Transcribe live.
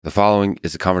The following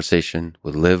is a conversation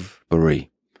with Boeree,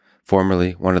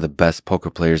 formerly one of the best poker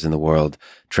players in the world,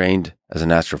 trained as an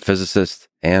astrophysicist,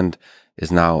 and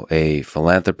is now a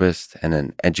philanthropist and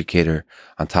an educator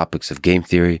on topics of game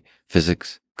theory,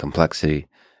 physics, complexity,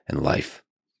 and life.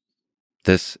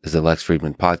 This is the Lex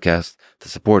Friedman podcast. To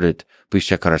support it, please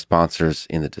check out our sponsors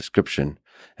in the description.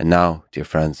 And now, dear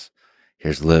friends,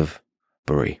 here's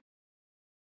Boeree.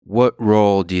 What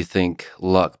role do you think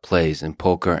luck plays in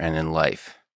poker and in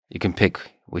life? You can pick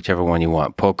whichever one you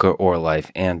want, poker or life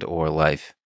or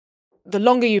life. The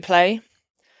longer you play,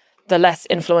 the less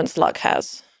influence luck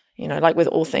has. You know, like with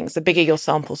all things, the bigger your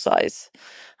sample size,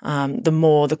 the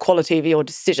more the quality of your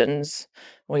decisions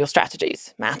or your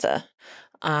strategies matter.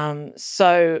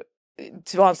 So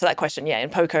to answer that question, yeah, in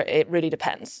poker, it really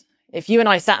depends. If you and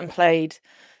I sat and played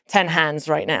 10 hands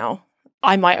right now,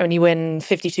 I might only win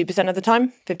 52% of the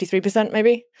time, 53%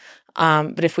 maybe.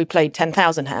 But if we played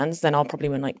 10,000 hands, then I'll probably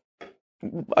win like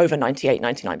over 98,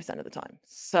 99% of the time.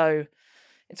 So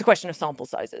it's a question of sample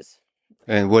sizes.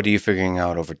 And what are you figuring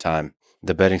out over time?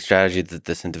 The betting strategy that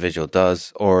this individual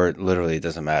does, or literally it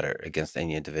doesn't matter against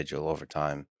any individual over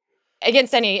time?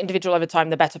 Against any individual over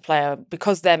time, the better player,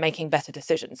 because they're making better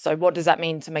decisions. So what does that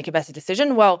mean to make a better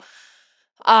decision? Well,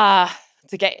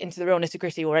 to get into the real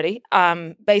nitty-gritty already,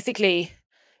 basically,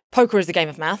 poker is a game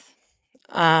of math.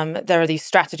 There are these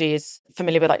strategies,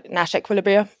 familiar with like Nash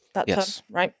equilibria, that term,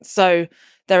 right? So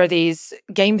there are these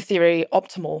game theory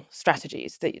optimal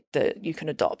strategies that you can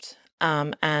adopt.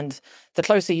 And the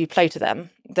closer you play to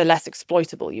them, the less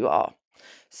exploitable you are.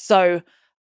 So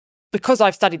because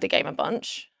I've studied the game a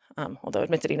bunch, although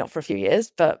admittedly not for a few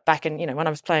years, but back in, when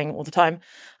I was playing all the time,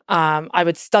 I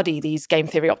would study these game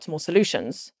theory optimal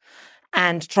solutions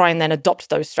and try and then adopt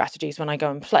those strategies when I go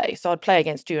and play. So I'd play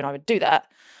against you and I would do that.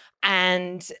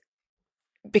 And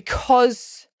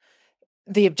because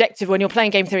the objective when you're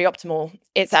playing game theory optimal,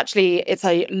 it's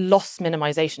a loss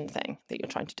minimization thing that you're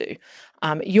trying to do.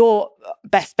 Your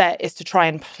best bet is to try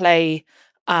and play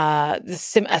a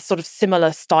sort of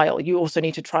similar style. You also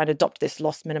need to try and adopt this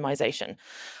loss minimization.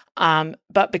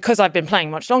 But because I've been playing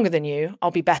much longer than you,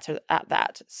 I'll be better at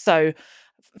that. So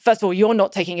first of all, you're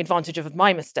not taking advantage of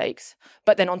my mistakes.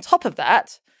 But then on top of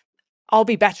that, I'll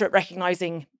be better at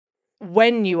recognizing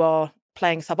when you are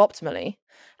playing suboptimally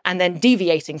and then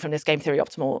deviating from this game theory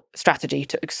optimal strategy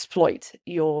to exploit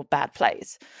your bad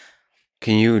plays.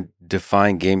 Can you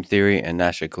define game theory and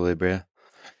Nash equilibria?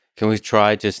 Can we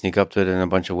try to sneak up to it in a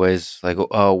bunch of ways? Like,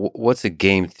 what's a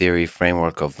game theory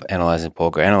framework of analyzing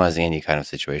poker, analyzing any kind of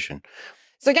situation?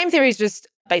 So game theory is just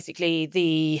basically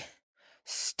the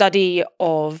study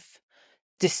of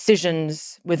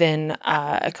decisions within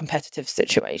a competitive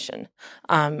situation.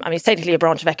 It's technically a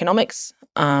branch of economics,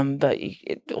 but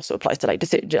it also applies to like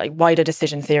wider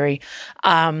decision theory.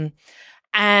 And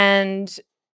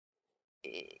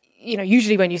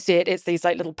usually when you see it, it's these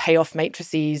like little payoff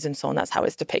matrices and so on. That's how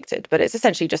it's depicted. But it's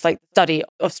essentially just like study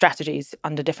of strategies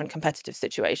under different competitive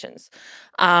situations.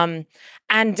 And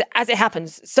as it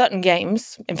happens, certain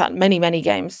games, in fact, many, many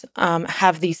games,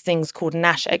 have these things called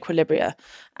Nash equilibria.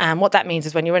 And what that means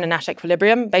is when you're in a Nash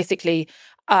equilibrium, basically,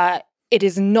 there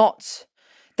is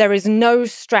no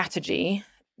strategy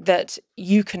that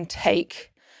you can take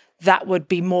that would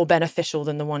be more beneficial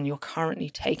than the one you're currently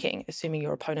taking, assuming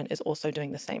your opponent is also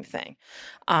doing the same thing.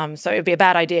 So it would be a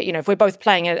bad idea, if we're both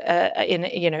playing in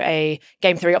a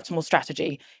game theory optimal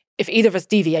strategy. If either of us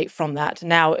deviate from that,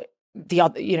 now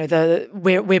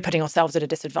we're putting ourselves at a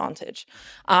disadvantage.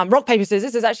 Rock paper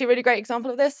scissors is actually a really great example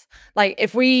of this. Like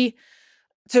if we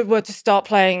were to start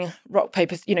playing rock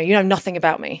paper, you know nothing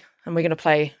about me, and we're going to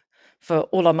play for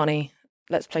all our money.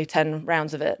 Let's play 10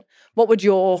 rounds of it. What would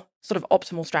your sort of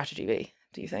optimal strategy be,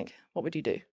 do you think? What would you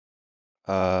do?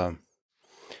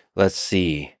 Let's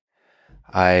see.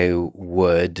 I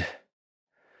would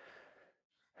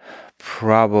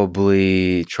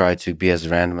probably try to be as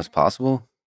random as possible.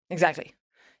 Exactly.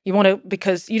 You want to,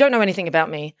 because you don't know anything about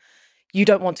me. You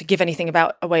don't want to give anything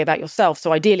away about yourself.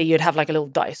 So ideally, you'd have like a little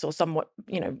dice or somewhat,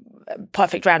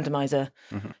 perfect randomizer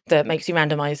that makes you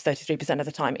randomize 33% of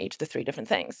the time each of the three different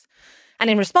things. And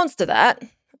in response to that,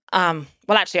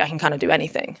 actually, I can kind of do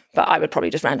anything, but I would probably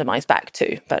just randomize back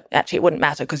too. But actually, it wouldn't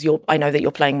matter because I know that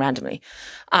you're playing randomly.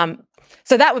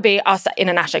 So that would be us in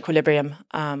a Nash equilibrium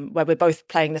where we're both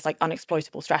playing this like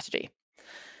unexploitable strategy.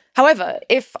 However,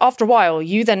 if after a while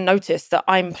you then notice that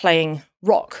I'm playing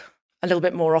rock a little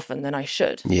bit more often than I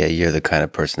should. Yeah, you're the kind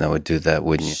of person that would do that,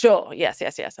 wouldn't you? Sure. Yes.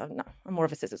 I'm more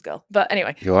of a scissors girl. But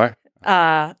anyway. You are?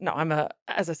 No, I'm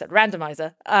as I said,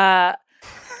 randomizer.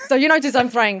 So you notice I'm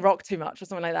throwing rock too much or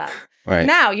something like that. Right.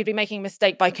 Now you'd be making a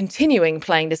mistake by continuing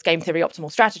playing this game theory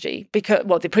optimal strategy because,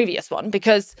 well, the previous one,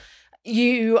 because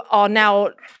you are now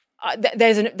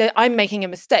I'm making a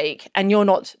mistake and you're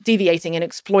not deviating and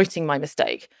exploiting my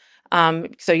mistake.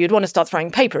 So you'd want to start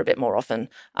throwing paper a bit more often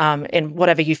in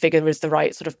whatever you figure is the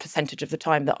right sort of percentage of the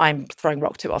time that I'm throwing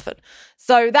rock too often.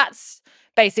 So that's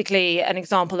basically an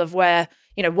example of where,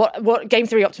 what game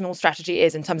theory optimal strategy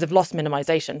is in terms of loss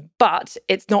minimization, but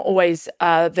it's not always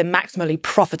the maximally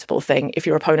profitable thing if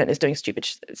your opponent is doing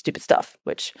stupid stuff,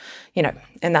 which,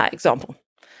 in that example.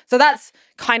 So that's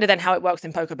kind of then how it works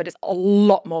in poker, but it's a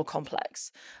lot more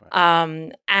complex.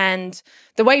 Right. And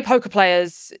the way poker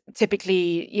players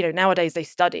typically, nowadays they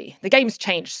study. The game's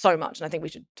changed so much, and I think we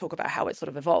should talk about how it sort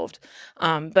of evolved.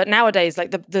 But nowadays,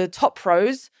 like the top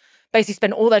pros basically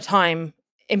spend all their time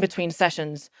in between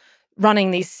sessions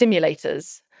running these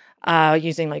simulators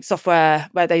using like software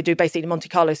where they do basically Monte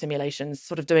Carlo simulations,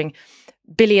 sort of doing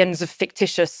billions of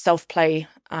fictitious self-play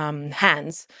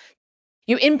hands.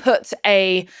 You input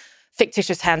a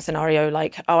fictitious hand scenario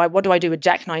like, what do I do with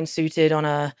Jack 9 suited on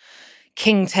a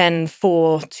King 10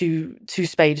 4 two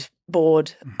spade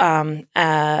board, and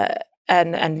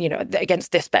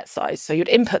against this bet size. So you'd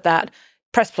input that,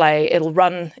 press play, it'll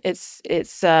run its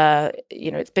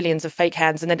billions of fake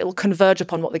hands, and then it'll converge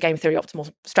upon what the game theory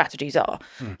optimal strategies are.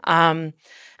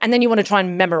 And then you want to try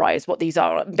and memorize what these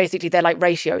are. Basically, they're like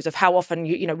ratios of how often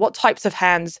what types of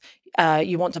hands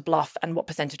you want to bluff and what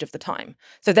percentage of the time.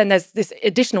 So then there's this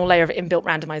additional layer of inbuilt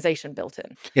randomization built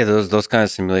in. Yeah, those kind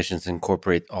of simulations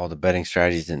incorporate all the betting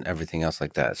strategies and everything else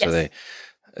like that. So yes.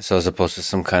 So as opposed to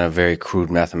some kind of very crude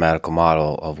mathematical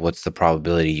model of what's the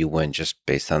probability you win just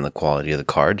based on the quality of the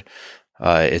card,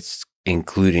 it's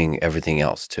including everything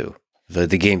else too, the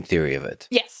game theory of it.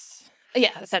 Yes.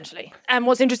 Yeah, essentially. And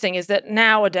what's interesting is that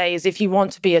nowadays, if you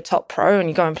want to be a top pro and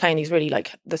you go and play in these really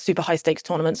like the super high stakes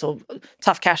tournaments or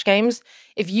tough cash games,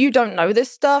 if you don't know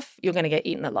this stuff, you're going to get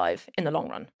eaten alive in the long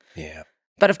run. Yeah.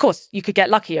 But of course, you could get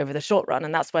lucky over the short run.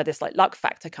 And that's where this like luck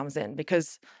factor comes in,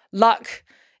 because luck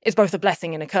is both a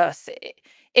blessing and a curse.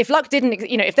 If luck didn't,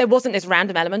 if there wasn't this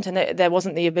random element and there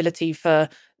wasn't the ability for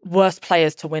worse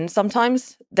players to win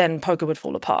sometimes, then poker would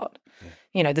fall apart.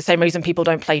 Yeah. The same reason people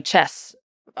don't play chess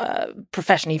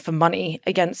professionally for money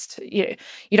against, you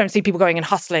don't see people going and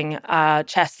hustling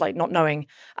chess, like not knowing,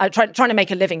 trying to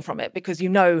make a living from it, because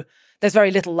there's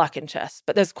very little luck in chess,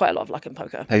 but there's quite a lot of luck in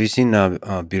poker. Have you seen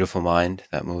Beautiful Mind,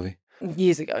 that movie?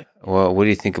 Years ago. Well, what do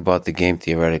you think about the game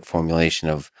theoretic formulation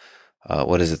of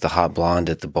what is it, the hot blonde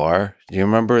at the bar? Do you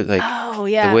remember? Like, oh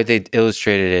yeah, the way they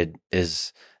illustrated it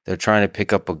is they're trying to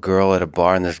pick up a girl at a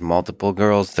bar, and there's multiple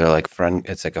girls. They're like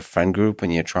it's like a friend group,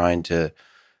 and you're trying to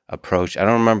approach. I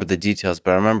don't remember the details,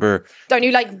 but I remember. Don't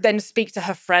you like then speak to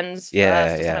her friends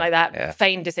first or something like that? Yeah.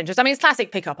 Feign disinterest. I mean, it's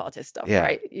classic pickup artist stuff,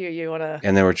 right? You want to.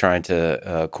 And they were trying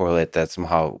to correlate that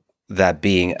somehow, that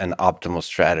being an optimal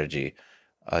strategy,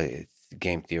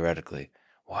 game theoretically.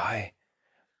 Why?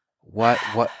 What?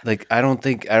 Like, I don't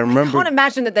think I remember. I can't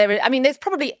imagine that there is. I mean, there's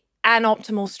probably an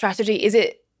optimal strategy.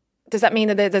 Does that mean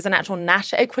that there's an actual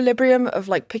Nash equilibrium of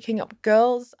like picking up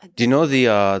girls? Do you know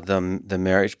the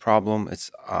marriage problem?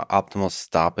 It's optimal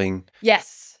stopping.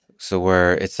 Yes. So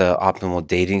where it's an optimal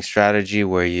dating strategy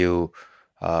where you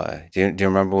do you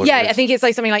remember what? Yeah, I think it's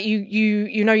like something like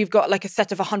you've got like a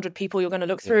set of 100 people you're going to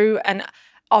look through, and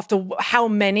after how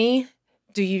many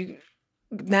do you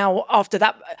now after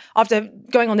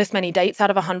going on this many dates out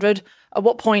of 100, at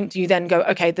what point do you then go,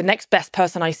 okay, the next best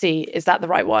person I see, is that the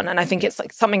right one? And I think it's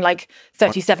like something like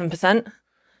 37%.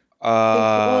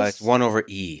 It's 1 over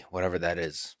E, whatever that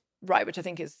is. Right, which I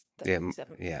think is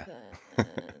 37%. Yeah.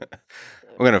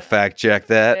 We're gonna fact check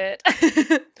that.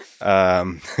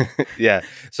 Yeah.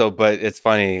 So, but it's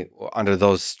funny, under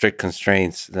those strict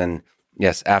constraints, then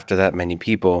yes, after that many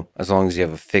people, as long as you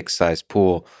have a fixed size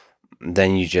pool,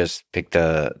 then you just pick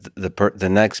the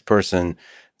next person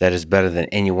that is better than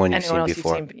anyone you've seen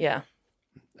before. Yeah.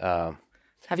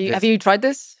 Have you tried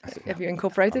this? Have you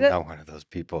incorporated it? I'm not one of those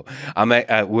people.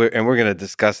 We're going to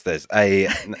discuss this.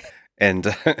 And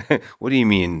what do you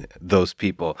mean, those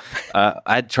people?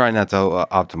 I try not to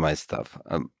optimize stuff.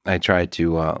 I try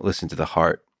to listen to the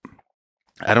heart.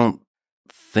 I don't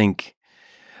think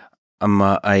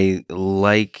I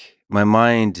like, my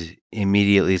mind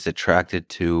immediately is attracted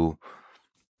to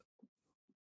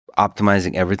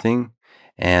optimizing everything.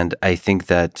 And I think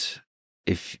that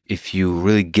if you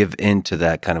really give in to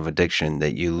that kind of addiction,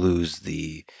 that you lose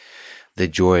the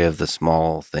joy of the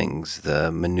small things, the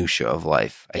minutia of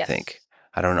life. I think.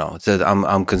 I don't know.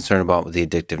 I'm concerned about the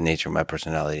addictive nature of my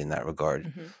personality in that regard.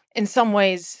 Mm-hmm. In some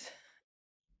ways,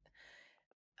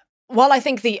 while I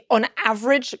think on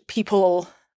average, people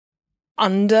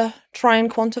try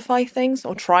and quantify things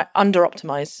or try under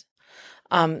optimize,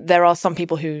 there are some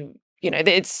people who,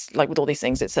 it's like with all these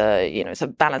things, it's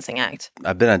a balancing act.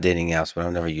 I've been on dating apps, but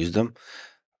I've never used them.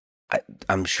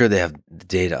 I'm sure they have the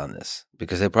data on this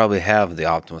because they probably have the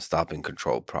optimal stopping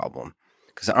control problem.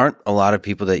 Because aren't a lot of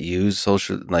people that use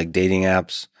social like dating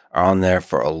apps are on there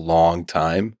for a long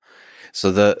time?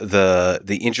 So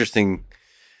the interesting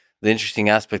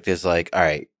aspect is like, all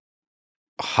right,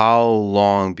 how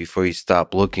long before you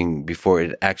stop looking before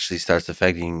it actually starts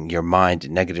affecting your mind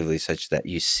negatively, such that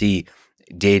you see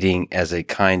dating as a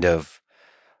kind of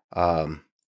A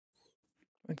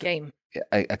game.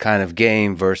 a kind of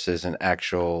game versus an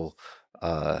actual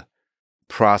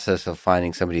process of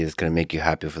finding somebody that's going to make you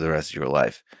happy for the rest of your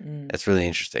life. That's really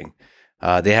interesting.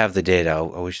 They have the data.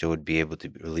 I wish they would be able to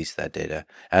release that data.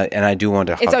 And I do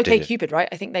wonder how it's OK Cupid, right?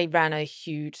 I think they ran a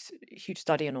huge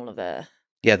study on all of their.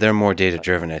 Yeah, they're more data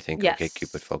driven. I think Yes. OK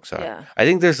Cupid folks are. Yeah. I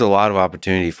think there's a lot of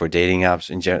opportunity for dating apps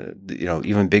in general.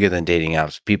 Even bigger than dating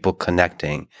apps. People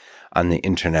connecting on the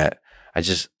internet. I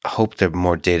just hope they're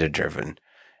more data driven,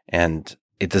 and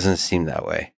it doesn't seem that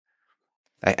way.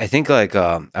 I think like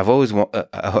I've always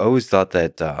thought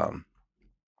that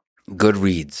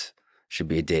Goodreads should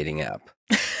be a dating app.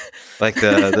 Like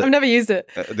I've never used it.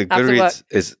 The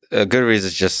Goodreads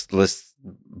is just lists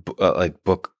like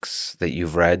books that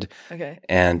you've read. Okay.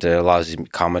 And it allows you to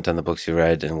comment on the books you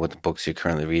read and what books you're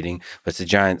currently reading. But it's a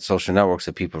giant social networks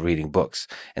of people reading books,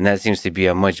 and that seems to be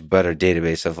a much better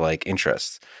database of like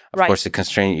interests. Of course, it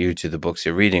constrains you to the books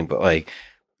you're reading, but like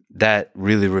that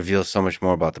really reveals so much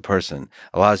more about the person.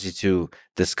 Allows you to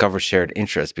discover shared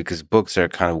interests because books are a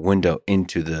kind of window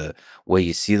into the way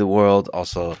you see the world.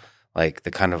 Also, like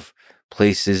the kind of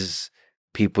places,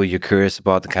 people you're curious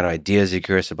about, the kind of ideas you're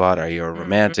curious about. Are you a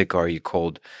romantic or are you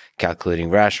cold, calculating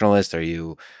rationalist? Are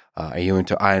you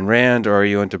into Ayn Rand or are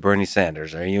you into Bernie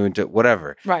Sanders? Are you into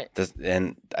whatever? Right.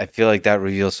 And I feel like that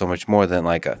reveals so much more than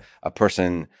like a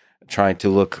person trying to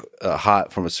look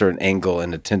hot from a certain angle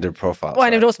in a Tinder profile. Well,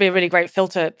 and it would also be a really great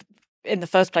filter in the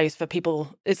first place for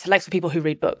people. It selects for people who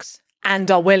read books and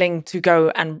are willing to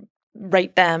go and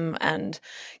rate them and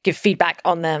give feedback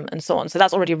on them and so on. So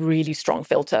that's already a really strong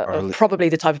filter of probably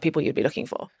the type of people you'd be looking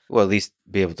for. Well, at least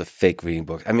be able to fake reading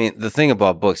books. I mean, the thing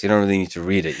about books, you don't really need to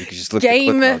read it. You can just look at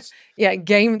clip notes. Yeah,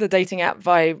 game the dating app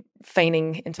by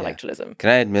feigning intellectualism. Yeah. Can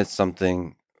I admit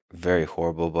something very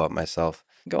horrible about myself?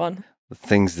 Go on. The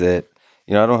things that,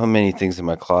 I don't have many things in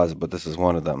my closet, but this is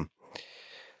one of them.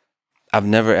 I've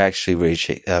never actually read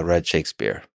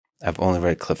Shakespeare. I've only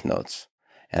read Cliff Notes.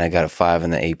 And I got a 5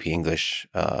 in the AP English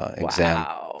exam.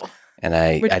 Wow.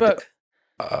 And Which book?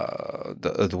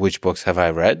 Which books have I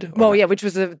read? Well, yeah, which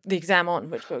was the exam on?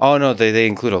 Which book? Oh, no, they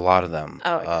include a lot of them.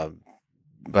 Oh, okay.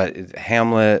 But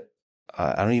Hamlet,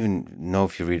 I don't even know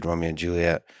if you read Romeo and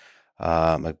Juliet,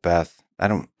 Macbeth. I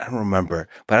don't remember,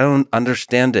 but I don't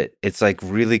understand it. It's like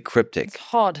really cryptic. It's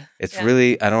hard. It's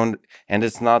really, and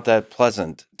it's not that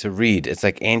pleasant to read. It's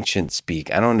like ancient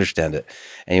speak. I don't understand it.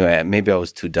 Anyway, maybe I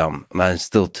was too dumb. I'm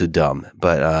still too dumb,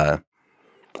 but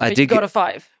I did got a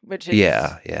 5, which is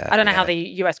yeah. I don't know how the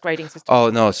US grading system. Oh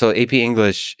no, so AP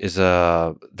English is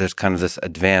there's kind of this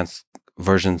advanced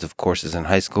versions of courses in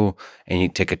high school, and you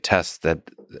take a test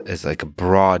that is like a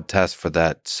broad test for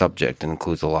that subject and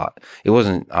includes a lot. It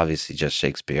wasn't obviously just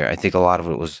Shakespeare. I think a lot of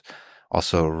it was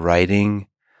also written.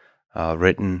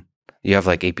 You have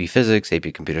like AP Physics,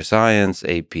 AP Computer Science,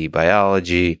 AP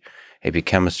Biology, AP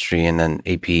Chemistry, and then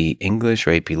AP English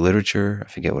or AP Literature. I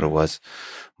forget what it was,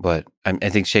 but I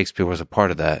think Shakespeare was a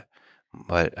part of that.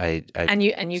 But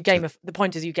the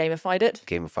point is you gamified it.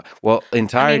 Well,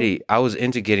 entirety. I was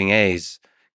into getting A's.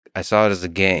 I saw it as a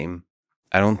game.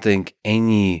 I don't think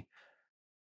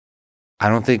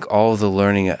all the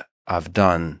learning I've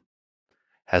done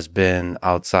has been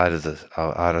outside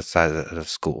of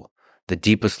school. The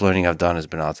deepest learning I've done has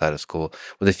been outside of school,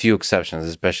 with a few exceptions,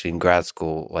 especially in grad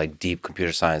school, like deep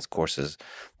computer science courses.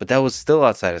 But that was still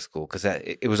outside of school because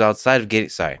it was outside of getting.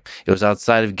 It was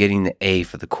outside of getting the A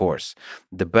for the course.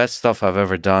 The best stuff I've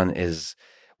ever done is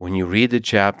when you read the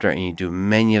chapter and you do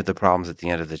many of the problems at the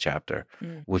end of the chapter,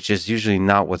 which is usually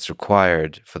not what's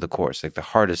required for the course, like the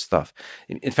hardest stuff.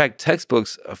 In fact,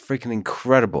 textbooks are freaking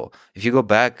incredible. If you go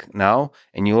back now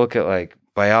and you look at like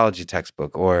biology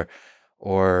textbook or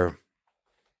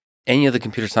any of the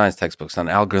computer science textbooks on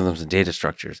algorithms and data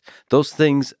structures, those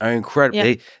things are incredible.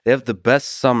 Yeah. They have the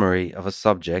best summary of a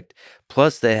subject,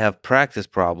 plus they have practice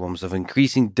problems of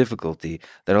increasing difficulty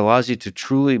that allows you to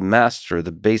truly master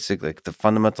the basic, like the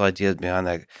fundamental ideas behind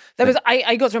that.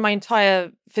 I got through my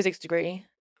entire physics degree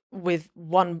with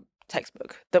one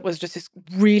textbook that was just this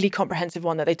really comprehensive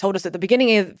one that they told us at the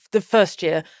beginning of the first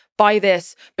year, buy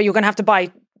this, but you're going to have to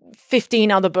buy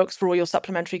 15 other books for all your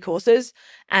supplementary courses.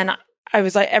 And I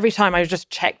was like, every time I would just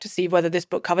check to see whether this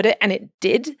book covered it, and it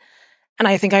did. And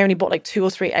I think I only bought like 2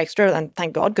 or 3 extra, and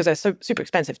thank God, because they're so super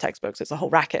expensive textbooks. It's a whole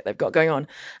racket they've got going on.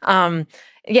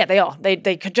 Yeah, they are.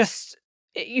 They could just,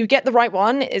 you get the right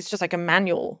one. It's just like a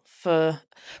manual for.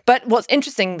 But what's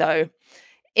interesting though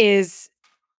is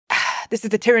this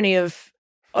is the tyranny of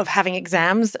having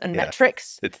exams and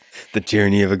metrics. It's the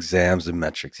tyranny of exams and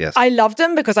metrics. Yes, I loved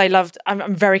them because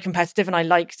I'm very competitive, and I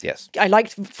liked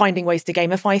finding ways to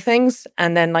gamify things,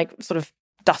 and then like sort of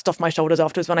dust off my shoulders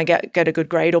afterwards when I get a good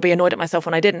grade, or be annoyed at myself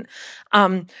when I didn't.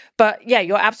 But yeah,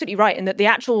 you're absolutely right in that the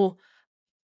actual,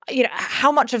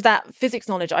 how much of that physics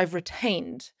knowledge I've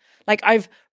retained. Like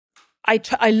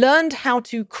I learned how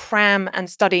to cram and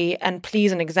study and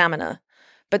please an examiner,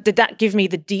 but did that give me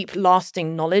the deep,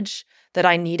 lasting knowledge that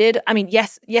I needed? I mean,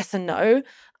 yes and no.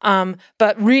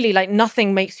 But really, like,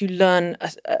 nothing makes you learn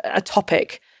a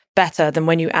topic better than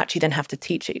when you actually then have to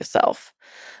teach it yourself.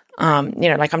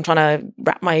 Like I'm trying to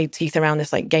wrap my teeth around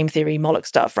this like game theory Moloch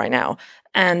stuff right now,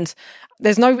 and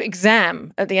there's no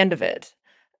exam at the end of it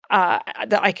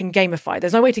that I can gamify.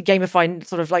 There's no way to gamify and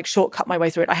sort of like shortcut my way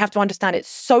through it. I have to understand it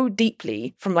so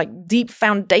deeply from like deep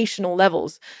foundational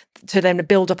levels to then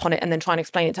build upon it and then try and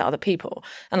explain it to other people.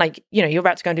 And like, you're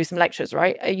about to go and do some lectures,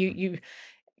 right? You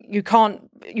can't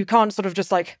sort of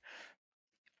just like,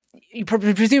 you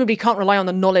presumably can't rely on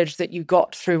the knowledge that you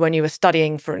got through when you were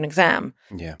studying for an exam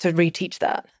to reteach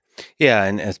that. Yeah,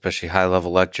 and especially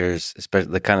high-level lectures,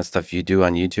 especially the kind of stuff you do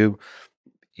on YouTube,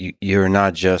 you're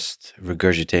not just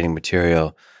regurgitating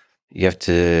material. You have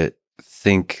to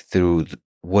think through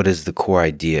what is the core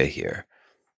idea here.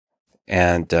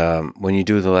 And when you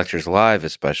do the lectures live,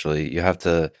 especially, you have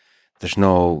to, there's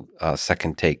no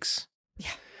second takes.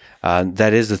 Yeah.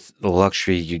 That is a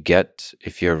luxury you get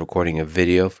if you're recording a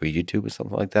video for YouTube or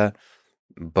something like that.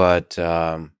 But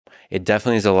it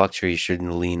definitely is a luxury you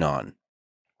shouldn't lean on.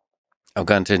 I've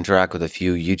gotten to interact with a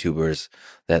few YouTubers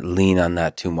that lean on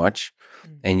that too much.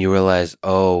 And you realize,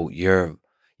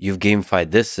 you've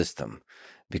gamified this system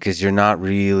because you're not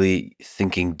really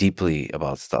thinking deeply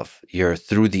about stuff. You're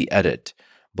through the edit,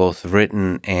 both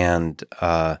written and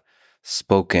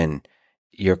spoken.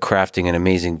 You're crafting an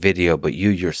amazing video, but you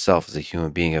yourself as a human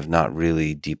being have not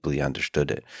really deeply understood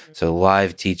it. So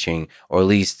live teaching, or at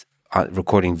least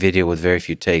recording video with very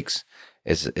few takes,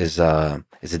 is a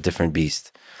different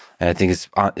beast. And I think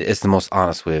it's the most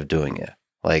honest way of doing it.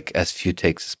 Like as few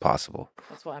takes as possible.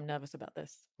 That's why I'm nervous about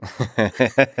this.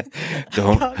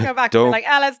 Don't go back and be like,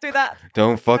 let's do that.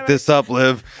 Don't fuck this up,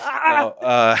 Liv.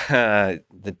 The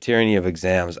tyranny of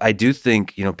exams. I do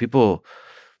think, people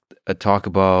talk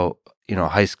about,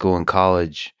 high school and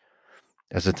college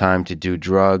as a time to do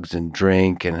drugs and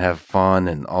drink and have fun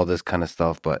and all this kind of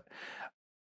stuff. But,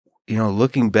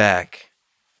 looking back,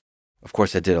 of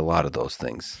course, I did a lot of those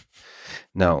things.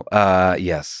 No,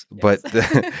 yes. But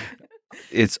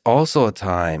it's also a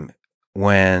time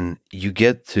when you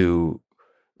get to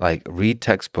like read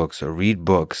textbooks or read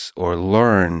books or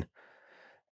learn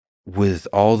with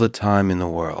all the time in the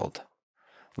world.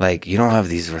 Like you don't have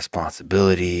these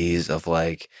responsibilities of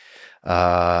like,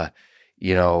 laundry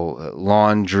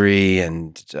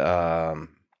and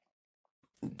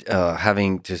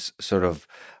having to sort of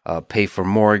pay for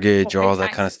mortgage or all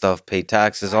that kind of stuff, pay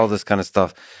taxes, all this kind of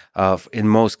stuff. In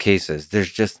most cases,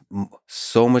 there's just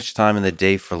so much time in the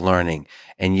day for learning,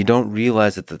 and you don't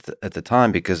realize it at the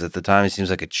time, because at the time it seems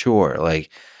like a chore.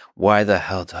 Like, why the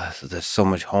hell there's so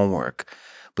much homework?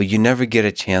 But you never get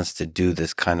a chance to do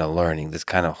this kind of learning, this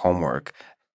kind of homework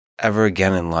ever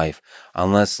again in life,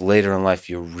 unless later in life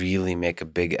you really make a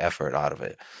big effort out of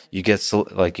it. You get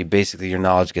your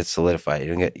knowledge gets solidified.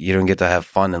 You don't get to have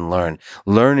fun and learn.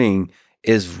 Learning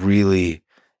is really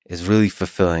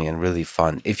fulfilling and really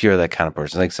fun if you're that kind of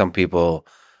person. Like some people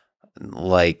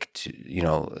like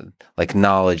to, like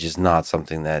knowledge is not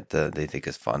something that they think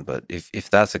is fun. But if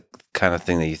that's a kind of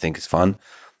thing that you think is fun,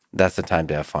 that's the time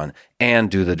to have fun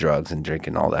and do the drugs and drink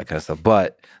and all that kind of stuff.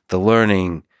 But the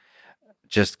learning,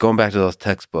 just going back to those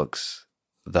textbooks,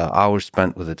 the hours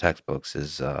spent with the textbooks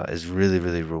is really,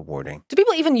 really rewarding. Do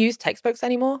people even use textbooks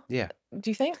anymore? Yeah. Do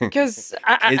you think? Because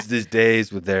kids these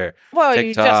days with their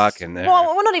TikTok and their...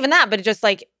 Well, not even that, but just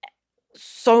like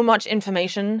so much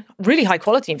information, really high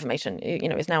quality information,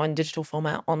 is now in digital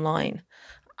format online.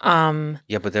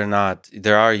 Yeah, but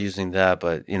they are using that,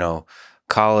 but,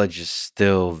 college is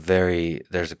still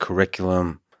there's a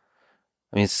curriculum.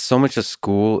 I mean, so much of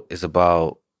school is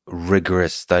about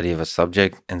rigorous study of a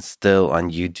subject, and still on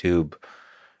YouTube,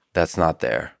 that's not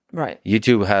there. Right.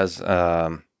 YouTube has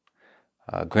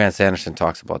Grant Sanderson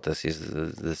talks about this. He's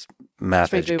this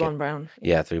math 3 blue, educator. 1 brown.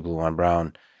 Yeah, 3 blue, 1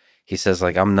 brown. He says,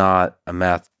 like, I'm not a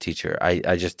math teacher.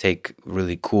 I just take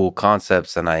really cool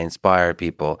concepts and I inspire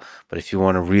people. But if you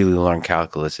want to really learn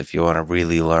calculus, if you want to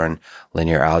really learn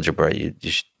linear algebra, you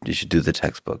should do the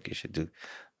textbook. You should do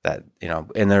that,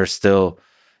 And there's still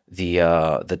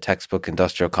the textbook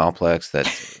industrial complex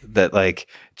that like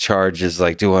charges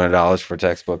like $200 for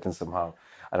textbook, and somehow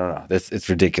I don't know. It's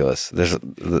ridiculous. There's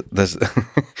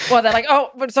Well, they're like,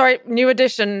 oh, but sorry, new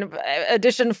edition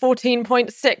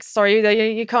 14.6.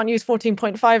 Sorry, you can't use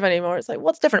 14.5 anymore. It's like,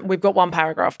 what's different? We've got one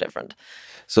paragraph different.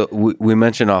 So we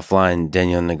mentioned offline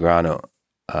Daniel Negreanu.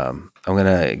 I'm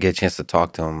gonna get a chance to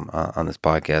talk to him on this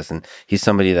podcast, and he's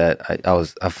somebody that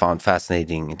I found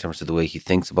fascinating in terms of the way he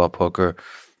thinks about poker,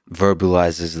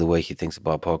 verbalizes the way he thinks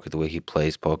about poker, the way he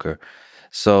plays poker.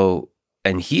 So,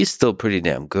 and he's still pretty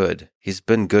damn good. He's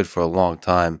been good for a long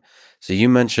time. So you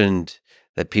mentioned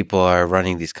that people are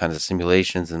running these kinds of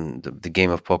simulations, and the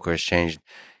game of poker has changed.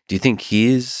 Do you think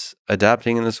he's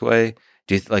adapting in this way?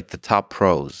 Do you like the top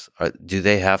pros? Do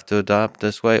they have to adopt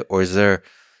this way, or is there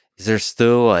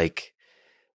still like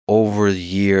over the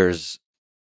years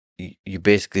you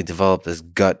basically develop this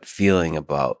gut feeling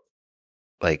about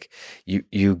like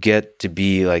you get to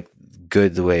be like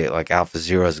good the way like Alpha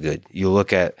Zero is good. You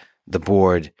look at the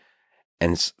board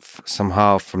and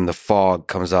somehow from the fog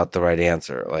comes out the right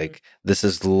answer. Like this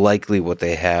is likely what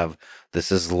they have.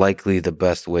 This is likely the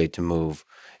best way to move.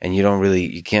 And you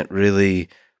can't really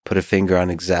put a finger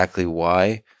on exactly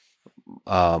why,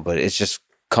 but it just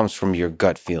comes from your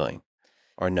gut feeling,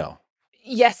 or no?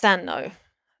 Yes and no.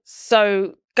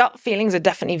 So gut feelings are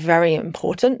definitely very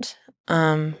important.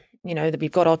 That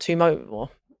we've got our two modes, or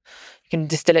you can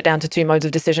distill it down to 2 modes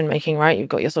of decision making, right? You've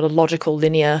got your sort of logical,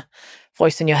 linear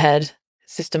voice in your head,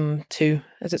 system 2,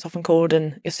 as it's often called,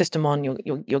 and your system 1,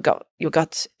 your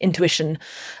gut intuition.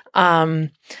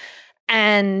 And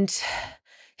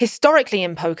historically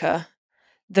in poker,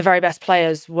 the very best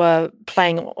players were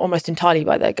playing almost entirely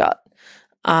by their gut.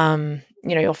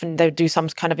 Often they would do some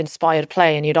kind of inspired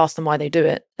play and you'd ask them why they do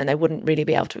it and they wouldn't really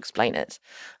be able to explain it.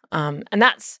 And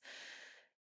that's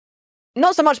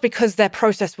not so much because their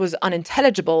process was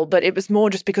unintelligible, but it was more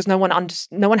just because no one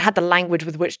had the language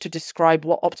with which to describe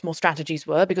what optimal strategies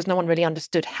were, because no one really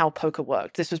understood how poker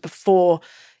worked. This was before,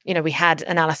 we had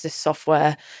analysis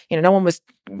software. No one was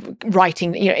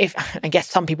writing, if I guess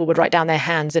some people would write down their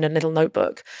hands in a little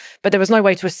notebook, but there was no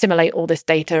way to assimilate all this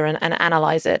data and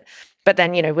analyze it. But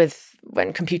then,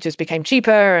 when computers became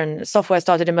cheaper and software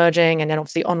started emerging, and then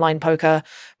obviously online poker,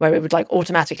 where it would like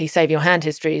automatically save your hand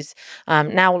histories,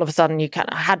 now all of a sudden you kind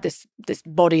of had this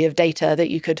body of data that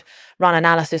you could run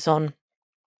analysis on.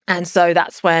 And so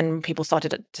that's when people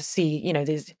started to see,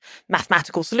 these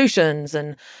mathematical solutions.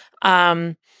 And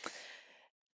so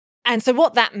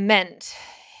what that meant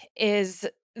is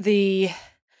the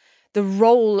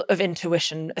role of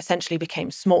intuition essentially became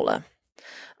smaller.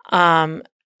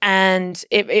 And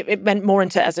it went more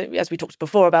into, as we talked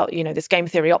before about, this game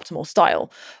theory optimal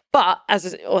style. But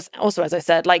as I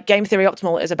said, like game theory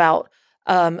optimal is about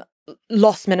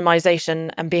loss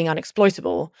minimization and being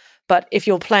unexploitable. But if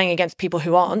you're playing against people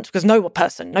who aren't, because no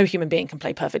human being can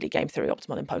play perfectly game theory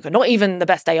optimal in poker, not even the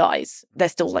best AIs. They're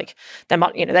still like, they're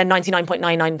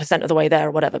 99.99% of the way there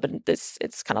or whatever, but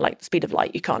it's kind of like the speed of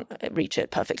light. You can't reach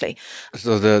it perfectly.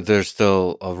 So there's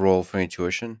still a role for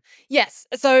intuition? Yes.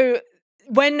 So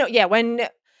when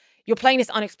you're playing this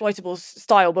unexploitable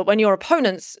style, but when your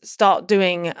opponents start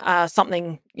doing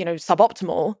something,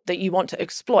 suboptimal that you want to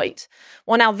exploit,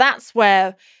 well, now that's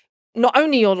where not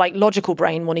only your like logical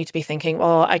brain will need to be thinking,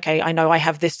 well, okay, I know I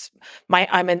have this,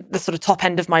 I'm in the sort of top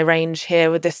end of my range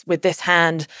here with this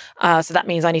hand, so that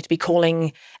means I need to be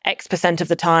calling X% of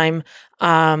the time,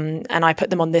 and I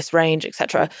put them on this range,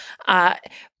 etc.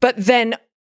 But then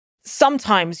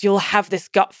sometimes you'll have this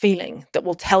gut feeling that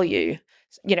will tell you,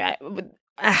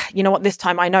 what, this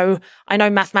time I know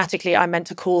mathematically I'm meant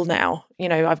to call now.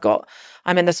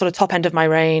 I'm in the sort of top end of my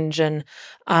range, and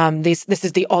this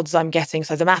is the odds I'm getting.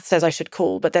 So the math says I should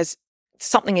call, but there's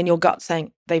something in your gut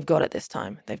saying they've got it this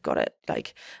time. They've got it.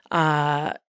 Like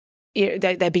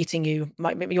they're beating you.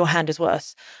 Maybe your hand is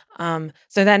worse. So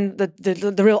then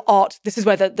the real art. This is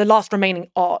where the last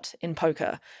remaining art in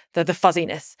poker, the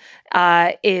fuzziness,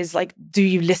 is like, do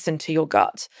you listen to your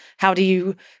gut? How do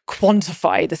you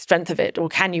quantify the strength of it, or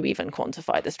can you even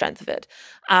quantify the strength of it?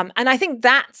 And I think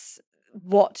that's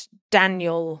what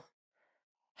Daniel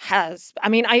has. I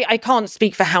mean, I can't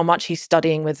speak for how much he's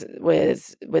studying with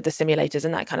the simulators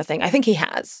and that kind of thing. I think he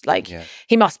has,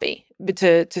 he must be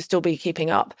to still be keeping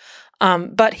up.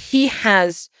 But he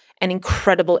has an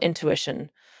incredible intuition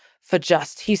for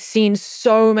he's seen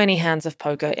so many hands of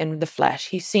poker in the flesh.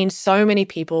 He's seen so many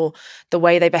people, the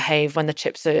way they behave when the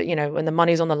chips are, when the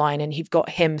money's on the line and you've got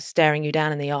him staring you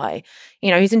down in the eye.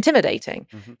 He's intimidating.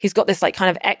 Mm-hmm. He's got this like kind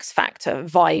of X Factor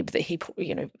vibe that he,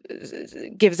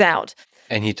 gives out.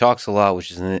 And he talks a lot,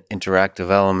 which is an interactive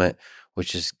element,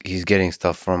 which is he's getting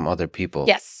stuff from other people.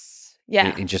 Yes.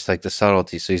 Yeah. And just like the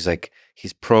subtlety. So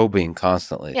he's probing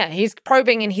constantly. Yeah, he's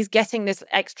probing and he's getting this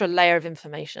extra layer of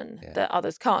information that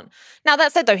others can't. Now,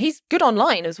 that said, though, he's good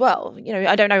online as well.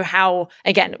 I don't know how,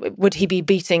 again, would he be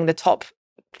beating the top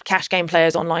cash game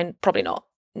players online? Probably not.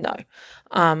 No.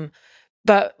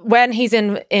 But when he's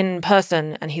in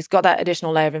person and he's got that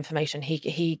additional layer of information,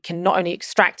 he can not only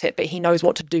extract it, but he knows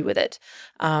what to do with it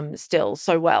still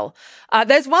so well.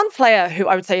 There's one player who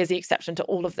I would say is the exception to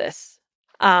all of this.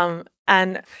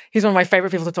 And he's one of my favorite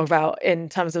people to talk about in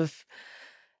terms of,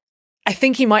 I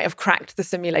think he might have cracked the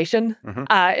simulation. Mm-hmm.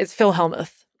 It's Phil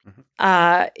Hellmuth.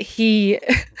 Mm-hmm. He...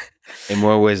 in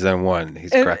more ways than one,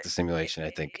 he's cracked the simulation,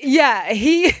 I think. Yeah,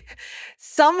 he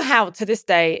somehow to this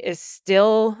day is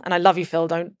still, and I love you, Phil,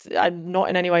 I'm not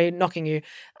in any way knocking you.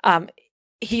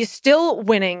 He's still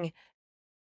winning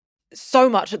so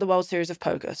much at the World Series of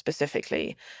Poker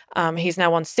specifically. He's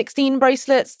now won 16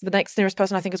 bracelets. The next nearest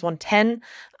person I think has won 10.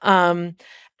 And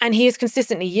he is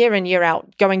consistently year in, year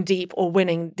out going deep or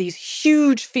winning these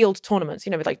huge field tournaments,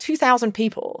 with like 2,000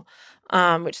 people,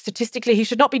 which statistically he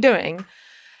should not be doing.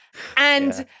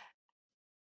 And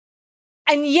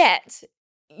yet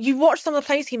you watch some of the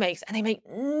plays he makes and they make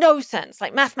no sense.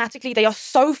 Like mathematically, they are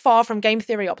so far from game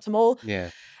theory optimal. Yeah.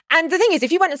 And the thing is,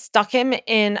 if you went and stuck him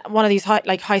in one of these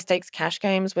high stakes cash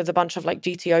games with a bunch of like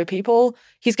GTO people,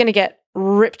 he's going to get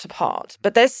ripped apart.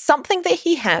 But there's something that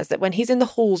he has that when he's in the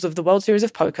halls of the World Series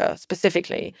of Poker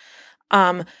specifically,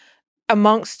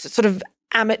 amongst sort of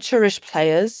amateurish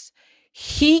players,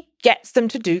 he gets them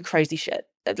to do crazy shit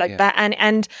like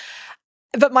that.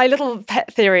 But my little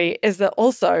pet theory is that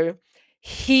also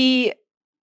he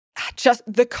just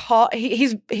the card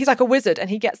he's like a wizard and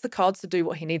he gets the cards to do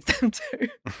what he needs them to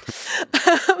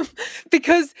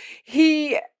because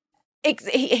he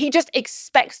just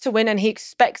expects to win and he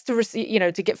expects to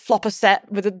receive to get flop a set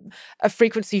with a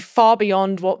frequency far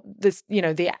beyond what this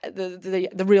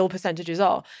the real percentages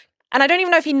are. And I don't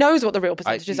even know if he knows what the real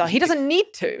percentages are. He doesn't need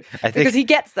to because he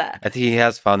gets there. I think he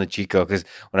has found the cheat code because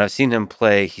when I've seen him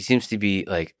play, he seems to be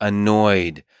like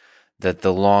annoyed that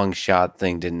the long shot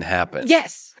thing didn't happen.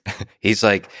 Yes. He's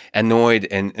like annoyed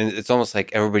and it's almost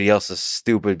like everybody else is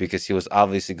stupid because he was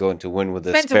obviously going to win with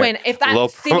this. Meant to win if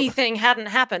that silly thing hadn't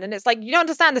happened. And it's like, you don't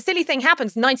understand, the silly thing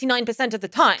happens 99% of the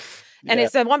time. And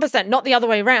it's 1%, not the other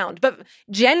way around. But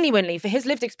genuinely, for his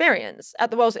lived experience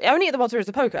only at the World Series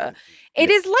of Poker, it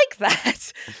is like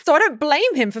that. So I don't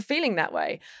blame him for feeling that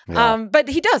way. Yeah. But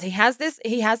he does. He has this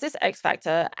X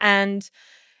factor, and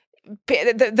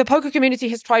the poker community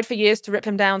has tried for years to rip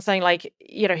him down, saying like,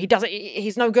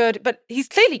 he's no good, but he's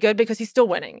clearly good because he's still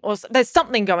winning, or there's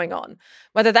something going on.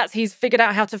 Whether that's he's figured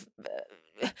out how to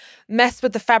mess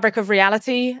with the fabric of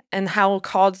reality and how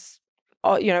cards,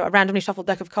 a randomly shuffled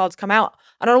deck of cards come out.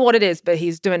 I don't know what it is, but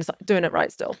he's doing it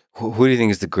right still. Who do you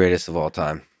think is the greatest of all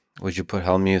time? Would you put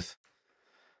Hellmuth?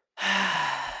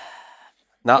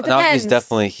 Now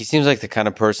he seems like the kind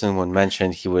of person when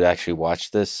mentioned he would actually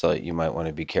watch this, so you might want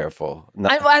to be careful.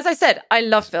 As I said, I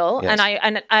love Phil, yes.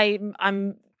 and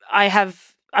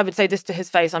I would say this to his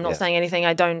face. I'm not saying anything.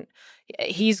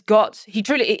 He is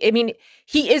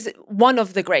one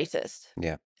of the greatest.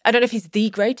 Yeah. I don't know if he's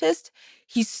the greatest.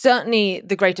 He's certainly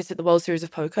the greatest at the World Series of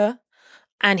Poker,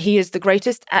 and he is the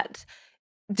greatest at,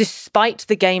 despite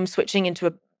the game switching into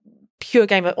a pure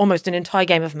game, almost an entire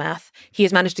game of math, he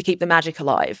has managed to keep the magic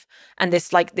alive. And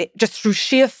this, just through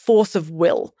sheer force of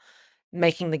will,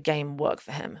 making the game work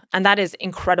for him. And that is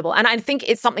incredible. And I think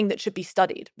it's something that should be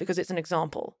studied because it's an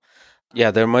example. Yeah,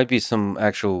 there might be some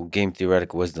actual game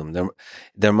theoretic wisdom.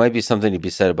 There might be something to be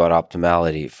said about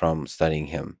optimality from studying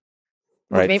him.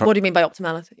 Right? What do you mean by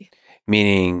optimality?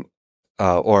 Meaning,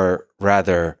 or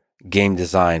rather, game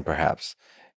design, perhaps.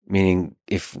 Meaning,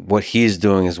 if what he's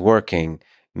doing is working,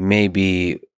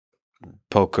 maybe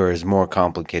poker is more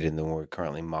complicated than we're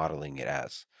currently modeling it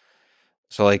as.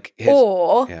 So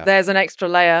there's an extra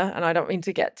layer, and I don't mean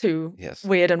to get too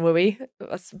weird and wooey,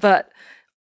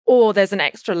 or there's an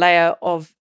extra layer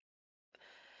of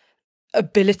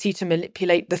ability to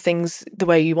manipulate the things the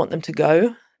way you want them to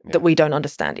go that we don't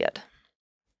understand yet.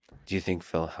 Do you think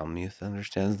Phil Hellmuth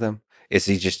understands them? Is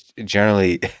he just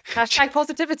generally... Hashtag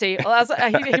positivity. Well,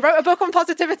 he wrote a book on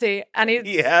positivity, and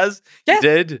He has? Yeah, He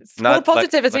did? it's called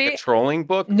Positivity. Like a trolling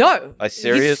book? No. Like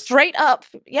serious? He's straight up,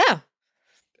 yeah.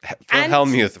 Phil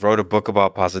Hellmuth wrote a book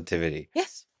about positivity.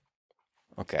 Yes.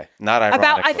 Okay. Not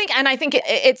ironic. I think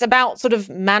it's about sort of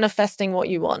manifesting what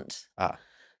you want.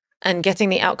 And getting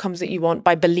the outcomes that you want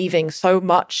by believing so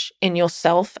much in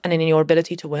yourself and in your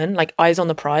ability to win, like eyes on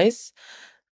the prize.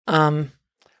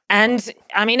 And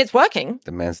I mean, it's working.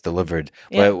 The man's delivered.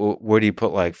 Yeah. But where do you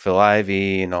put like Phil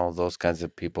Ivey and all those kinds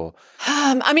of people?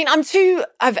 I mean,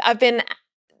 I've been,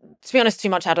 to be honest, too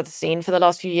much out of the scene for the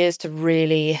last few years to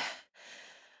really,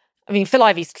 I mean, Phil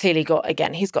Ivey's clearly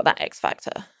he's got that X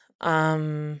factor.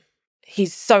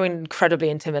 He's so incredibly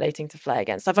intimidating to play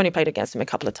against. I've only played against him a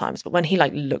couple of times, but when he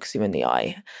like looks you in the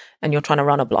eye and you're trying to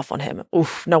run a bluff on him,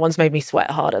 no one's made me sweat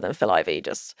harder than Phil Ivey.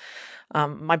 Just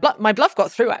my bluff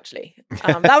got through actually.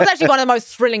 That was actually one of the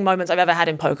most thrilling moments I've ever had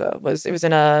in poker. It was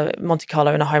in a Monte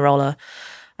Carlo in a high roller.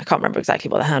 I can't remember exactly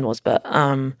what the hand was, but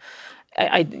I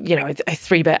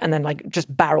 3-bet and then like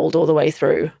just barreled all the way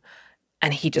through,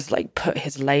 and he just like put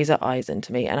his laser eyes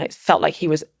into me, and it felt like he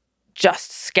was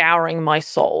just scouring my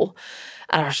soul,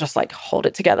 and I was just like, hold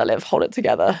it together, Liv, hold it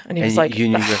together. And he was like, you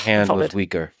knew your hand was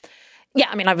weaker. Yeah,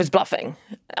 I mean, I was bluffing.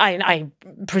 I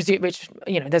presume, which,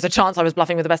 there's a chance I was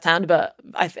bluffing with the best hand, but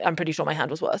I'm pretty sure my hand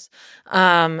was worse.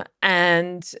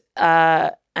 And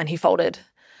he folded.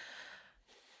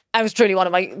 I was truly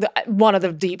one of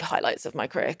the deep highlights of my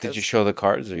career. Did you show the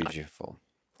cards or did you fold?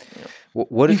 Yeah.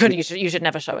 You should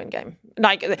never show in game,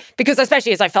 because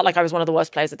especially as I felt like I was one of the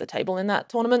worst players at the table in that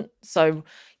tournament. So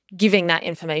giving that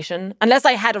information, unless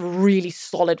I had a really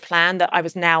solid plan that I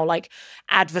was now like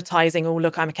advertising, oh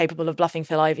look, I'm capable of bluffing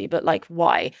Phil Ivey, but like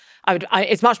why?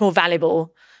 It's much more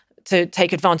valuable to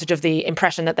take advantage of the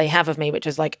impression that they have of me, which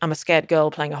is like I'm a scared girl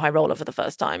playing a high roller for the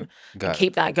first time, and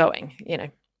keep that going.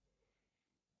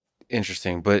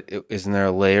 Interesting, but isn't there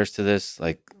layers to this,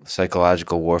 like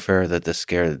psychological warfare, that the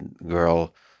scared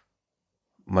girl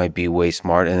might be way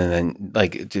smart, and then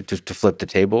like to flip the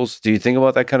tables? Do you think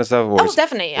about that kind of stuff? Or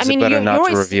definitely. Is it better not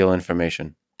to reveal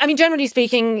information? I mean, generally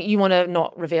speaking, you want to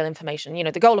not reveal information.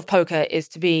 The goal of poker is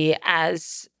to be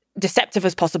as deceptive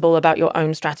as possible about your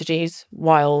own strategies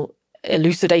while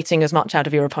elucidating as much out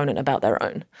of your opponent about their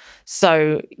own.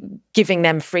 So giving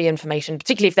them free information,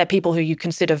 particularly if they're people who you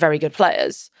consider very good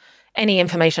players, any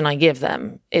information I give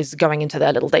them is going into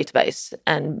their little database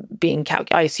and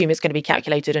I assume it's going to be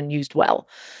calculated and used well.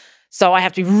 So I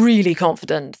have to be really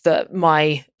confident that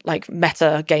my like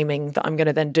meta gaming that I'm going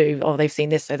to then do, they've seen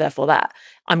this, so therefore that,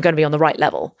 I'm going to be on the right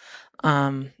level.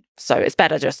 So it's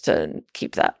better just to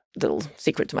keep that little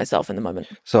secret to myself in the moment.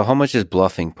 So how much is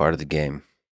bluffing part of the game?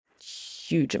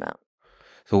 Huge amount.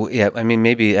 So, yeah, I mean,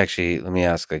 maybe actually, let me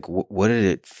ask, like, what did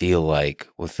it feel like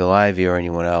with Phil Ivey or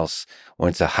anyone else when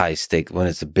it's a high stake, when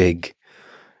it's a big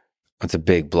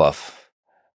bluff?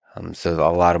 So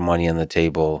a lot of money on the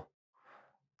table.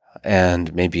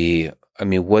 And maybe, I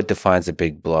mean, what defines a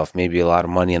big bluff? Maybe a lot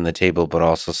of money on the table, but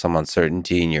also some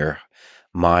uncertainty in your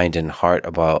mind and heart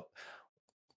about,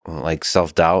 like,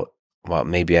 self-doubt. Well,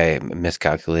 maybe I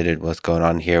miscalculated what's going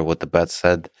on here, what the bet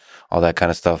said, all that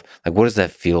kind of stuff. Like, what does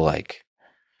that feel like?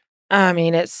 I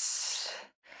mean,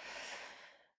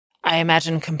 I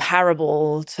imagine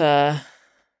comparable to,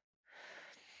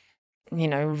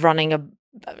 running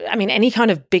any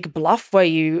kind of big bluff where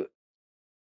you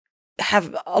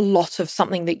have a lot of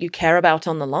something that you care about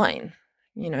on the line.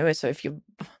 So if you're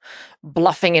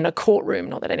bluffing in a courtroom,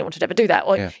 not that anyone should ever do that,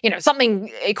 or,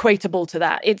 something equatable to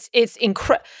that, it's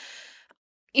incredible.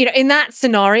 In that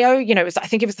scenario, I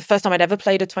think it was the first time I'd ever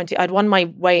played I'd won my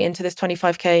way into this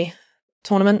 25K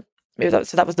tournament.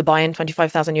 So that was the buy-in,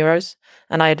 25,000 euros.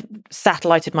 And I had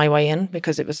satellited my way in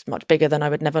because it was much bigger than I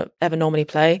would never, ever normally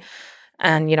play.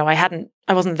 And, I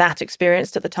wasn't that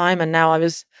experienced at the time. And now I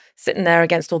was sitting there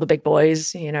against all the big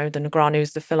boys, the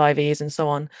Negranus, the Phil Iveys and so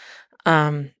on.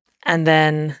 And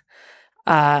then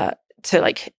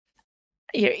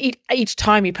each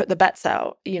time you put the bets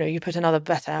out, you put another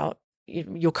bet out.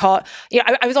 Your card,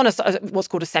 I was on what's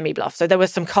called a semi-bluff. So there were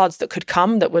some cards that could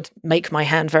come that would make my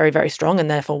hand very, very strong and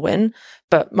therefore win.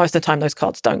 But most of the time, those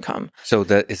cards don't come. So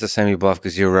that is a semi-bluff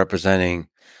because you're representing.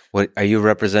 What are you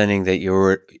representing? That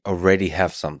you already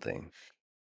have something.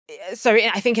 So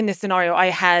I think in this scenario, I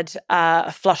had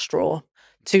a flush draw.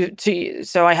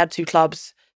 So I had two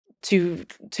clubs. Two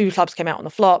clubs came out on the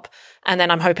flop, and then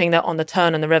I'm hoping that on the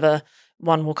turn and the river,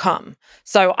 one will come.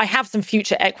 So I have some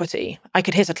future equity. I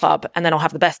could hit a club and then I'll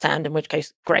have the best hand, in which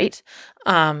case, great.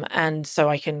 And so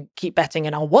I can keep betting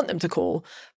and I'll want them to call.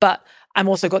 But I'm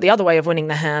also got the other way of winning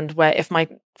the hand, where if my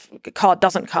card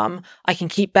doesn't come, I can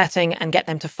keep betting and get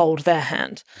them to fold their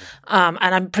hand. And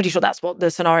I'm pretty sure that's what the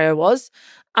scenario was.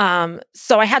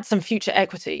 So I had some future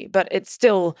equity, but it's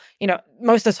still,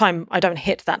 most of the time I don't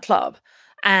hit that club.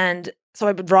 And so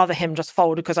I would rather him just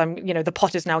fold because the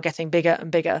pot is now getting bigger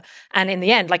and bigger. And in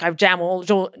the end, like I've jam all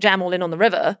in on the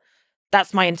river.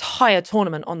 That's my entire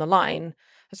tournament on the line.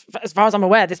 As far as I'm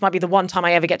aware, this might be the one time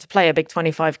I ever get to play a big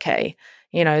 25K.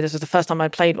 This was the first time I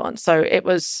played one. So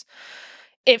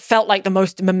it felt like the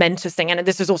most momentous thing. And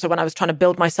this is also when I was trying to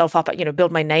build myself up,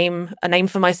 build a name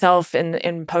for myself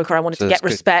in poker. I wanted to get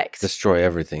respect. Destroy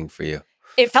everything for you.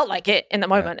 It felt like it in the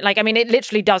moment. Yeah. Like, I mean, it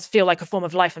literally does feel like a form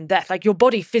of life and death. Like your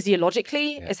body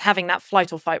physiologically is having that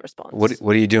flight or fight response.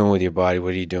 What are you doing with your body?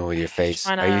 What are you doing with your face?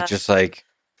 Are you just like...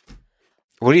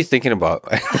 What are you thinking about?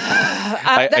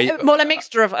 A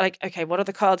mixture of like, okay, what are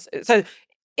the cards? So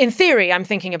in theory, I'm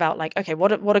thinking about like, okay,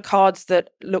 what are cards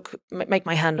that make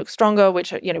my hand look stronger?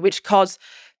 Which cards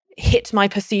hit my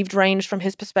perceived range from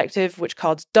his perspective? Which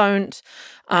cards don't?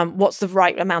 What's the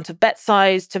right amount of bet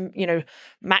size to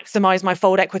maximize my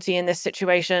fold equity in this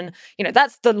situation?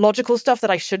 That's the logical stuff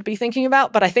that I should be thinking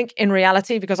about. But I think in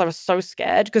reality, because I was so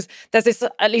scared, because there's this,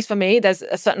 at least for me, there's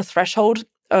a certain threshold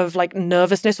of like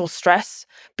nervousness or stress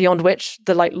beyond which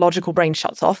the like logical brain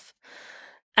shuts off.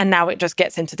 And now it just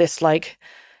gets into this like,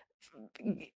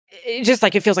 it just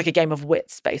like, it feels like a game of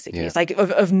wits, basically. Yeah. It's like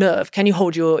of nerve. Can you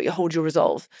hold your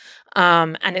resolve?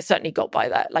 And it certainly got by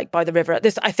that, like by the river.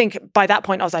 I think by that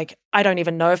point I was like, I don't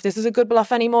even know if this is a good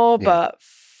bluff anymore, but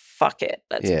fuck it.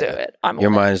 Let's do it. Your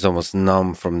mind is almost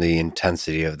numb from the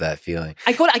intensity of that feeling.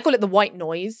 I call it the white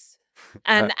noise.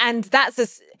 And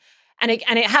that's And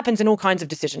it happens in all kinds of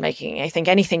decision making. I think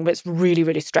anything that's really,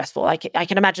 really stressful. I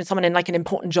can imagine someone in like an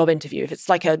important job interview. If it's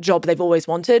like a job they've always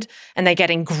wanted and they're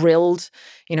getting grilled,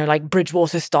 like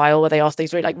Bridgewater style, where they ask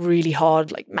these really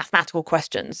hard, like mathematical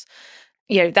questions.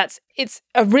 It's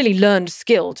a really learned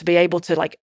skill to be able to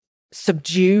like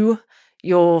subdue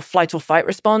your flight or fight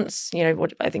response,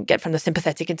 what I think get from the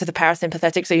sympathetic into the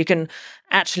parasympathetic, so you can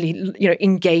actually,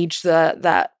 engage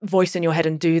that voice in your head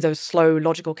and do those slow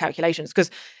logical calculations. Because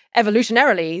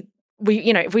evolutionarily,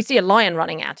 if we see a lion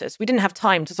running at us, we didn't have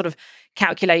time to sort of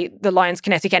calculate the lion's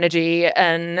kinetic energy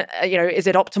and, is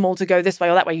it optimal to go this way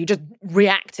or that way? You just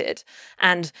reacted.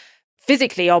 And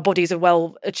physically, our bodies are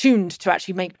well attuned to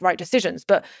actually make right decisions.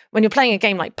 But when you're playing a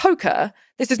game like poker,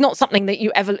 this is not something that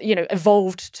you ever,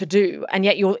 evolved to do. And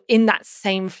yet you're in that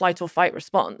same flight or fight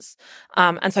response.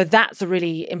 And so that's a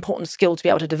really important skill to be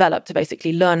able to develop, to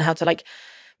basically learn how to like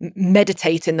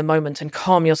meditate in the moment and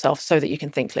calm yourself so that you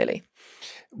can think clearly.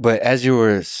 But as you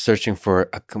were searching for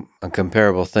a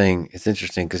comparable thing, it's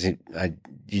interesting because you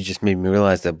just made me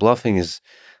realize that bluffing is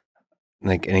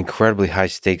like an incredibly high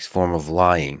stakes form of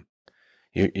lying.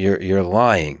 You're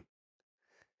lying,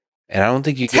 and I don't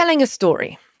think telling a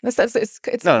story.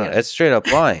 It's straight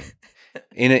up lying.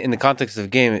 In the context of a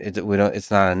game, it's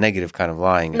not a negative kind of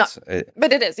lying. No,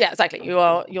 but it is. Yeah, exactly.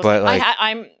 You're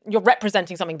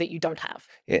representing something that you don't have.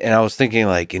 And I was thinking,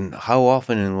 like, how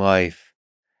often in life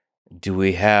do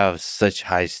we have such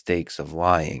high stakes of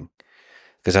lying?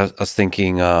 Because I was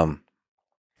thinking,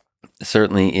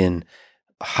 certainly in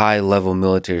high level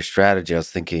military strategy, I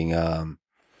was thinking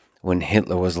when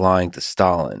Hitler was lying to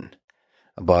Stalin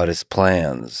about his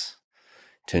plans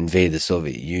to invade the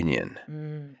Soviet Union.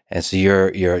 And so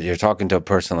you're talking to a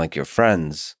person like your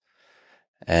friends,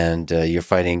 and you're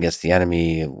fighting against the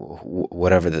enemy,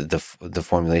 whatever the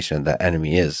formulation of that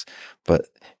enemy is. But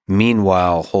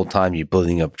meanwhile, whole time you're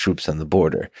building up troops on the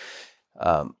border.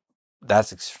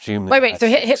 That's extremely... Wait. So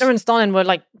Hitler and Stalin were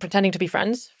like pretending to be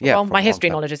friends? Yeah. Well, my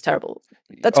history knowledge is terrible.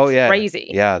 That's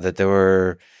crazy. Yeah, that there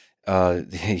were...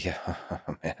 yeah,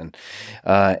 man.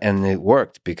 And it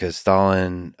worked because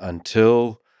Stalin,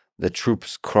 until the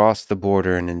troops crossed the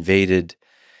border and invaded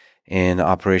in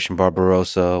Operation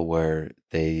Barbarossa, where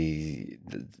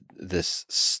this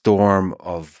storm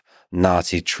of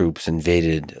Nazi troops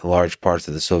invaded large parts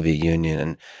of the Soviet Union,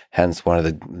 and hence one of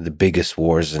the biggest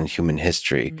wars in human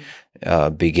history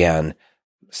began.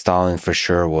 Stalin for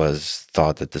sure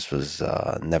thought that this was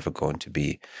never going to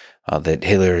be, that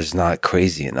Hitler is not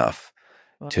crazy enough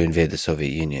to invade the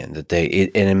Soviet Union. And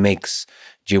it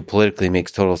geopolitically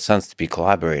makes total sense to be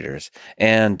collaborators.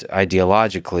 And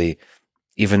ideologically,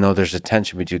 even though there's a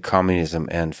tension between communism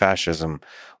and fascism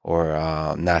or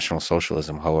National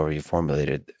Socialism, however you formulate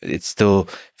it, it still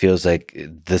feels like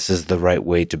this is the right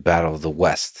way to battle the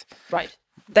West. Right.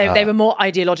 They were more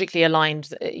ideologically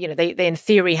aligned. They in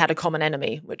theory had a common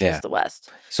enemy, which was the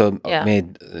West. So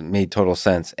it made total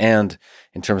sense. And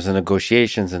in terms of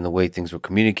negotiations and the way things were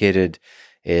communicated,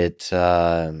 it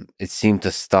seemed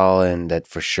to Stalin that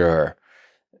for sure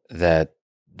that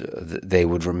they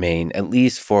would remain, at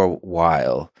least for a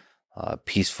while,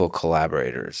 peaceful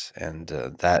collaborators, and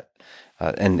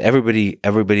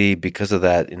everybody because of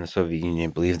that in the Soviet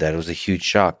Union believed that. It was a huge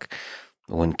shock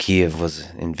when Kiev was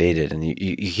invaded, and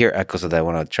you hear echoes of that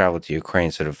when I travel to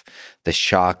Ukraine. Sort of the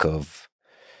shock of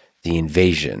the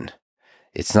invasion.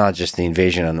 It's not just the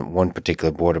invasion on one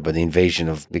particular border, but the invasion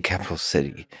of the capital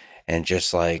city, and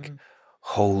just like,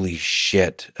 holy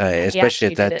shit! Especially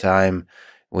at that time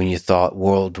when you thought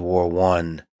World War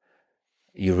I,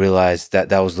 you realized that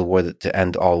that was the war to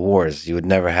end all wars. You would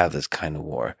never have this kind of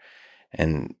war,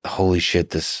 and holy shit,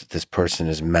 this person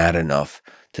is mad enough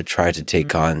to try to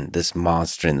take on this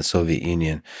monster in the Soviet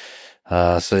Union.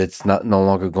 So it's no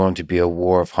longer going to be a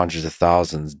war of hundreds of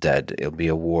thousands dead. It'll be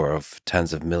a war of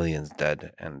tens of millions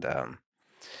dead. And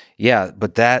yeah,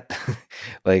 but that,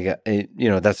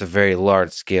 that's a very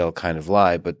large scale kind of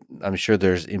lie. But I'm sure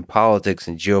there's in politics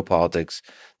and geopolitics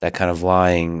that kind of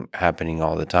lying happening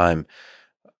all the time.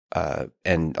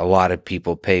 And a lot of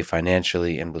people pay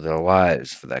financially and with their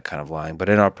lives for that kind of lying. But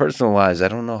in our personal lives, I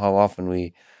don't know how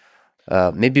often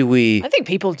I think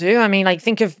people do. I mean, like,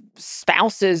 think of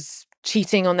spouses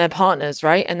cheating on their partners,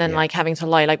 right? And then like having to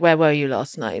lie, like, where were you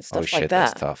last night? Stuff like that.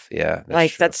 That's tough. Yeah. I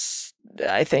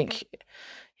think,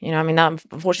 I mean,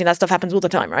 unfortunately that stuff happens all the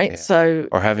time, right? Yeah. So,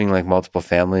 or having like multiple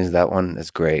families, that one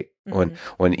is great.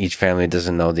 When each family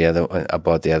doesn't know the other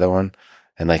about the other one,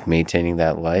 and like maintaining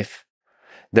that life.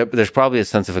 There's probably a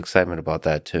sense of excitement about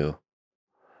that too.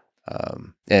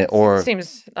 It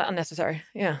seems unnecessary.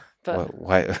 Yeah. But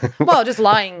why? Well, just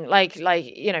lying,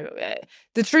 the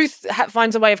truth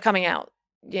finds a way of coming out,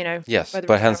 Yes,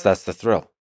 but hence that's the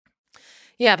thrill.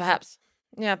 Yeah, perhaps.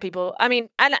 Yeah, people. I mean,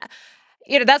 and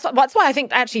that's why I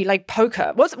think actually, like,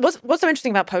 poker. What's so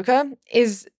interesting about poker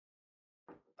is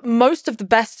most of the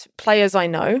best players I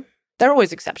know. There are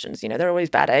always exceptions, there are always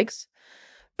bad eggs,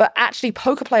 but actually,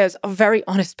 poker players are very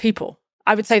honest people.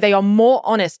 I would say they are more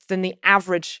honest than the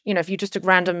average. If you just took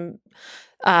random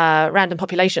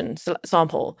population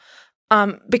sample,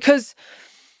 because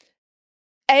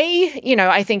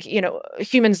I think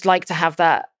humans like to have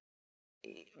that.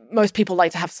 Most people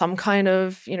like to have some kind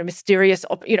of mysterious,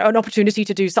 an opportunity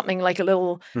to do something like a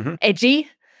little edgy.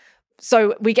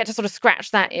 So we get to sort of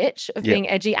scratch that itch of being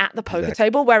edgy at the poker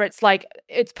table, where it's like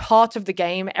it's part of the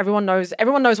game. Everyone knows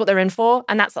what they're in for,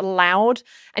 and that's allowed.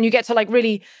 And you get to like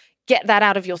really get that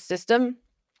out of your system.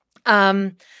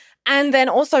 And then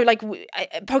also, like,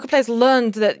 poker players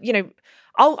learned that,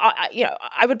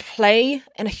 I would play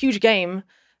in a huge game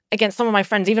against some of my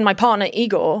friends, even my partner,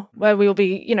 Igor, where we will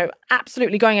be,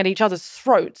 absolutely going at each other's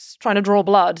throats, trying to draw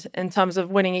blood in terms of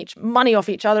winning money off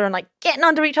each other and, like, getting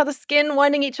under each other's skin,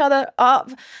 winding each other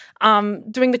up,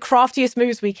 doing the craftiest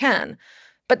moves we can.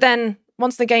 But then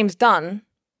once the game's done,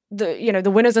 the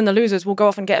winners and the losers will go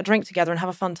off and get a drink together and have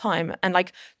a fun time and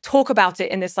like talk about it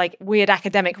in this like weird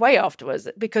academic way afterwards,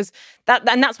 because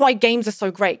that's why games are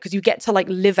so great, because you get to like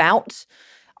live out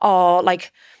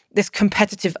like this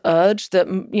competitive urge that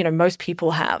most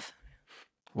people have.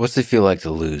 What's it feel like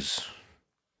to lose?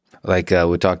 Like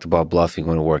we talked about bluffing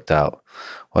when it worked out.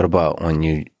 What about when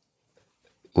you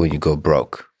go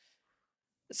broke?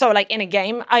 So, like in a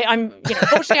game, I'm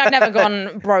fortunately I've never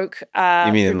gone broke.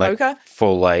 You mean in like poker.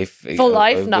 Full life? Full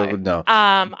life? No. No.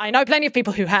 I know plenty of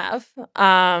people who have.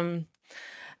 And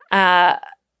I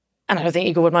don't think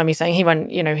Igor would mind me saying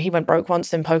he went broke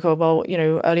once in poker. Well,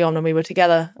 early on when we were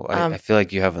together. Well, I feel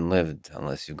like you haven't lived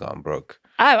unless you've gone broke.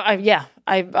 Yeah.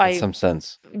 In some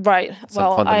sense. Right.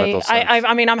 Some fundamental sense.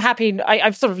 I mean, I'm happy.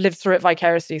 I've sort of lived through it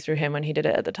vicariously through him when he did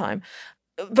it at the time.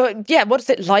 But yeah, what is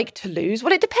it like to lose?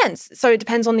 Well, it depends. So it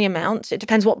depends on the amount. It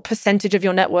depends what percentage of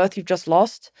your net worth you've just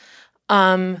lost.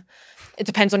 It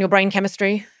depends on your brain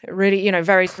chemistry. It really,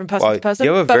 varies from person to person.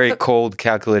 You have a very cold,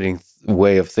 calculating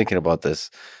way of thinking about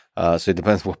this. So it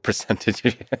depends what percentage.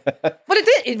 Well,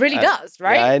 it really does,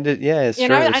 right? Yeah, it's true.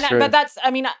 But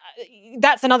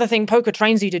that's another thing poker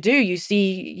trains you to do. You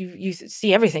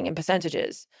see everything in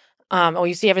percentages. Or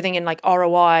you see everything in like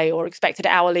ROI or expected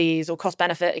hourlies or cost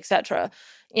benefit, etc.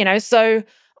 So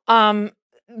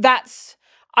that's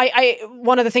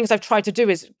one of the things I've tried to do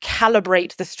is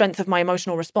calibrate the strength of my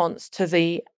emotional response to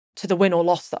the win or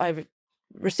loss that I've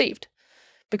received,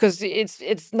 because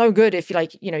it's no good if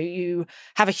you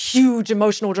have a huge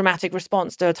emotional dramatic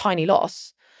response to a tiny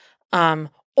loss,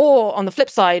 or on the flip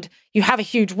side you have a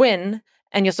huge win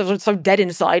and you're so dead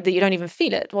inside that you don't even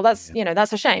feel it. Well, that's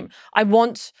a shame. I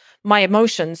want my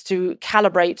emotions to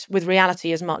calibrate with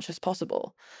reality as much as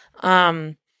possible.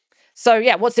 So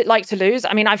yeah, what's it like to lose?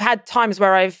 I mean, I've had times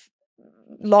where I've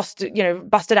lost,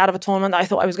 busted out of a tournament that I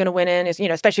thought I was going to win in, is,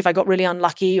 especially if I got really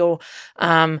unlucky or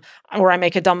I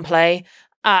make a dumb play,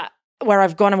 where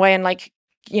I've gone away and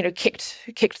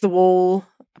kicked the wall,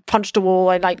 punched a wall.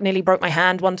 I nearly broke my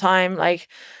hand one time.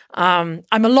 I'm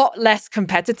a lot less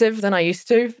competitive than I used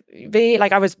to be.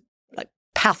 I was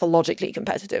pathologically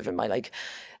competitive in my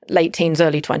late teens,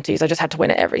 early 20s. I just had to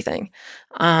win at everything.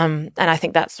 And I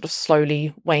think that sort of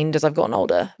slowly waned as I've gotten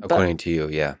older. According to you,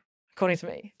 yeah. According to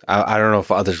me. I don't know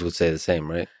if others would say the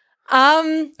same, right?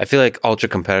 I feel like ultra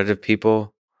competitive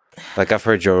people, I've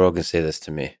heard Joe Rogan say this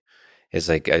to me. It's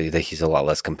that he's a lot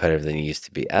less competitive than he used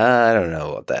to be. I don't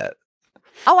know about that.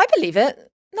 Oh, I believe it.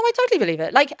 No, I totally believe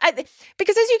it.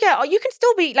 Because as you can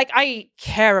still be I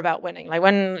care about winning.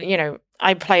 When,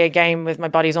 I play a game with my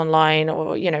buddies online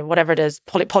or, whatever it is,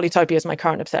 Polytopia is my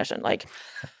current obsession.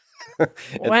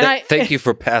 Thank you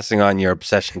for passing on your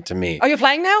obsession to me. Oh, you're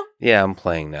playing now? Yeah, I'm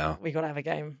playing now. We got to have a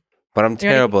game. But I'm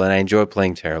terrible and I enjoy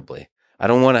playing terribly. I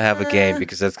don't want to have a game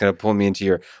because that's going to pull me into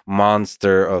your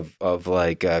monster of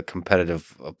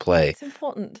competitive play. It's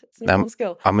important. It's an important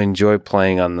skill. I'm enjoy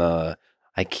playing on the.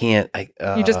 I can't.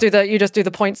 You just do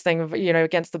the points thing,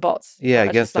 against the bots. Yeah,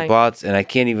 against the bots, and I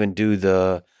can't even do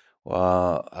the.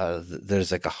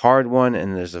 There's a hard one,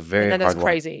 and there's a very hard one. That's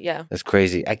crazy. Yeah, that's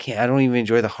crazy. I don't even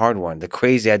enjoy the hard one. The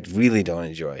crazy, I really don't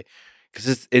enjoy because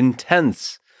it's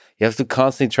intense. You have to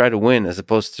constantly try to win as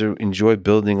opposed to enjoy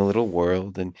building a little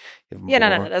world. And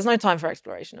no. There's no time for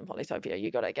exploration in Polytopia. You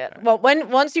got to get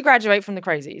once you graduate from the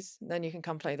crazies, then you can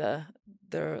come play the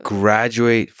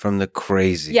graduate from the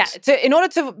crazies. Yeah, in order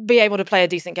to be able to play a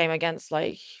decent game against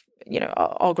our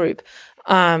group,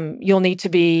 you'll need to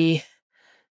be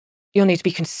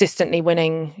consistently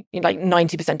winning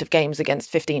 90% of games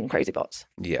against 15 crazy bots.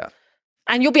 Yeah.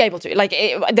 And you'll be able to I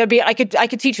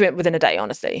could teach you it within a day,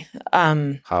 honestly.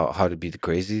 How to beat the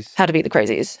crazies? How to beat the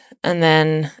crazies, and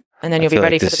then you'll be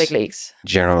ready for the big leagues.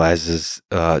 Generalizes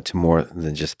to more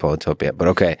than just Polytopia, but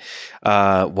okay.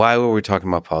 Why were we talking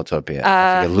about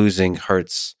Polytopia? Losing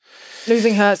hurts.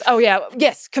 Losing hurts. Oh yeah,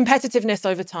 yes. Competitiveness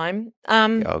over time.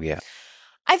 Oh yeah.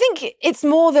 I think it's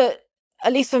more that,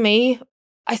 at least for me,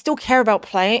 I still care about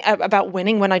about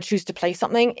winning when I choose to play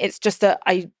something. It's just that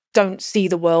I don't see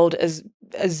the world as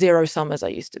zero sum as I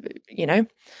used to be,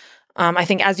 I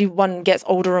think as one gets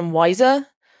older and wiser,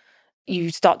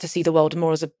 you start to see the world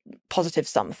more as a positive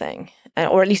sum thing,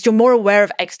 or at least you're more aware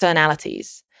of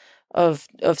externalities of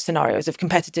scenarios, of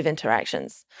competitive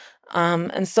interactions.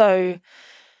 And so,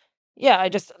 yeah, I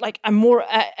just I'm more,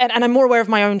 and I'm more aware of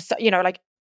my own,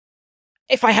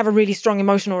 if I have a really strong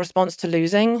emotional response to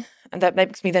losing, and that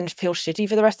makes me then feel shitty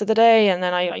for the rest of the day, and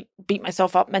then I beat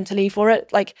myself up mentally for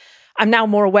it. I'm now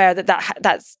more aware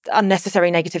that's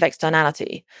unnecessary negative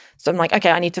externality. So I'm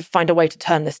okay, I need to find a way to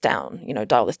turn this down,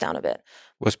 dial this down a bit.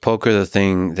 Was poker the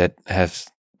thing that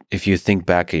if you think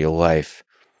back at your life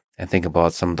and think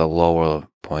about some of the lower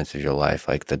points of your life,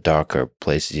 like the darker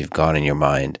places you've gone in your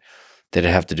mind, did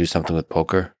it have to do something with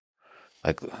poker?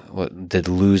 What did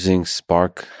losing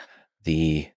spark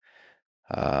the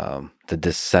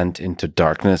descent into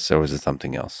darkness, or was it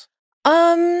something else?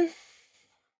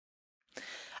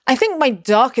 I think my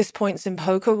darkest points in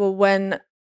poker were when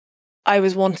I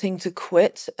was wanting to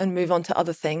quit and move on to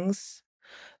other things,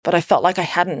 but I felt like I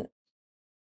hadn't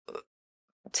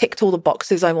ticked all the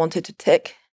boxes I wanted to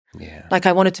tick. Yeah.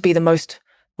 I wanted to be the most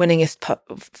winningest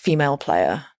female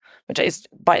player, which is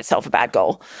by itself a bad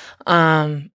goal.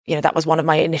 That was one of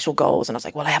my initial goals. And I was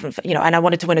like, well, I haven't, and I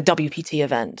wanted to win a WPT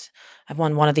event. I've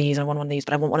won one of these, I won one of these,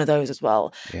 but I want one of those as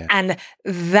well. Yeah. And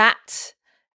that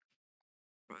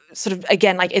sort of,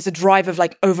 again, it's a drive of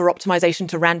over-optimization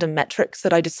to random metrics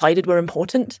that I decided were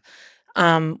important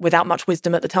without much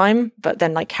wisdom at the time, but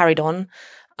then carried on.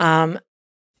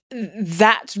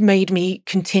 That made me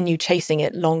continue chasing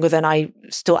it longer than I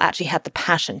still actually had the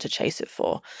passion to chase it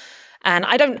for. And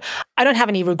I don't have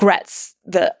any regrets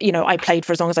that, I played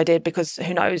for as long as I did, because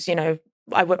who knows,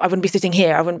 I wouldn't be sitting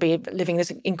here. I wouldn't be living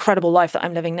this incredible life that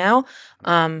I'm living now.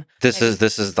 This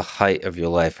is the height of your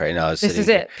life right now. This is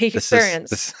it. Peak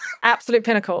experience. Absolute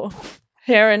pinnacle.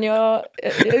 Here in your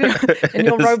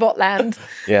robot land.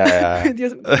 Yeah.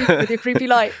 with your creepy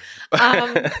light.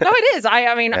 No, it is.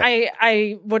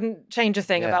 I wouldn't change a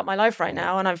thing about my life right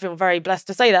now, and I feel very blessed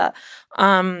to say that.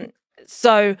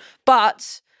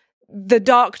 But the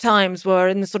dark times were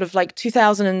in the sort of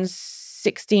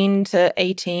 2016 to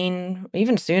 18,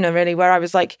 even sooner really, where I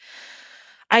was I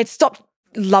had stopped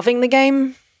loving the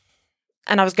game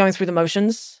and I was going through the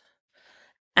motions,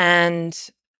 and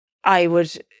I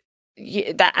would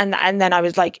and then I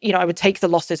was like, I would take the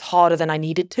losses harder than I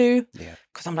needed to, Yeah.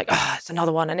 because I'm like, it's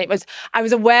another one. And I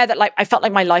was aware that like I felt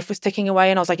like my life was ticking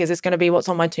away, and I was like, is this going to be what's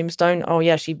on my tombstone? Oh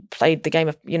yeah, she played the game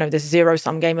of this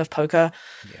zero-sum game of poker,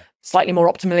 slightly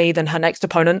more optimally than her next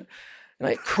opponent.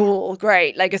 Like, cool,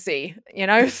 great legacy,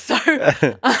 So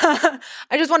I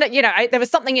just wanted, there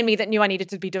was something in me that knew I needed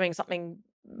to be doing something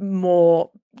more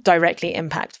directly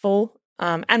impactful.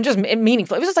 And just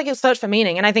meaningful. It was just like a search for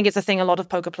meaning. And I think it's a thing a lot of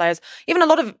poker players, even a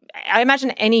lot of, I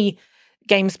imagine any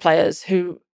games players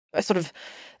who sort of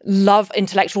love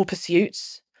intellectual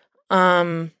pursuits.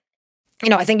 I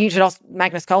think you should ask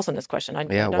Magnus Carlsen this question.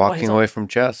 Walking away from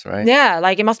chess, right? Yeah,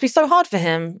 like it must be so hard for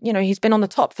him. He's been on the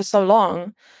top for so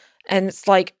long. And it's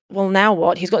like, well, now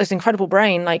what? He's got this incredible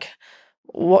brain, like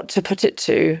what to put it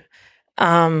to.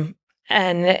 And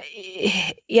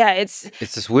yeah, it's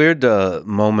this weird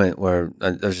moment where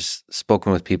I've just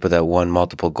spoken with people that won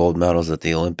multiple gold medals at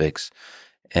the Olympics,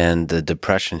 and the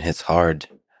depression hits hard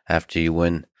after you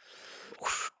win.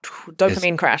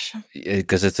 Dopamine crash.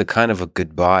 Because it's a kind of a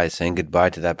goodbye, saying goodbye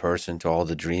to that person, to all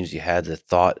the dreams you had,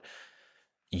 the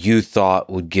you thought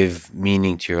would give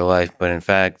meaning to your life. But in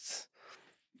fact,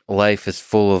 life is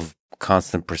full of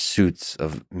constant pursuits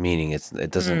of meaning.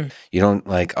 It doesn't, you don't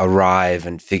like arrive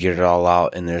and figure it all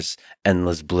out and there's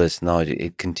endless bliss. No,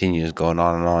 it continues going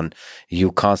on and on.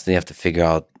 You constantly have to figure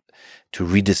out to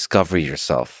rediscover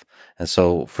yourself. And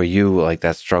so for you, like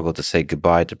that struggle to say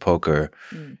goodbye to poker,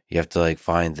 you have to like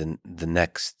find the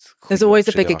next. There's always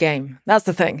a bigger game. That's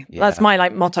the thing. Yeah. That's my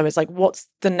like motto. Is like, what's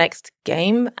the next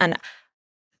game? And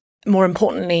more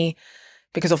importantly,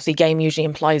 because obviously game usually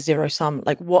implies zero sum.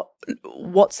 Like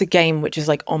what's a game which is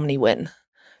like omni win?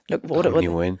 Look, Omni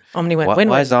win. Omni win.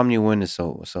 Why is omni win is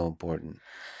so important?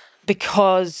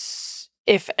 Because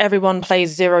if everyone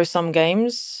plays zero sum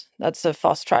games, that's a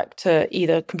fast track to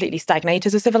either completely stagnate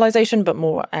as a civilization, but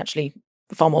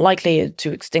far more likely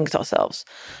to extinct ourselves.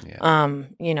 Yeah.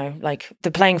 Like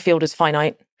the playing field is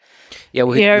finite. Yeah,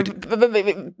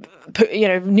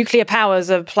 nuclear powers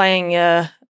are playing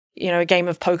a game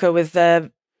of poker with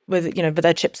their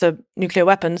chips are nuclear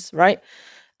weapons, right?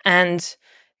 And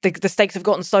the stakes have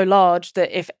gotten so large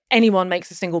that if anyone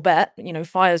makes a single bet,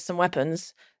 fires some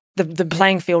weapons, the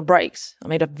playing field breaks. I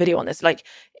made a video on this. Like,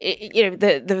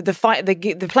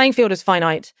 the playing field is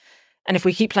finite, and if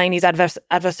we keep playing these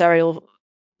adversarial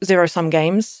zero-sum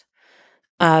games,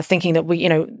 thinking that we,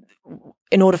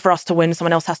 in order for us to win,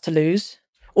 someone else has to lose,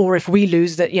 or if we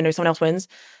lose, that someone else wins,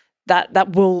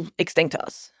 that will extinct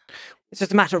us. It's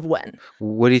just a matter of when.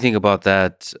 What do you think about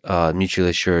that mutually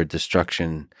assured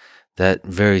destruction? That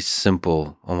very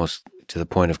simple, almost to the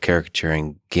point of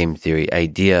caricaturing game theory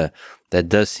idea that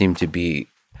does seem to be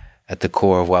at the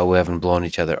core of why we haven't blown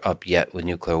each other up yet with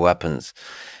nuclear weapons.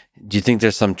 Do you think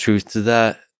there's some truth to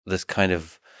that? This kind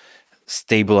of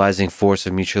stabilizing force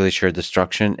of mutually assured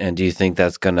destruction? And do you think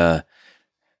that's going to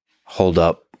hold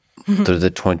up through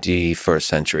the 21st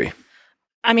century?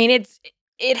 I mean,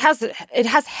 it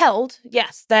has held.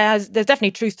 Yes, there's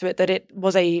definitely truth to it that it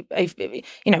was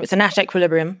it's a Nash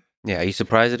equilibrium. Yeah, are you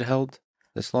surprised it held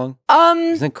this long?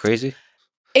 Isn't it crazy?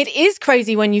 It is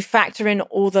crazy when you factor in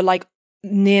all the like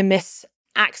near miss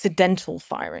accidental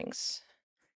firings.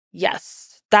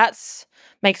 Yes, that's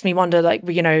makes me wonder. Like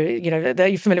are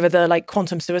you familiar with the like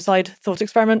quantum suicide thought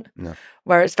experiment? No.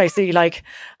 Where it's basically like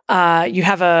you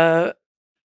have a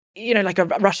like a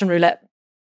Russian roulette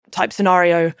type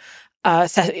scenario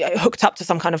hooked up to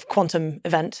some kind of quantum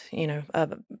event,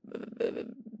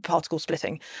 particle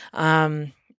splitting,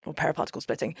 or paraparticle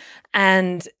splitting.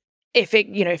 And if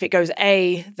it goes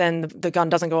A, then the gun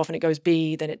doesn't go off, and it goes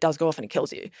B, then it does go off and it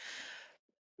kills you.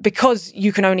 Because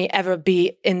you can only ever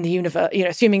be in the universe,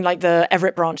 assuming like the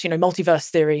Everett branch, multiverse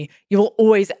theory, you will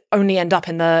always only end up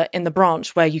in the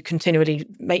branch where you continually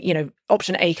make,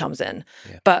 option A comes in.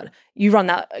 Yeah. But you run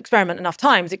that experiment enough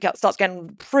times, it starts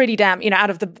getting pretty damn,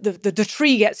 out of the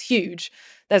tree gets huge.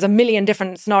 There's a million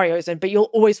different scenarios, but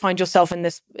you'll always find yourself in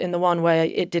the one where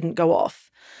it didn't go off.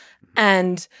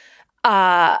 And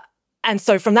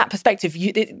so from that perspective,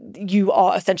 you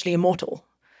are essentially immortal.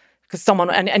 Because someone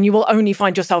and you will only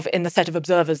find yourself in the set of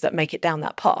observers that make it down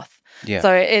that path. Yeah.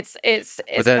 So it's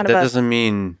but that doesn't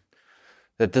mean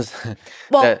that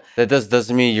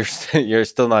doesn't mean you're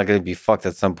still not going to be fucked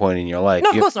at some point in your life. No,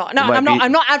 of course not. No,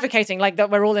 I'm not advocating like that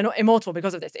we're all immortal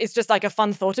because of this. It's just like a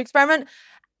fun thought experiment.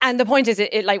 And the point is,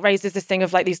 it like raises this thing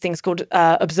of like these things called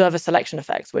observer selection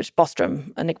effects, which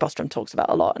Nick Bostrom talks about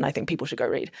a lot, and I think people should go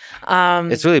read.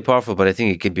 It's really powerful, but I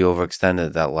think it could be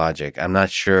overextended, that logic. I'm not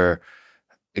sure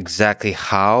exactly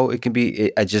how it can be.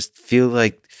 I just feel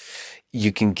like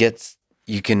you can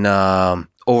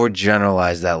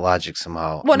overgeneralize that logic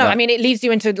somehow. Well, no, I mean, it leads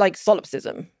you into like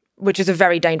solipsism, which is a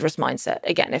very dangerous mindset.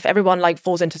 Again, if everyone like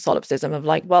falls into solipsism of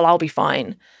like, well, I'll be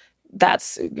fine,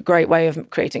 that's a great way of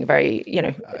creating a very,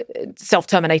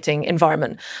 self-terminating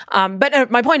environment. But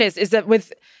my point is that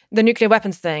with the nuclear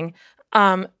weapons thing,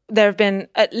 there have been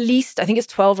at least, I think it's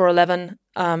 12 or 11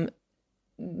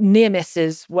 near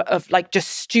misses of like just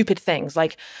stupid things.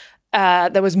 Like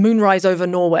there was moonrise over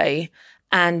Norway,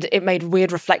 and it made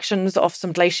weird reflections off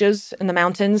some glaciers in the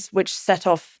mountains, which set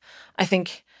off, I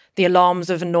think, the alarms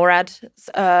of a NORAD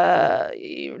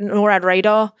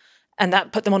radar, and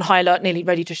that put them on high alert, nearly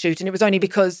ready to shoot. And it was only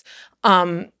because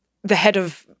the head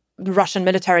of the Russian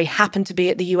military happened to be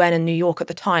at the UN in New York at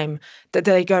the time that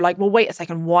they go like, well, wait a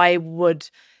second, why would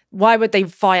they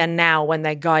fire now when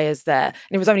their guy is there?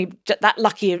 And it was only that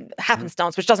lucky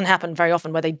happenstance, which doesn't happen very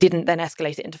often, where they didn't then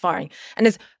escalate it into firing. And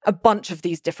there's a bunch of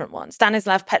these different ones.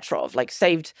 Stanislav Petrov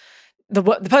saved the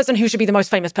person who should be the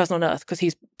most famous person on earth, because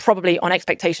he's probably on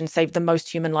expectation saved the most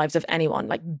human lives of anyone,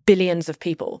 like billions of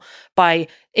people, by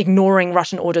ignoring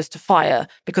Russian orders to fire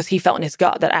because he felt in his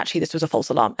gut that actually this was a false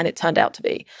alarm, and it turned out to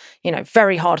be,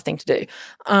 very hard thing to do.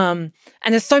 And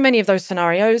there's so many of those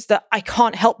scenarios that I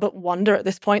can't help but wonder at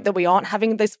this point that we aren't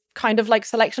having this kind of like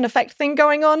selection effect thing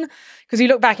going on, because you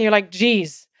look back and you're like,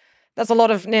 geez, that's a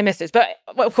lot of near misses. But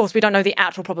of course, we don't know the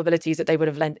actual probabilities that they would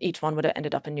have each one would have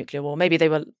ended up in nuclear war. Maybe they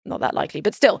were not that likely.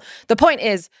 But still, the point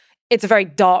is, it's a very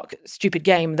dark, stupid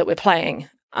game that we're playing.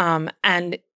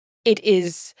 And it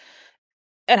is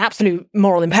an absolute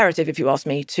moral imperative, if you ask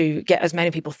me, to get as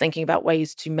many people thinking about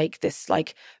ways to make this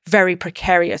like very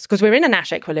precarious, because we're in a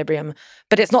Nash equilibrium,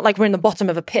 but it's not like we're in the bottom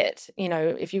of a pit.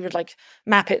 If you would like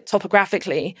map it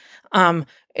topographically,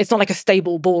 it's not like a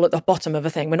stable ball at the bottom of a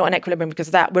thing. We're not in equilibrium because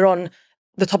of that. We're on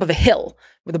the top of a hill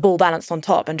with the ball balanced on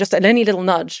top, and just any little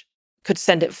nudge could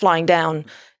send it flying down,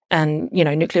 and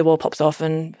nuclear war pops off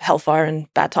and hellfire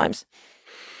and bad times.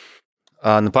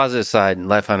 On the positive side,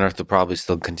 life on Earth will probably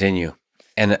still continue.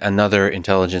 And another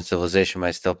intelligent civilization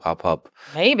might still pop up.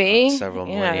 Maybe. Several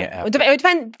millennia after. It would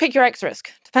depend. Pick your X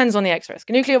risk. Depends on the X risk.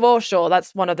 Nuclear war, sure,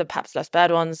 that's one of the perhaps less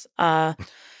bad ones.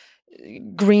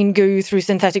 Green goo through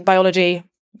synthetic biology,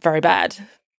 very bad.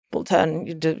 Will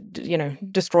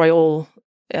destroy all,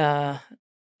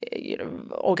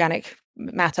 organic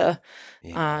matter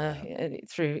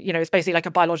through, it's basically like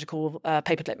a biological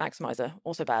paperclip maximizer,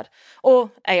 also bad.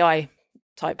 Or AI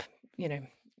type,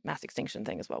 mass extinction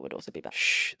thing as well would also be bad.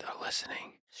 Shh, they're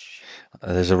listening.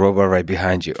 There's a robot right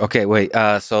behind you. Okay, wait.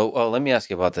 So let me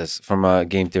ask you about this from a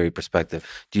game theory perspective.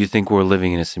 Do you think we're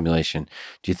living in a simulation?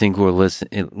 Do you think we're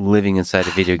living inside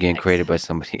a video game created by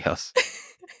somebody else?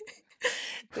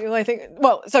 I think.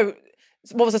 Well, so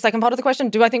what was the second part of the question?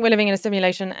 Do I think we're living in a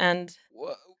simulation and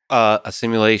a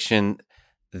simulation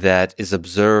that is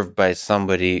observed by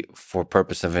somebody for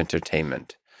purpose of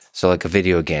entertainment? So like a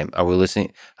video game. Are we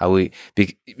listening?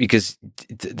 Because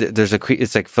there's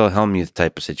it's like Phil Hellmuth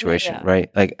type of situation, right?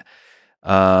 Like,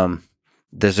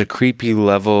 there's a creepy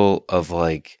level of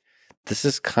like, this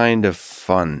is kind of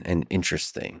fun and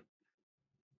interesting.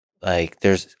 Like,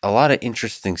 there's a lot of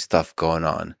interesting stuff going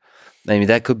on. I mean,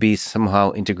 that could be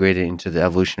somehow integrated into the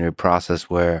evolutionary process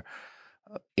where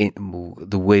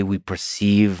the way we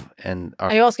perceive and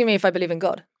are you asking me if I believe in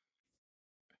God?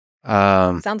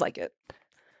 Sounds like it.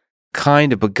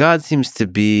 Kind of, but God seems to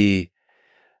be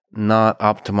not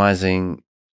optimizing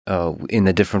in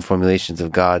the different formulations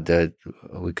of God that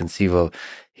we conceive of.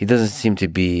 He doesn't seem to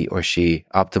be, or she,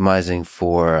 optimizing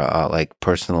for like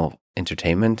personal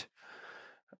entertainment.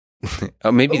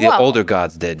 Maybe the older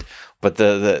gods did, but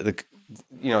the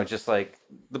just like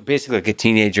basically like a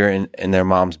teenager in their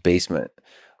mom's basement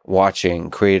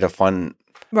create a fun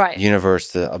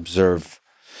universe to observe.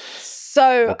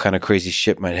 So what kind of crazy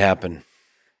shit might happen.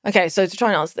 Okay, so to try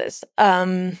and answer this,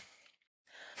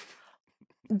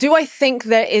 do I think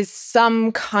there is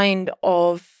some kind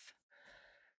of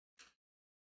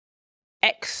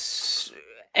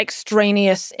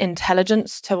extraneous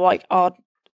intelligence to like our,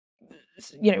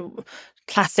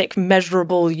 classic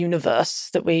measurable universe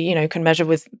that we, can measure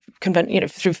with,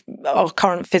 through our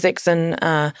current physics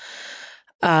and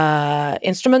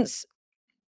instruments?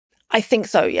 I think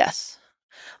so, yes.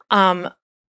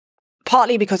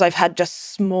 Partly because I've had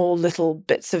just small little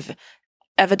bits of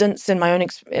evidence in my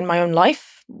own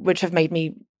life, which have made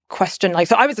me question. Like,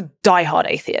 so I was a diehard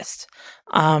atheist,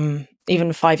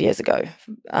 even 5 years ago.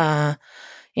 I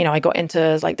got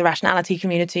into like the rationality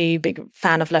community, big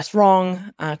fan of Less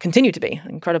Wrong, continue to be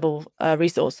incredible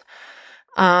resource.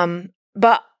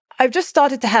 But I've just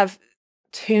started to have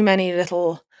too many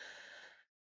little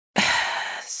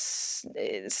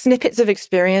snippets of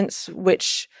experience,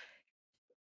 which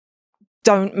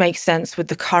don't make sense with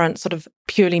the current sort of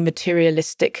purely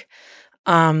materialistic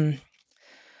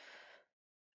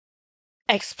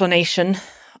explanation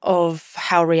of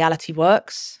how reality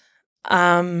works.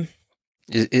 Isn't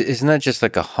that just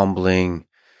like a humbling,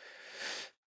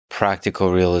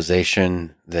 practical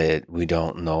realization that we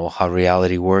don't know how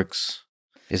reality works?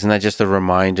 Isn't that just a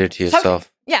reminder to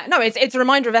yourself? Yeah, no, it's a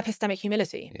reminder of epistemic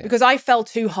humility, because I fell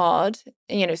too hard.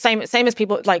 Same as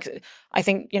people, like, I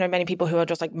think, many people who are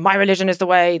just like, my religion is the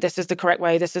way, this is the correct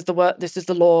way, this is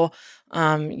the law,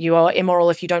 you are immoral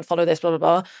if you don't follow this, blah, blah,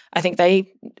 blah. I think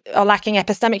they are lacking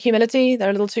epistemic humility.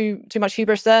 They're a little too much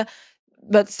hubris there.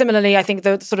 But similarly, I think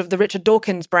the sort of the Richard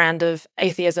Dawkins brand of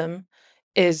atheism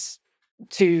is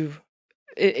too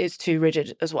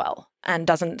rigid as well, and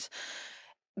doesn't.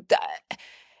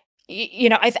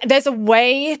 There's a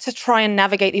way to try and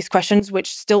navigate these questions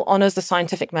which still honors the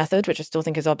scientific method, which I still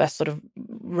think is our best sort of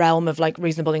realm of like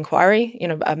reasonable inquiry,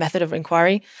 a method of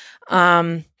inquiry.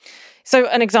 So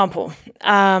an example,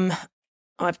 I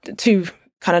have two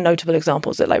kind of notable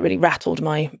examples that like really rattled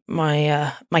my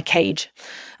cage.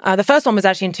 The first one was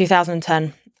actually in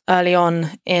 2010, quite early on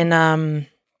in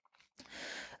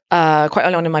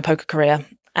my poker career,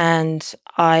 and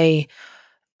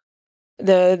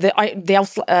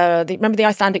remember the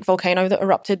Icelandic volcano that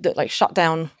erupted that like shut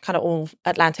down kind of all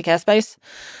Atlantic airspace,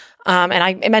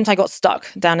 and it meant I got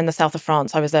stuck down in the south of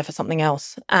France. I was there for something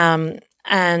else, and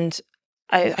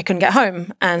I couldn't get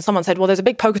home. And someone said, "Well, there's a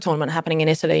big poker tournament happening in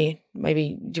Italy.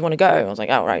 Maybe do you want to go?" I was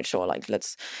like, "Oh, right, sure. Like,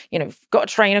 let's got a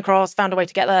train across, found a way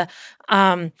to get there."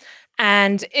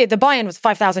 And the buy-in was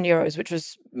 €5,000, which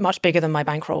was much bigger than my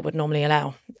bankroll would normally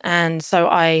allow. And so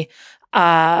I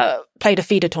played a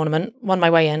feeder tournament, won my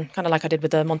way in, kind of like I did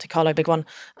with the Monte Carlo big one.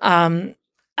 So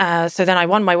then I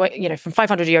won my way, from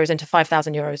 €500 into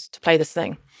 €5,000 to play this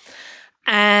thing.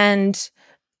 And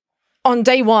on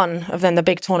day one of then the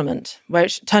big tournament,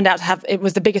 which turned out it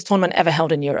was the biggest tournament ever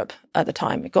held in Europe at the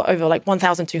time. It got over like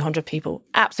 1,200 people,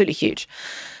 absolutely huge.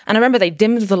 And I remember they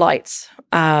dimmed the lights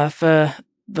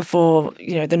before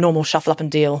the normal shuffle up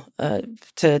and deal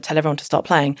to tell everyone to start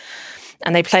playing.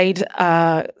 And they played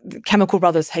Chemical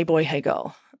Brothers' "Hey Boy, Hey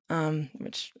Girl,"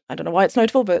 which I don't know why it's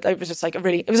notable, but it was just like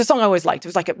it was a song I always liked. It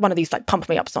was like one of these like pump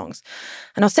me up songs.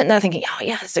 And I was sitting there thinking, oh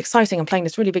yeah, it's exciting. I'm playing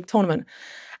this really big tournament.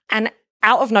 And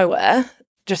out of nowhere,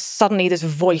 just suddenly this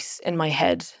voice in my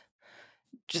head,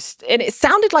 and it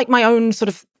sounded like my own sort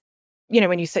of,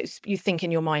 when you think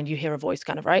in your mind, you hear a voice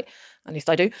kind of, right? At least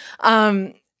I do.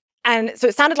 And so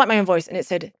it sounded like my own voice, and it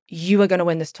said, "You are going to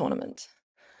win this tournament."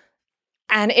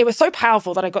 And it was so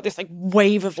powerful that I got this like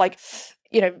wave of like,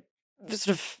 sort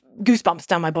of goosebumps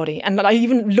down my body. And I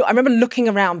remember looking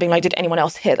around being like, did anyone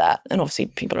else hear that? And obviously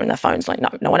people are in their phones like,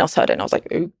 no one else heard it. And I was like,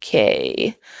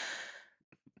 okay.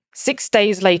 6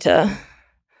 days later,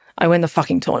 I win the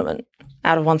fucking tournament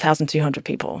out of 1,200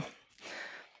 people.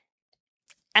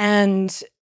 And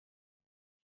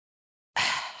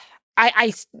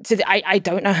I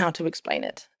don't know how to explain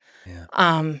it.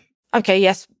 Yeah. Okay,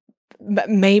 yes,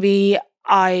 maybe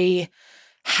I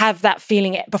have that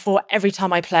feeling before every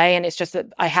time I play, and it's just that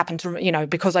I happen to,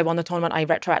 because I won the tournament, I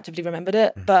retroactively remembered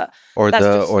it. But or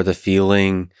the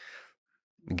feeling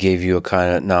gave you a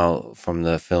kind of, now from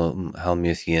the film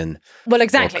Helmuthian. Well,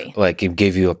 exactly. Like it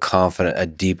gave you a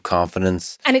deep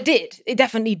confidence. And it did. It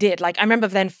definitely did. Like I remember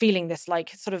then feeling this like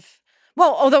sort of.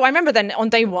 Well, although I remember then on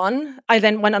day one, I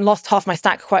then went and lost half my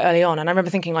stack quite early on. And I remember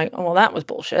thinking like, oh, well, that was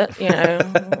bullshit.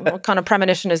 What kind of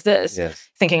premonition is this? Yes.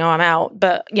 Thinking, oh, I'm out.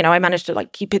 But, I managed to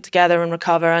like keep it together and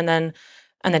recover. And then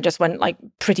just went like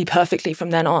pretty perfectly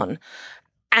from then on.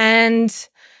 And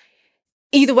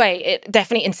either way, it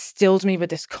definitely instilled me with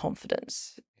this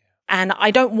confidence. And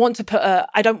I don't want to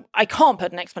I can't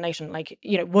put an explanation like,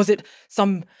 was it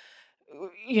some,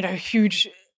 huge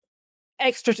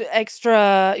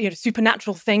extra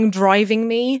supernatural thing driving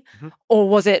me, or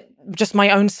was it just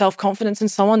my own self-confidence and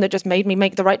so on that just made me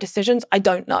make the right decisions? I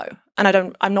don't know,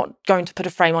 and I'm not going to put a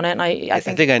frame on it. And I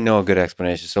think I know a good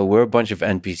explanation. So we're a bunch of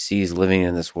NPCs living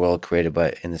in this world created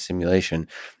in the simulation,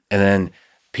 and then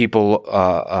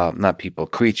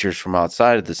creatures from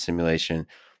outside of the simulation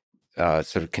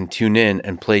sort of can tune in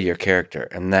and play your character,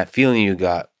 and that feeling you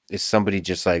got is somebody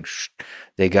just like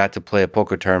they got to play a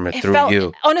poker tournament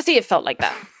you. Honestly, it felt like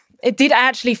that. It did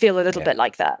actually feel a little bit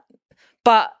like that.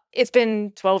 But it's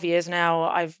been 12 years now.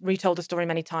 I've retold the story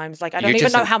many times. Like I don't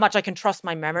even know how much I can trust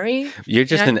my memory. You're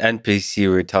just an NPC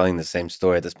retelling the same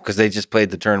story because they just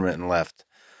played the tournament and left.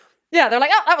 Yeah, they're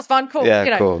like, oh, that was fun, cool.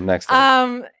 Yeah, cool. Next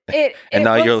time. And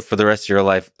now you're for the rest of your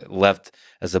life left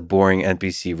as a boring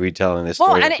NPC retelling the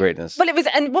story of greatness.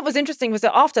 And what was interesting was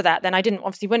that after that, then I didn't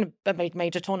obviously win a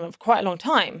major tournament for quite a long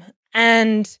time,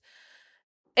 and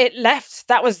it left.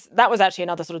 That was actually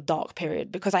another sort of dark period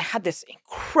because I had this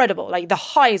incredible, like the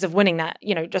highs of winning that,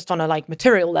 just on a like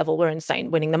material level were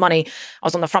insane. Winning the money, I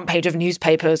was on the front page of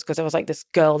newspapers because there was like this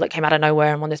girl that came out of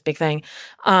nowhere and won this big thing.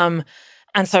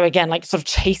 And so again, like sort of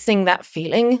chasing that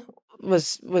feeling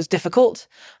was difficult.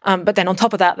 But then on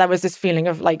top of that, there was this feeling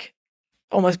of like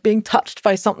almost being touched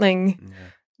by something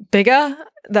bigger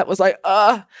that was like,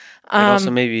 And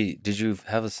also maybe, did you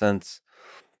have a sense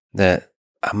that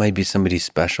I might be somebody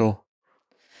special?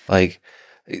 Like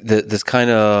this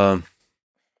kind of,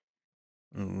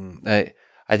 I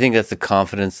think that's the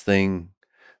confidence thing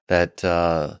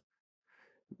that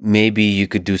maybe you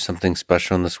could do something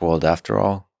special in this world after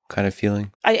all. Kind of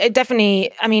feeling? I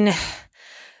definitely, I mean,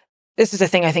 this is a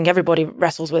thing I think everybody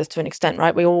wrestles with to an extent,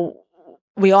 right?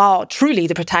 We are truly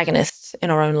the protagonists in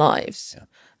our own lives. Yeah.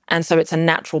 And so it's a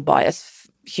natural bias,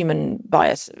 human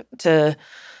bias to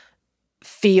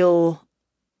feel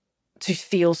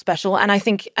special. And I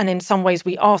think, and in some ways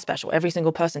we are special. Every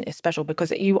single person is special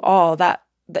because you are that,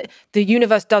 the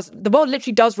universe the world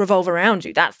literally does revolve around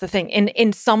you. That's the thing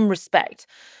in some respect.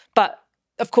 But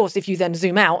of course, if you then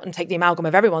zoom out and take the amalgam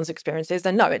of everyone's experiences,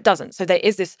 then no, it doesn't. So there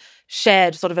is this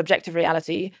shared sort of objective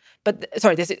reality,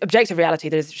 this objective reality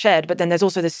that is shared, but then there's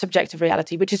also this subjective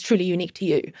reality, which is truly unique to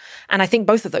you. And I think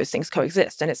both of those things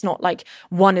coexist. And it's not like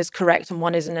one is correct and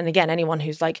one isn't. And again, anyone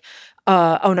who's like,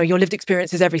 oh no, your lived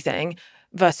experience is everything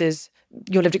versus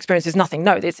your lived experience is nothing.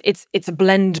 No, it's a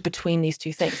blend between these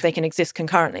two things. They can exist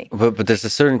concurrently. But there's a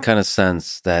certain kind of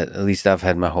sense that at least I've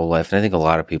had my whole life, and I think a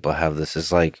lot of people have this.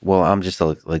 Is like, well, I'm just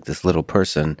like this little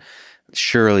person.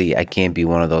 Surely I can't be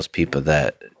one of those people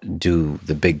that do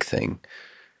the big thing,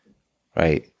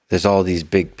 right? There's all these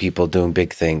big people doing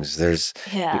big things. There's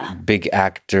big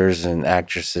actors and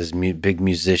actresses, big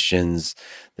musicians.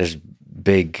 There's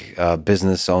big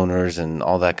business owners and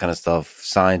all that kind of stuff,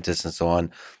 scientists and so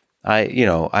on. I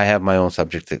have my own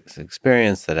subject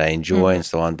experience that I enjoy and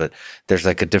so on, but there's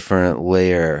like a different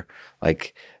layer,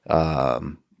 like,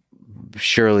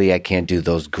 surely I can't do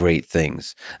those great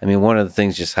things. I mean, one of the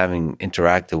things, just having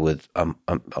interacted with a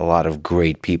lot of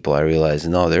great people, I realized,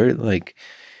 no, they're like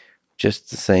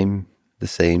just the same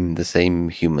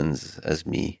humans as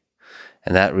me.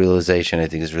 And that realization, I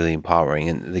think, is really empowering.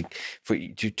 And like for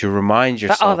you to remind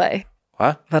yourself. But are they?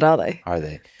 What? But are they? Are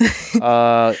they?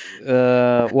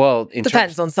 Well,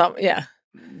 depends on some. Yeah,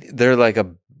 they're like a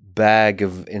bag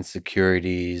of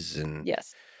insecurities and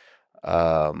yes,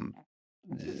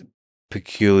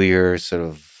 peculiar sort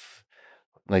of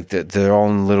like their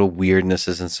own little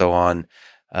weirdnesses and so on.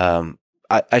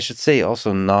 I should say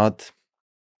also not.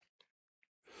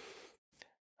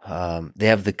 They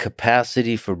have the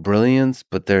capacity for brilliance,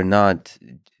 but they're not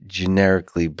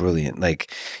generically brilliant.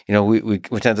 Like, we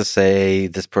tend to say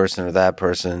this person or that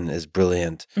person is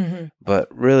brilliant, but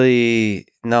really,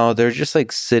 no, they're just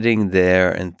like sitting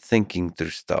there and thinking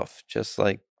through stuff, just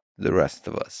like the rest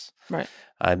of us. Right.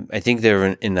 I think they're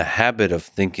in the habit of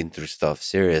thinking through stuff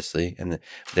seriously, and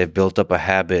they've built up a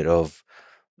habit of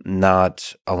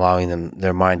not allowing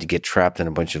their mind to get trapped in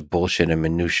a bunch of bullshit and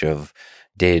minutia of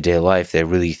day-to-day life. They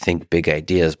really think big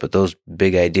ideas, but those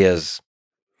big ideas,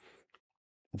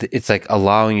 it's like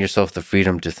allowing yourself the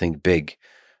freedom to think big,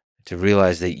 to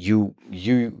realize that you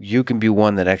can be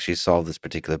one that actually solve this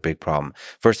particular big problem.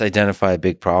 First, identify a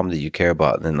big problem that you care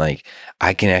about, and then like,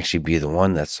 I can actually be the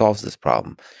one that solves this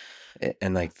problem.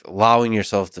 And like allowing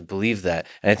yourself to believe that.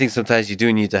 And I think sometimes you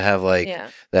do need to have like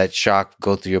that shock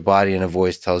go through your body, and a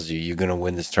voice tells you you're going to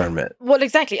win this tournament. Well,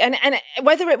 exactly. And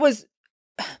whether it was,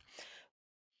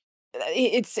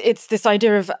 it's this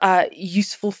idea of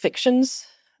useful fictions.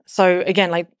 So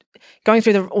again, like going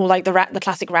through the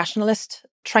classic rationalist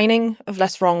training of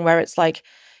Less Wrong, where it's like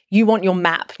you want your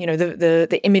map,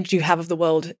 the image you have of the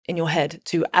world in your head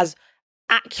to as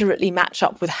accurately match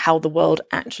up with how the world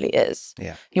actually is.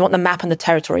 Yeah. You want the map and the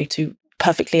territory to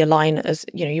perfectly align as,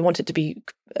 you want it to be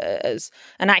as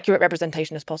an accurate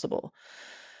representation as possible.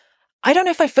 I don't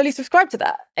know if I fully subscribe to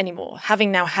that anymore, having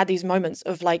now had these moments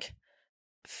of like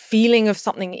feeling of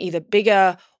something either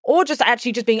bigger or just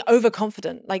actually just being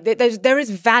overconfident. Like there is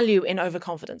value in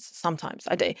overconfidence sometimes.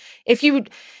 I do. If you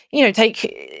would,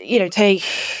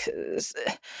 take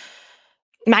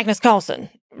Magnus Carlsen,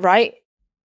 right?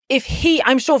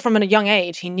 I'm sure from a young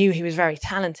age, he knew he was very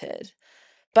talented,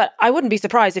 but I wouldn't be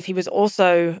surprised if he was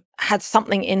also had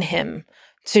something in him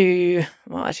to,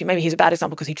 well, actually, maybe he's a bad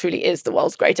example because he truly is the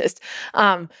world's greatest.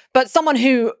 But someone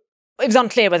who it was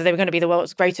unclear whether they were going to be the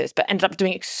world's greatest, but ended up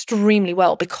doing extremely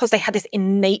well because they had this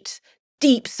innate,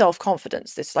 deep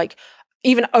self-confidence, this like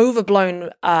even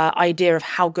overblown idea of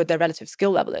how good their relative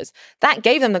skill level is. That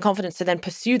gave them the confidence to then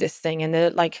pursue this thing and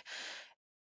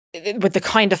with the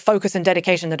kind of focus and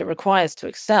dedication that it requires to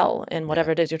excel in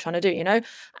whatever it is you're trying to do, you know?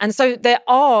 And so there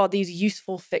are these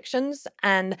useful fictions,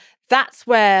 and that's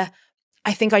where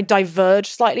I think I diverge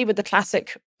slightly with the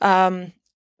classic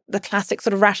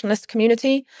sort of rationalist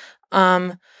community,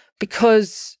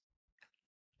 because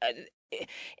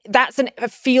that's a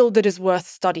field that is worth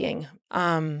studying,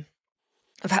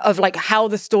 of like how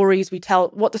the stories we tell,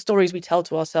 what the stories we tell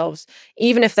to ourselves,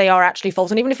 even if they are actually false,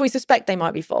 and even if we suspect they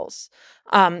might be false,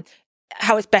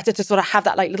 how it's better to sort of have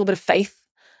that like little bit of faith,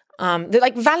 the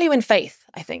like value in faith,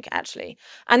 I think, actually.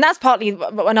 And that's partly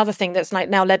another thing that's like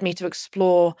now led me to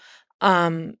explore,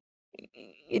 the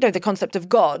concept of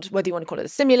God, whether you want to call it a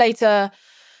simulator,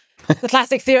 the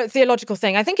classic theological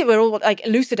thing. I think we're all like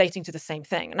elucidating to the same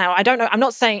thing. Now, I don't know. I'm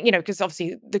not saying, because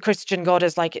obviously the Christian God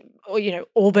is like,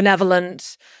 all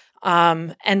benevolent,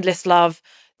 endless love.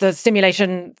 The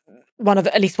simulation,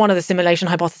 at least one of the simulation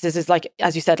hypotheses is like,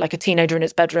 as you said, like a teenager in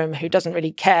its bedroom who doesn't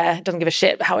really care, doesn't give a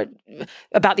shit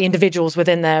about the individuals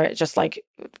within there. It just like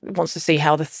wants to see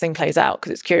how this thing plays out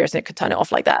because it's curious and it could turn it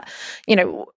off like that.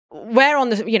 Where on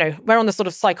the sort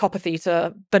of psychopathy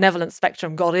to benevolent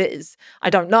spectrum God is, I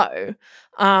don't know.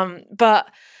 But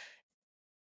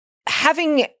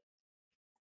having a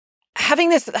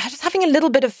little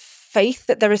bit of faith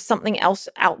that there is something else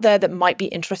out there that might be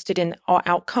interested in our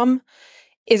outcome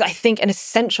is, I think, an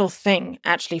essential thing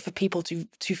actually for people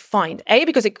to find.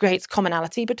 Because it creates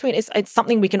commonality between it's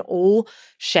something we can all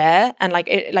share, and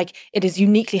it is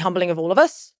uniquely humbling of all of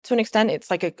us to an extent. It's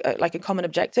like a common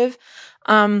objective.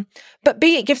 But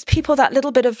B, it gives people that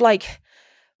little bit of like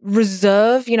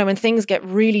reserve, when things get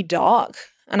really dark.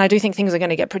 And I do think things are going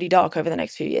to get pretty dark over the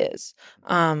next few years.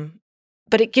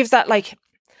 But it gives that like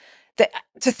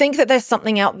to think that there's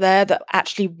something out there that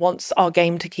actually wants our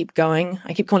game to keep going.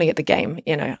 I keep calling it the game,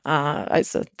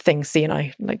 it's a thing C and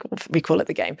I, like we call it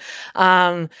the game.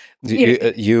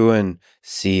 You and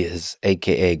C is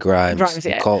AKA Grimes. Grimes,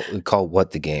 yeah. We call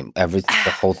what the game? Everything,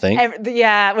 the whole thing?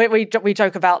 We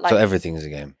joke about like... So everything is a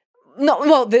game? No,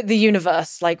 well, the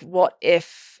universe, like what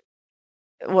if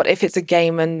it's a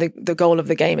game and the goal of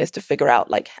the game is to figure out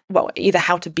like, well, either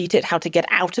how to beat it, how to get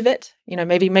out of it.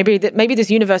 Maybe this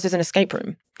universe is an escape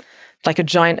room, like a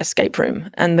giant escape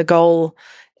room. And the goal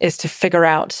is to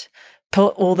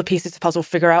put all the pieces of the puzzle,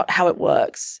 figure out how it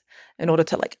works in order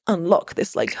to like unlock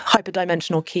this like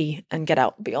hyperdimensional key and get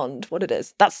out beyond what it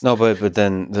is. That's no, but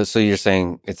then, so you're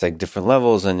saying it's like different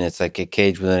levels and it's like a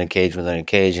cage within a cage within a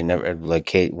cage, and never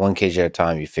like one cage at a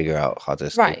time, you figure out how to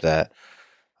escape that.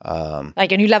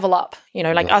 And you level up,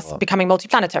 us becoming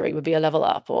multiplanetary would be a level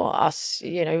up, or us,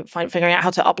 figuring out how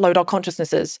to upload our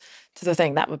consciousnesses to the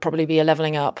thing, that would probably be a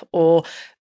leveling up. Or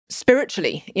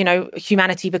spiritually,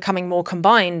 humanity becoming more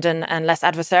combined and less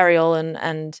adversarial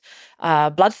and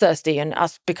bloodthirsty, and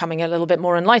us becoming a little bit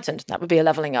more enlightened, that would be a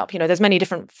leveling up. There's many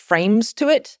different frames to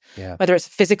it, whether it's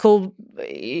physical,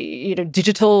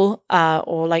 digital,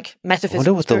 or like metaphysical. I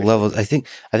wonder what the levels. I think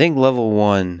level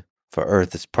 1 for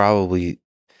Earth is probably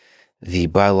the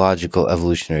biological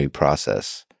evolutionary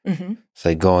process. Mm-hmm. It's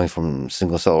like going from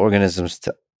single cell organisms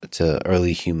to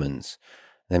early humans.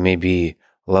 Then maybe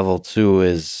level 2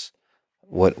 is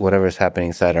whatever's happening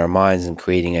inside our minds and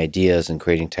creating ideas and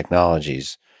creating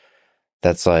technologies.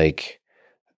 That's like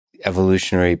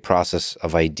evolutionary process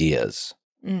of ideas.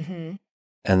 Mm-hmm.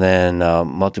 And then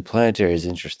multiplanetary is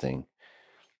interesting.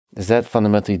 Is that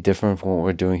fundamentally different from what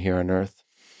we're doing here on Earth?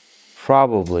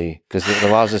 Probably, because it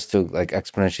allows us to like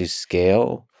exponentially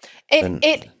scale.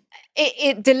 It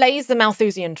delays the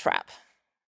Malthusian trap,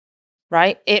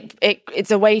 right? It's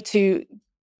a way to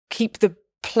keep the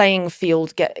playing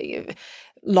field to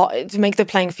make the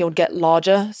playing field get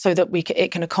larger, so that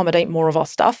it can accommodate more of our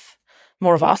stuff,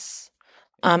 more of us,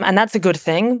 and that's a good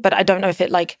thing. But I don't know if it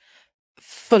like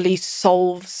fully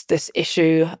solves this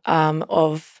issue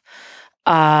of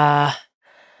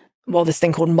this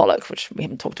thing called Moloch, which we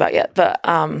haven't talked about yet, but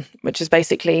which is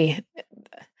basically,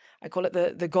 I call it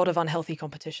the god of unhealthy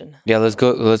competition. Yeah, let's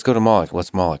go to Moloch.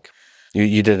 What's Moloch?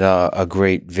 You did a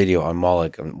great video on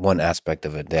Moloch, on one aspect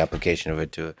of it, the application of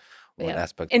it to one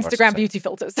aspect. Instagram beauty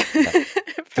filters. Yeah.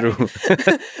 Through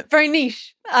very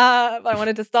niche. I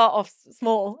wanted to start off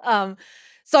small.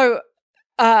 So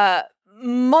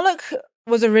Moloch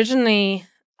was originally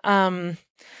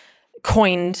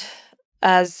coined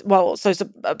as well. So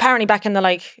apparently back in the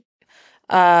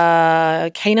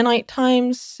Canaanite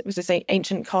times. It was this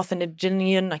ancient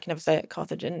Carthaginian, I can never say it,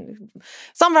 Carthaginian,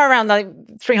 somewhere around like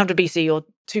 300 BC or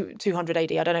 200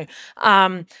 AD, I don't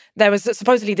know. There was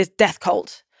supposedly this death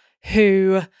cult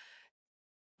who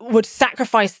would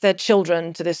sacrifice their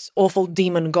children to this awful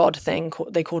demon god thing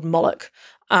they called Moloch,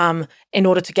 in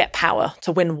order to get power,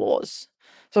 to win wars.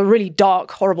 So really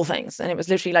dark, horrible things. And it was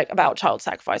literally like about child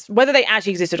sacrifice. Whether they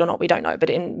actually existed or not, we don't know. But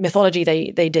in mythology,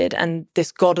 they did. And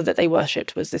this god that they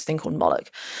worshipped was this thing called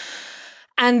Moloch.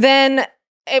 And then,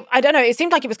 I don't know, it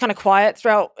seemed like it was kind of quiet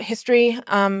throughout history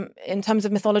in terms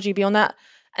of mythology beyond that,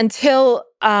 until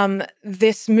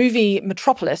this movie,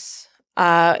 Metropolis,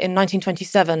 in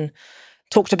 1927,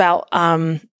 talked about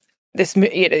this.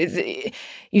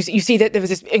 You see that there was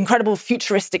this incredible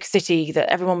futuristic city that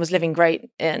everyone was living great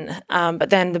in, but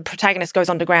then the protagonist goes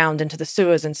underground into the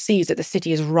sewers and sees that the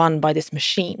city is run by this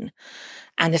machine.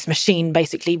 And this machine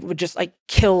basically would just like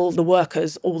kill the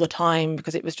workers all the time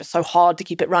because it was just so hard to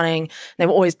keep it running. They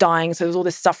were always dying. So there was all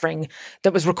this suffering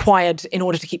that was required in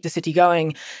order to keep the city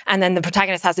going. And then the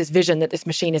protagonist has this vision that this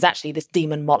machine is actually this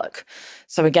demon Moloch.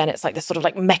 So again, it's like this sort of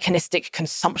like mechanistic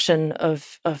consumption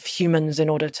of humans in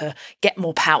order to get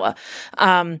more power.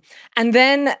 And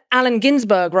then Allen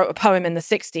Ginsberg wrote a poem in the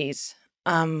 60s,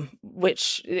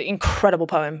 which incredible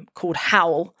poem called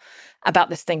Howl,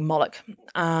 about this thing Moloch.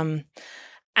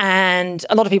 And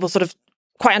a lot of people sort of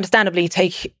quite understandably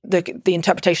take the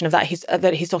interpretation of that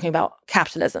he's talking about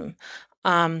capitalism.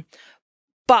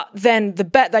 But then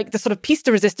the sort of piece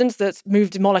de resistance that's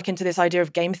moved Moloch into this idea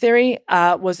of game theory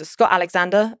was Scott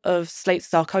Alexander of Slate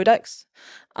Star Codex.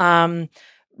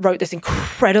 Wrote this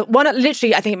incredible one.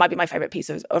 Literally, I think it might be my favorite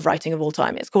piece of writing of all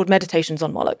time. It's called Meditations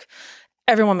on Moloch.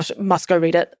 Everyone must go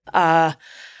read it.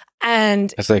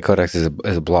 And Slate Codex is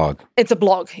a blog. It's a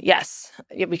blog, yes.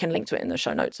 We can link to it in the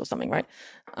show notes or something, right?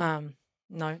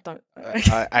 No, don't.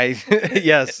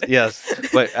 Yes.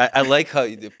 But I like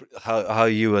how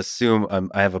you assume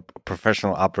I have a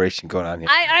professional operation going on here.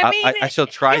 I mean, I shall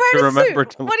try to remember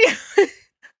to. What do you?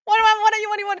 What do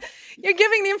you want? You're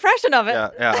giving the impression of it.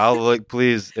 Yeah. I'll like,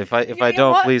 please. If I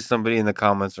don't, please somebody in the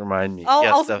comments remind me.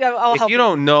 I'll if help you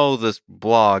don't know this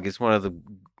blog, it's one of the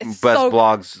best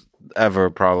blogs ever.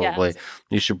 Probably, yes.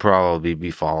 You should probably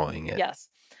be following it. Yes.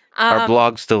 Are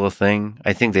blogs still a thing?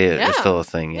 I think they're still a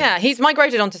thing. Yeah, he's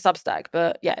migrated onto Substack,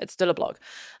 but yeah, it's still a blog.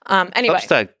 Anyway,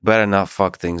 Substack better not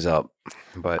fuck things up.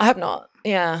 But I hope not.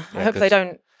 Yeah, I hope they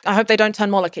don't. I hope they don't turn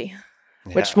Molochy.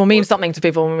 Which will mean something to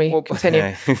people when we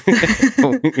continue.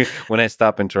 When I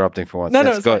stop interrupting for once.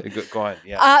 No, go on.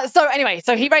 Yeah. So anyway,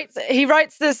 so he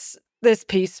writes this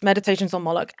piece, Meditations on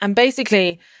Moloch, and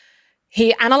basically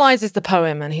he analyzes the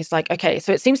poem and he's like, okay,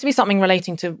 so it seems to be something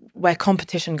relating to where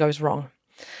competition goes wrong.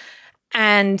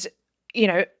 And,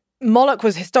 Moloch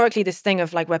was historically this thing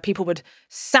of like where people would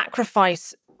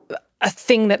sacrifice a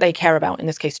thing that they care about, in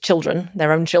this case, children,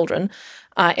 their own children,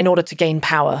 in order to gain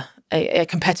power, a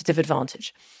competitive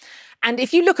advantage. And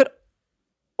if you look at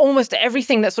almost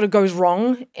everything that sort of goes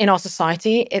wrong in our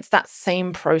society, it's that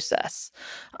same process.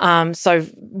 So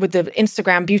with the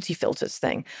Instagram beauty filters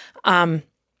thing,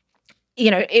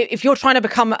 if you're trying to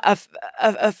become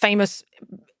a famous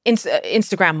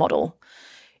Instagram model,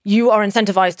 you are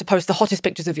incentivized to post the hottest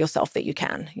pictures of yourself that you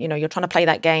can. You're trying to play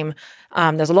that game.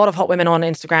 There's a lot of hot women on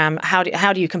Instagram.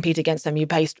 How do you compete against them? You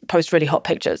post really hot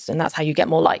pictures, and that's how you get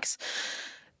more likes.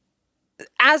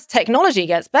 As technology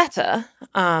gets better,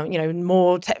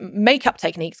 more makeup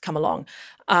techniques come along.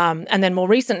 And then more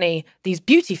recently, these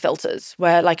beauty filters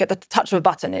where like at the touch of a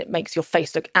button, it makes your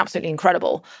face look absolutely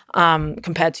incredible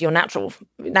compared to your natural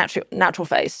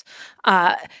face.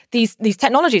 These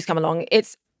technologies come along.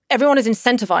 Everyone is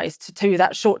incentivized to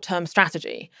that short-term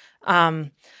strategy.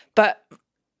 But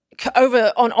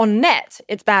over on net,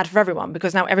 it's bad for everyone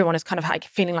because now everyone is kind of like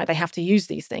feeling like they have to use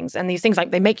these things. And these things,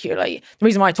 like, they make you like, the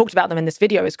reason why I talked about them in this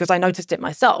video is because I noticed it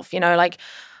myself. Like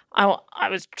I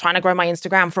was trying to grow my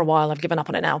Instagram for a while. I've given up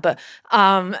on it now. But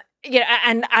and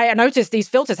I noticed these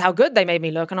filters, how good they made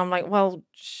me look. And I'm like, well,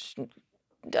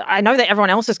 I know that everyone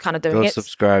else is kind of doing it. Go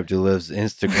subscribe to Liv's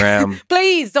Instagram.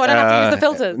 Please, so I don't have to use the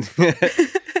filters.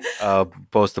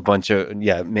 Post a bunch of,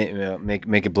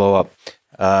 make it blow up.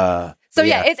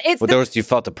 It's you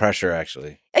felt the pressure,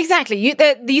 actually. Exactly.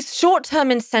 These short-term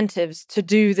incentives to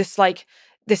do this, like,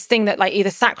 this thing that like either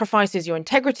sacrifices your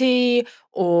integrity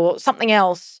or something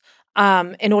else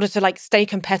in order to like stay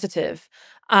competitive,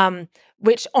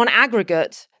 which on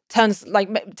aggregate turns like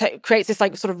creates this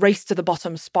like sort of race to the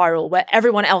bottom spiral where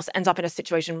everyone else ends up in a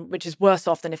situation which is worse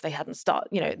off than if they hadn't started,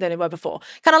 than they were before.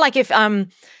 Kind of like if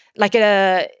like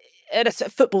at a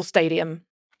football stadium,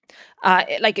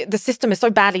 like the system is so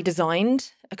badly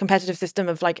designed, a competitive system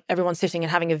of like everyone sitting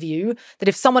and having a view, that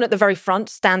if someone at the very front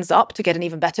stands up to get an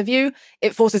even better view,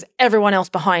 it forces everyone else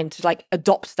behind to like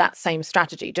adopt that same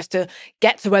strategy just to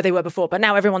get to where they were before. But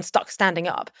now everyone's stuck standing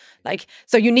up. Like,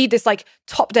 so you need this like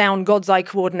top-down God's eye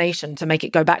coordination to make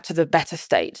it go back to the better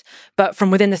state. But from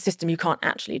within the system, you can't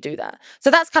actually do that. So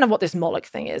that's kind of what this Moloch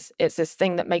thing is. It's this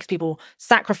thing that makes people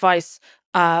sacrifice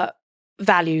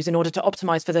values in order to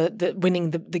optimize for the winning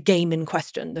the game in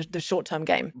question, the short-term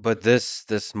game. But this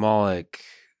Moloch,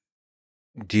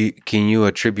 can you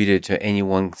attribute it to any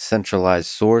one centralized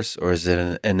source, or is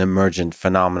it an emergent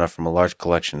phenomena from a large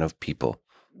collection of people?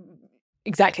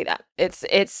 Exactly that.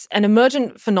 It's an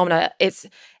emergent phenomena. It's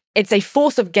a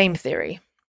force of game theory.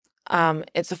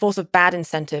 It's a force of bad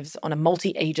incentives on a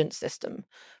multi-agent system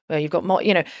where you've got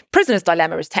Prisoner's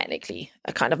Dilemma is technically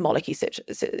a kind of Moloch-y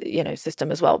system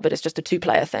as well, but it's just a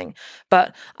two-player thing.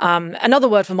 But another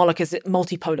word for Moloch is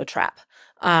multipolar trap,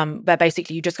 where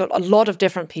basically you just got a lot of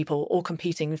different people all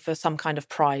competing for some kind of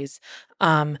prize.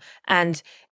 And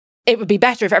it would be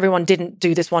better if everyone didn't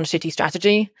do this one shitty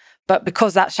strategy, but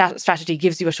because that strategy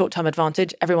gives you a short-term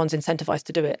advantage, everyone's incentivized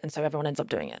to do it, and so everyone ends up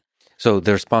doing it. So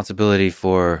the responsibility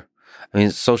for,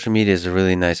 social media is a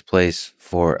really nice place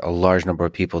for a large number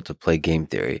of people to play game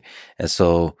theory. And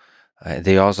so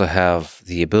they also have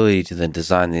the ability to then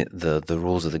design the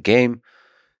rules of the game.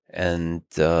 And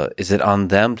is it on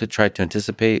them to try to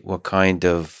anticipate what kind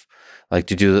of, like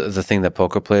to do the thing that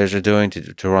poker players are doing,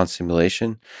 to run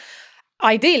simulation?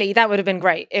 Ideally, that would have been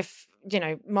great if,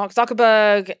 Mark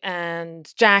Zuckerberg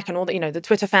and Jack and all the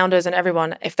Twitter founders and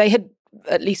everyone, if they had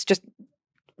at least just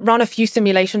run a few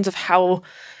simulations of how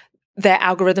their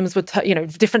algorithms would,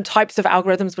 different types of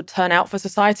algorithms would turn out for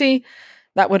society,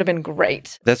 that would have been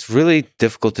great. That's really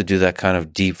difficult to do, that kind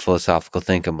of deep philosophical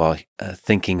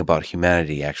thinking about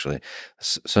humanity, actually.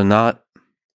 So not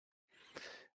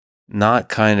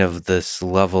kind of this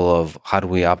level of how do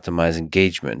we optimize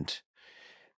engagement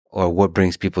or what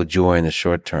brings people joy in the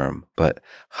short term, but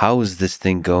how is this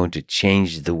thing going to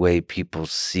change the way people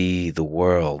see the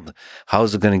world? How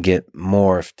is it going to get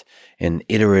morphed in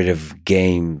iterative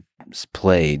games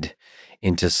played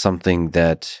into something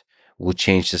that will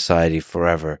change society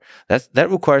forever? That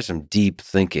requires some deep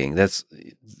thinking.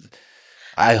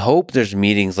 I hope there's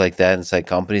meetings like that inside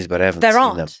companies, but I haven't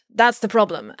seen them. That's the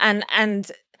problem. And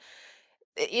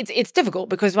it's difficult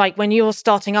because like when you're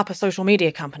starting up a social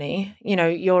media company,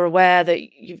 you're aware that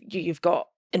you've got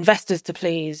investors to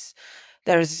please,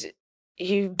 there's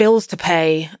bills to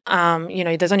pay,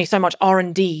 there's only so much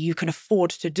R&D you can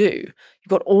afford to do. You've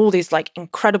got all these like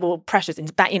incredible pressures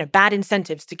and bad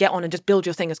incentives to get on and just build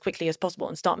your thing as quickly as possible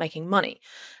and start making money.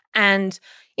 And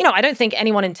I don't think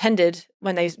anyone intended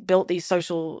when they built these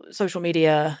social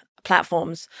media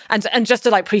platforms, and just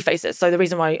to like preface it, so the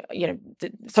reason why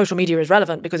the social media is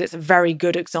relevant because it's a very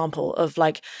good example of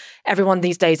like everyone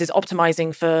these days is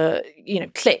optimizing for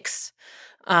clicks,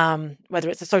 whether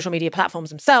it's the social media platforms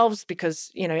themselves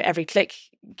because every click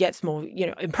gets more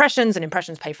impressions, and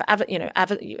impressions pay for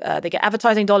they get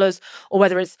advertising dollars, or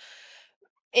whether it's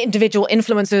individual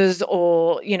influencers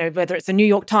or whether it's the New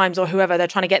York Times or whoever, they're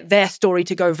trying to get their story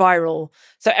to go viral.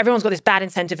 So everyone's got this bad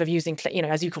incentive of using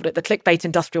as you called it, the clickbait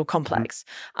industrial complex.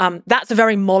 That's a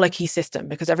very Moloch-y system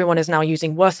because everyone is now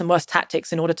using worse and worse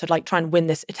tactics in order to like try and win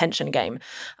this attention game.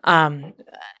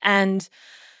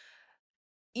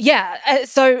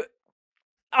 So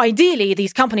ideally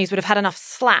these companies would have had enough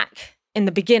slack in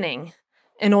the beginning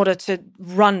in order to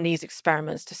run these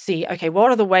experiments to see, okay,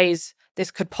 what are the ways this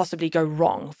could possibly go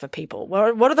wrong for people?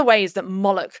 What are the ways that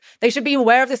Moloch, they should be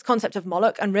aware of this concept of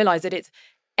Moloch and realize that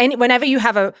whenever you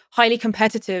have a highly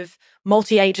competitive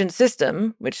multi-agent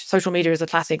system, which social media is a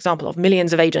classic example of,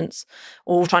 millions of agents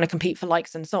all trying to compete for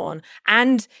likes and so on,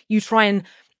 and you try and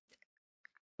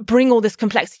bring all this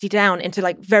complexity down into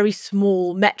like very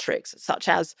small metrics, such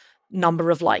as number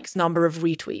of likes, number of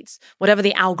retweets, whatever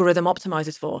the algorithm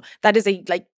optimizes for, that is a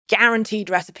like guaranteed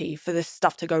recipe for this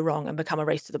stuff to go wrong and become a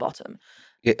race to the bottom.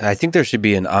 Yeah, I think there should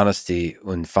be an honesty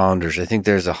in founders. I think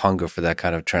there's a hunger for that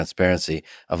kind of transparency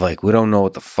of like, we don't know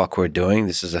what the fuck we're doing.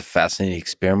 This is a fascinating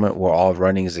experiment. We're all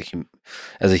running as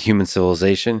a human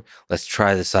civilization. Let's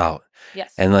try this out.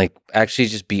 Yes. And like actually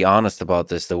just be honest about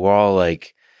this, that we're all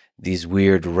like these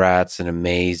weird rats in a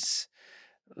maze.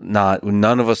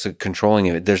 None of us are controlling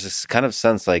it. There's this kind of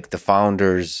sense like the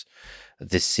founders,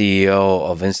 the CEO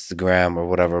of Instagram or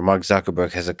whatever, Mark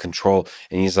Zuckerberg, has a control,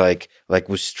 and he's like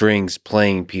with strings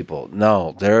playing people.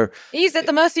 No, he's at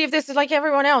the mercy of this like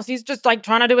everyone else. He's just like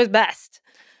trying to do his best.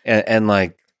 And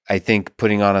like I think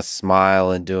putting on a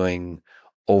smile and doing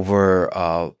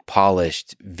over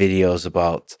polished videos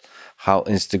about how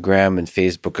Instagram and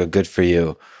Facebook are good for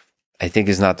you, I think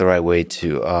is not the right way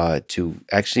to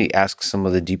actually ask some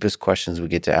of the deepest questions we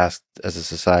get to ask as a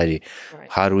society.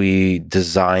 Right. How do we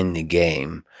design the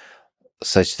game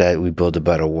such that we build a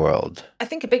better world? I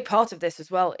think a big part of this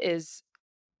as well is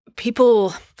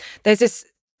people. There's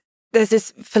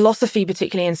this philosophy,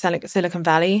 particularly in Silicon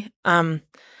Valley,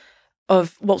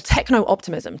 of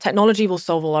techno-optimism. Technology will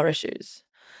solve all our issues.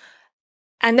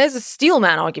 And there's a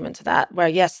steelman argument to that, where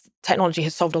yes, technology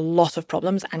has solved a lot of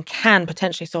problems and can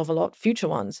potentially solve a lot of future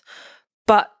ones.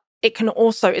 But it can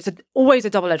also, always a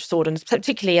double-edged sword, and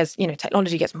particularly as,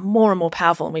 technology gets more and more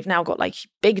powerful, and we've now got like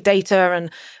big data,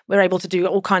 and we're able to do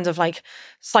all kinds of like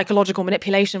psychological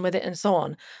manipulation with it and so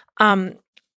on.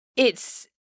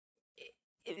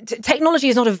 Technology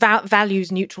is not a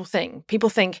values neutral thing. People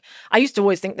think, I used to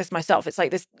always think this myself, it's like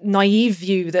this naive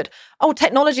view that,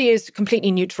 technology is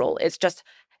completely neutral. It's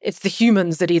the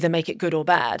humans that either make it good or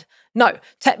bad. No,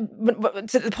 to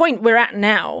the point we're at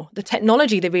now, the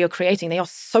technology that we are creating, they are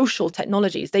social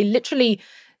technologies. They literally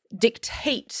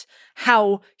dictate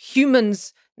how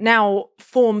humans now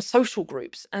form social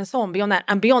groups and so on. Beyond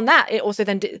that, it also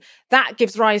then that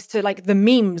gives rise to like the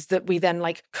memes that we then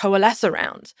like coalesce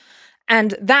around.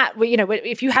 And that,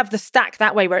 if you have the stack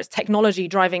that way, where it's technology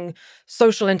driving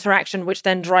social interaction, which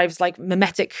then drives like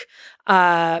mimetic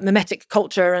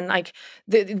culture and like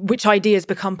which ideas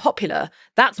become popular,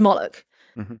 that's Moloch.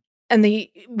 Mm-hmm. And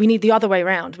we need the other way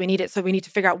around. We need it. So we need to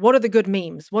figure out, what are the good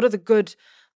memes? What are the good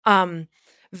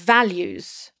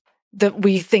values that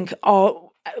we think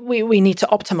we need to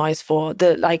optimize for,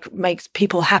 that like makes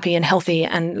people happy and healthy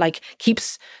and like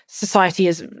keeps society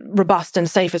as robust and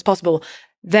safe as possible.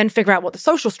 Then figure out what the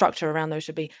social structure around those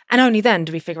should be. And only then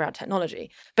do we figure out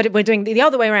technology. But we're doing the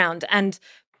other way around. And,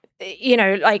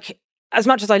 like, as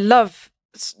much as I love,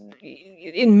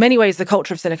 in many ways, the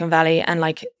culture of Silicon Valley, and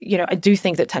like, I do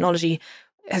think that technology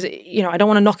has, I don't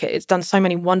want to knock it. It's done so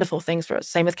many wonderful things for us.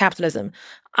 Same with capitalism.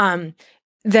 We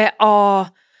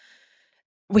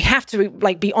have to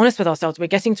like be honest with ourselves. We're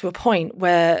getting to a point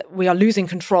where we are losing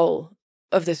control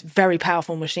of this very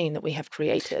powerful machine that we have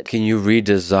created. Can you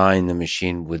redesign the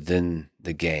machine within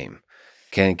the game?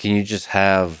 Can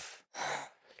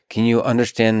you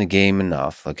understand the game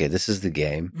enough? Okay, this is the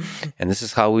game, and this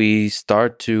is how we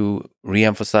start to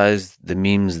reemphasize the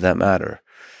memes that matter,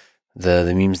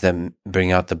 the memes that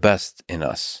bring out the best in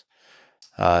us.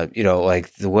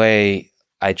 Like the way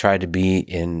I try to be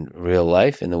in real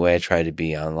life and the way I try to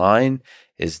be online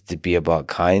is to be about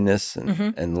kindness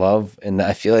and love. And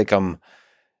I feel like I'm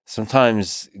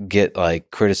sometimes get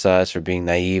like criticized for being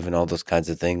naive and all those kinds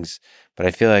of things, but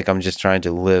I feel like I'm just trying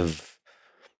to live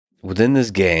within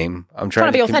this game. I'm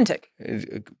trying to be authentic.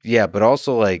 Yeah, but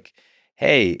also like,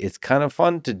 hey, it's kind of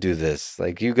fun to do this.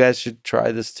 Like, you guys should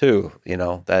try this too.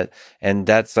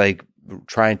 That's like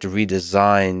trying to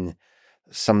redesign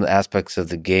some aspects of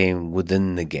the game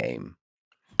within the game.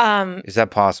 Is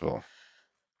that possible?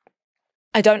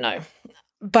 I don't know,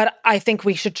 but I think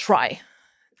we should try.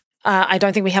 I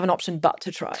don't think we have an option but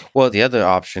to try. Well, the other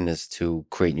option is to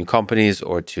create new companies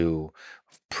or to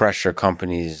pressure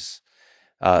companies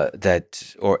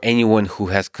or anyone who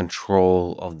has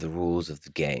control of the rules of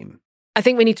the game. I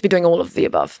think we need to be doing all of the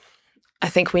above. I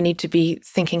think we need to be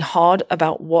thinking hard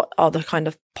about what are the kind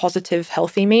of positive,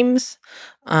 healthy memes.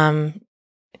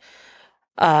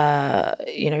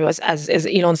 As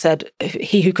Elon said,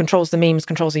 he who controls the memes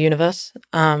controls the universe.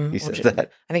 He said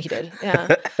that? I think he did,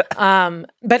 yeah.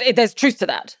 But there's truth to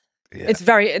that.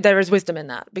 Yeah. There is wisdom in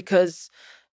that, because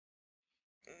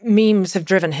memes have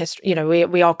driven history.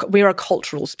 We are a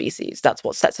cultural species. That's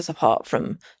what sets us apart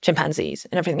from chimpanzees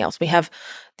and everything else. We have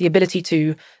the ability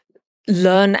to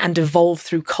learn and evolve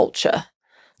through culture,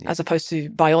 as opposed to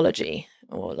biology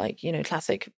or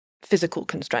classic physical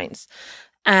constraints.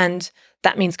 And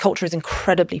that means culture is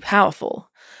incredibly powerful,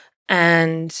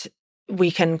 and we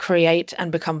can create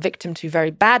and become victim to very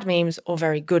bad memes or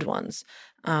very good ones.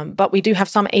 But we do have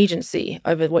some agency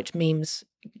over which memes,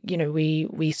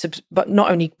 but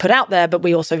not only put out there, but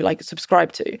we also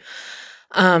subscribe to.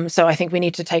 So I think we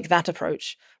need to take that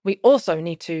approach. We also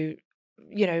need to,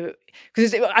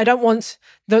 because I don't want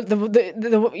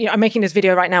I'm making this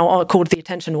video right now called The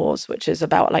Attention Wars, which is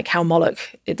about how Moloch,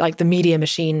 the media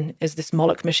machine is this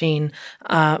Moloch machine.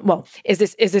 Is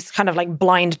this kind of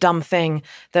blind, dumb thing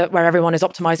where everyone is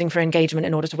optimizing for engagement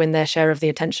in order to win their share of the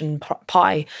attention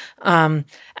pie. And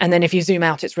then if you zoom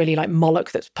out, it's really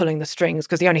Moloch that's pulling the strings,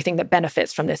 because the only thing that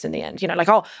benefits from this in the end,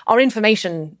 our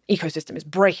information ecosystem is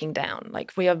breaking down.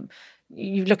 We are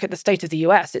you look at the state of the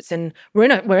US. We're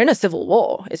in a civil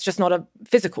war. It's just not a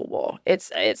physical war.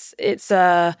 It's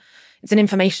an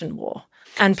information war.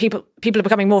 And people are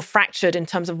becoming more fractured in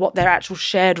terms of what their actual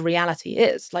shared reality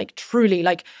is. Like truly,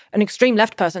 like an extreme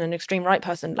left person and an extreme right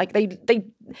person, like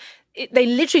they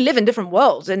literally live in different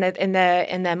worlds in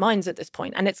their minds at this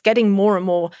point, and it's getting more and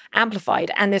more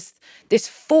amplified. And this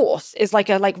force is like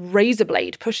a razor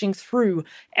blade pushing through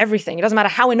everything. It doesn't matter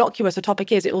how innocuous a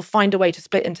topic is; it will find a way to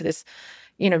split into this,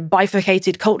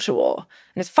 bifurcated culture war,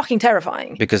 and it's fucking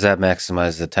terrifying. Because that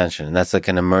maximizes attention, and that's like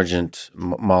an emergent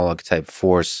Moloch type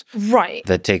force, right?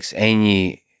 That takes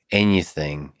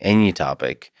anything, any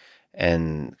topic,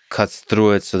 and cuts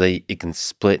through it so that it can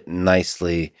split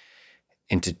nicely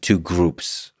into two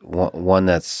groups. One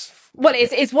that's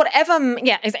it's whatever.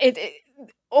 Yeah,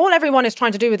 all everyone is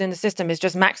trying to do within the system is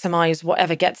just maximize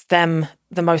whatever gets them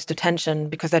the most attention,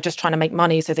 because they're just trying to make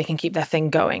money so they can keep their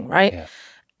thing going, right? Yeah.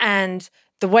 And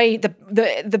the way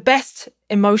the best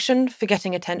emotion for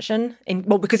getting attention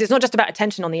because it's not just about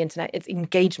attention on the internet, it's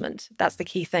engagement. That's the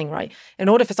key thing, right? In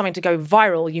order for something to go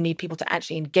viral, you need people to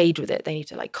actually engage with it. They need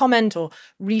to comment or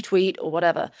retweet or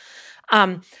whatever.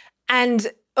 And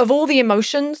of all the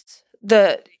emotions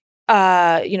that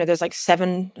there's like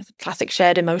 7 classic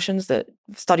shared emotions that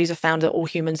studies have found that all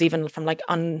humans, even from like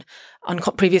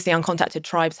previously uncontacted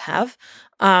tribes, have.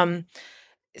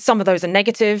 Some of those are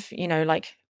negative,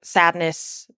 like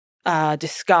sadness,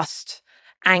 disgust,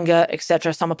 anger,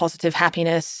 etc. Some are positive,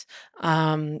 happiness,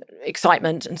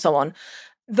 excitement, and so on.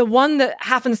 The one that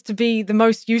happens to be the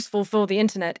most useful for the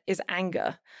internet is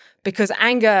anger, because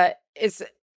anger it's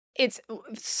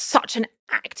such an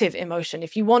active emotion.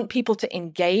 If you want people to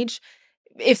engage,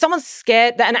 if someone's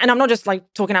scared, and I'm not just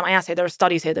like talking out my ass here, there are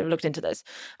studies here that have looked into this.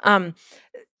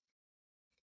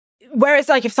 Whereas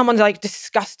like if someone's like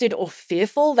disgusted or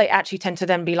fearful, they actually tend to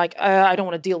then be like, I don't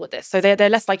want to deal with this. So they're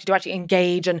less likely to actually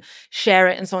engage and share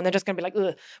it and so on. They're just going to be like,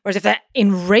 ugh. Whereas if they're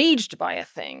enraged by a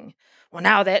thing, well,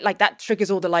 now they're like, that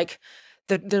triggers all the like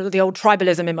the old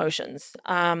tribalism emotions.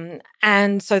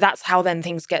 And so that's how then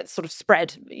things get sort of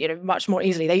spread, much more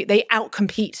easily. They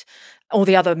outcompete all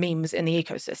the other memes in the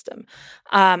ecosystem.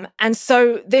 And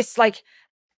so this like,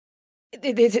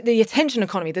 the attention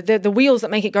economy, the wheels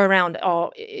that make it go around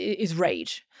is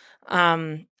rage.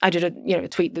 I did a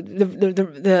tweet.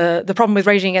 The problem with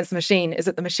raging against the machine is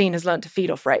that the machine has learned to feed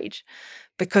off rage,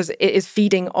 because it is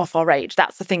feeding off our rage.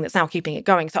 That's the thing that's now keeping it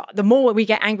going. So the more we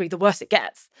get angry, the worse it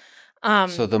gets.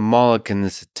 So the Moloch in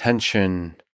this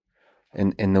attention,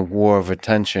 in the war of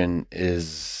attention,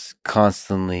 is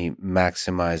constantly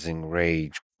maximizing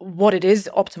rage. What it is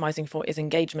optimizing for is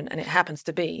engagement, and it happens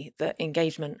to be that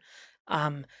engagement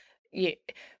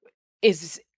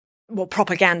is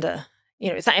propaganda.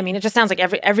 It just sounds like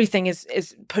everything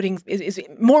is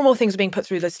more and more things are being put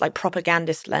through this like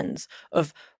propagandist lens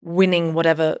of winning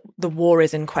whatever the war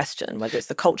is in question, whether it's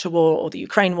the culture war or the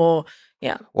Ukraine war.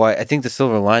 Yeah. Well, I think the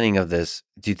silver lining of this,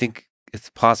 do you think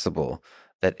it's possible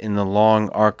that in the long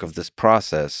arc of this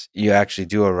process, you actually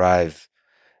do arrive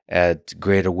at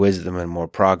greater wisdom and more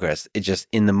progress? It just,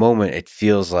 in the moment, it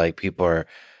feels like people are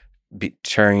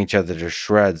tearing each other to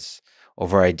shreds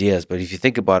over ideas. But if you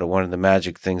think about it, one of the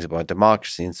magic things about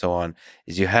democracy and so on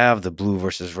is you have the blue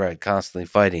versus red constantly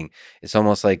fighting. It's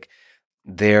almost like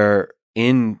they're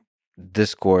in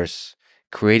discourse,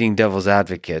 creating devil's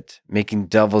advocate, making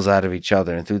devils out of each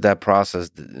other, and through that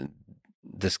process,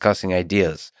 discussing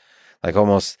ideas, like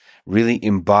almost really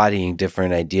embodying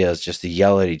different ideas just to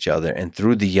yell at each other. And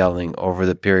through the yelling over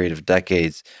the period of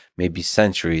decades, maybe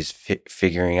centuries,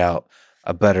 figuring out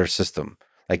a better system.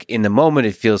 Like in the moment,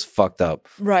 it feels fucked up.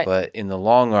 Right. But in the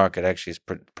long arc, it actually is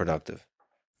productive.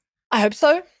 I hope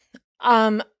so.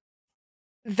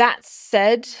 That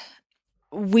said,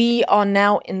 we are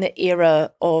now in the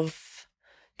era of,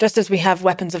 just as we have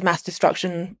weapons of mass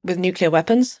destruction with nuclear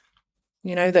weapons,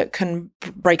 that can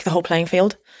break the whole playing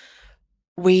field,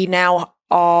 we now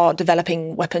are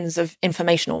developing weapons of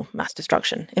informational mass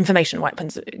destruction, information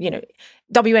weapons,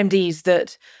 WMDs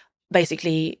that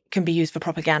basically can be used for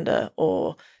propaganda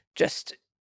or just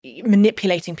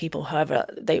manipulating people however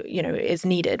they, is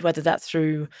needed, whether that's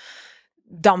through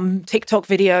dumb TikTok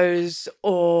videos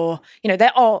or,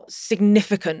 there are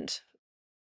significant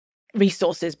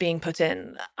resources being put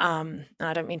in. And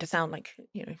I don't mean to sound like,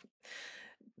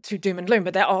 too doom and gloom,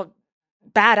 but there are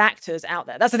bad actors out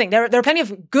there. That's the thing. There are plenty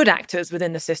of good actors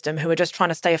within the system who are just trying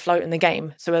to stay afloat in the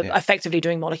game, so are effectively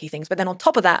doing monarchy things. But then on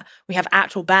top of that, we have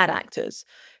actual bad actors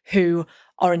who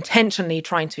are intentionally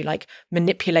trying to like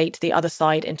manipulate the other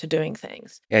side into doing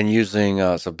things. And using,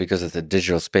 so because it's a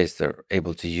digital space, they're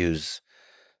able to use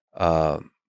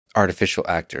artificial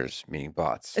actors, meaning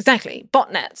bots. Exactly.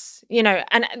 Botnets,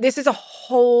 and this is a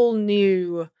whole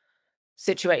new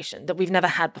situation that we've never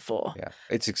had before. Yeah,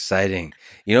 it's exciting.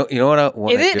 You know what I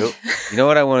want Is to it? do? You know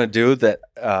what I want to do that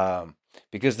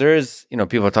because there is,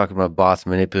 people are talking about bots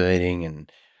manipulating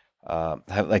and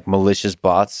have like malicious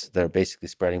bots that are basically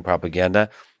spreading propaganda.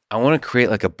 I want to create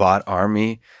like a bot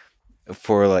army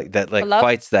for like that, like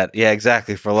fights that. Yeah,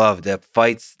 exactly, for love, that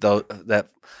fights though that.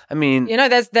 I mean,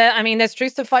 there's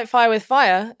truth to fight fire with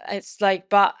fire. It's like,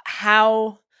 but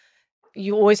how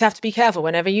you always have to be careful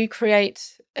whenever you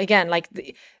create, again, like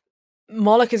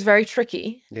Moloch is very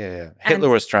tricky. Yeah. Hitler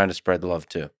was trying to spread love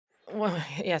too. Well,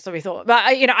 yeah, so we thought. But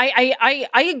I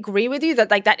agree with you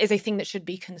that like that is a thing that should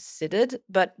be considered.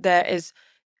 But there is,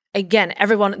 again,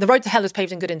 the road to hell is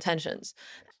paved in good intentions,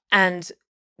 and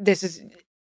there's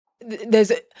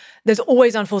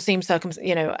always unforeseen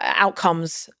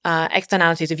outcomes,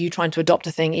 externalities of you trying to adopt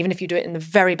a thing, even if you do it in the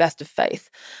very best of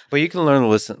faith. But you can learn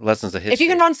the lessons of history. If you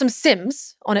can run some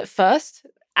sims on it first,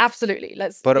 absolutely.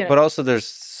 But also there's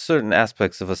certain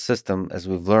aspects of a system, as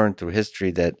we've learned through history,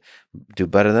 that do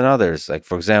better than others. Like,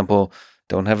 for example,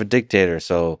 don't have a dictator.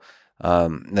 So,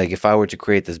 like if I were to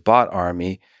create this bot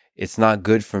army, it's not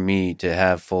good for me to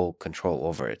have full control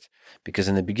over it. Because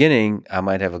in the beginning, I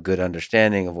might have a good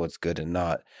understanding of what's good and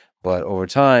not. But over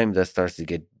time, that starts to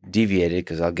get deviated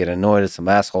because I'll get annoyed at some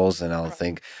assholes and I'll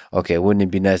think, okay, wouldn't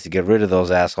it be nice to get rid of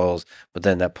those assholes? But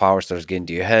then that power starts getting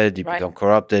to your head. You become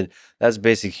corrupted. That's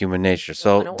basic human nature.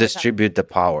 So distribute the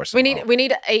power somehow. We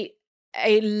need a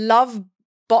love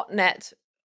botnet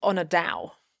on a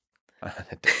DAO.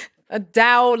 A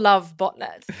DAO love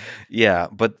botnet. Yeah,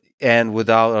 and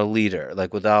without a leader,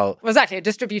 like without... Exactly, a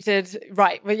distributed,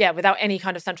 right, but yeah, without any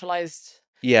kind of centralized...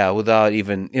 Yeah, without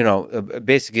even,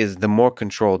 basically is the more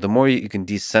control, the more you can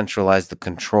decentralize the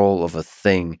control of a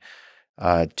thing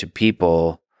to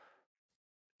people,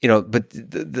 but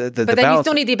the But then you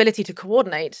still need the ability to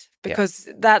coordinate, because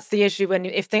that's the issue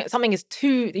if something is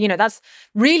too, that's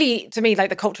really, to me, like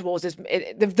the culture wars is,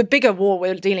 the bigger war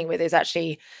we're dealing with is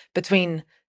actually between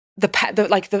the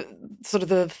sort of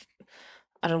the,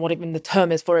 I don't know what even the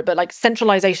term is for it, but like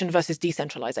centralization versus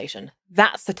decentralization.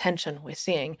 That's the tension we're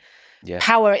seeing. Yeah.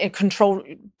 Power and control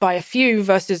by a few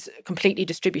versus completely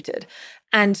distributed.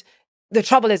 And the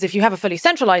trouble is, if you have a fully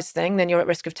centralized thing, then you're at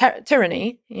risk of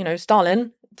tyranny.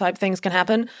 Stalin type things can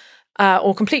happen,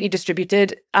 or completely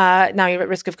distributed. Now you're at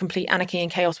risk of complete anarchy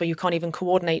and chaos where you can't even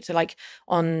coordinate to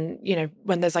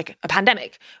when there's like a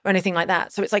pandemic or anything like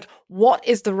that. So it's like, what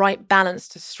is the right balance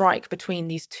to strike between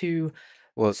these two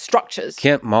structures?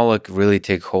 Can't Moloch really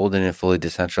take hold in a fully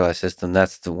decentralized system?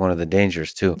 That's one of the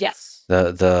dangers too. Yes.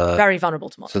 The very vulnerable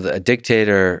to Moloch. So a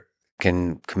dictator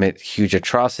can commit huge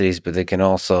atrocities, but they can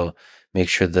also make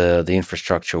sure the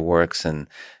infrastructure works and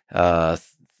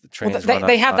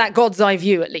they have that God's eye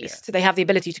view, at least. Yeah. They have the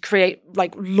ability to create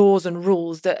like laws and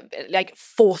rules that like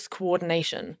force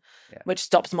coordination, which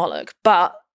stops Moloch.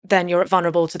 But then you're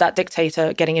vulnerable to that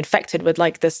dictator getting infected with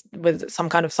with some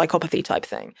kind of psychopathy type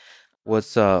thing.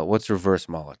 What's reverse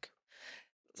Moloch?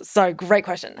 So great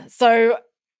question. So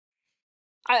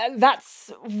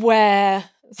that's where...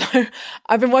 So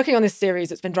I've been working on this series.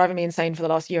 It's been driving me insane for the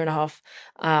last year and a half.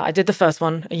 I did the first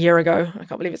one a year ago. I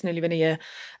can't believe it's nearly been a year.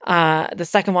 The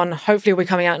second one, hopefully, will be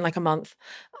coming out in like a month.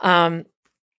 And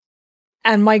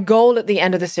my goal at the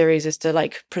end of the series is to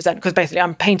like present, because basically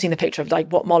I'm painting the picture of like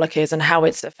what Moloch is and how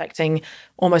it's affecting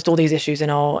almost all these issues in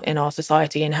our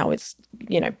society, and how it's,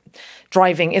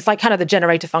 driving. It's like kind of the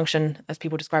generator function, as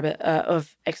people describe it,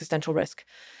 of existential risk.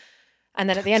 And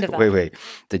then at the end of that... Wait.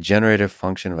 The generative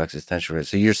function of existential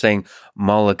risk. So you're saying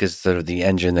Moloch is sort of the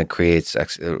engine that creates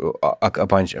a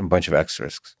bunch of X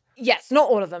risks? Yes, not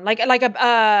all of them. Just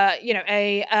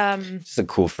a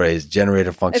cool phrase,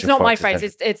 generative function. It's not my phrase.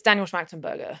 It's Daniel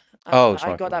Schmachtenberger.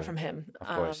 I got that from him. Of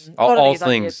course. All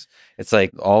things. It's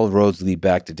like all roads lead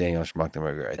back to Daniel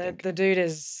Schmachtenberger, I think. The dude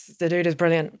is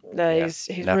brilliant. He's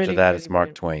and after really, that, really it's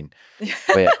Mark brilliant.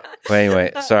 Twain. But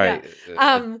anyway, sorry.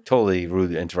 Totally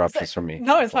rude interruptions from me.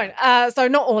 No, it's fine. So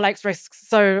not all X risks.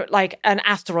 So like an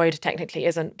asteroid technically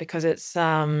isn't, because it's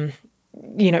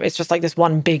it's just like this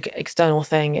one big external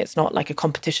thing. It's not like a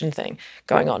competition thing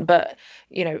going on. But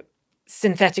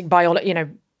synthetic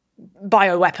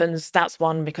bioweapons, that's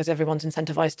one, because everyone's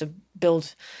incentivized to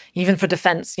build, even for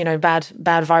defense,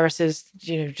 bad viruses,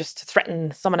 just to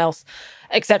threaten someone else,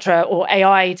 etc. Or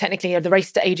AI, technically, the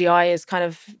race to AGI is kind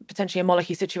of potentially a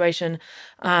Moloch-y situation.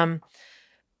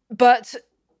 But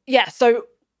yeah, so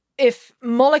if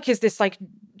Moloch is this like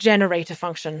generator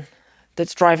function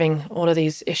that's driving all of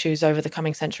these issues over the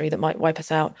coming century that might wipe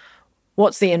us out,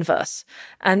 What's the inverse?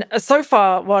 And so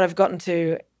far, what I've gotten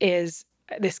to is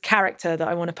this character that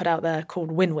I want to put out there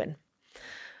called Win-Win.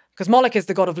 Because Moloch is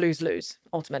the god of lose-lose,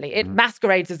 ultimately. It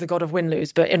masquerades as the god of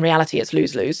win-lose, but in reality, it's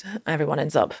lose-lose. Everyone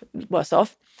ends up worse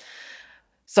off.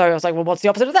 So I was like, well, what's the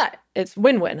opposite of that? It's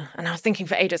win-win. And I was thinking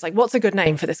for ages, like, what's a good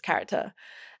name for this character?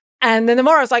 And then the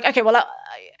more I was like, okay, well,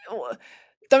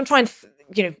 don't try and,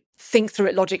 think through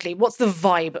it logically. What's the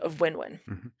vibe of win-win?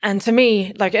 And to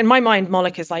me, like, in my mind,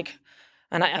 Moloch is like,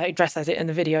 and I address it in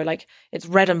the video, like, it's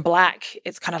red and black.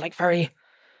 It's kind of like very,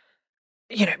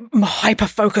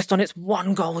 hyper-focused on its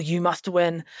one goal, you must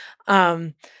win.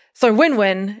 So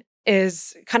win-win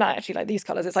is kind of actually like these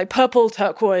colors. It's like purple,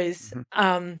 turquoise.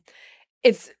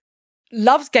 It's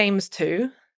loves games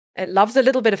too. It loves a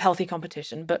little bit of healthy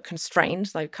competition, but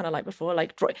constrained, like kind of like before,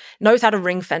 like knows how to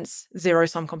ring fence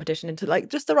zero-sum competition into like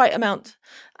just the right amount,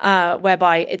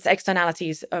 whereby its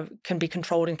externalities can be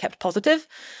controlled and kept positive.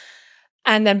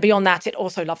 And then beyond that, it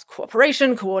also loves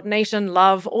cooperation, coordination,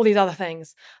 love, all these other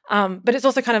things. But it's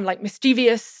also kind of like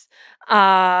mischievous.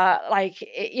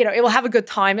 It will have a good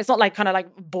time. It's not like kind of like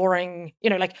boring,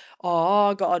 like,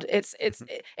 oh God, it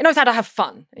knows how to have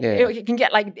fun. It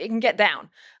can get down.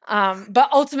 But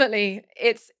ultimately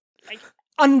it's like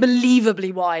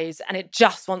unbelievably wise, and it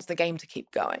just wants the game to keep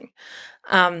going.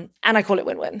 And I call it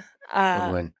Win-Win.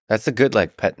 Win-Win. That's a good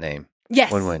like pet name.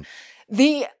 Yes. Win-Win.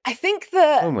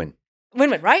 Win-Win.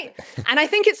 Win-Win, right? And I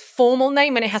think its formal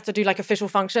name, when it has to do like official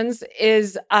functions,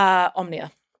 is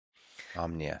Omnia.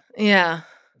 Omnia. Yeah.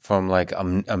 From like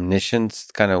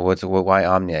omniscience, kind of why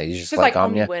Omnia? You just like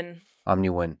Omnia? Omni-Win.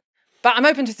 Omni-Win. But I'm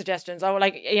open to suggestions. I would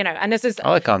like, and this is... I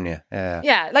like Omnia, yeah.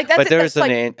 Yeah, like that's... But there's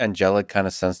an angelic kind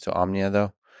of sense to Omnia,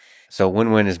 though. So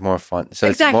Win-Win is more fun. So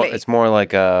exactly. It's more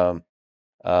like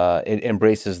it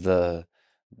embraces the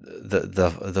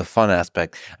fun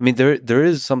aspect. I mean, there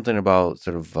is something about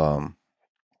sort of...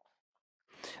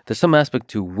 there's some aspect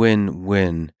to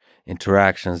win-win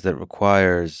interactions that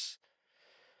requires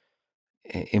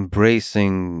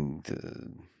embracing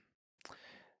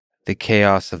the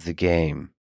chaos of the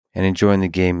game and enjoying the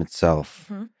game itself.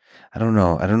 I don't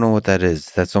know what that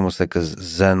is. That's almost like a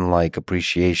Zen-like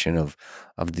appreciation of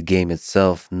the game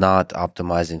itself, not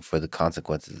optimizing for the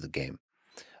consequences of the game.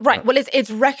 Right. Well,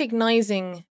 it's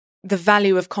recognizing the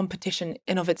value of competition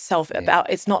in of itself.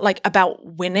 It's not like about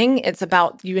winning. It's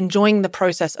about you enjoying the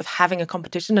process of having a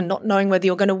competition and not knowing whether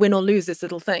you're going to win or lose this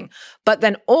little thing. But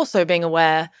then also being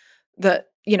aware that,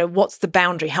 what's the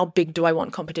boundary? How big do I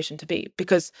want competition to be?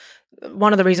 Because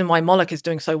one of the reasons why Moloch is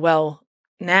doing so well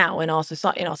now in our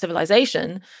society, in our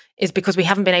civilization, is because we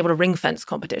haven't been able to ring fence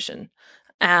competition.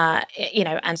 And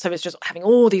so it's just having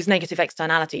all these negative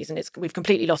externalities, and we've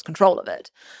completely lost control of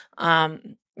it.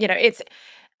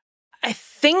 I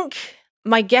think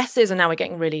my guess is, and now we're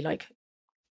getting really like,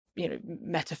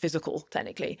 metaphysical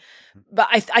technically, but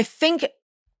I think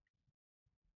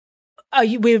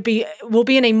we'll be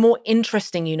in a more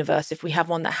interesting universe if we have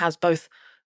one that has both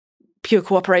pure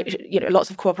cooperation, lots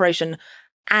of cooperation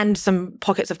and some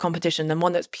pockets of competition, than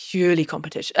one that's purely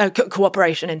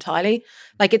cooperation entirely.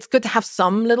 Like, it's good to have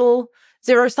some little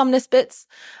zero-sumness bits,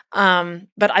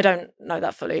 but I don't know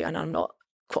that fully, and I'm not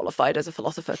qualified as a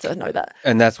philosopher to know that.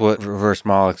 And that's what reverse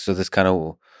Moloch. So this kind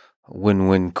of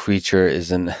win-win creature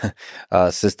is an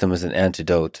system is an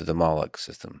antidote to the Moloch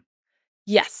system.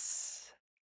 Yes.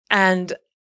 And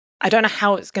I don't know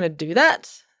how it's going to do that.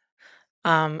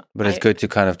 But it's good to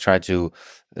kind of try to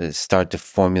start to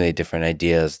formulate different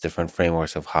ideas, different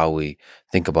frameworks of how we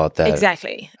think about that.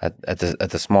 Exactly. At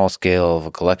the small scale of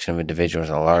a collection of individuals,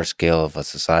 and a large scale of a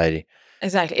society.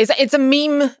 Exactly. It's a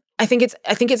meme. I think it's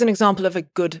an example of a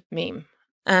good meme.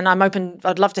 And I'm open.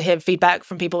 I'd love to hear feedback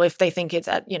from people if they think it's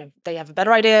they have a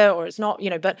better idea or it's not,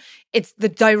 but it's the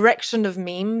direction of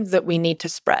meme that we need to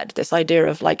spread. This idea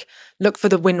of like, look for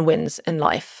the win-wins in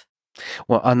life.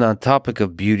 Well, on the topic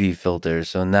of beauty filters,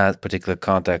 so in that particular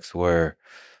context where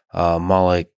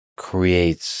Moloch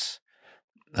creates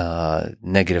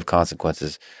negative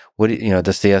consequences,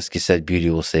 Dostoevsky said beauty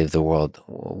will save the world.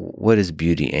 What is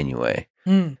beauty anyway?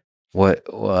 What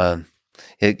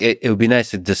it would be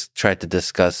nice to just try to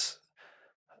discuss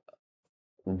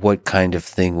what kind of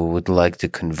thing we would like to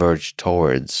converge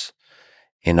towards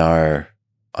in our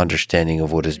understanding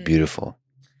of what is beautiful.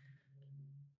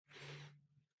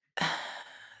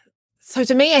 So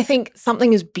to me, I think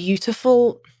something is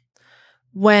beautiful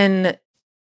when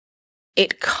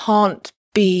it can't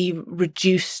be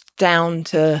reduced down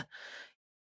to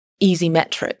easy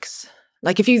metrics.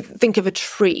 Like, if you think of a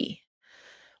tree,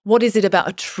 what is it about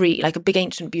a tree, like a big,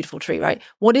 ancient, beautiful tree, right?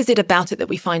 What is it about it that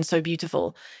we find so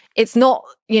beautiful? It's not,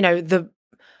 the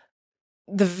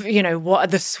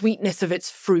what the sweetness of its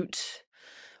fruit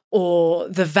or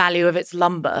the value of its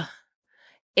lumber.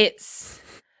 It's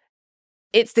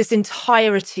this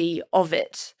entirety of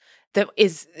it that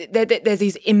is there's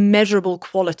these immeasurable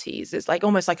qualities. It's like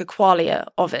almost like a qualia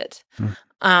of it.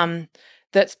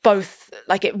 That's both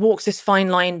like it walks this fine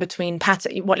line between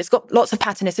pattern. Well, it's got lots of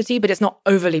patternicity, but it's not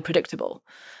overly predictable.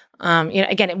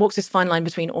 Again, it walks this fine line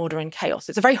between order and chaos.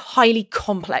 It's a very highly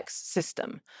complex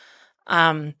system.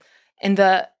 In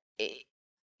the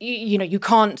you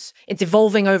can't. It's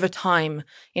evolving over time.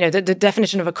 The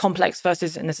definition of a complex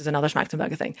versus, and this is another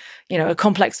Schmachtenberger thing. A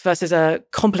complex versus a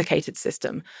complicated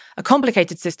system. A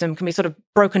complicated system can be sort of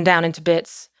broken down into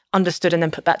bits, understood, and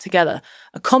then put back together.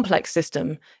 A complex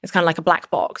system is kind of like a black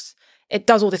box. It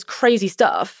does all this crazy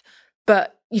stuff,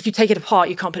 but if you take it apart,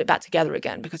 you can't put it back together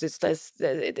again because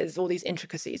there's all these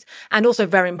intricacies. And also,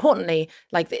 very importantly,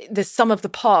 like the sum of the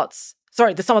parts.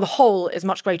 Sorry, the sum of the whole is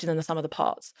much greater than the sum of the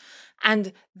parts.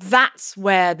 And that's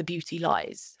where the beauty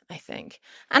lies, I think.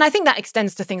 And I think that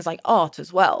extends to things like art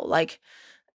as well. Like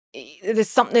there's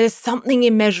something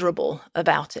immeasurable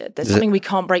about it. There's something we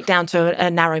can't break down to a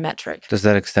narrow metric. Does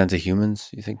that extend to humans,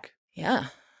 you think? Yeah,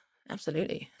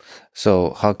 absolutely.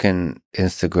 So how can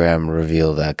Instagram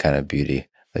reveal that kind of beauty,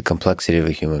 the complexity of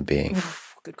a human being?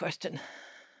 Good question.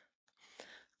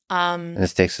 And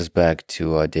this takes us back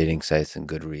to dating sites and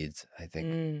Goodreads, I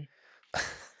think.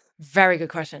 Very good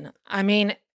question. I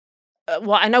mean,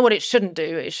 I know what it shouldn't do.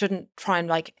 It shouldn't try and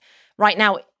right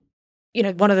now,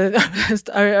 one of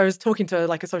the, I was talking to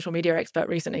like a social media expert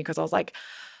recently because I was like,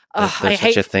 there's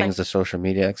such a thing as a social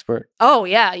media expert? Oh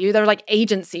yeah. There are like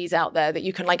agencies out there that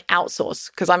you can like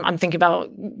outsource because I'm thinking about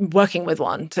working with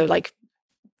one to like,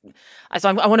 so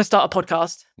I want to start a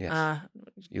podcast. Yes.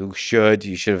 You should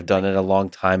have done it a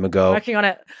long time ago. Working on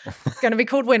it. It's going to be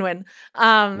called Win-Win.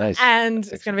 Nice. And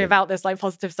it's going to be about this like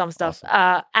positive sum stuff.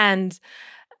 Awesome. And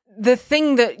the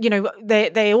thing that,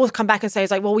 they always come back and say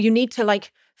is like, well, you need to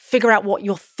like figure out what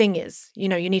your thing is. You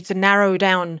need to narrow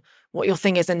down what your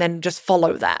thing is and then just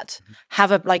follow that.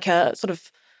 Have a sort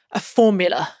of a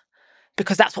formula,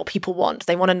 because that's what people want.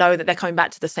 They want to know that they're coming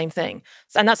back to the same thing.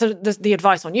 And that's the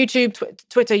advice on YouTube,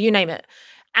 Twitter, you name it.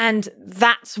 And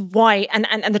that's why,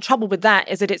 and the trouble with that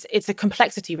is that it's a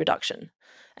complexity reduction.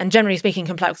 And generally speaking,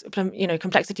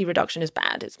 complexity reduction is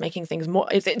bad. It's making things more,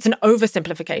 it's an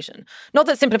oversimplification. Not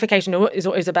that simplification is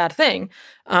always a bad thing,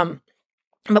 but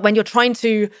when you're trying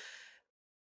to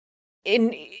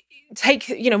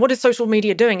what is social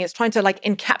media doing? It's trying to like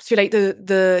encapsulate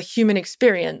the human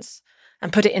experience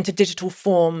and put it into digital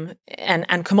form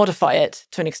and commodify it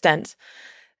to an extent.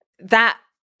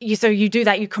 So you do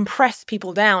that, you compress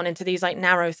people down into these like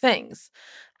narrow things.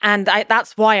 And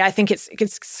that's why I think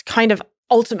it's kind of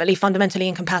ultimately fundamentally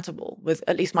incompatible with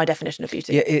at least my definition of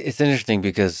beauty. Yeah, it's interesting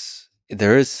because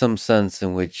there is some sense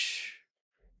in which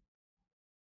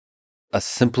a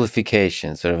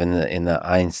simplification, sort of in the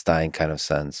Einstein kind of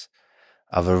sense,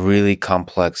 of a really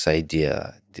complex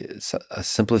idea, a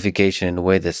simplification in a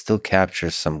way that still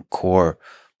captures some core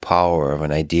power of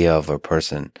an idea of a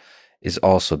person, is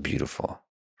also beautiful.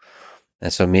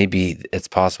 And so maybe it's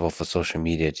possible for social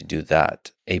media to do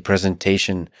that. A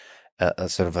presentation, a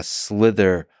sort of a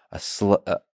slither, a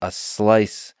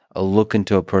slice, a look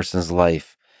into a person's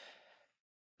life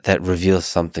that reveals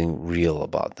something real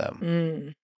about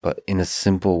them. But in a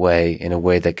simple way, in a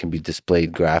way that can be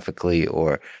displayed graphically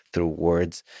or through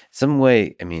words.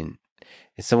 In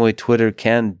some way, Twitter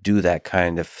can do that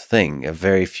kind of thing. A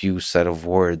very few set of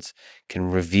words can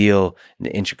reveal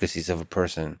the intricacies of a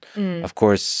person. Of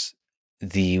course,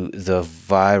 the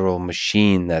viral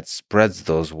machine that spreads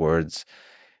those words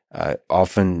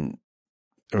often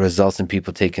results in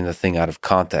people taking the thing out of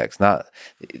context.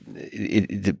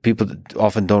 People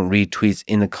often don't read tweets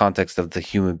in the context of the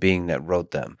human being that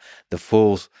wrote them. The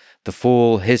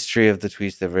full history of the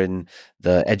tweets they've written,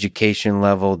 the education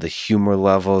level, the humor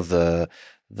level, the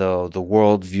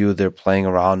worldview they're playing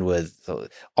around with. So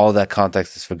all that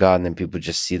context is forgotten, and people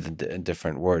just see the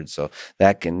different words. So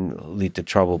that can lead to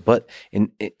trouble. But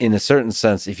in a certain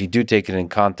sense, if you do take it in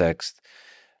context,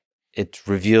 it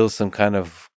reveals some kind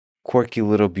of quirky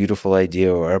little beautiful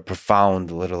idea or a profound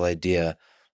little idea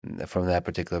from that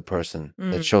particular person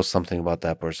that shows something about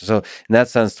that person. So in that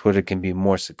sense, Twitter can be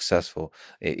more successful.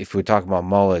 If we're talking about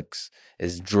Mulliks,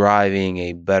 is driving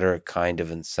a better kind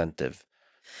of incentive.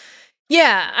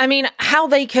 Yeah, I mean, how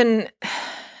they can,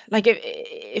 like,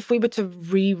 if we were to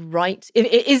rewrite,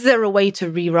 is there a way to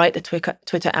rewrite the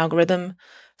Twitter algorithm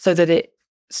so that it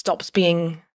stops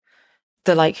being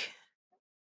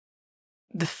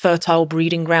the fertile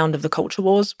breeding ground of the culture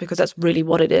wars? Because that's really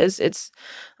what it is. It's,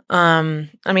 I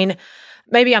mean,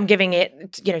 maybe I'm giving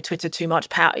it, Twitter too much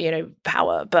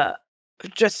power, but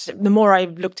just the more I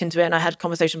looked into it, and I had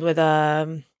conversations with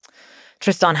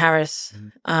Tristan Harris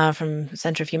from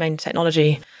Center of Humane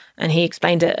Technology, and he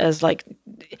explained it as like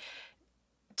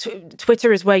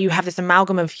Twitter is where you have this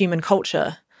amalgam of human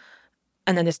culture,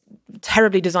 and then this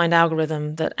terribly designed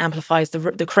algorithm that amplifies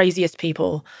the craziest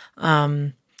people,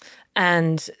 and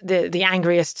the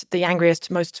angriest,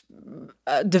 most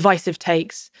divisive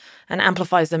takes, and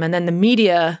amplifies them. And then the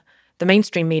media, the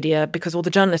mainstream media, because all the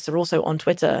journalists are also on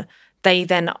Twitter, they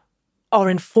then are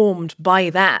informed by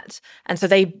that, and so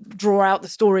they draw out the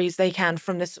stories they can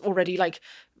from this already like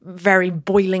very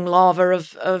boiling lava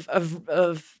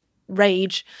of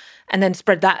rage, and then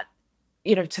spread that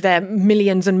to their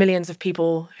millions and millions of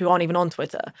people who aren't even on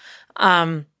Twitter.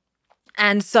 And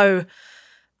so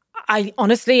I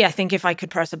think if I could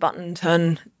press a button and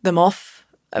turn them off,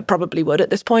 I probably would at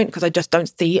this point, because I just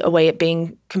don't see a way it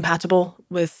being compatible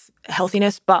with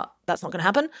healthiness, but that's not going to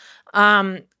happen.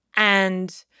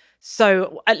 And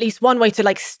so at least one way to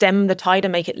like stem the tide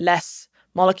and make it less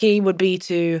Moloch-y would be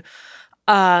to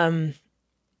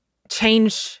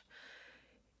change,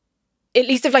 at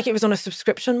least if like it was on a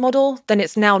subscription model, then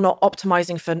it's now not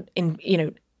optimizing for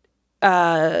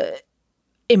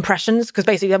impressions, because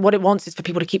basically what it wants is for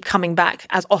people to keep coming back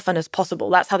as often as possible.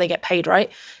 That's how they get paid,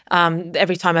 right?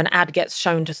 Every time an ad gets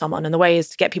shown to someone, and the way is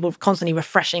to get people constantly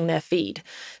refreshing their feed.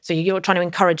 So you're trying to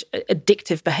encourage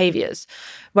addictive behaviors.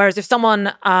 Whereas if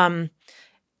someone,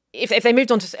 if they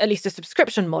moved on to at least a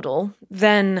subscription model,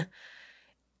 then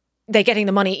they're getting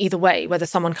the money either way, whether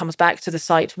someone comes back to the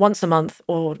site once a month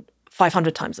or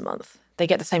 500 times a month. They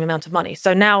get the same amount of money.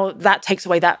 So now that takes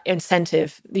away that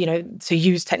incentive, to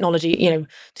use technology,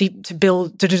 to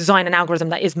design an algorithm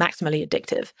that is maximally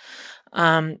addictive.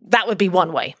 That would be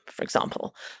one way, for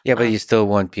example. Yeah, but you still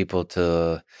want people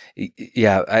to,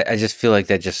 I just feel like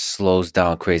that just slows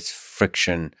down, creates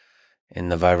friction in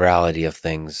the virality of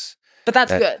things. But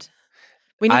that's good.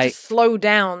 We need to slow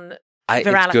down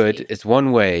virality. It's good. It's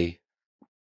one way.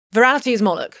 Virality is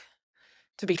Moloch,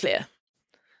 to be clear.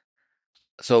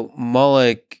 So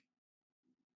Moloch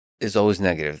is always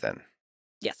negative then?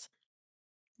 Yes.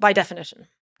 By definition.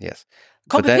 Yes.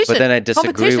 Competition, but then I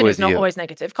disagree competition with is not you. Always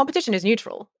negative. Competition is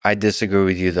neutral. I disagree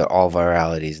with you that all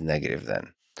virality is negative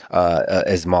then,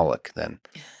 as Moloch then.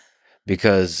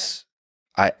 Because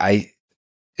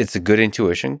it's a good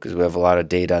intuition, because we have a lot of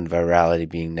data on virality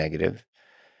being negative.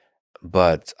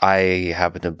 But I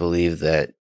happen to believe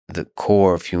that the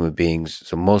core of human beings,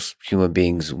 so most human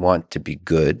beings want to be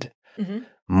good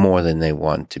more than they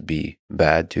want to be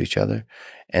bad to each other.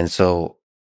 And so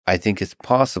I think it's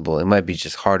possible. It might be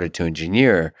just harder to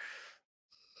engineer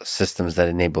systems that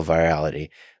enable virality,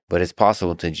 but it's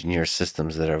possible to engineer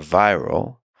systems that are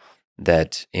viral,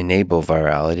 that enable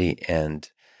virality, and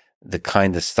the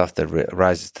kind of stuff that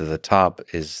rises to the top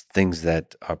is things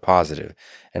that are positive.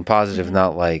 And positive,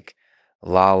 not like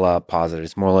la positive.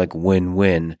 It's more like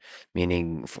win-win,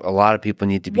 meaning a lot of people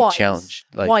need to be challenged.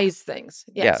 Like wise things.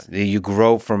 Yes. Yeah, you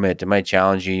grow from it. It might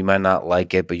challenge you. You might not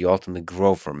like it, but you ultimately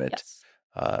grow from it. Yes.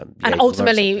 And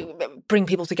ultimately bring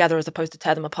people together as opposed to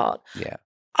tear them apart. Yeah.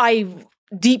 I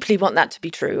deeply want that to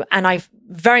be true. And I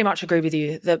very much agree with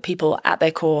you that people at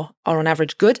their core are on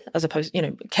average good, as opposed,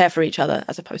 care for each other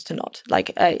as opposed to not.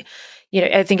 Like, I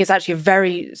think it's actually a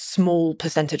very small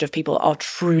percentage of people are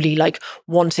truly like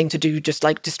wanting to do just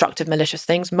like destructive, malicious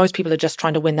things. Most people are just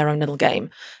trying to win their own little game,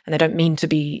 and they don't mean to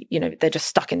be, they're just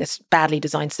stuck in this badly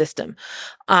designed system.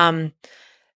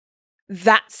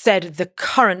 That said, the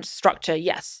current structure,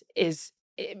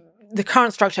 the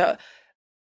current structure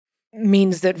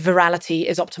means that virality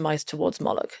is optimized towards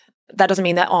Moloch. That doesn't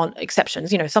mean there aren't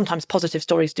exceptions. Sometimes positive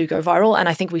stories do go viral, and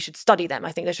I think we should study them.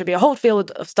 I think there should be a whole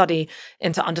field of study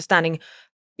into understanding,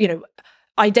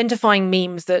 identifying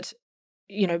memes that,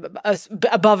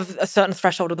 above a certain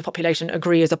threshold of the population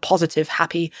agree as a positive,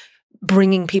 happy,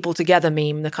 bringing people together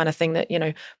meme, the kind of thing that,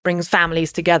 brings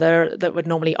families together that would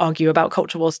normally argue about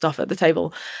culture war stuff at the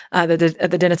table, at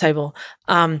the dinner table.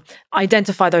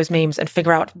 Identify those memes and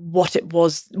figure out what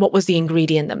was the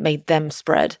ingredient that made them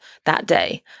spread that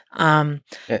day. And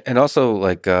also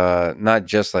like, not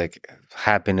just like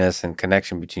happiness and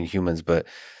connection between humans, but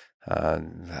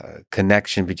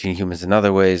connection between humans in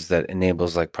other ways that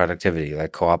enables like productivity,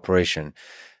 like cooperation.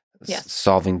 Yes.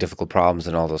 Solving difficult problems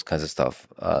and all those kinds of stuff.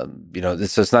 So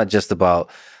it's not just about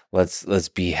let's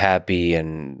be happy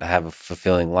and have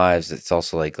fulfilling lives. It's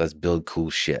also like let's build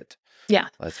cool shit. Yeah,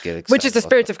 let's get excited. Which is the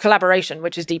spirit of collaboration,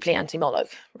 which is deeply anti-Moloch,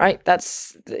 right?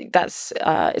 That's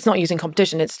it's not using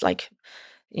competition. It's like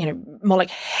more like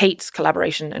hates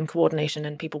collaboration and coordination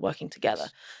and people working together.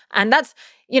 And that's,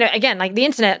 again, like the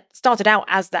internet started out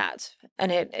as that,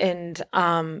 and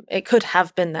it could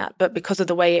have been that, but because of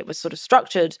the way it was sort of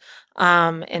structured,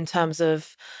 in terms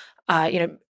of,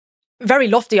 very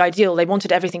lofty ideal, they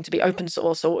wanted everything to be open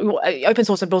source and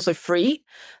also free,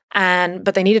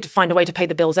 but they needed to find a way to pay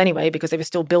the bills anyway, because they were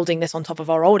still building this on top of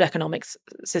our old economics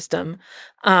system.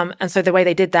 And so the way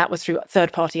they did that was through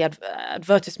third-party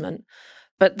advertisement.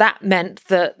 But that meant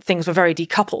that things were very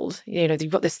decoupled. You've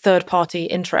got this third-party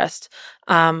interest,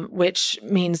 which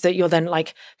means that you're then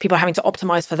like, people are having to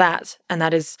optimize for that, and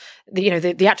that is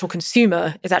the actual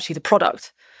consumer is actually the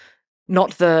product,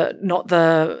 not the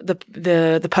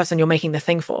person you're making the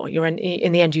thing for. You're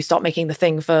in the end, you start making the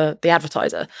thing for the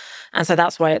advertiser, and so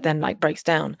that's why it then like breaks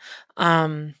down.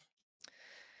 Like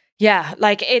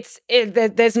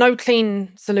there's no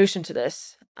clean solution to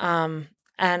this, and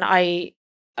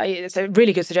it's a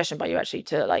really good suggestion by you actually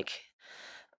to like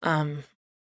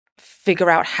figure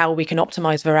out how we can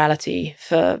optimize virality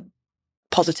for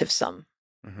positive sum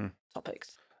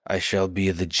topics. I shall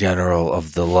be the general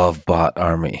of the love bot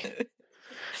army.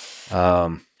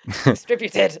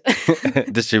 Distributed.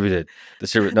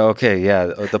 No, okay, yeah.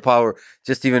 The power,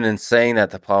 just even in saying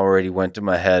that, the power already went to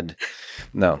my head.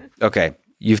 No, okay.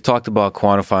 You've talked about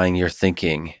quantifying your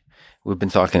thinking. We've been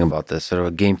talking about this, sort of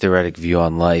a game theoretic view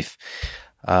on life,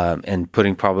 and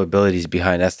putting probabilities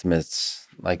behind estimates.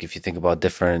 Like if you think about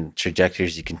different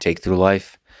trajectories you can take through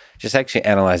life, just actually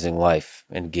analyzing life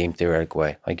in a game theoretic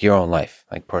way, like your own life,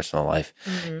 like personal life.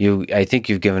 I think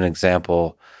you've given an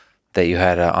example that you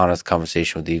had an honest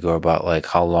conversation with Igor about like,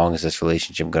 how long is this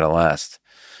relationship going to last?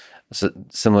 So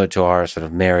similar to our sort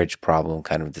of marriage problem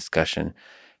kind of discussion,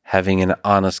 having an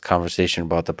honest conversation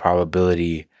about the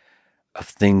probability of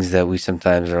things that we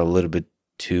sometimes are a little bit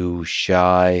too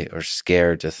shy or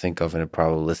scared to think of in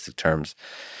probabilistic terms.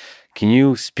 Can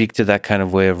you speak to that kind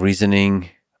of way of reasoning,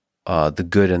 the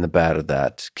good and the bad of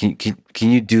that? Can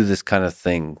you do this kind of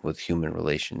thing with human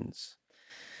relations?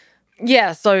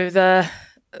 Yeah. So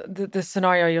the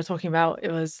scenario you're talking about,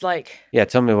 it was like... Yeah,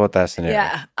 tell me about that scenario.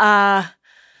 Yeah.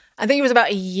 I think it was about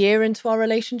a year into our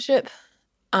relationship.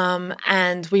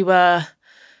 And we were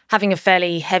having a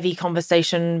fairly heavy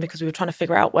conversation because we were trying to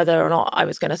figure out whether or not I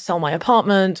was going to sell my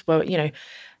apartment. Well,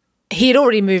 he had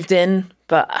already moved in,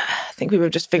 but I think we were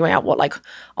just figuring out what like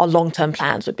our long-term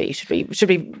plans would be. Should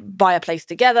we buy a place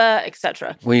together,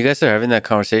 etc. When you guys are having that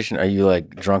conversation, are you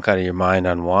like drunk out of your mind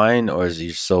on wine, or is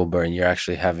you sober and you're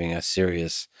actually having a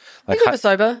serious? Like, I think we were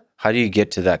sober. How do you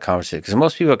get to that conversation? Because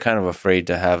most people are kind of afraid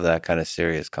to have that kind of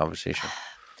serious conversation.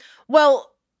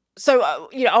 Well, so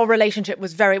our relationship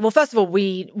was very well. First of all,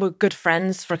 we were good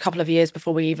friends for a couple of years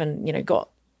before we even got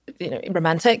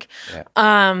romantic.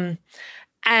 Yeah.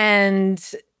 And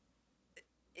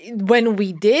when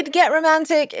we did get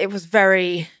romantic, it was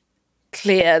very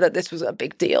clear that this was a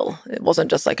big deal. It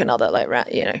wasn't just like another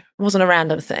it wasn't a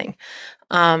random thing.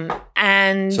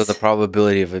 And so the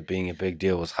probability of it being a big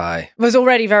deal was high. Was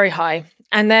already very high.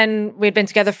 And then we'd been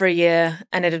together for a year,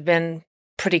 and it had been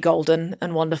pretty golden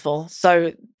and wonderful.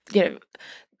 So there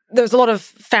was a lot of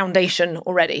foundation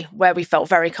already where we felt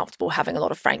very comfortable having a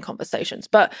lot of frank conversations.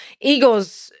 But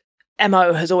Igor's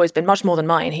MO has always been much more than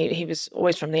mine. He was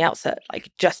always from the outset, like,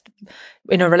 just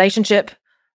in a relationship,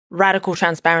 radical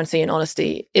transparency and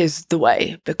honesty is the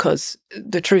way, because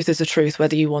the truth is the truth,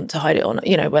 whether you want to hide it or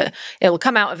not, where it will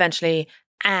come out eventually.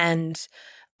 And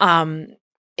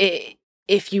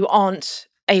if you aren't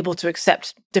able to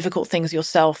accept difficult things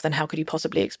yourself, then how could you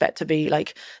possibly expect to be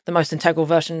like the most integral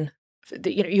version?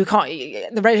 You can't.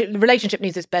 The relationship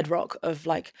needs this bedrock of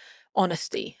like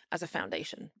honesty as a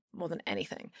foundation more than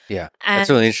anything. Yeah, that's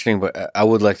really interesting. But I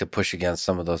would like to push against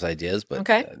some of those ideas. But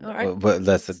okay, all right. But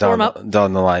that's down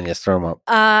the line. Yes, throw them up.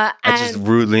 I just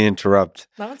rudely interrupt.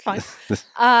 No, that's fine.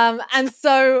 And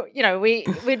so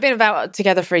we'd been about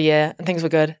together for a year, and things were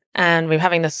good, and we were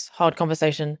having this hard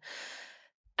conversation.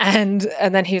 And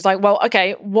then he was like, well,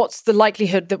 okay, what's the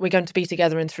likelihood that we're going to be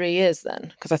together in 3 years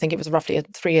then? Because I think it was roughly a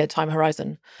 3-year time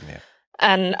horizon. Yeah.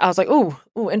 And I was like, ooh,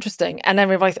 interesting. And then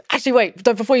we were like, actually, wait,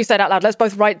 before you say it out loud, let's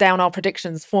both write down our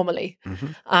predictions formally.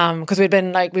 Because we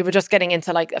were just getting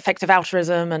into like effective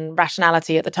altruism and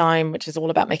rationality at the time, which is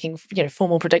all about making,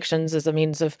 formal predictions as a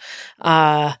means of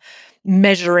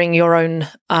measuring your own,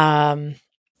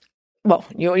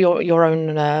 your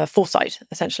own foresight,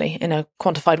 essentially, in a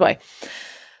quantified way.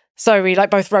 So we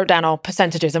both wrote down our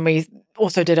percentages, and we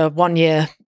also did a 1-year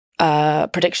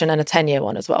prediction and a 10-year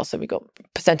one as well. So we got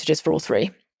percentages for all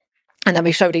three, and then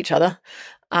we showed each other.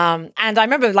 And I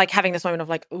remember having this moment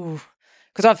of ooh,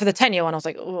 because for the 10-year one, I was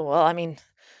like, oh, well, I mean,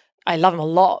 I love him a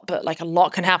lot, but like a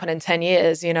lot can happen in 10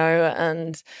 years,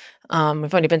 and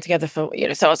we've only been together for,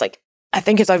 so I was like, I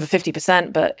think it's over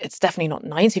 50%, but it's definitely not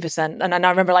 90%. And then I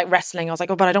remember like wrestling. I was like,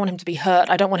 oh, but I don't want him to be hurt.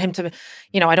 I don't want him to, I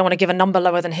don't want to give a number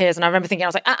lower than his. And I remember thinking, I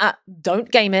was like,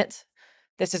 don't game it.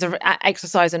 This is an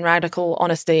exercise in radical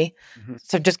honesty. Mm-hmm.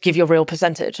 So just give your real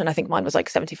percentage. And I think mine was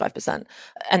like 75%.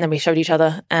 And then we showed each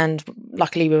other, and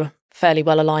luckily we were fairly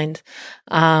well aligned.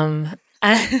 But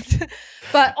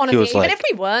honestly, even like if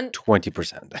we weren't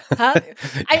 20%,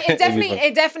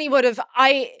 it definitely would have.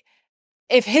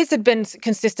 If his had been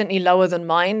consistently lower than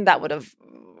mine, that would have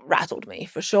rattled me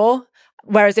for sure.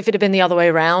 Whereas if it had been the other way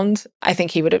around, I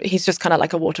think he would have. He's just kind of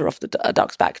like a water off the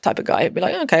duck's back type of guy. He'd be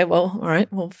like, okay, well, all right,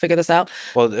 we'll figure this out.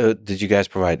 Well, did you guys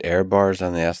provide error bars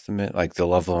on the estimate, like the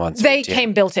level of uncertainty? They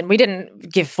came built in. We didn't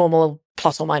give formal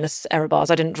plus or minus error bars.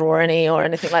 I didn't draw any or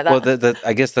anything like that. Well,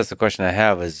 I guess that's the question I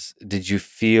have: is did you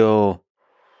feel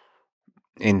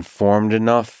informed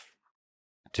enough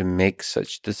to make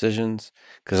such decisions?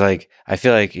 Because like I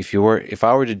feel like if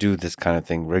I were to do this kind of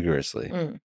thing rigorously,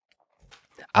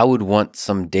 I would want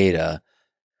some data.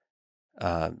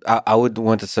 I would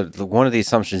want to one of the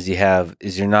assumptions you have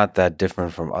is you're not that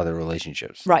different from other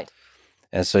relationships, right?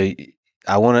 And so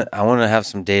I want to have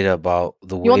some data about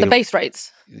the way you want the base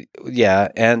rates, yeah,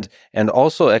 and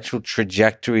also actual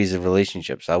trajectories of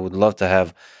relationships. I would love to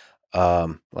have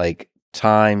like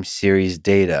time series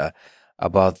data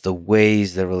about the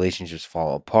ways that relationships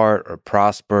fall apart or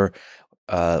prosper,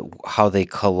 how they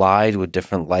collide with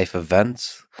different life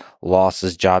events,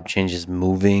 losses, job changes,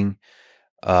 moving.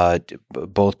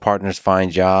 Both partners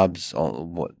find jobs.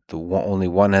 Only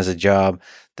one has a job.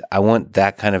 I want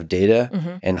that kind of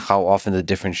data, and how often the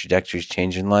different trajectories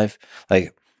change in life.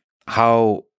 Like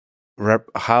how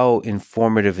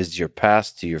informative is your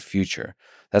past to your future?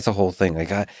 That's a whole thing.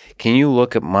 Like, can you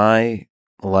look at my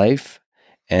life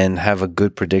and have a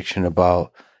good prediction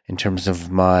about, in terms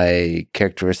of my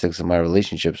characteristics of my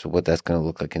relationships, what that's going to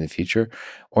look like in the future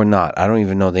or not? I don't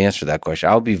even know the answer to that question.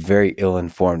 I'll be very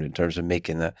ill-informed in terms of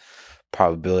making the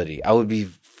probability. I would be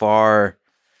I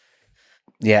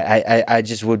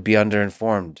just would be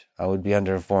underinformed. I would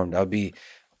be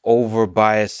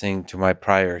over-biasing to my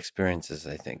prior experiences,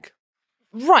 I think.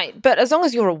 Right, but as long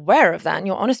as you're aware of that and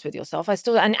you're honest with yourself,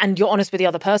 and you're honest with the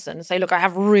other person, say, look, I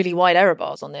have really wide error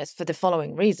bars on this for the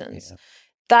following reasons. Yeah.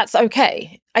 That's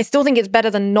okay. I still think it's better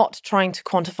than not trying to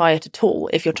quantify it at all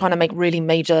if you're trying to make really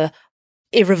major,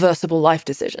 irreversible life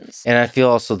decisions. And I feel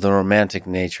also the romantic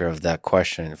nature of that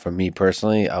question. For me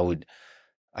personally,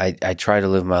 I try to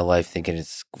live my life thinking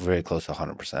it's very close to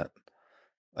 100%.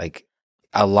 Like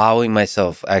allowing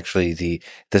myself, actually,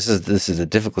 this is the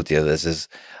difficulty of this, is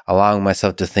allowing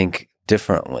myself to think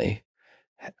differently.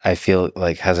 I feel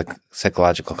like has a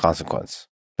psychological consequence.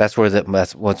 That's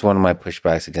what's one of my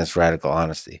pushbacks against radical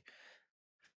honesty,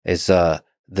 is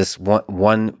this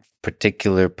one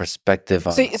particular perspective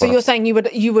on. So you're saying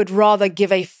you would rather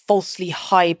give a falsely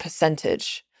high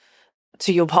percentage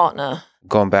to your partner,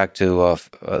 going back to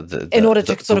in order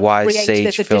to sort of create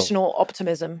this additional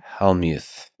optimism.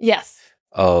 Helmuth, yes,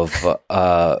 of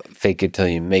fake it till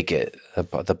you make it.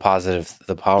 The positive,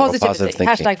 the power of positive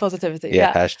thinking. Hashtag positivity.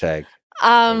 Yeah. Hashtag.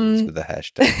 With the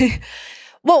hashtag.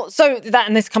 Well, so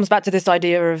and this comes back to this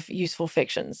idea of useful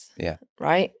fictions. Yeah.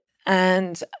 Right.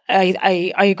 And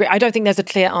I agree. I don't think there's a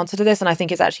clear answer to this, and I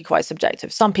think it's actually quite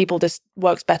subjective. Some people this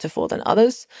works better for than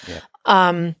others. Yeah.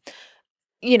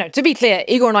 To be clear,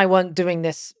 Igor and I weren't doing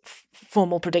this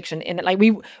formal prediction in it. Like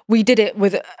we did it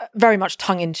with very much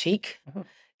tongue in cheek. Mm-hmm.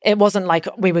 It wasn't like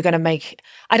we were going to make.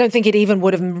 I don't think it even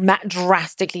would have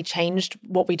drastically changed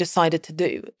what we decided to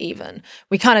do. Even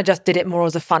we kind of just did it more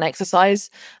as a fun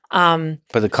exercise. But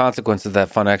the consequence of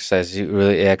that fun exercise,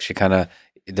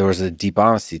 there was a deep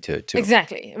honesty to it too.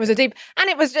 Exactly, it was a deep, and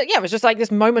it was just like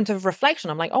this moment of reflection.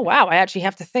 I'm like, oh wow, I actually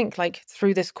have to think like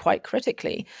through this quite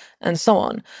critically, and so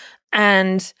on.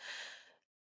 And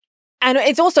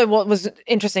it's also what was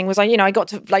interesting was I got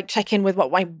to like check in with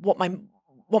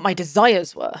what my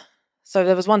desires were. So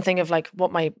there was one thing of like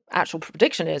what my actual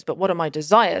prediction is, but what are my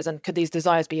desires, and could these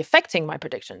desires be affecting my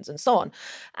predictions, and so on.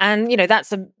 And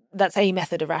that's a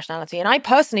method of rationality. And I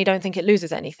personally don't think it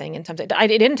loses anything in terms of it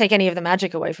didn't take any of the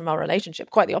magic away from our relationship.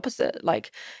 Quite the opposite.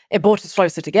 Like it brought us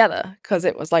closer together, because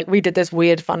it was like we did this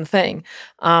weird fun thing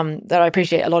that I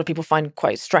appreciate a lot of people find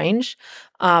quite strange.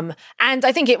 And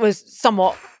I think it was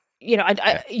somewhat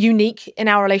unique in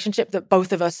our relationship that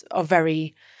both of us are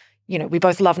very, we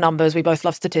both love numbers, we both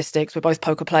love statistics, we're both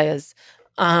poker players.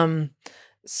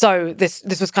 So this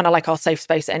was kind of like our safe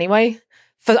space anyway.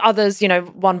 For others,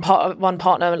 one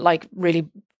partner like really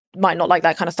might not like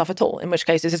that kind of stuff at all, in which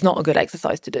case it's not a good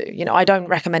exercise to do. I don't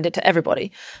recommend it to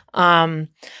everybody.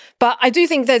 But I do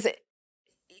think there's,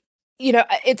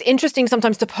 it's interesting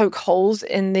sometimes to poke holes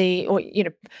in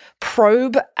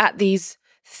probe at these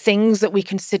things that we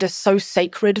consider so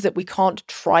sacred that we can't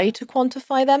try to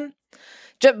quantify them.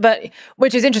 But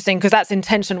which is interesting because that's in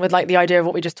tension with like the idea of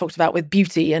what we just talked about with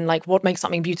beauty and like what makes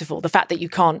something beautiful, the fact that you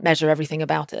can't measure everything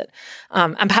about it.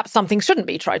 And perhaps something shouldn't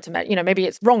be tried to measure. Maybe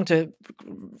it's wrong to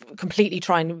completely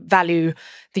try and value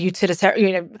the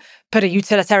utilitarian, put a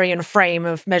utilitarian frame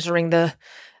of measuring the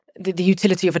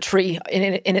utility of a tree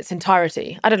in its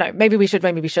entirety. I don't know. Maybe we should,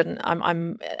 maybe we shouldn't.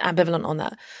 I'm ambivalent on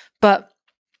that. But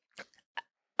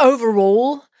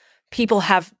overall, people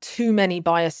have too many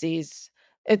biases.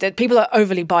 People are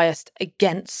overly biased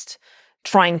against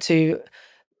trying to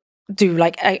do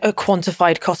like a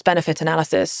quantified cost-benefit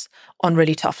analysis on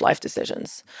really tough life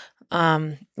decisions.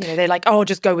 They're like, oh,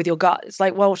 just go with your gut. It's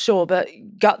like, well, sure, but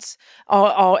guts,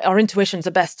 our intuitions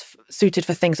are best suited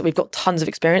for things that we've got tons of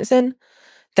experience in.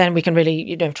 Then we can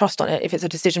really, trust on it if it's a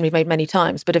decision we've made many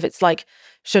times. But if it's like,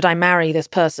 should I marry this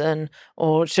person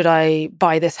or should I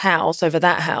buy this house over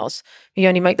that house? You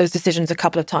only make those decisions a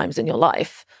couple of times in your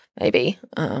life. Maybe.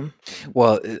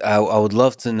 Well, I would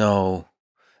love to know.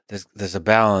 There's a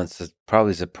balance. That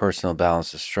probably is a personal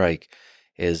balance to strike.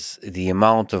 Is the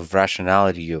amount of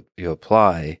rationality you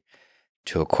apply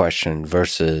to a question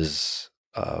versus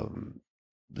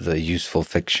the useful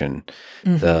fiction,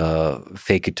 the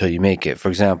fake it till you make it. For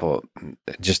example,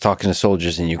 just talking to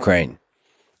soldiers in Ukraine,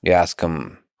 you ask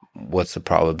them, "What's the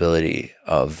probability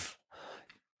of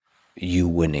you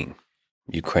winning,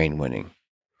 Ukraine winning?"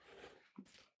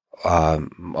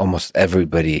 Almost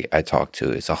everybody I talk to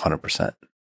is 100%.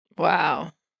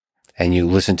 Wow. And you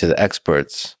listen to the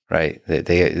experts, right?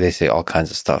 They say all kinds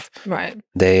of stuff. Right.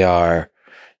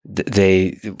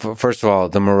 First of all,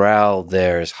 the morale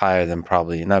there is higher than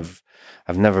probably, and I've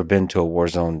never been to a war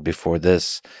zone before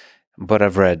this, but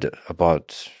I've read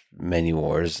about many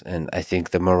wars, and I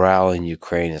think the morale in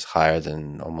Ukraine is higher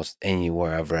than almost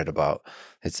anywhere I've read about.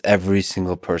 It's every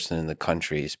single person in the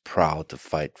country is proud to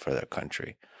fight for their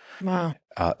country. Wow.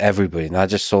 Everybody, not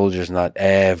just soldiers, not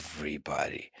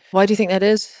everybody. Why do you think that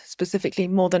is specifically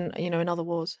more than, in other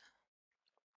wars?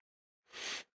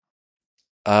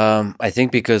 I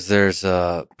think because there's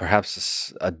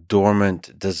perhaps a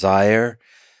dormant desire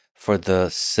for the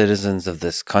citizens of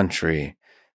this country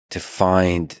to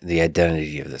find the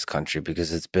identity of this country,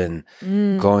 because it's been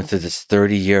going through this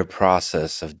 30-year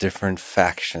process of different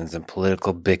factions and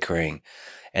political bickering,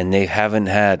 and they haven't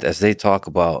had, as they talk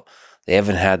about, they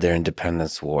haven't had their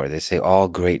independence war. They say all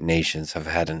great nations have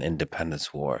had an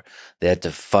independence war. They had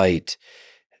to fight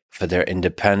for their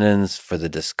independence, for the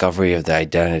discovery of the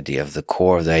identity, of the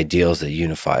core of the ideals that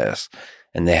unify us.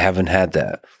 And they haven't had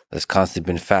that. There's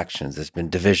constantly been factions. There's been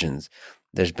divisions.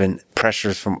 There's been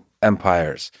pressures from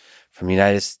empires, from the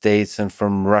United States and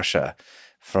from Russia,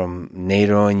 from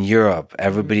NATO and Europe,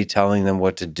 everybody telling them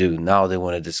what to do. Now they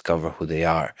want to discover who they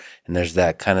are. And there's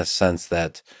that kind of sense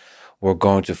that we're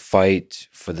going to fight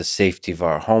for the safety of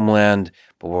our homeland,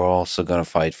 but we're also going to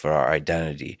fight for our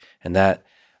identity. And that,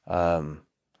 on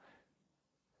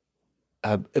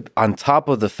top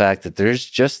of the fact that there's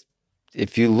just,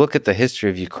 if you look at the history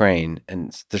of Ukraine,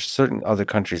 and there's certain other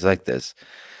countries like this,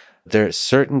 there are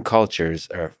certain cultures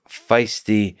are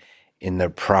feisty in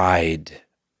their pride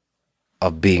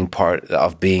of being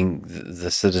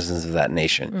the citizens of that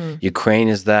nation. Ukraine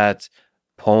is that.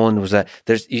 Poland was that.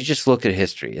 You just look at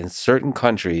history. In certain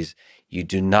countries, you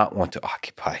do not want to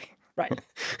occupy. Right.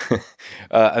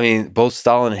 I mean, both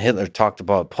Stalin and Hitler talked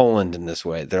about Poland in this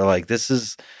way. They're like, this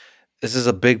is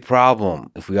a big problem.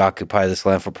 If we occupy this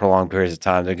land for prolonged periods of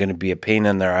time, they're going to be a pain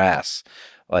in their ass.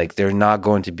 Like, they're not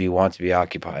going to want to be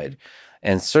occupied.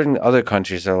 And certain other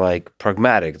countries are like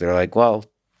pragmatic. They're like, well,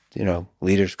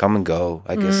 leaders come and go.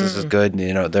 I guess this is good.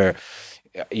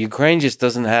 Ukraine just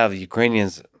doesn't have,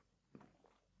 Ukrainians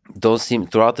don't seem,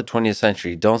 throughout the 20th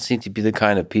century, don't seem to be the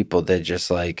kind of people that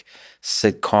just like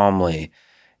sit calmly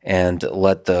and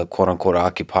let the quote unquote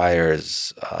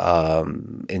occupiers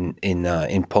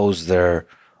impose their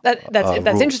that's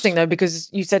rules. Interesting though,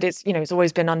 because you said it's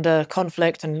always been under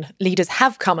conflict and leaders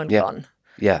have come and gone.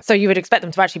 Yeah. So you would expect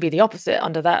them to actually be the opposite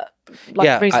under that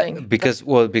reasoning. Because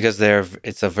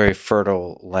it's a very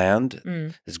fertile land.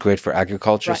 It's great for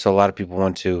agriculture. Right. So a lot of people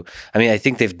want to, I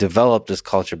think they've developed this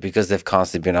culture because they've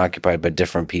constantly been occupied by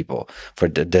different people, for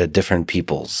the different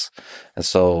peoples. And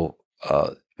so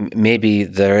maybe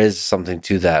there is something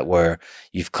to that, where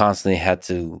you've constantly had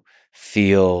to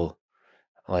feel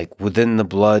like within the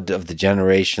blood of the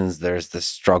generations, there's this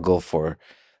struggle for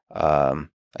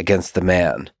against the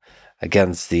man.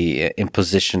 against the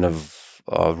imposition of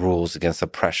rules, against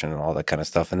oppression and all that kind of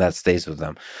stuff, and that stays with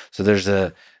them. So there's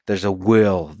a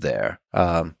will there,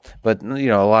 but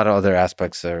a lot of other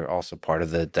aspects are also part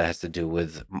of it that has to do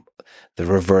with the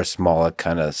reverse Moloch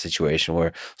kind of situation,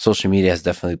 where social media has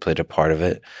definitely played a part of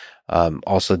it.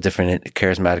 Also, different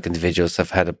charismatic individuals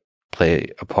have had to play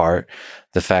a part.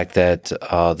 The fact that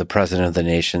the president of the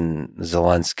nation,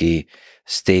 Zelensky,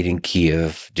 stayed in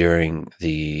Kiev during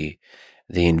the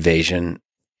invasion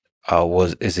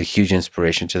is a huge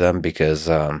inspiration to them, because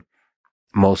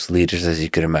most leaders, as you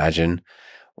could imagine,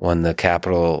 when the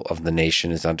capital of the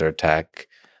nation is under attack,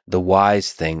 the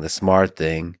wise thing, the smart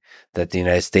thing that the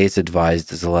United States advised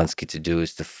Zelensky to do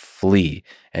is to flee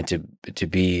and to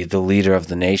be the leader of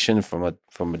the nation from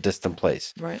a distant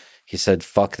place. Right. He said,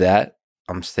 "Fuck that!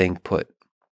 I'm staying put."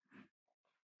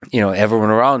 Everyone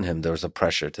around him, there was a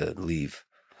pressure to leave,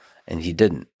 and he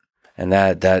didn't. And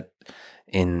that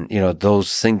in those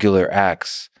singular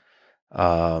acts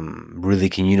really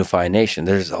can unify a nation.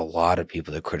 There's a lot of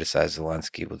people that criticize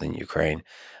Zelensky within Ukraine.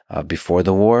 Before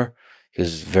the war, he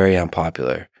was very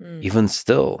unpopular, even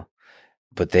still.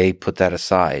 But they put that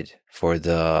aside for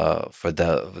the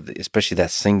especially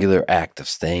that singular act of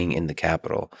staying in the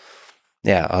capital.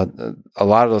 Yeah, a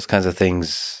lot of those kinds of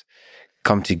things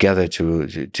come together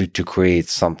to create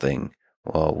something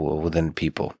within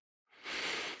people.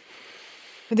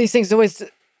 But these things always,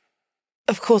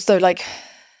 of course, though, like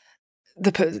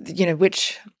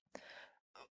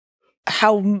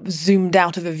how zoomed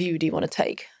out of a view do you want to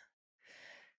take?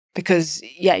 Because,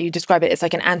 you describe it, it's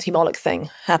like an anti-Moloch thing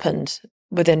happened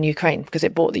within Ukraine because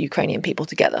it brought the Ukrainian people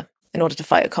together in order to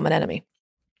fight a common enemy.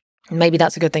 Maybe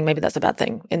that's a good thing, maybe that's a bad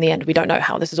thing. In the end, we don't know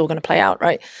how this is all going to play out,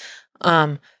 right?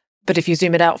 But if you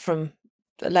zoom it out from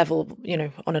a level,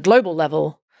 on a global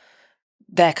level,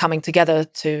 they're coming together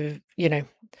to,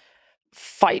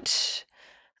 fight.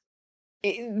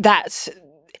 That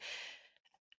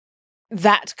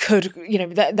could,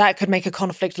 that could make a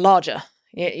conflict larger.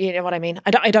 You know what I mean?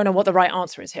 I don't know what the right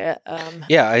answer is here.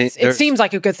 It seems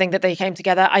like a good thing that they came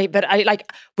together. But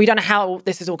we don't know how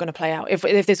this is all going to play out.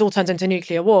 If this all turns into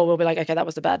nuclear war, we'll be like, okay, that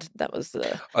was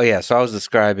the. Oh yeah, so I was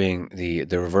describing the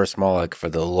reverse Moloch for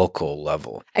the local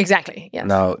level. Exactly. Yes.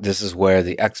 Now this is where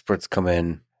the experts come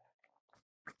in,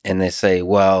 and they say,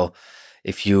 well,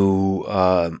 if you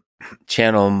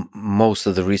channel most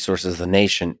of the resources of the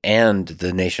nation and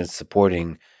the nation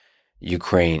supporting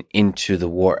Ukraine into the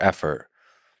war effort,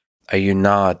 are you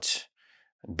not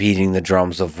beating the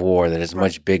drums of war that is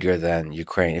much bigger than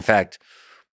Ukraine? In fact,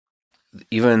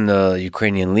 even the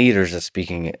Ukrainian leaders are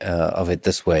speaking of it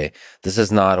this way. This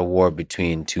is not a war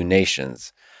between two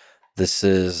nations. This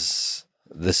is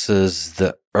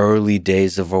the early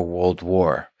days of a world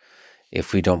war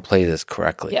if we don't play this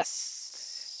correctly. Yes.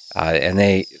 And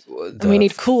we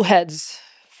need cool heads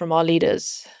from our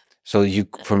leaders. So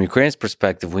from Ukraine's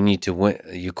perspective, we need to win.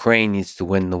 Ukraine needs to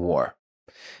win the war.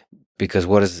 Because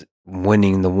what does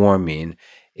winning the war mean?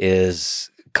 Is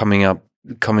coming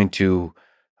to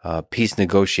peace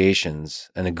negotiations,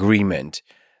 an agreement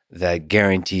that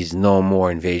guarantees no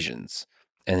more invasions,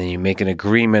 and then you make an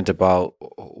agreement about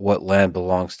what land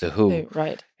belongs to who,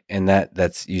 right? And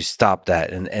that's you stop that,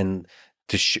 and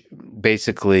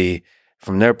basically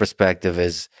from their perspective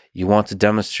is you want to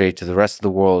demonstrate to the rest of the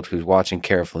world who's watching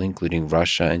carefully, including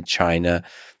Russia and China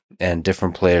and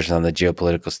different players on the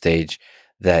geopolitical stage,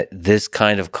 that this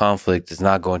kind of conflict is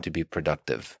not going to be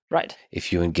productive, right?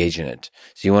 If you engage in it.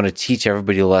 So you want to teach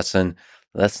everybody a lesson.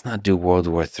 Let's not do World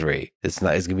War III. It's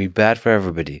going to be bad for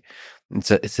everybody.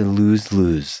 It's a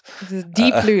lose-lose. It's a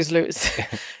deep lose-lose.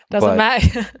 Doesn't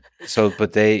matter.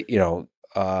 But they,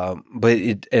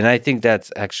 and I think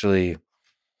that's actually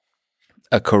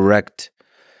a correct.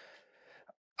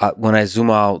 When I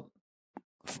zoom out,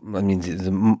 I mean, the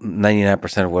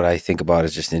 99% of what I think about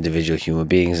is just individual human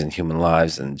beings and human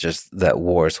lives, and just that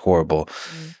war is horrible.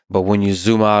 But when you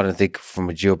zoom out and think from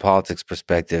a geopolitics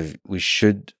perspective, we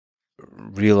should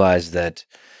realize that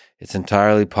it's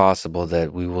entirely possible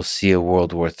that we will see a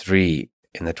World War III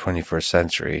in the 21st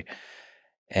century.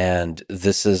 And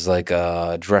this is like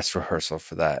a dress rehearsal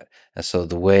for that. And so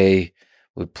the way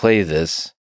we play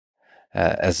this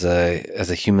as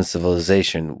a human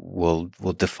civilization will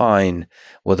define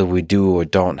whether we do or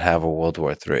don't have a World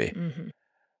War III.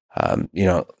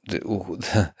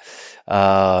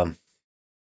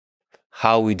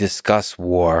 How we discuss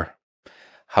war,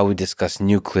 how we discuss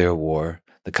nuclear war,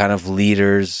 the kind of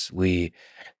leaders we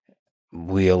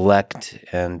elect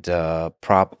and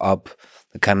prop up,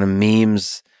 the kind of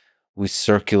memes we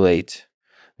circulate,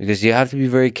 because you have to be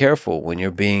very careful when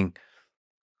you're being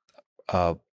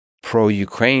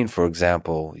pro-Ukraine, for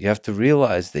example, you have to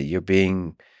realize that you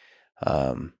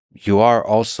are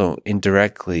also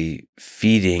indirectly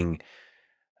feeding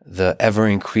the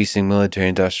ever-increasing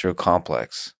military-industrial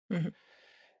complex. Mm-hmm.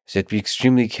 So you have to be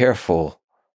extremely careful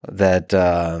that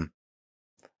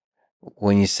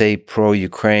when you say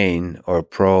pro-Ukraine or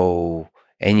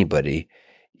pro-anybody,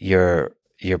 you're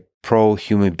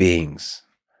pro-human beings,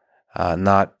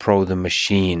 not pro the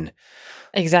machine.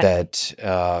 Exactly.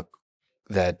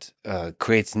 That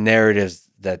creates narratives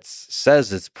that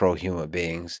says it's pro-human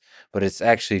beings, but it's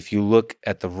actually, if you look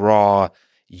at the raw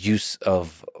use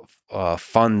of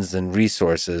funds and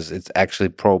resources, it's actually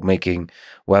pro-making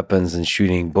weapons and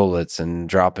shooting bullets and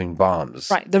dropping bombs.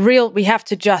 Right. We have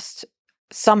to just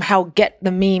somehow get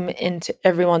the meme into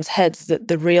everyone's heads that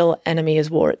the real enemy is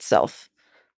war itself.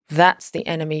 That's the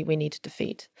enemy we need to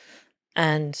defeat.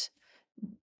 And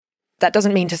that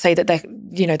doesn't mean to say that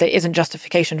there isn't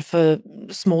justification for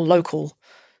small local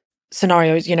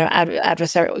scenarios,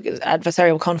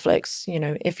 adversarial conflicts.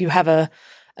 If you have a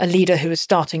leader who is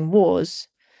starting wars,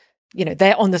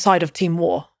 they're on the side of team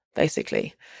war,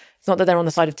 basically. It's not that they're on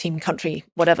the side of team country,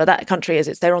 whatever that country is,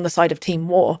 it's they're on the side of team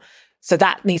war. So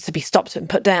that needs to be stopped and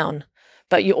put down.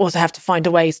 But you also have to find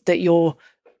a way that your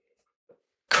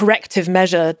corrective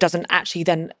measure doesn't actually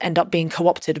then end up being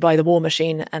co-opted by the war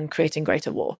machine and creating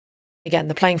greater war. Again,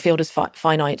 the playing field is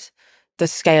finite. The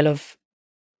scale of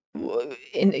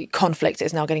conflict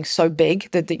is now getting so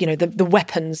big that the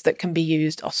weapons that can be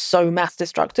used are so mass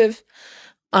destructive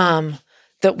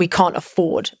that we can't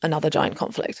afford another giant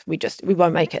conflict. We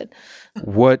won't make it.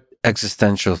 What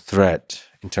existential threat,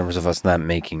 in terms of us not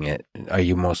making it, are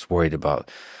you most worried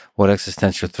about? What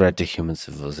existential threat to human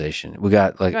civilization? We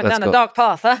got let's down go. a dark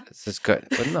path, huh? This is good,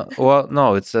 but no. Well,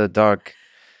 no, it's a dark.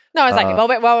 No, exactly.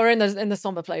 While we're in the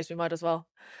somber place, we might as well.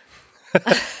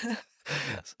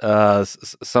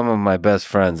 Some of my best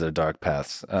friends are dark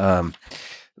paths.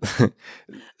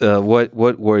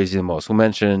 What worries you the most? We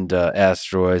mentioned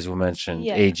asteroids. We mentioned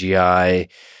AGI,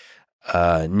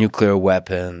 nuclear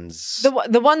weapons.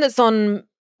 The one that's on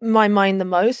my mind the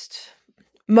most,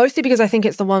 mostly because I think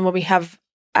it's the one where we have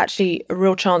actually a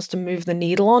real chance to move the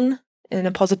needle on in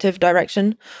a positive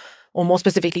direction, or more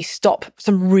specifically, stop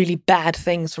some really bad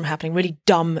things from happening, really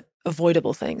dumb,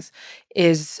 avoidable things,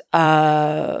 is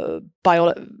bio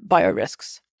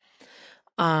risks.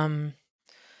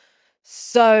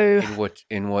 So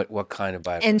in what kind of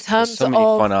bio? In terms There's so many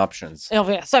of fun options. Oh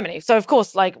yeah, so many. So of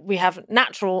course, we have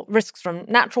natural risks from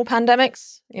natural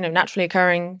pandemics, naturally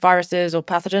occurring viruses or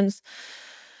pathogens.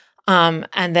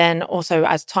 And then also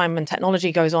as time and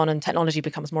technology goes on and technology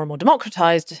becomes more and more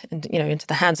democratized and, into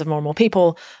the hands of more and more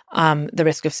people, the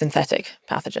risk of synthetic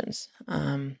pathogens.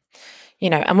 And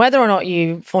whether or not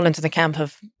you fall into the camp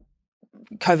of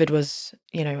COVID was,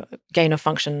 gain of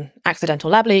function, accidental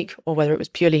lab leak, or whether it was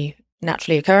purely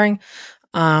naturally occurring,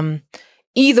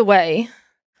 either way,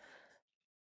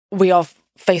 we are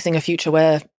facing a future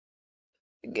where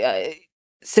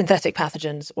synthetic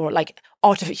pathogens or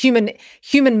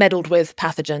human meddled with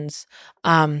pathogens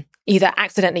either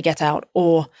accidentally get out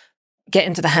or get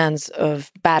into the hands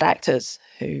of bad actors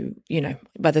who,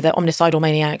 whether they're omnicidal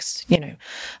maniacs,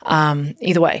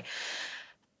 either way.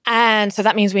 And so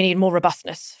that means we need more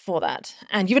robustness for that.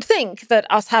 And you would think that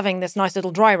us having this nice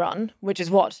little dry run, which is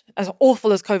what, as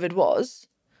awful as COVID was,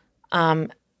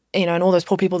 and all those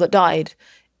poor people that died,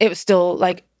 it was still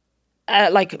like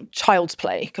child's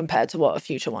play compared to what a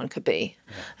future one could be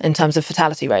in terms of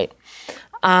fatality rate.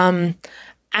 And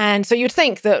so you'd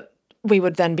think that we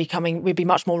would then we'd be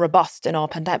much more robust in our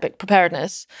pandemic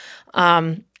preparedness.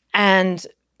 And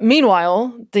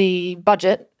meanwhile, the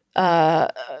budget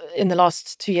in the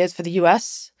last 2 years for the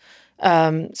US,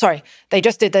 they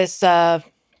just did this, I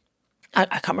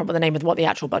can't remember the name of what the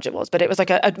actual budget was, but it was like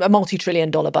a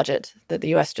multi-trillion-dollar budget that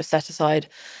the US just set aside.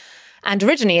 And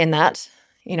originally in that,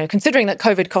 considering that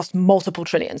COVID cost multiple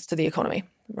trillions to the economy,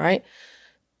 right?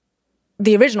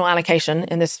 The original allocation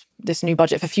in this new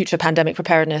budget for future pandemic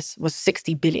preparedness was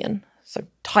 60 billion, so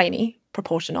tiny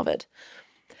proportion of it.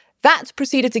 That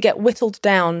proceeded to get whittled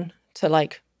down to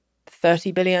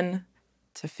 30 billion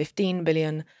to 15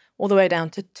 billion, all the way down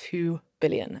to 2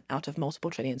 billion out of multiple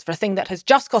trillions for a thing that has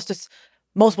just cost us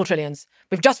multiple trillions.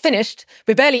 We've just finished.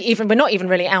 We're not even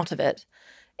really out of it.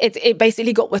 It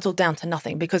basically got whittled down to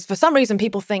nothing because for some reason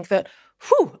people think that,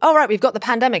 all right, we've got the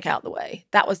pandemic out the way.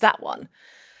 That was that one.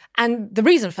 And the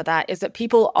reason for that is that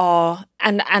people are,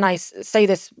 and I say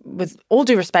this with all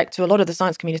due respect to a lot of the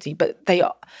science community, but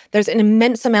there's an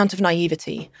immense amount of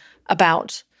naivety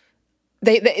about,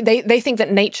 they think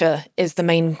that nature is the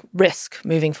main risk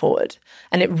moving forward,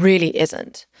 and it really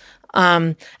isn't.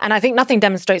 And I think nothing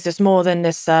demonstrates this more than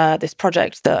this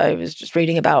project that I was just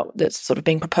reading about that's sort of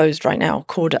being proposed right now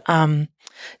called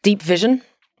Deep Vision.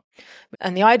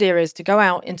 And the idea is to go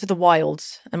out into the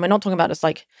wilds, and we're not talking about just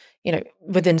like,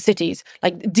 within cities,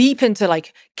 like deep into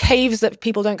like caves that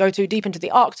people don't go to, deep into the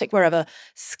Arctic, wherever,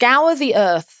 scour the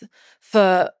earth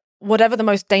for whatever the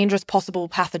most dangerous possible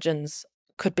pathogens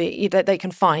could be that they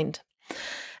can find.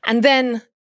 And then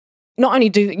not only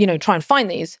try and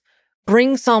find these,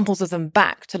 bring samples of them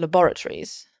back to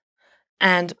laboratories.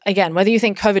 And again, whether you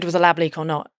think COVID was a lab leak or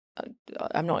not,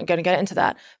 I'm not going to get into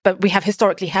that, but we have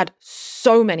historically had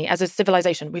so many, as a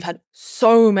civilization, we've had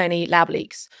so many lab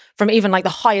leaks from even like the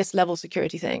highest level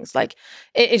security things. Like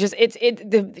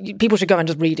people should go and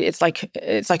just read it. It's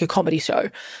like a comedy show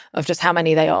of just how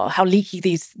many they are, how leaky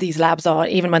these labs are,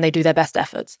 even when they do their best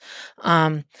efforts.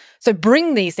 So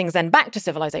bring these things then back to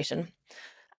civilization.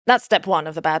 That's step one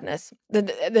of the badness.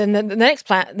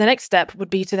 The next step would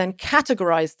be to then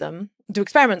categorize them, do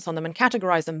experiments on them and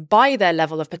categorize them by their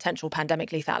level of potential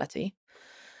pandemic lethality.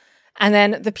 And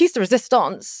then the piece de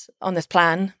resistance on this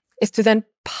plan is to then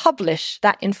publish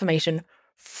that information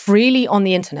freely on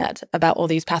the internet about all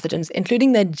these pathogens,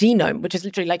 including their genome, which is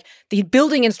literally like the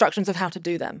building instructions of how to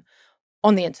do them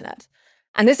on the internet.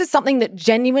 And this is something that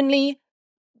genuinely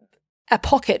a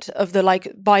pocket of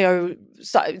the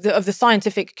of the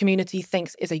scientific community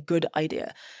thinks is a good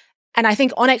idea. And I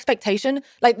think on expectation,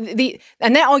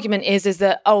 and their argument is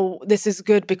that, this is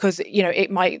good because,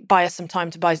 it might buy us some time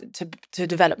to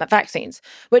develop vaccines,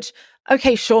 which,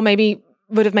 okay, sure, maybe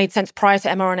would have made sense prior to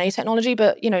mRNA technology,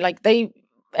 but,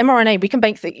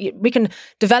 mRNA, we can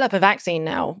develop a vaccine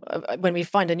now when we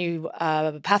find a new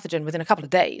pathogen within a couple of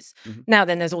days. Mm-hmm. Now,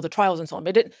 then there's all the trials and so on.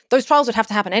 But those trials would have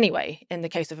to happen anyway in the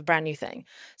case of a brand new thing.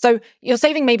 So you're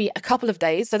saving maybe a couple of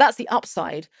days. So that's the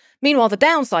upside. Meanwhile, the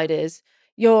downside is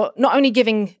you're not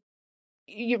only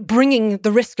you're bringing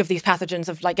the risk of these pathogens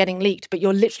of like getting leaked, but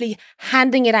you're literally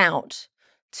handing it out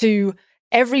to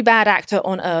every bad actor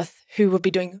on Earth who would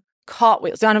be doing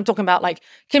cartwheels. And I'm talking about like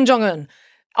Kim Jong-un,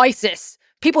 ISIS,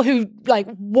 people who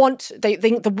they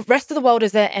think the rest of the world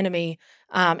is their enemy,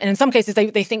 and in some cases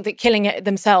they think that killing it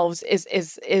themselves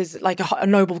is like a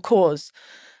noble cause,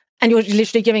 and you're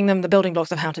literally giving them the building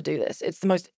blocks of how to do this. It's the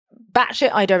most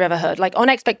batshit idea I've ever heard. Like on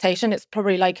expectation, it's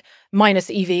probably like minus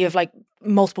EV of like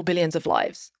multiple billions of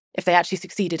lives if they actually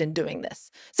succeeded in doing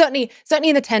this. Certainly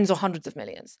in the tens or hundreds of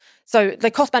millions. So the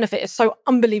cost benefit is so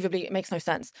unbelievably, it makes no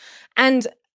sense. And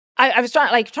I was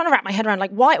trying to wrap my head around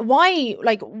like why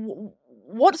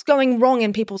what's going wrong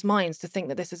in people's minds to think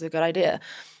that this is a good idea?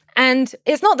 And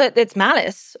it's not that it's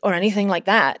malice or anything like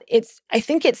that. I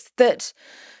think it's that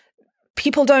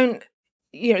people don't,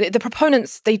 the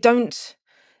proponents,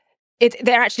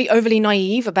 they're actually overly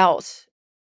naive about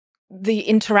the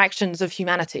interactions of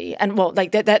humanity. And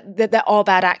there are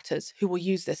bad actors who will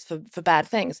use this for bad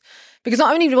things. Because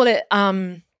not only will it,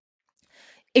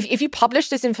 if you publish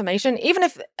this information, even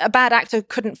if a bad actor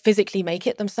couldn't physically make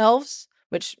it themselves,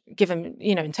 which given,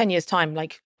 in 10 years' time,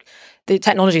 like the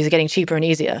technologies are getting cheaper and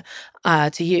easier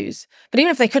to use. But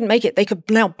even if they couldn't make it, they could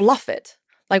now bluff it.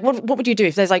 Like what would you do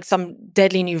if there's like some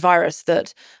deadly new virus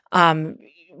that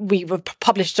we were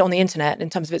published on the internet in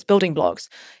terms of its building blocks?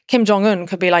 Kim Jong-un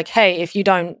could be like, hey, if you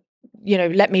don't,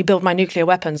 let me build my nuclear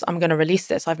weapons, I'm going to release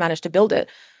this. I've managed to build it.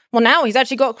 Well, now he's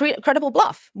actually got a credible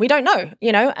bluff. We don't know,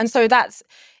 and so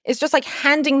it's just like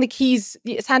handing the keys,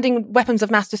 it's handing weapons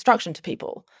of mass destruction to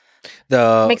people.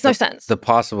 Makes no sense.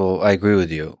 I agree with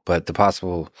you, but the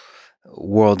possible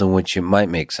world in which it might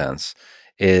make sense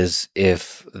is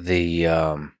if the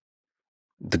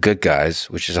good guys,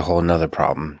 which is a whole nother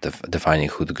problem, defining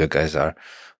who the good guys are,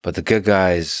 but the good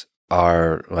guys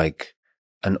are like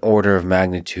an order of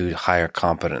magnitude higher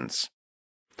competence.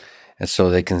 And so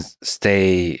they can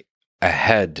stay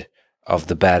ahead of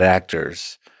the bad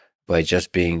actors by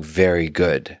just being very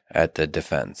good at the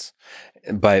defense.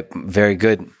 By very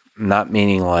good, not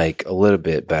meaning like a little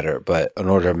bit better, but an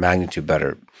order of magnitude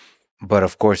better. But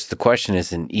of course, the question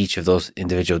is in each of those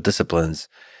individual disciplines,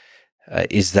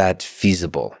 is that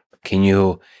feasible? Can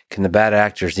the bad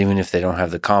actors, even if they don't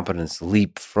have the competence,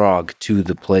 leapfrog to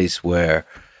the place where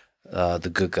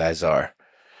the good guys are?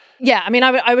 Yeah, I mean,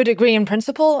 I would agree in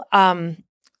principle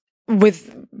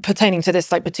with pertaining to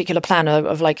this like particular plan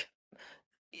of like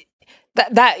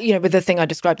that with the thing I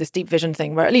described, this deep vision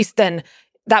thing, where at least then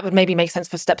that would maybe make sense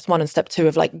for steps 1 and step 2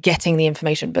 of like getting the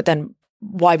information, but then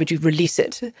why would you release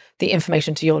the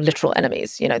information to your literal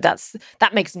enemies?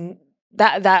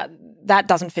 That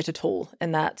doesn't fit at all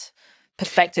in that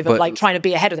perspective of like trying to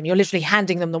be ahead of them. You're literally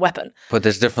handing them the weapon. But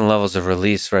there's different levels of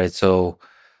release, right? So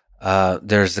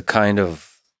there's the kind of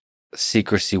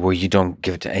secrecy where you don't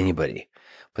give it to anybody,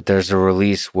 but there's a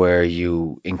release where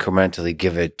you incrementally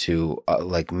give it to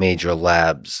like major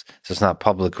labs. So it's not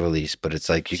public release, but it's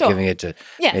like you're giving it to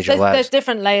major labs. There's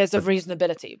different layers of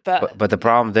reasonability, but the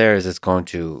problem there is it's going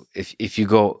to, if you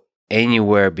go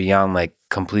anywhere beyond like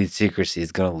complete secrecy,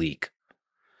 it's going to leak.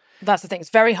 That's the thing. It's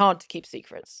very hard to keep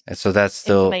secrets. And so that's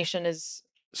still information is.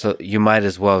 So you might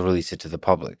as well release it to the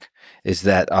public. Is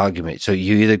that argument? So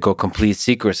you either go complete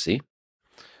secrecy,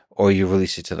 or you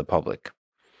release it to the public.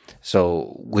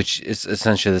 So, which is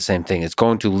essentially the same thing. It's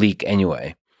going to leak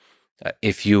anyway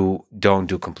if you don't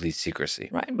do complete secrecy.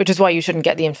 Right, which is why you shouldn't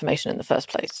get the information in the first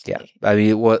place. Yeah. I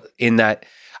mean, well, in that,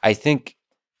 I think...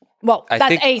 Well,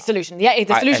 that's a solution. Yeah,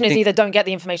 the solution is either don't get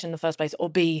the information in the first place, or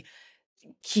B,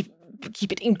 keep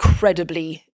it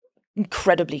incredibly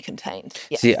contained.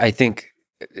 Yes. See, I think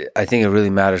it really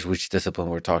matters which discipline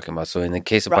we're talking about. So in the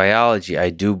case of biology,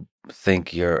 I do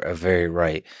think you're very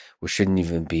right. We shouldn't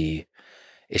even be...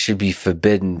 It should be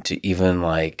forbidden to even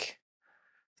like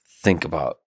think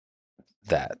about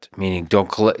that. Meaning,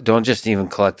 don't just even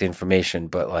collect the information,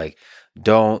 but like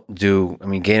don't do. I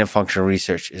mean, gain of function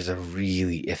research is a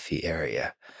really iffy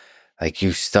area. Like I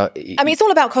mean, it's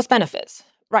all about cost benefits,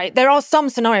 right? There are some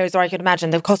scenarios where I could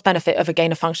imagine the cost benefit of a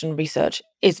gain of function research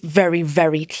is very,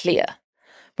 very clear,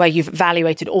 where you've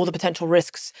evaluated all the potential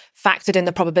risks, factored in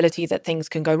the probability that things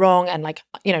can go wrong, and like,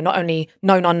 you know, not only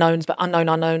known unknowns, but unknown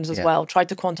unknowns as well, tried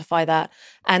to quantify that.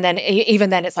 And then even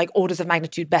then it's like orders of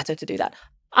magnitude better to do that.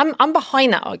 I'm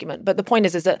behind that argument, but the point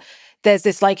is that there's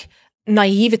this like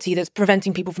naivety that's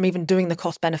preventing people from even doing the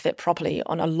cost benefit properly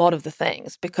on a lot of the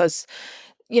things, because,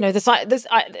 you know,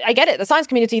 I get it. The science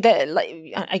community,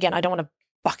 like, again, I don't want to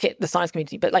bucket the science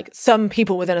community, but like some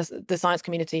people within the science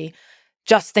community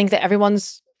just think that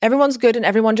everyone's good and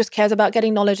everyone just cares about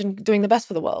getting knowledge and doing the best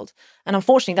for the world. And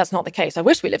unfortunately, that's not the case. I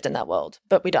wish we lived in that world,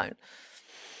 but we don't.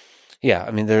 Yeah,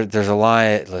 I mean, there's a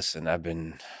lie. Listen, I've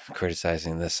been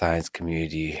criticizing the science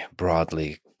community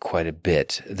broadly quite a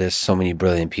bit. There's so many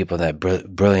brilliant people that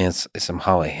brilliance is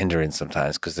somehow a hindrance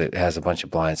sometimes because it has a bunch of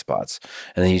blind spots.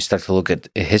 And then you start to look at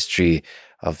a history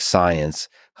of science,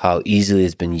 how easily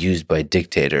it's been used by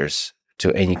dictators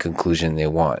to any conclusion they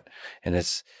want. And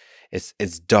it's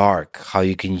dark how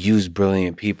you can use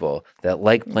brilliant people that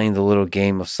like playing the little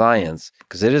game of science,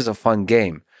 because it is a fun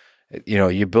game. You know,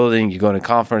 you're going to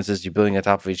conferences, you're building on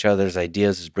top of each other's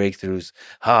ideas, as breakthroughs.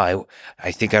 I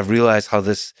think I've realized how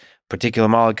this particular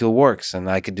molecule works, and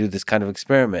I could do this kind of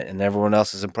experiment, and everyone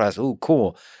else is impressed. Oh,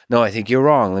 cool. No, I think you're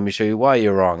wrong. Let me show you why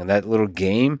you're wrong. And that little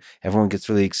game, everyone gets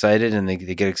really excited, and they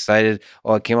get excited.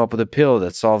 Oh, I came up with a pill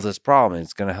that solves this problem, and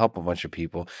it's going to help a bunch of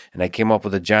people. And I came up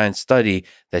with a giant study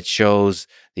that shows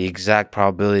the exact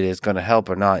probability it's going to help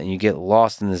or not. And you get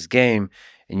lost in this game,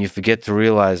 and you forget to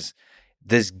realize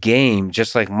this game,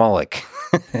 just like Moloch,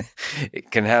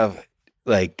 it can have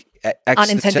like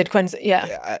unintended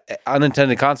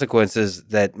consequences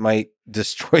that might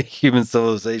destroy human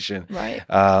civilization, right?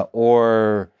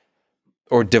 Or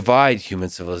divide human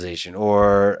civilization,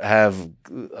 or have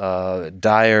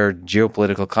dire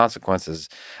geopolitical consequences.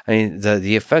 I mean,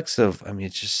 the effects of, I mean,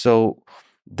 it's just so.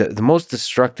 The most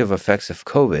destructive effects of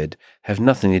COVID have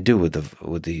nothing to do with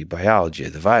the biology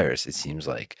of the virus. It seems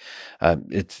like I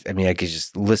mean, I could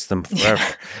just list them forever,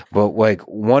 but like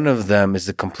one of them is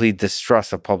the complete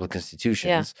distrust of public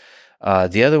institutions. Yeah.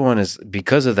 The other one is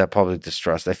because of that public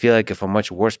distrust. I feel like if a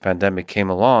much worse pandemic came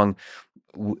along,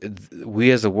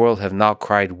 we as a world have now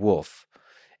cried wolf,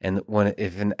 and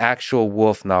if an actual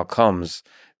wolf now comes,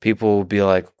 people will be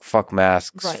like, "Fuck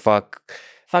masks, right. Fuck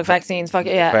vaccines, for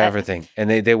everything," and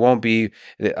they won't be.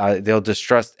 They'll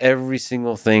distrust every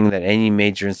single thing that any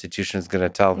major institution is going to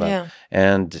tell them. Yeah.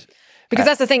 And because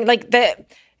that's the thing, like there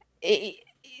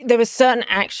were certain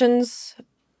actions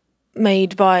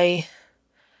made by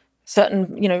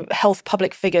certain, you know, health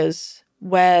public figures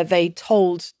where they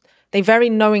very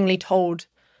knowingly told.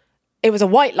 It was a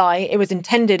white lie. It was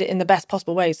intended in the best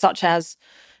possible way, such as,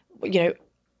 you know,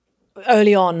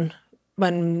 early on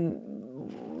when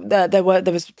there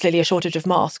was clearly a shortage of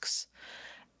masks,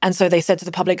 and so they said to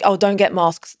the public, "Oh, don't get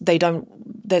masks. They don't.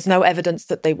 There's no evidence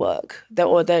that they work.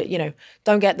 You know,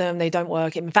 don't get them. They don't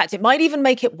work. In fact, it might even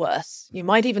make it worse. You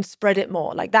might even spread it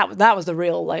more." Like that was the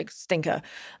real like stinker.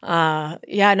 No.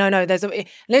 Unless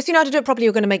you know how to do it properly,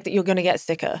 you're going to get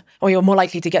sicker, or you're more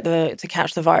likely to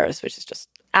catch the virus, which is just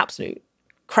absolute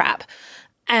crap.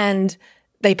 And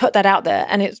they put that out there,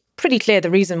 and it's pretty clear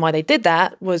the reason why they did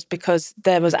that was because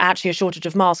there was actually a shortage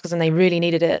of masks, and they really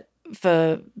needed it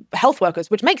for health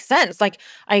workers, which makes sense. Like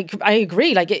I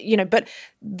agree. Like you know, but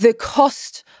the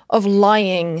cost of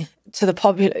lying to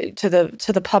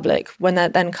the public when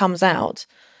that then comes out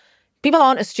people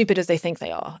aren't as stupid as they think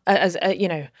they are,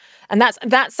 and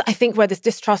that's I think where this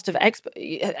distrust of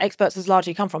experts has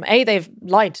largely come from. A, they've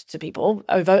lied to people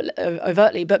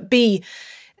overtly, but B,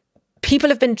 people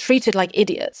have been treated like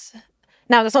idiots.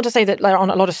 Now, that's not to say that there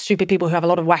aren't a lot of stupid people who have a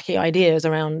lot of wacky ideas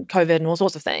around COVID and all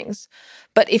sorts of things,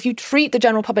 but if you treat the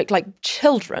general public like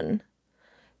children,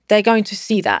 they're going to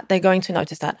see that, they're going to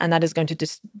notice that, and that is going to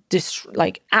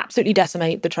absolutely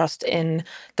decimate the trust in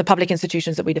the public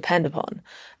institutions that we depend upon.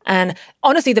 And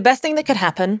honestly, the best thing that could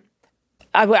happen,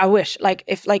 I wish,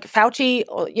 if Fauci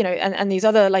or and these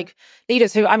other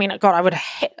leaders who, I mean, God,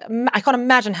 I can't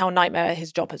imagine how nightmare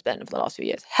his job has been for the last few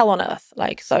years, hell on earth.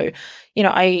 I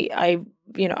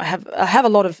have a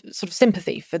lot of sort of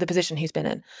sympathy for the position he's been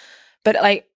in, but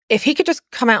if he could just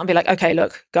come out and be like, okay,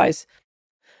 look, guys,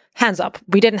 hands up,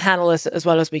 we didn't handle this as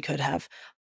well as we could have.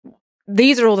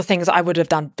 These are all the things I would have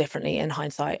done differently in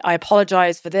hindsight. I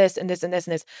apologize for this and this and this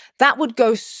and this. That would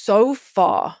go so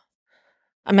far.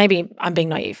 And maybe I'm being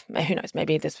naive. Who knows?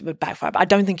 Maybe this would backfire, but I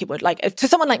don't think it would. To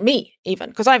someone like me, even,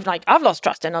 because I've lost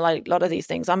trust in a lot of these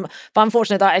things. But I'm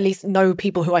fortunate that I at least know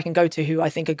people who I can go to who I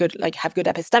think are good, have good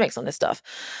epistemics on this stuff.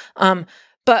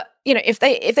 But if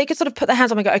they could sort of put their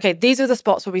hands on me and go, okay, these are the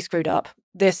spots where we screwed up.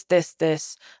 This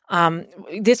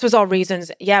was our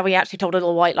reasons. Yeah, we actually told a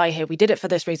little white lie here. We did it for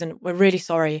this reason. We're really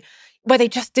sorry. Where they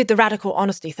just did the radical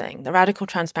honesty thing, the radical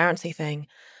transparency thing,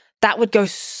 that would go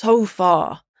so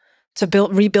far to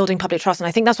rebuilding public trust. And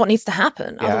I think that's what needs to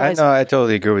happen. Yeah, Otherwise, I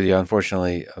totally agree with you.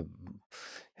 Unfortunately,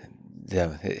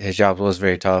 his job was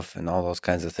very tough and all those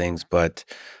kinds of things. But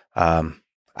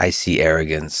I see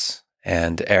arrogance,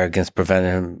 and arrogance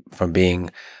prevented him from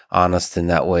being honest in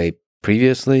that way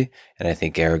previously. And I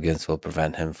think arrogance will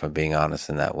prevent him from being honest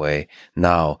in that way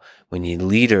now. We need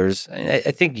leaders. And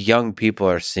I think young people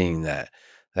are seeing that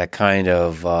kind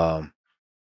of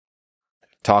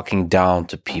talking down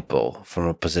to people from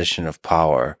a position of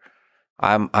power.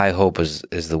 I hope is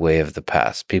the way of the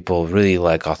past. People really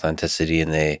like authenticity,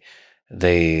 and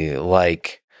they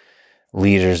like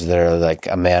leaders that are like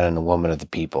a man and a woman of the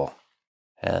people.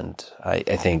 And I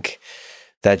think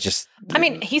that just... I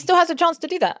mean, he still has a chance to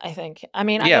do that, I think. I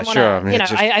mean, I yeah, don't want sure.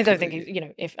 to, I don't think,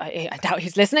 if I doubt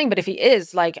he's listening, but if he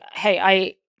is,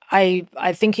 hey,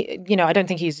 I think, I don't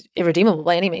think he's irredeemable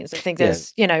by any means. I think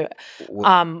there's, I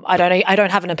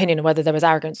don't have an opinion on whether there was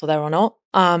arrogance or there or not.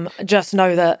 Just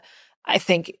know that I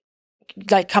think,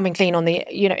 coming clean on the,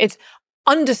 it's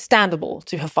understandable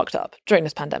to have fucked up during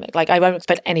this pandemic. I won't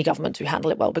expect any government to handle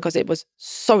it well because it was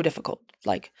so difficult.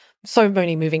 So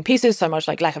many moving pieces, so much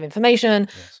lack of information,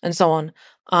 yes, and so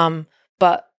on.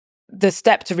 But the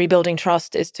step to rebuilding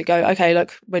trust is to go, okay,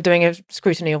 look, we're doing a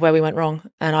scrutiny of where we went wrong,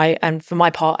 and for my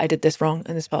part, I did this wrong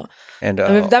and this part, and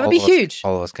that would be huge.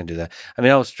 All of us can do that. I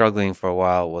mean, I was struggling for a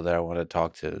while whether I wanted to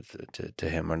talk to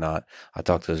him or not. I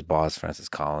talked to his boss, Francis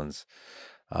Collins.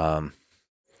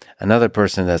 Another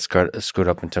person that screwed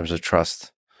up in terms of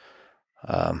trust.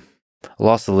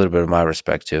 Lost a little bit of my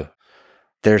respect too.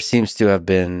 There seems to have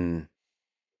been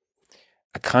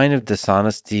a kind of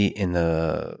dishonesty in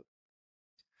the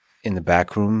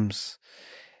back rooms,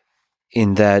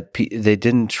 in that they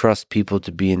didn't trust people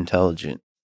to be intelligent.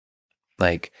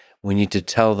 We need to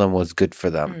tell them what's good for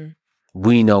them. Mm.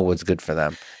 We know what's good for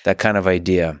them. That kind of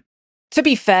idea. To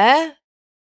be fair,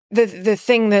 the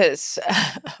thing that's,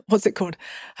 what's it called?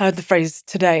 I heard the phrase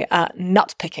today,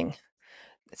 nut picking.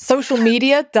 Social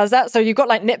media does that. So you've got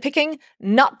nitpicking.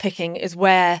 Nut picking is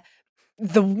where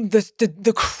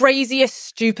the craziest,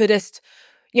 stupidest,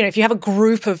 if you have a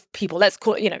group of people, let's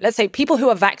say people who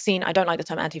are vaccine, I don't like the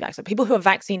term anti-vaxxer, people who are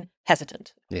vaccine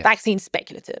hesitant, yeah, vaccine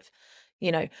speculative,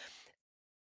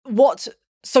 what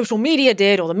social media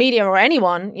did, or the media or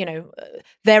anyone,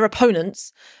 their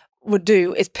opponents would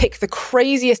do is pick the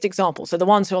craziest example. So the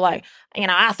ones who are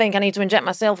I think I need to inject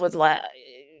myself with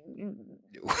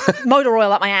motor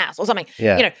oil up my ass or something.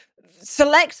 Yeah.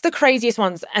 Select the craziest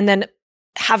ones and then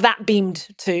have that beamed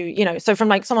to, so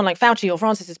from someone like Fauci or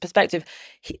Francis's perspective,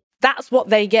 that's what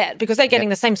they get, because they're getting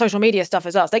the same social media stuff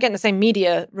as us. They're getting the same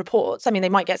media reports. I mean, they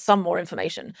might get some more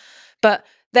information, but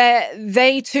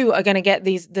they too are going to get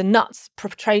the nuts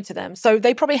portrayed to them. So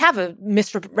they probably have a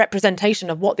misrepresentation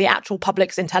of what the actual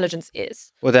public's intelligence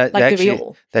is. Well, that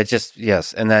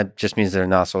just means they're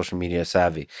not social media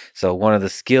savvy. So one of the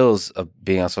skills of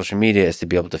being on social media is to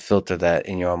be able to filter that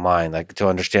in your own mind, to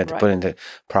understand, to put into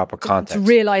proper context. To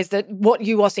realize that what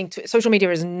you are seeing, social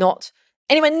media is not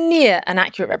anywhere near an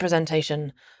accurate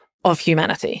representation of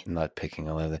humanity. Not picking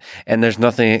all of that. And there's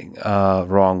nothing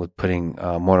wrong with putting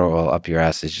motor oil up your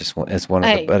ass. It's one of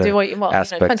the better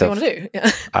aspects of what you want to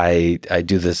do. I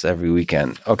do this every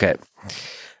weekend. Okay.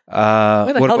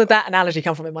 Where the hell did that analogy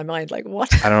come from in my mind? Like,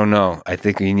 what? I don't know. I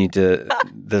think you need to,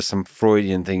 there's some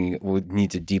Freudian thing you would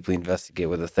need to deeply investigate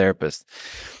with a therapist.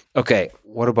 Okay,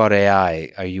 what about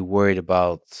AI? Are you worried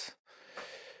about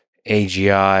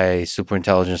AGI, super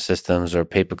intelligent systems, or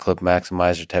paperclip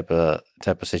maximizer type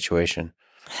of situation?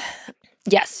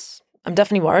 Yes, I'm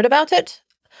definitely worried about it,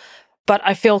 but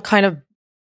I feel kind of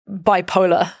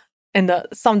bipolar in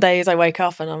that some days I wake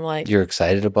up and I'm like, you're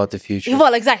excited about the future.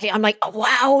 Well, exactly. I'm like, oh,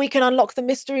 wow, we can unlock the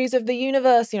mysteries of the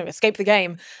universe, escape the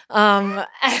game. And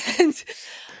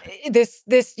this,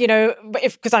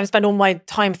 because I spend all my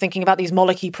time thinking about these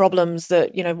molecule problems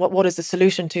that, what is the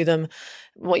solution to them?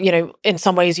 What, in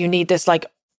some ways you need this like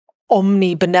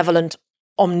omnibenevolent,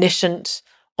 omniscient,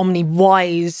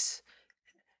 omni-wise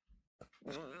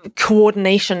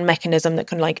coordination mechanism that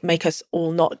can like make us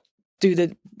all not do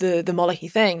the molecule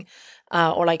thing,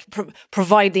 or like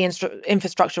provide the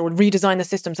infrastructure or redesign the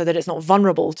system so that it's not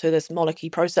vulnerable to this molecule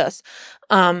process.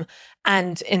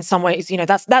 And in some ways,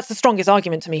 that's the strongest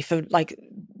argument to me for like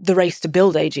the race to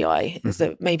build AGI is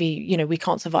that maybe, we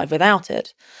can't survive without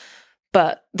it.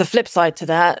 But the flip side to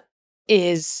that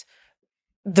is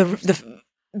the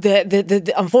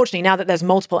unfortunately, now that there's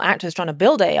multiple actors trying to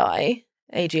build AGI,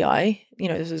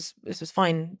 this was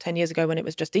fine 10 years ago when it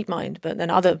was just DeepMind, but then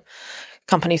other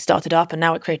companies started up and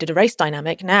now it created a race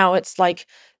dynamic. Now it's like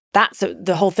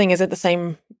the whole thing is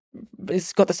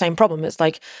it's got the same problem. It's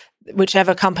like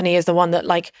whichever company is the one that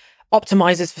like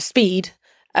optimizes for speed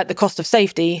at the cost of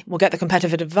safety will get the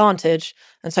competitive advantage,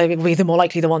 and so we're the more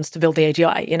likely the ones to build the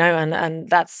AGI, and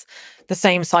that's the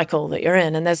same cycle that you're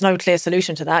in. And there's no clear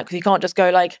solution to that because you can't just go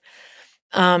like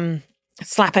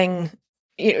slapping.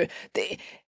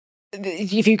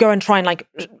 If you go and try and like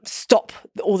stop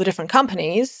all the different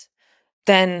companies,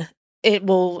 then it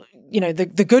will,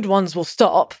 the good ones will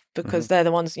stop because they're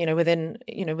the ones, within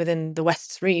the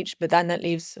West's reach, but then that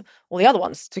leaves all the other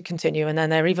ones to continue, and then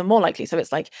they're even more likely. So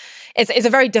it's like, it's a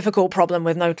very difficult problem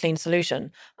with no clean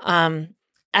solution. And,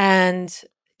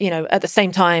 at the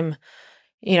same time,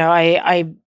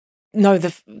 I know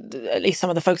at least some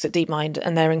of the folks at DeepMind,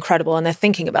 and they're incredible, and they're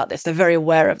thinking about this. They're very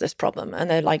aware of this problem, and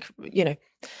they're like,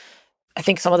 I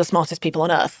think some of the smartest people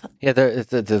on earth. Yeah,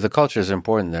 the culture is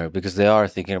important there because they are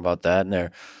thinking about that, and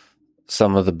they're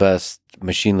some of the best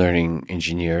machine learning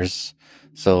engineers.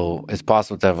 So it's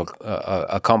possible to have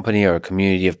a company or a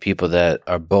community of people that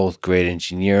are both great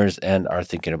engineers and are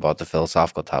thinking about the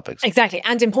philosophical topics. Exactly.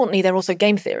 And importantly, they're also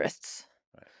game theorists,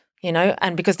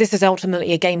 and because this is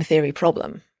ultimately a game theory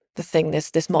problem. The thing,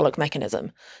 this Moloch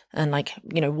mechanism, and like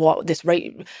what this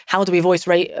rate, how do we voice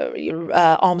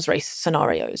arms race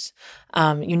scenarios?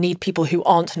 You need people who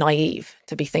aren't naive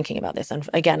to be thinking about this. And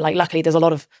again, like luckily, there's a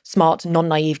lot of smart,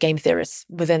 non-naive game theorists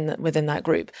within that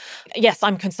group. Yes,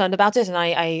 I'm concerned about it, and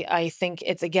I think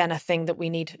it's again a thing that we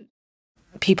need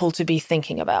people to be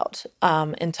thinking about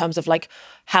in terms of like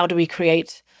how do we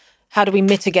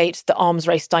mitigate the arms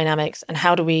race dynamics, and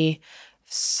how do we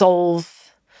solve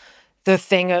the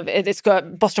thing of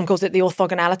Bostrom calls it the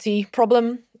orthogonality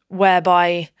problem,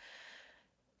 whereby,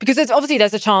 because there's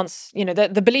a chance,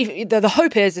 the belief, the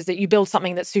hope is that you build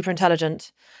something that's super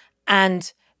intelligent,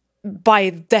 and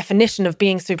by definition of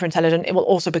being super intelligent, it will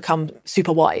also become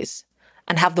super wise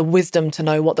and have the wisdom to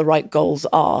know what the right goals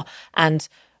are, and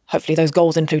hopefully those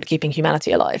goals include keeping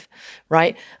humanity alive,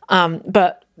 right?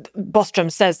 But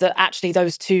Bostrom says that actually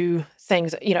those two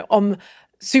things,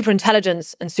 super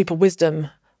intelligence and super wisdom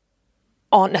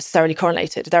aren't necessarily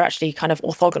correlated. They're actually kind of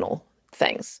orthogonal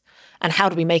things. And how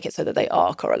do we make it so that they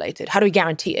are correlated? How do we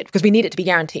guarantee it? Because we need it to be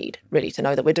guaranteed, really, to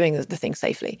know that we're doing the thing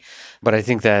safely. But I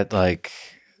think that like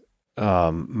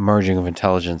merging of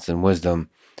intelligence and wisdom,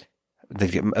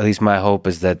 at least my hope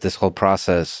is that this whole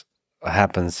process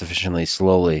happens sufficiently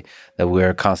slowly that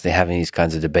we're constantly having these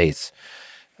kinds of debates,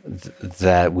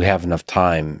 that we have enough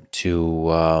time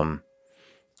to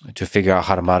figure out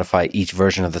how to modify each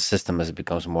version of the system as it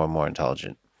becomes more and more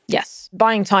intelligent. Yes,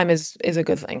 buying time is a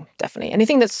good thing, definitely.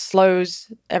 Anything that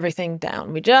slows everything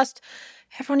down.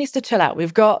 Everyone needs to chill out.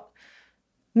 We've got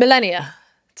millennia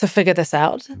to figure this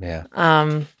out. Yeah.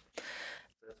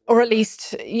 Or at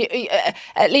least,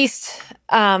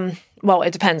 well,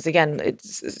 it depends. Again,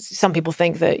 some people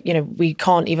think that, we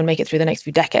can't even make it through the next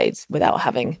few decades without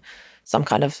having some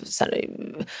kind of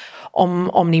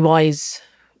omni-wise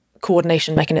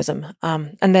coordination mechanism.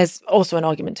 And there's also an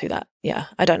argument to that. Yeah,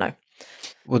 I don't know.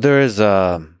 Well, there is,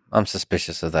 I'm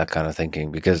suspicious of that kind of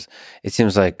thinking because it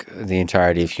seems like the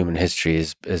entirety of human history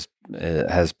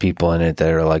has people in it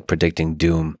that are like predicting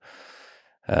doom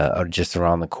or just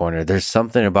around the corner. There's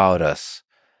something about us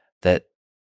that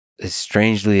is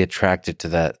strangely attracted to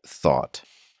that thought.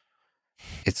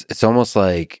 It's almost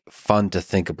like fun to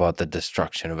think about the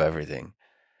destruction of everything.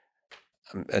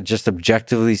 Just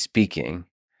objectively speaking,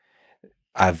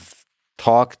 I've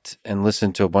talked and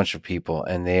listened to a bunch of people,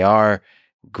 and they are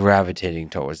gravitating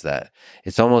towards that.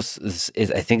 It's almost,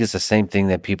 I think it's the same thing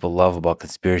that people love about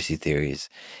conspiracy theories,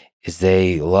 is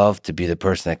they love to be the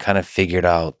person that kind of figured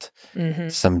out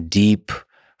some deep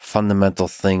fundamental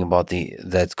thing about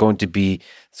it's going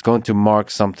to mark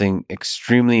something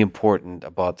extremely important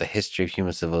about the history of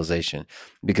human civilization,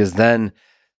 because then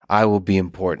I will be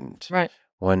important. Right.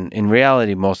 When in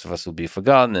reality, most of us will be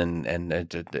forgotten,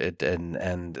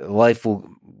 and life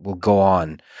will go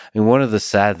on. I mean, one of the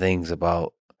sad things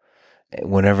about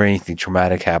whenever anything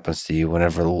traumatic happens to you,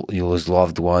 whenever you lose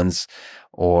loved ones,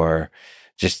 or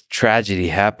just tragedy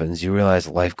happens, you realize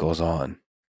life goes on.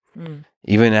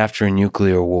 Even after a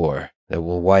nuclear war that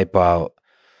will wipe out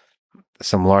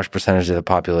some large percentage of the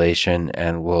population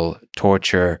and will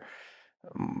torture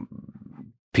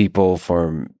people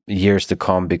for years to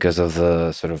come because of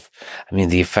the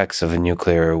effects of a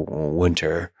nuclear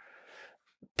winter,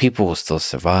 people will still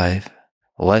survive.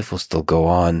 Life will still go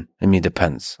on. I mean, it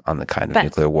depends on the kind of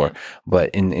nuclear war. Yeah. But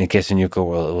in case of nuclear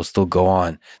war, it will still go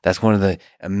on. That's one of the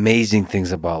amazing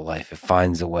things about life. It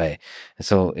finds a way. And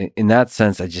so in that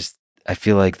sense, I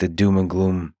feel like the doom and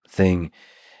gloom thing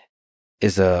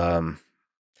is well,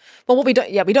 what we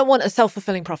don't want a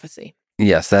self-fulfilling prophecy.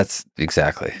 Yes, that's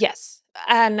exactly. Yes.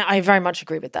 And I very much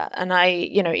agree with that. And I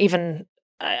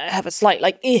have a slight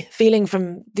feeling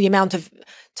from the amount of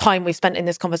time we've spent in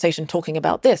this conversation talking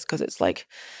about this, because it's like,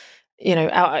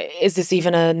 is this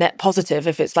even a net positive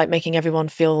if it's like making everyone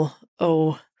feel,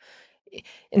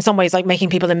 in some ways, like making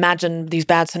people imagine these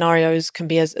bad scenarios can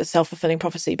be a self-fulfilling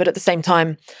prophecy. But at the same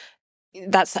time,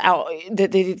 that's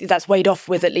weighed off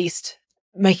with at least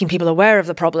making people aware of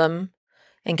the problem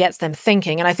and gets them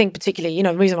thinking. And I think particularly,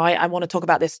 the reason why I want to talk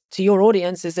about this to your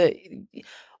audience is that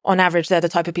on average, they're the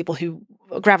type of people who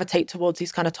gravitate towards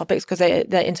these kind of topics because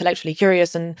they're intellectually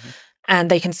curious and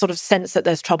they can sort of sense that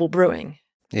there's trouble brewing.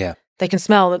 Yeah. They can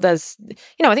smell that there's,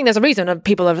 I think there's a reason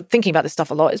people are thinking about this stuff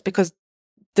a lot, is because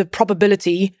the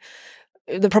probability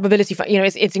for,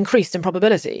 it's increased in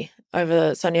probability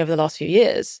certainly over the last few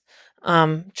years.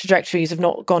 Trajectories have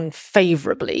not gone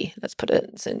favorably, let's put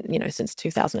it, since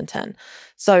 2010.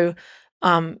 So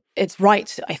it's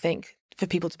right, I think, for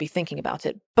people to be thinking about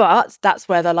it. But that's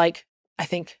where they're like, I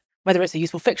think, whether it's a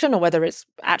useful fiction or whether it's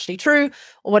actually true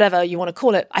or whatever you want to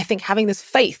call it, I think having this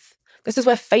faith, this is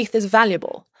where faith is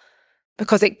valuable,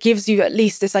 because it gives you at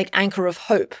least this anchor of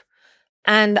hope.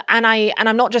 And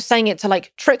I'm not just saying it to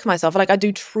trick myself. I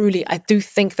do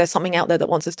think there's something out there that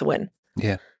wants us to win.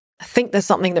 Yeah. I think there's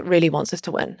something that really wants us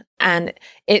to win. And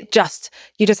you just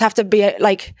have to be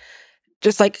kind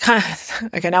of,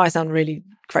 okay, now I sound really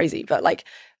crazy, but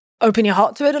open your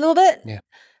heart to it a little bit. Yeah.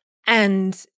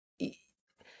 And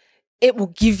it will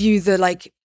give you the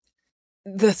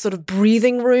sort of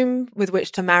breathing room with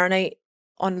which to marinate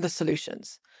on the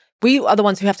solutions. We are the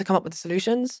ones who have to come up with the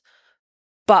solutions,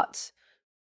 but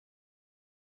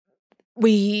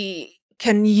we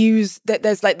can use that.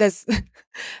 There's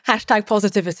hashtag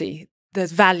positivity.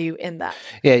 There's value in that.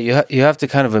 Yeah, you have to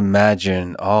kind of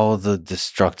imagine all the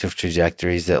destructive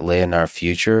trajectories that lay in our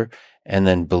future, and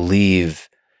then believe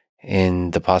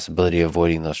in the possibility of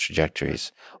avoiding those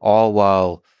trajectories. All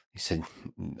while, you said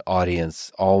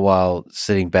audience, all while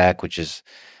sitting back, which is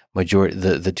majority.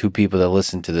 The two people that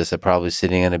listen to this are probably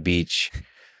sitting on a beach,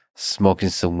 smoking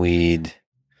some weed.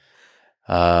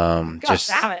 God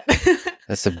damn it.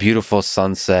 That's a beautiful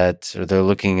sunset, or they're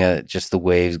looking at just the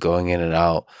waves going in and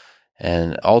out.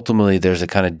 And ultimately, there's a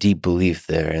kind of deep belief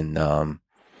there in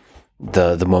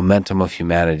the momentum of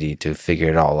humanity to figure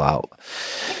it all out. I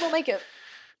think we'll make it,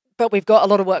 but we've got a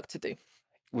lot of work to do.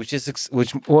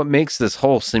 What makes this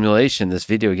whole simulation, this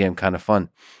video game, kind of fun.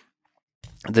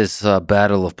 This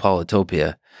Battle of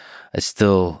Polytopia,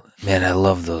 I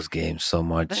love those games so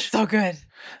much. That's so good.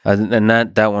 And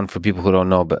that one, for people who don't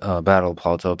know, Battle of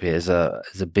Polytopia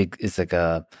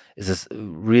is this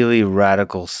really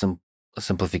radical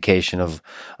simplification of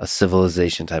a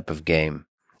civilization type of game.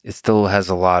 It still has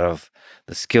a lot of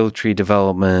the skill tree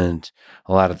development,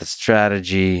 a lot of the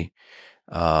strategy,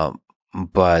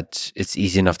 but it's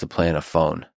easy enough to play on a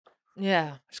phone.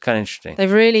 Yeah, it's kind of interesting.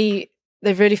 They've really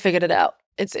figured it out.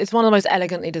 It's one of the most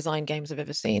elegantly designed games I've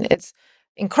ever seen. It's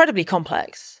incredibly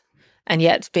complex, and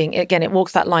yet it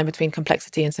walks that line between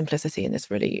complexity and simplicity in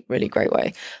this really, really great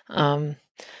way. And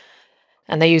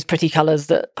they use pretty colors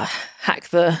that hack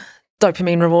the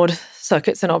dopamine reward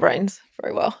circuits in our brains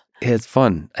very well. Yeah, it's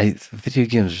fun. Video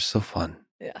games are so fun.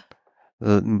 Yeah.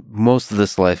 Most of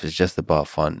this life is just about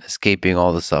fun, escaping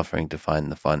all the suffering to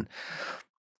find the fun.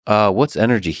 What's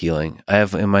energy healing? I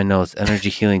have in my notes energy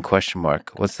healing question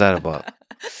mark. What's that about?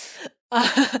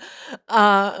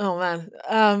 Oh man.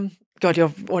 God,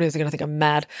 your audience are going to think I'm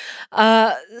mad.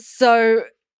 So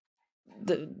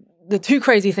the two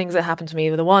crazy things that happened to me.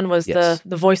 The one was Yes.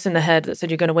 the voice in the head that said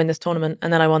you're going to win this tournament,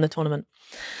 and then I won the tournament.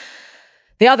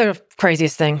 The other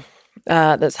craziest thing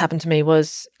that's happened to me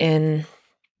was in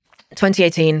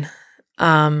 2018.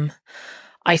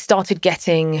 I started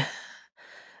getting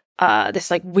this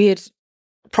like weird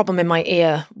problem in my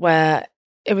ear where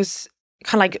it was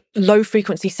kind of like low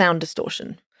frequency sound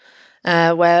distortion,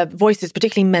 where voices,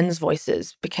 particularly men's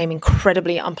voices, became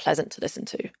incredibly unpleasant to listen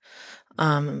to.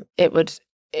 It would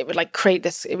like create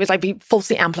this, it would like be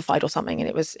falsely amplified or something, and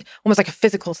it was almost like a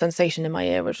physical sensation in my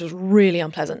ear, which was really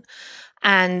unpleasant.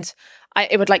 And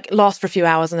it would like last for a few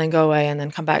hours and then go away, and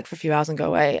then come back for a few hours and go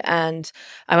away. And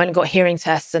I went and got hearing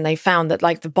tests, and they found that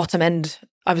like the bottom end,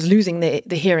 I was losing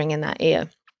the hearing in that ear.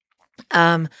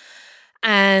 And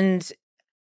in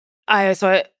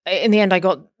the end,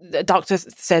 the doctor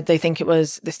said they think it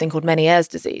was this thing called Meniere's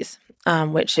disease,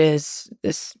 which is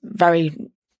this very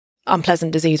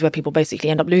unpleasant disease where people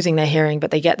basically end up losing their hearing, but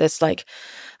they get this like,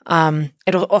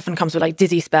 it often comes with like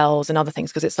dizzy spells and other things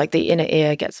because it's like the inner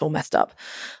ear gets all messed up.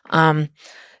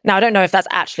 Now, I don't know if that's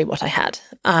actually what I had,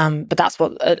 but that's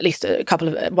what at least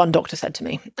one doctor said to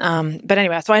me. But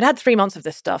anyway, so I'd had 3 months of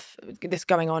this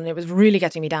going on. And it was really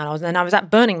getting me down. I was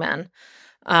at Burning Man,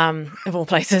 of all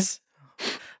places. I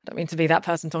don't mean to be that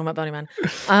person talking about Burning Man.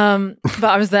 But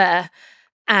I was there.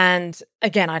 And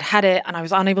again, I'd had it and I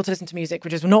was unable to listen to music,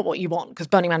 which is not what you want because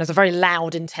Burning Man is a very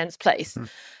loud, intense place.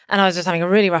 And I was just having a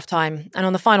really rough time. And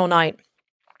on the final night,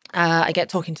 I get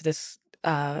talking to this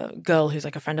girl who's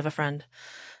like a friend of a friend.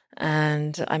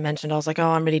 And I mentioned, I was like, oh,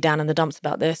 I'm really down in the dumps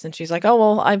about this. And she's like, oh,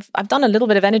 well, I've done a little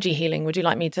bit of energy healing. Would you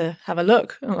like me to have a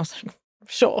look? And I was like,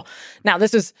 sure. Now,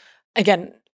 this was,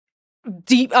 again,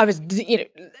 deep. I was,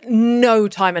 no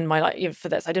time in my life for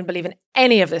this. I didn't believe in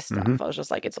any of this stuff. I was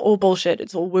just like, it's all bullshit.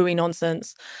 It's all wooey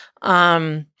nonsense. But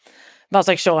I was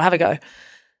like, sure, have a go.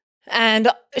 And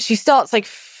she starts like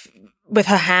with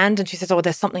her hand and she says, oh,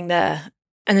 there's something there.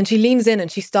 And then she leans in and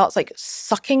she starts like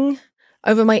sucking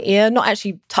over my ear, not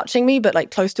actually touching me, but like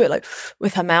close to it, like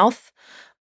with her mouth.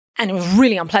 And it was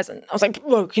really unpleasant. I was like,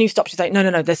 whoa, can you stop? She's like,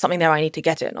 no, there's something there. I need to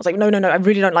get it. And I was like, no, I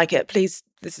really don't like it. Please,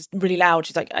 this is really loud.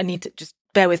 She's like, I need to just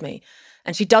bear with me.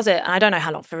 And she does it. And I don't know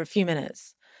how long, for a few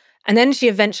minutes. And then she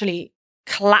eventually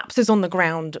collapses on the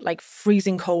ground, like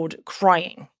freezing cold,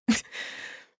 crying.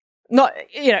 Not,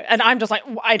 and I'm just like,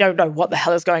 I don't know what the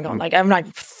hell is going on. Like, I'm like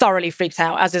thoroughly freaked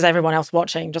out, as is everyone else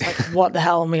watching, just like, what the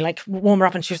hell? And we like warm her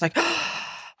up and she was like,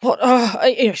 what?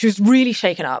 She was really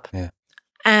shaken up. Yeah.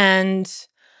 And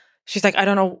she's like, I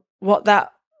don't know what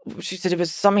she said it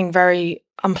was something very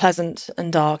unpleasant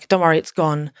and dark. Don't worry, it's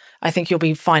gone. I think you'll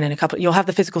be fine you'll have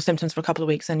the physical symptoms for a couple of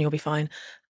weeks and you'll be fine.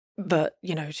 But,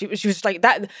 she was like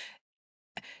that,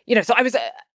 so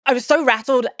I was so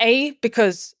rattled,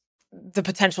 because the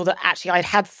potential that actually I'd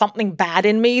had something bad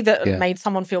in me that made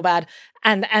someone feel bad,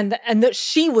 and that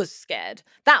she was scared.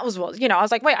 That was what, I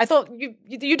was like, wait, I thought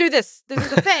you do this. This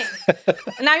is the thing.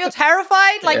 And now you're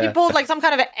terrified? Like you pulled like some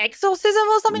kind of an exorcism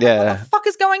or something? Yeah. Like, what the fuck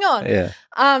is going on? Yeah.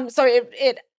 So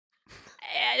it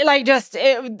like just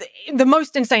the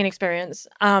most insane experience.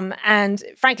 And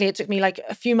frankly, it took me like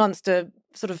a few months to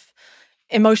sort of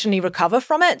emotionally recover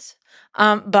from it.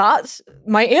 But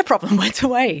my ear problem went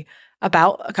away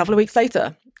about a couple of weeks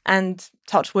later, and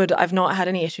touch wood, I've not had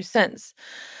any issues since.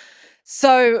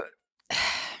 So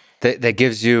that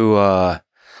gives you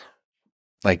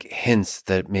like hints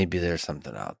that maybe there's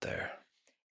something out there.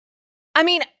 I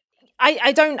mean,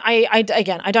 I don't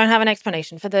have an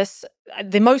explanation for this.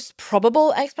 The most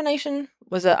probable explanation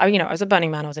was I was at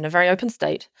Burning Man. I was in a very open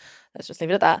state. Let's just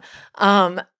leave it at that.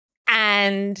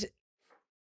 And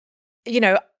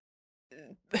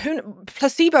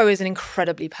placebo is an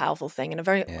incredibly powerful thing and a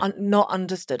very not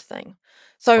understood thing.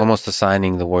 So almost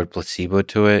assigning the word placebo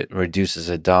to it reduces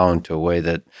it down to a way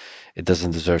that it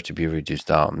doesn't deserve to be reduced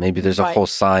down. Maybe there's a whole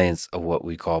science of what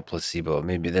we call placebo.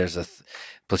 Maybe there's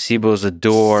placebo is a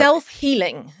door.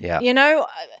 Self-healing. Yeah.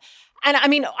 And I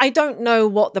mean, I don't know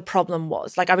what the problem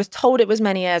was. Like, I was told it was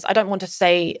Meniere's. I don't want to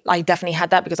say I definitely had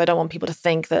that because I don't want people to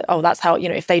think that, oh, that's how,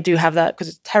 if they do have that, because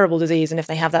it's a terrible disease, and if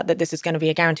they have that this is going to be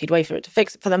a guaranteed way for it to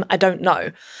fix it for them. I don't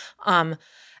know.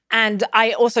 And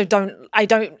I also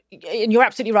and you're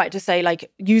absolutely right to say,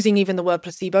 like, using even the word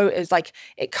placebo is like,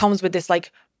 it comes with this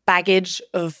like baggage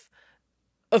of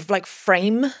of like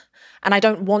frame, and I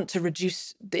don't want to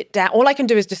reduce it down. All I can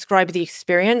do is describe the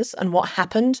experience and what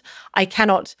happened. I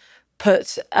cannot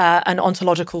put an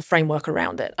ontological framework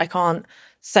around it. I can't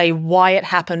say why it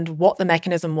happened, what the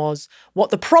mechanism was, what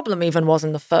the problem even was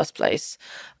in the first place.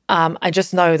 I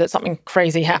just know that something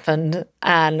crazy happened,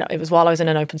 and it was while I was in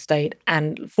an open state.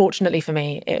 And fortunately for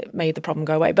me, it made the problem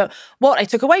go away. But what I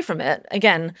took away from it,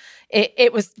 again,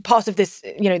 it was part of this,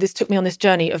 this took me on this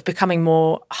journey of becoming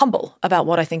more humble about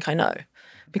what I think I know.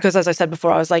 Because as I said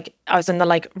before, I was in the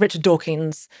like Richard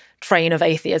Dawkins train of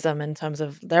atheism in terms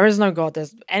of there is no God,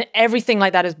 there's everything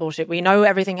like that is bullshit. We know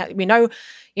everything. We know,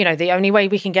 the only way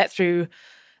we can get through.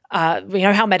 We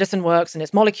know how medicine works and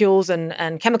its molecules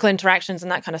and chemical interactions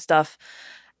and that kind of stuff.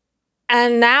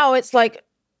 And now it's like,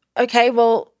 okay,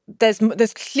 well,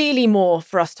 there's clearly more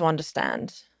for us to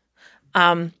understand.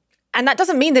 And that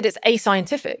doesn't mean that it's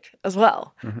ascientific as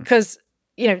well, because,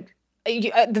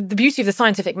 the beauty of the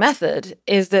scientific method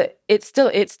is that it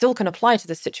still can apply to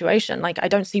this situation. Like, I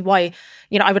don't see why,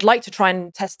 I would like to try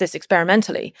and test this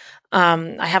experimentally.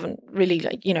 I haven't really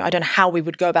I don't know how we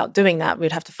would go about doing that.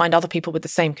 We'd have to find other people with the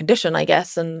same condition, I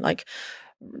guess, and like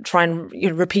try and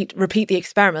repeat the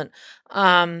experiment.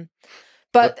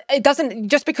 But it doesn't,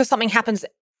 just because something happens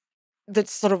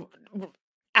that's sort of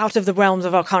out of the realms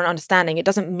of our current understanding, it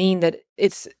doesn't mean that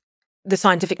the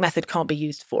scientific method can't be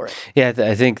used for it. Yeah,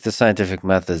 I think the scientific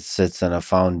method sits on a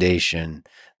foundation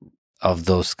of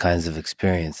those kinds of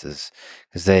experiences,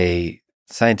 because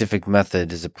scientific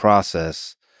method is a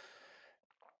process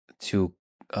to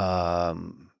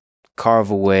carve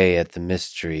away at the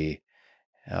mystery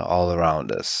all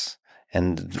around us.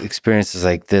 And experiences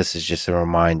like this is just a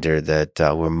reminder that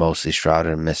we're mostly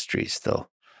shrouded in mystery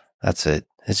still. That's it.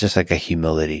 It's just like a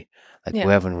humility. We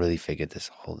haven't really figured this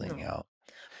whole thing out.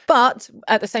 But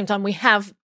at the same time, we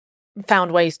have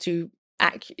found ways to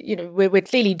act. We're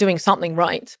clearly doing something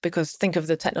right, because think of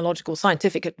the technological,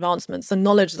 scientific advancements, the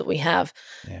knowledge that we have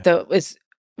that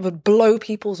would blow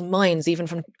people's minds even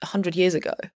from 100 years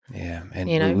ago. Yeah,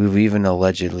 and we've even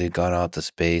allegedly gone out to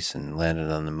space and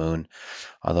landed on the moon.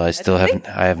 Although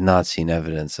I have not seen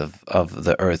evidence of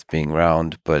the Earth being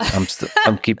round, but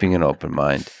I'm keeping an open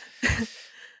mind.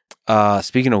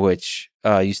 Speaking of which,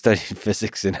 you studied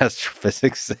physics and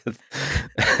astrophysics.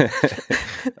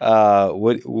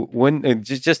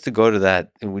 Just to go to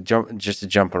that, and we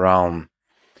jump around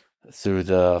through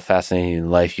the fascinating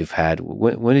life you've had.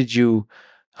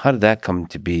 How did that come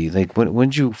to be? Like, when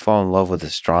did you fall in love with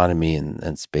astronomy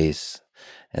and space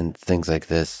and things like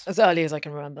this? As early as I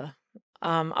can remember.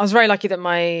 I was very lucky that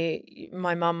my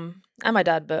mum and my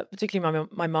dad, but particularly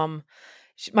my mum,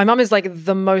 my mum is like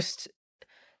the most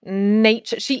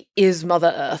nature. She is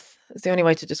Mother Earth. It's the only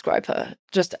way to describe her.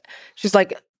 She's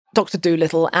like Dr.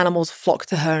 Dolittle. Animals flock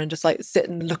to her and just like sit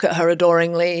and look at her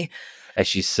adoringly as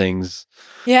she sings.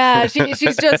 Yeah, she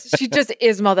just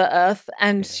is Mother Earth,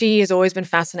 and she has always been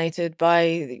fascinated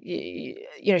by. She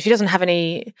doesn't have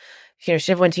any. She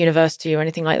never went to university or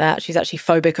anything like that. She's actually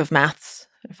phobic of maths.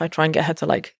 If I try and get her to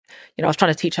I was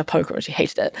trying to teach her poker and she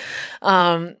hated it.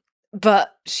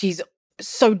 But she's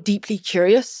so deeply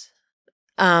curious.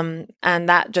 And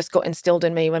that just got instilled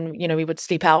in me when, we would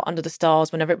sleep out under the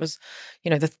stars whenever it was,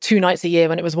 the 2 nights a year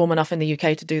when it was warm enough in the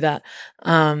UK to do that.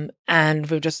 And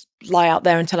we would just lie out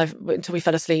there until we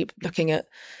fell asleep, looking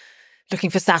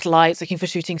for satellites, looking for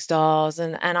shooting stars.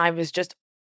 And I was just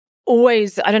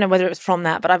always, I don't know whether it was from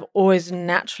that, but I've always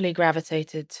naturally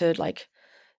gravitated to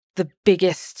the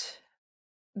biggest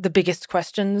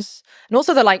questions, and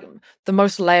also the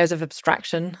most layers of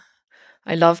abstraction.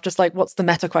 I love just what's the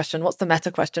meta question,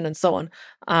 and so on.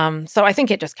 So I think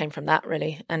it just came from that,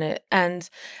 really. And then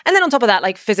on top of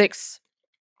that, physics,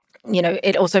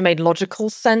 it also made logical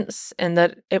sense in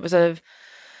that it was a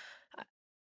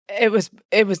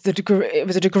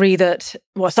degree that,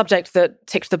 well, a subject that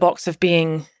ticked the box of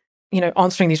being,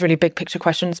 answering these really big picture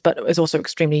questions, but is also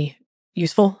extremely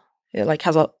useful. It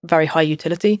has a very high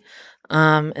utility.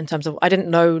 In terms of, I didn't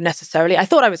know necessarily. I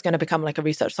thought I was going to become a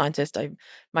research scientist.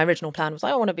 My original plan was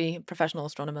I want to be a professional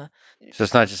astronomer. So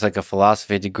it's not just a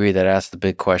philosophy degree that asks the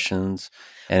big questions,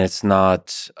 and it's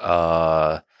not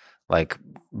like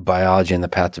biology and the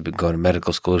path to go to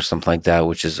medical school or something like that,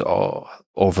 which is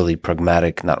overly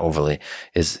pragmatic. Not overly,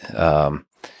 is very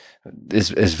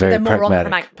more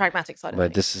pragmatic. On the pragmatic side.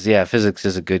 But this is physics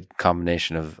is a good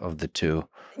combination of the two.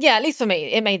 Yeah, at least for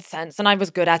me, it made sense, and I was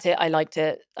good at it. I liked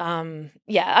it.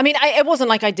 It wasn't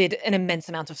like I did an immense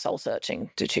amount of soul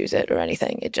searching to choose it or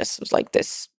anything. It just was like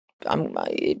this.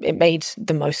 It made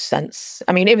the most sense.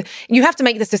 I mean, you have to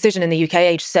make this decision in the UK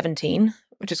age 17,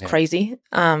 which is crazy.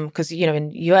 Because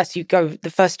in US, you go the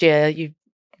first year, you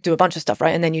do a bunch of stuff,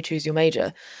 right? And then you choose your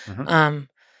major. Yeah,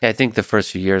 I think the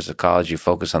first few years of college, you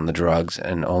focus on the drugs,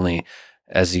 and only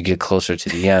as you get closer to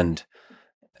the end,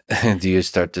 do you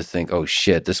start to think, "Oh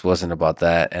shit, this wasn't about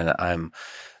that," and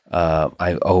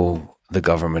I owe the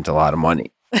government a lot of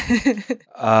money.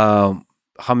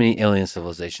 How many alien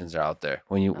civilizations are out there?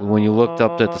 When you looked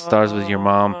up at the stars with your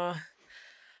mom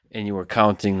and you were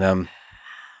counting them,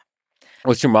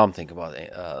 what's your mom think about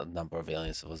the number of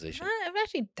alien civilizations? I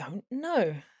actually don't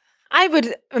know. I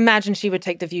would imagine she would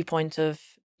take the viewpoint of,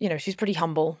 she's pretty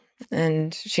humble,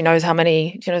 and she knows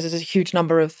there's a huge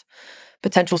number of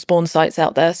potential spawn sites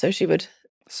out there, so she would.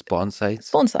 Spawn sites?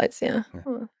 Spawn sites, yeah.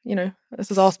 Well, this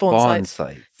is our spawn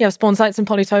sites. Yeah, spawn sites in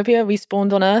Polytopia. We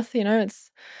spawned on Earth, it's.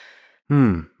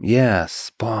 Yeah,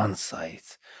 spawn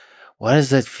sites. Why does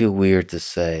that feel weird to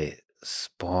say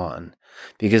spawn?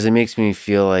 Because it makes me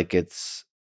feel like it's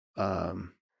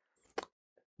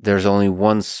there's only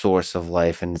one source of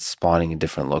life and it's spawning in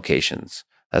different locations.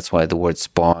 That's why the word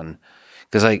spawn.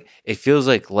 Because it feels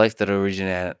like life that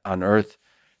originated on Earth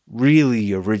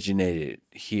really originated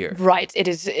here. Right. It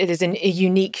is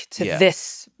unique to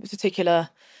this particular.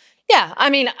 Yeah. I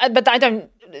mean, but I don't.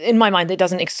 In my mind, it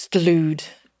doesn't exclude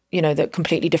that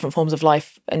completely different forms of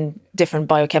life and different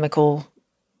biochemical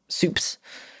soups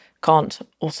can't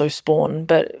also spawn.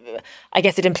 But I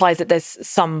guess it implies that there's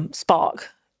some spark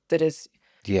that is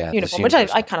uniform, which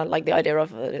I kind of like the idea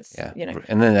of. It's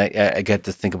And then I get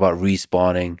to think about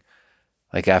respawning,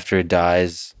 like after it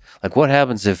dies. Like, what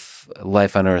happens if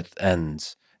life on Earth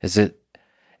ends? Is it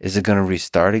going to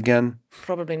restart again?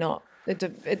 Probably not. It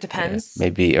depends. Yeah,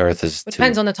 maybe Earth is. It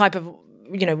depends on the type of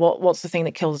what's the thing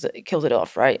that kills it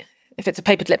off, right? If it's a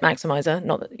paperclip maximizer,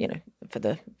 not that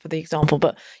for the example,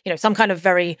 but some kind of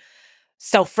very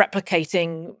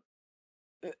self-replicating,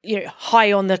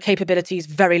 high on the capabilities,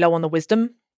 very low on the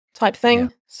wisdom type thing. Yeah.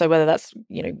 So whether that's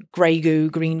grey goo,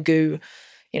 green goo,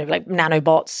 like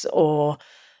nanobots, or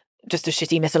just a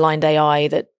shitty misaligned AI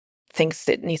that thinks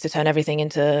it needs to turn everything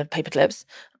into paperclips.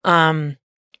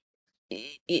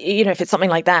 If it's something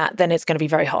like that, then it's going to be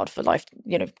very hard for life,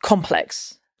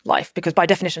 complex life, because by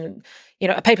definition,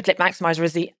 a paperclip maximizer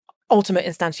is the ultimate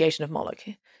instantiation of Moloch.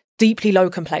 Deeply low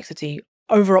complexity,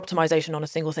 over optimization on a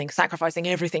single thing, sacrificing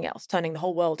everything else, turning the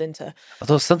whole world into.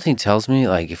 Although something tells me,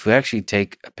 like, if we actually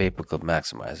take a paperclip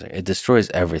maximizer, it destroys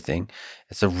everything.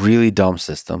 It's a really dumb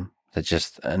system that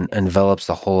just envelops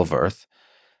the whole of Earth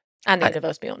and the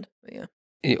universe beyond. Yeah.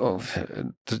 I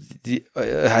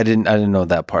didn't know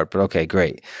that part, but okay,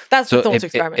 great. That's the thought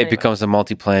experiment. It becomes a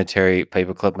multiplanetary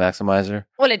paperclip maximizer.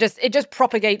 Well, it just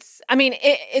propagates. I mean,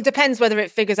 it depends whether it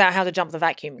figures out how to jump the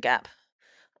vacuum gap.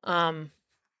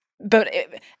 But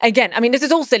again, I mean, this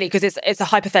is all silly because it's a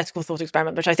hypothetical thought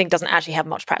experiment, which I think doesn't actually have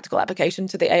much practical application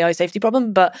to the AI safety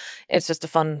problem, but it's just a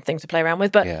fun thing to play around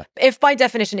with. But if by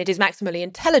definition it is maximally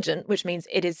intelligent, which means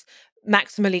it is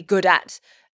maximally good at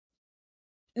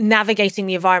navigating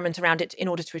the environment around it in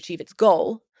order to achieve its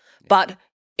goal, but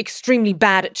extremely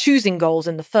bad at choosing goals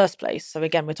in the first place. So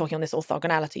again, we're talking on this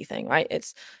orthogonality thing, right?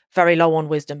 It's very low on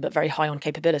wisdom, but very high on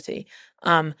capability.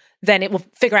 Then it will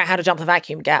figure out how to jump the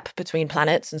vacuum gap between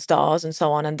planets and stars and so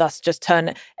on, and thus just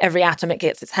turn every atom it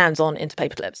gets its hands on into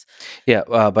paperclips. Yeah.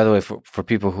 By the way, for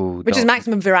people who which is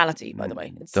maximum virality, by the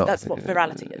way. That's what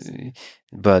virality is.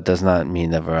 But does not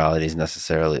mean that virality is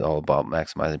necessarily all about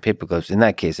maximizing paperclips. In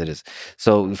that case, it is.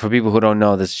 So for people who don't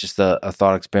know, this is just a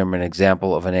thought experiment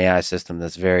example of an AI system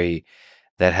that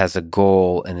has a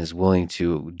goal and is willing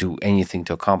to do anything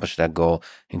to accomplish that goal,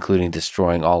 including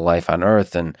destroying all life on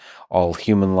Earth and all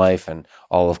human life and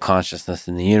all of consciousness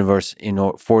in the universe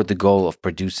for the goal of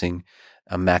producing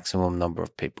a maximum number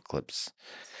of paperclips.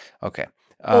 Okay.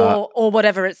 Or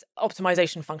whatever its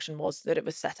optimization function was that it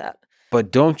was set at. But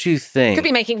don't you think... Could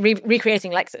be making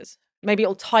recreating Lexes. Maybe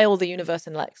it'll tile the universe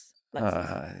in Lexes.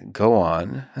 Go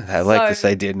on. I like this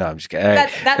idea. No, I'm just kidding.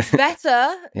 That's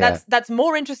better. That's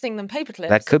more interesting than paperclips.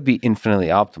 That could be infinitely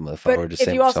optimal if I were to say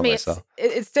so myself. If you ask me,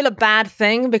 it's still a bad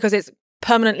thing because it's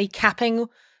permanently capping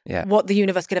what the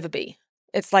universe could ever be.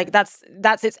 It's like that's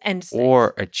its end state.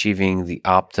 Or achieving the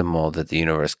optimal that the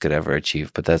universe could ever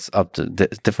achieve. But that's up to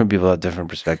different people have different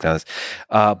perspectives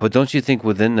on this. But don't you think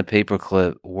within the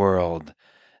paperclip world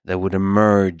that would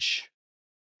emerge,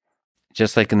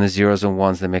 just like in the zeros and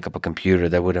ones that make up a computer,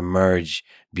 that would emerge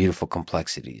beautiful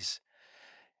complexities?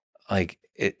 Like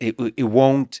it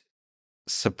won't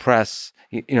suppress,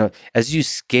 as you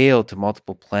scale to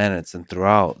multiple planets and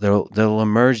throughout, there'll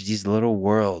emerge these little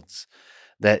worlds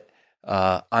that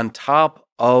on top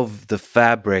of the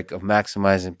fabric of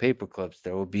maximizing paperclips,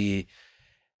 there will be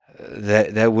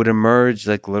that would emerge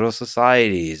like little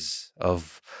societies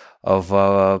of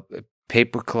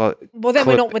paperclip. Well,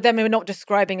 then we're not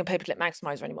describing a paperclip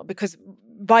maximizer anymore, because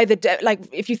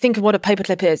if you think of what a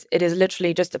paperclip is, it is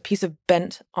literally just a piece of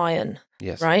bent iron.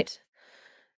 Yes. Right.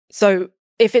 So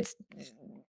if it's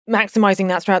maximizing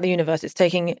that throughout the universe, it's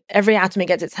taking every atom it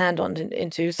gets its hand on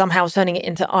into, somehow turning it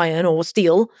into iron or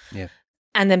steel,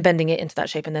 and then bending it into that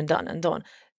shape, and then done and done.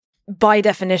 By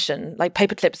definition, like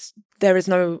paperclips, there is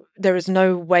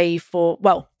no way for.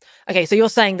 Well, okay, so you're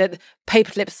saying that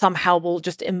paperclips somehow will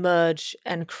just emerge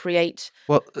and create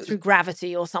through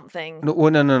gravity or something. No.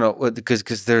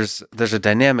 Because there's a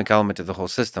dynamic element to the whole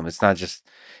system. It's not just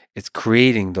it's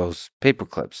creating those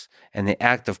paperclips, and the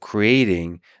act of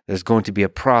creating, there's going to be a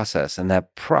process, and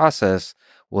that process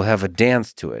will have a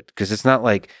dance to it, because it's not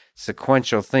like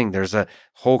sequential thing. There's a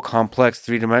whole complex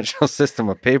 3-dimensional system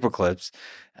of paperclips.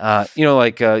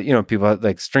 People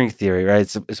like string theory, right?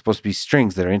 It's supposed to be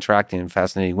strings that are interacting in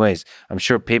fascinating ways. I'm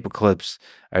sure paperclips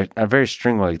are very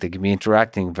string-like. They can be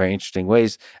interacting in very interesting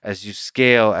ways as you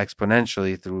scale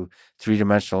exponentially through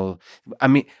 3-dimensional. I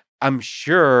mean, I'm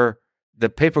sure the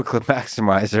paperclip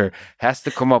maximizer has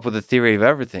to come up with a theory of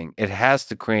everything. It has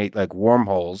to create like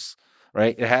wormholes,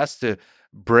 right? It has to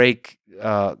break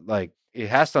it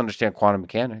has to understand quantum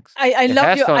mechanics. I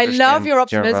love your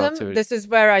optimism. This is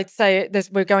where I'd say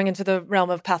we're going into the realm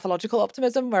of pathological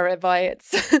optimism, whereby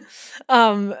it's.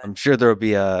 I'm sure there will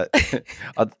be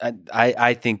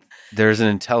I think there's an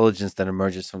intelligence that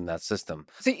emerges from that system.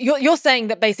 So you're saying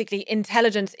that basically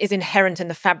intelligence is inherent in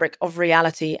the fabric of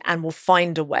reality and will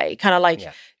find a way. Kind of like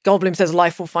Goldblum says,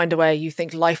 life will find a way. You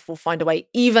think life will find a way,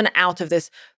 even out of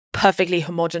this perfectly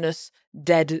homogeneous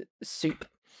dead soup.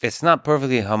 It's not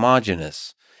perfectly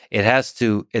homogeneous.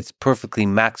 It's perfectly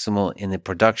maximal in the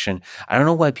production. I don't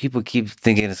know why people keep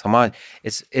thinking it's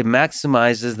homogeneous. It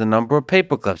maximizes the number of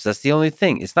paperclips. That's the only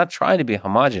thing. It's not trying to be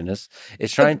homogeneous.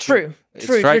 It's trying to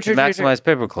maximize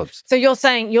paperclips. So you're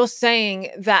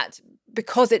saying that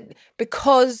because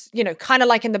kind of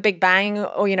like in the Big Bang,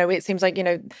 or, it seems like,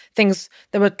 things,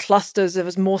 there were clusters, there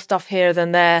was more stuff here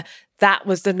than there. That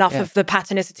was enough of the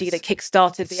patternicity that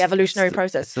kickstarted the evolutionary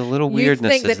process. It's the little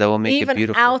weirdnesses that will make it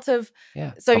beautiful. Out of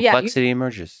complexity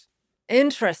emerges.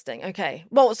 Interesting. Okay.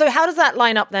 Well, so how does that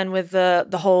line up then with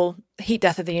the whole heat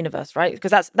death of the universe, right?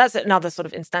 Because that's another sort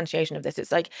of instantiation of this.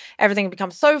 It's like everything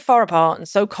becomes so far apart and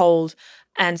so cold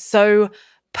and so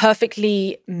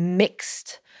perfectly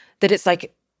mixed that it's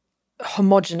like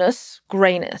homogeneous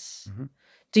grayness. Mm-hmm.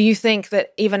 Do you think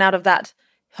that even out of that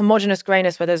homogeneous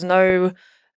grayness, where there's no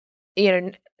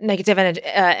negative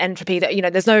entropy,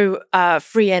 that there's no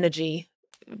free energy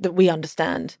that we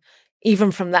understand,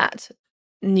 even from that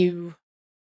new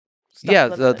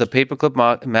stuff the paperclip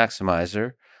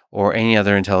maximizer or any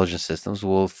other intelligent systems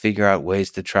will figure out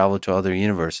ways to travel to other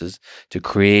universes, to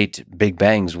create big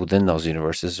bangs within those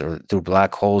universes, or through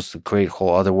black holes to create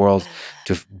whole other worlds,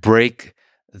 to break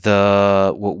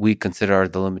what we consider are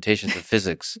the limitations of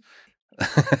physics.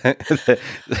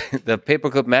 the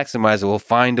paperclip maximizer will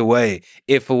find a way,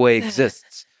 if a way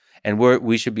exists, and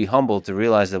we should be humble to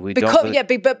realize that we don't.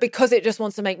 But because it just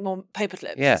wants to make more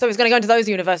paperclips, so it's going to go into those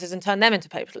universes and turn them into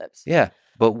paperclips. Yeah,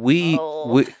 but we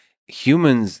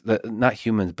humans, not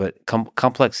humans, but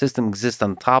complex system exists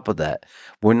on top of that.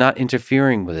 We're not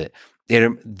interfering with it.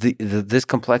 This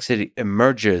complexity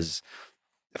emerges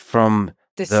from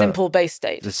the simple base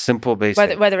state. The simple base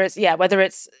state. Whether it's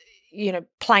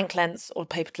Planck lengths or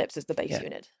paperclips as the base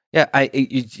unit. Yeah,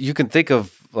 you can think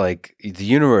of like the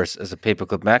universe as a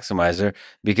paperclip maximizer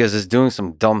because it's doing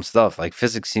some dumb stuff. Like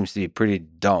physics seems to be pretty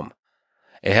dumb.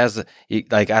 It has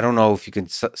I don't know if you can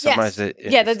summarize it.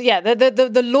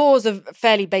 The laws are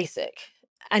fairly basic,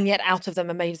 and yet out of them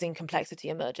amazing complexity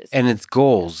emerges. And its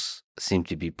goals seem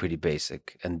to be pretty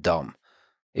basic and dumb.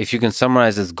 If you can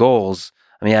summarize its goals,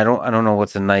 I mean, I don't know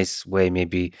what's a nice way.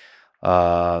 Maybe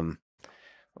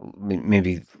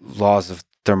laws of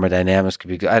thermodynamics could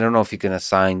be good. I don't know if you can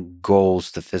assign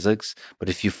goals to physics, but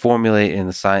if you formulate in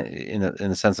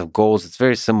the sense of goals, it's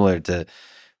very similar to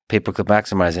paperclip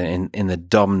maximizing in the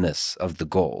dumbness of the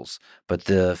goals. But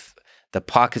the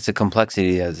pockets of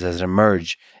complexity as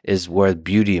emerge is where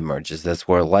beauty emerges. That's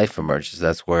where life emerges.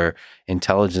 That's where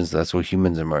intelligence. That's where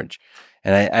humans emerge.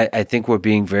 And I think we're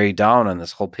being very down on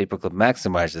this whole paperclip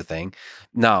maximizer thing.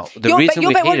 Now, the reason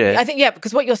we hate it... I think,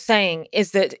 because what you're saying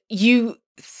is that you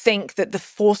think that the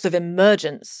force of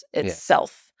emergence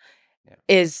itself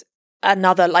is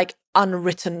another, like,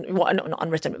 unwritten... Well, not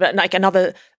unwritten, but like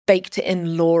another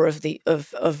baked-in law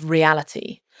of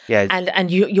reality. Yeah. And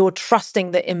you're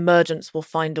trusting that emergence will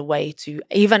find a way to,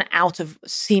 even out of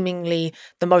seemingly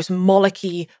the most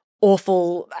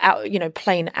awful,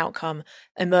 plain outcome,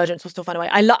 emergence will still find a way.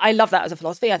 I love that as a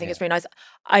philosophy. I think it's very nice.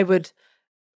 I would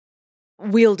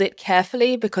wield it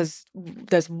carefully because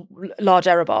there's large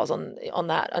error bars on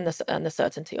that and the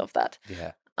certainty of that.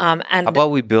 Yeah. And how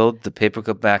about we build the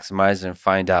paperclip maximizer and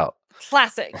find out?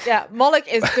 Classic. Yeah. Moloch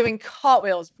is doing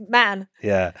cartwheels, man.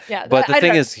 Yeah. Yeah. But the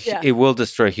thing is, it will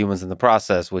destroy humans in the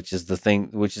process, which is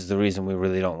the reason we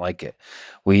really don't like it.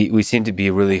 We seem to be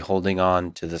really holding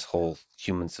on to this whole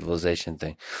human civilization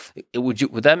thing.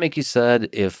 Would that make you sad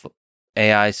if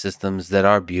AI systems that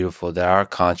are beautiful, that are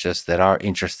conscious, that are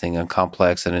interesting and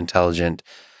complex and intelligent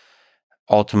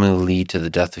ultimately lead to the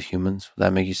death of humans? Would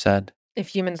that make you sad? If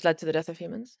humans led to the death of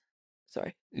humans?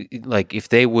 Sorry. Like if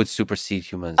they would supersede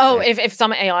humans. Oh, if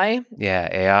some AI? Yeah,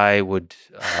 AI would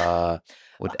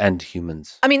end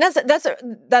humans. I mean,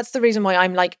 that's the reason why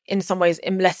I'm like in some ways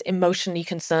less emotionally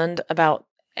concerned about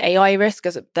AI risk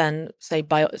than say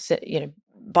bio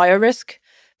risk,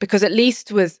 because at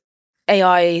least with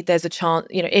AI there's a chance,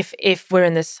 if we're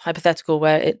in this hypothetical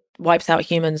where it wipes out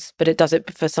humans, but it does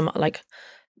it for some like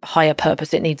higher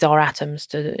purpose, it needs our atoms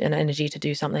and energy to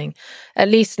do something. At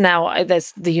least now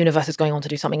the universe is going on to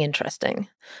do something interesting.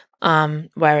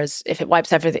 Whereas if it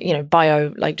wipes everything,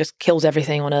 bio like just kills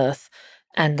everything on Earth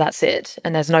and that's it,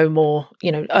 and there's no more,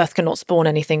 Earth cannot spawn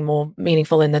anything more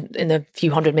meaningful in the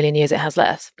few 100 million years it has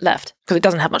left because it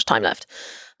doesn't have much time left.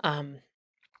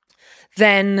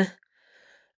 Then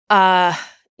I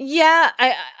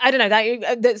don't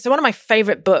know. So one of my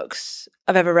favorite books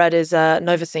I've ever read is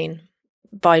Novacene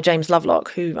by James Lovelock,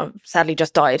 who sadly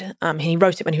just died. He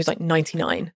wrote it when he was like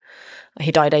 99.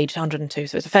 He died aged 102,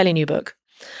 so it's a fairly new book.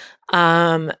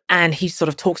 And he sort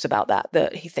of talks about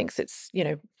that he thinks it's,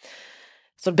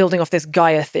 sort of building off this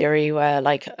Gaia theory where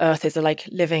like Earth is a like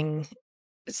living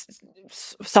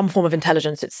some form of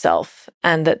intelligence itself,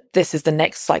 and that this is the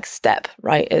next like step,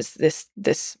 right? Is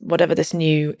this whatever this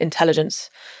new intelligence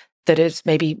that is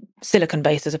maybe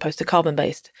silicon-based as opposed to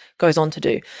carbon-based goes on to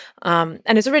do. And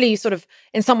it's a really sort of,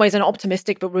 in some ways, an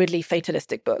optimistic but weirdly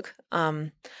fatalistic book.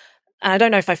 And I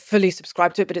don't know if I fully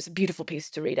subscribe to it, but it's a beautiful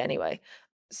piece to read anyway.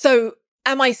 So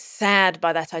am I sad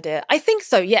by that idea? I think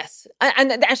so, yes.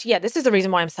 And actually, this is the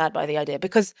reason why I'm sad by the idea,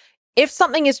 because if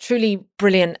something is truly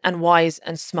brilliant and wise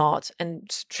and smart and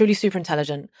truly super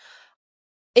intelligent,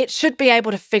 it should be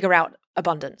able to figure out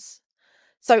abundance.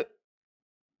 So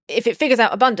if it figures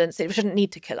out abundance, it shouldn't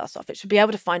need to kill us off. It should be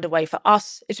able to find a way for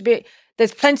us.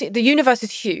 There's plenty, the universe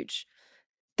is huge.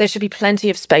 There should be plenty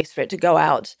of space for it to go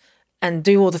out and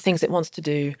do all the things it wants to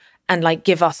do and like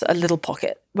give us a little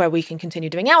pocket where we can continue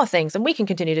doing our things and we can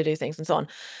continue to do things and so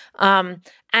on.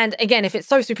 And again, if it's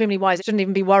so supremely wise, it shouldn't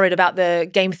even be worried about the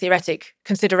game theoretic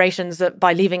considerations that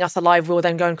by leaving us alive, we'll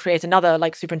then go and create another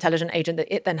like super intelligent agent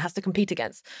that it then has to compete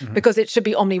against, because it should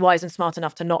be omni-wise and smart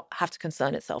enough to not have to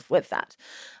concern itself with that.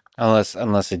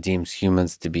 Unless it deems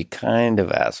humans to be kind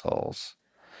of assholes.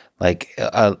 Like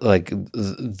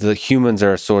the humans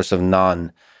are a source of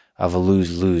a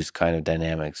lose-lose kind of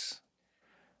dynamics.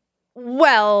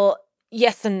 Well,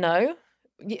 yes and no.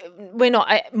 We're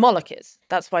not. Moloch is.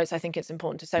 That's why I think it's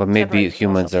important to say. But maybe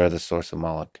humans are the source of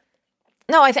Moloch.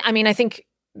 No, I think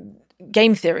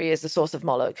game theory is the source of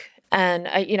Moloch, and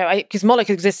because Moloch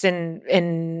exists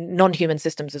in non-human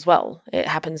systems as well. It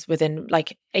happens within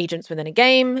like agents within a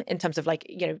game in terms of like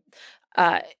it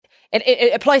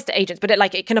applies to agents, but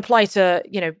it can apply to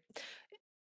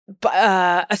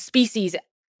a species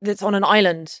that's on an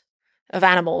island of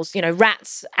animals,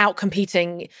 rats out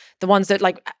competing the ones that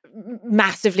like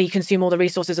massively consume all the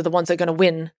resources are the ones that are going to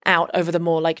win out over the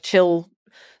more like chill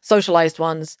socialized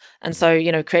ones. And so,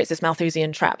 creates this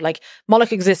Malthusian trap. Like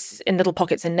Moloch exists in little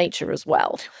pockets in nature as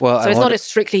well. Well, so it's not a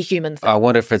strictly human thing. I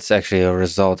wonder if it's actually a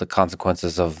result of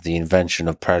consequences of the invention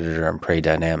of predator and prey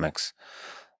dynamics.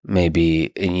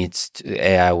 Maybe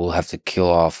AI will have to kill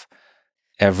off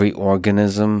every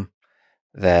organism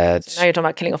that... So now you're talking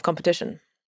about killing off competition.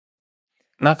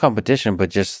 Not competition, but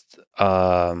just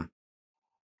like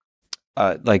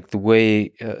the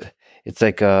way it's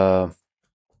like the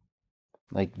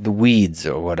weeds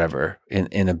or whatever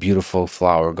in a beautiful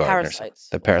flower garden. Parasites.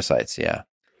 The parasites, yeah,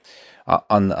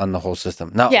 on the whole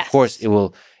system. Now, yes. Of course, it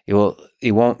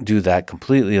won't do that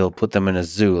completely. It'll put them in a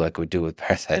zoo like we do with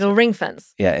parasites. It'll ring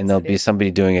fence. Yeah, and there'll be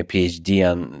somebody doing a PhD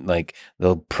on like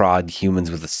they'll prod humans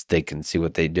with a stick and see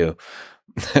what they do.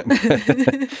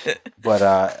 But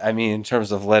I mean, in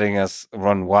terms of letting us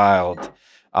run wild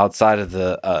outside of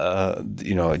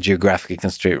the geographically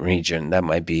constrained region, that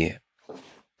might be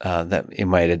that it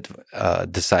might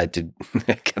decide to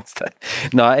against that.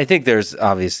 No, I think there's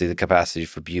obviously the capacity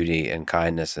for beauty and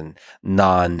kindness and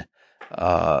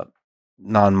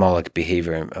non-Moloch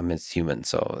behavior amidst humans.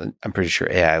 So I'm pretty sure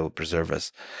AI will preserve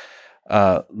us.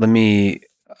 Let me.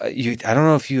 I don't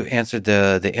know if you answered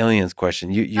the aliens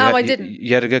question. I didn't.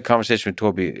 You had a good conversation with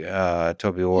Toby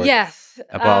Ord Yes.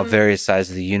 about various sides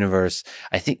of the universe.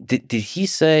 I think did he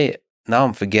say? Now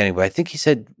I'm forgetting, but I think he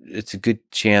said it's a good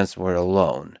chance we're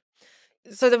alone.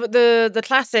 So the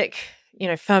classic,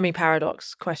 Fermi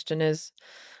paradox question is,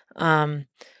 there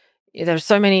are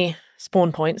so many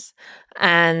spawn points,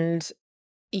 and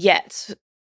yet,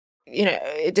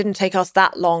 it didn't take us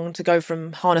that long to go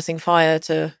from harnessing fire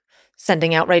to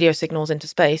sending out radio signals into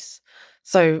space.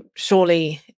 So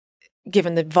surely,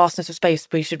 given the vastness of space,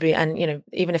 we should be, and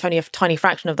even if only a tiny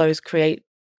fraction of those create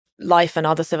life and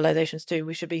other civilizations too,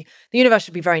 the universe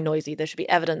should be very noisy. There should be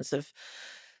evidence of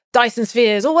Dyson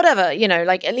spheres or whatever,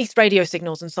 like at least radio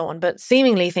signals and so on. But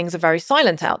seemingly things are very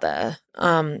silent out there.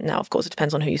 Now, of course, it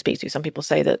depends on who you speak to. Some people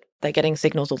say that they're getting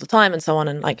signals all the time and so on.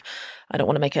 And like, I don't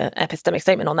want to make an epistemic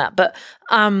statement on that, but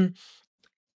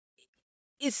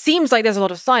it seems like there's a lot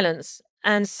of silence.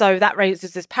 And so that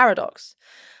raises this paradox.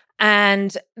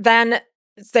 And then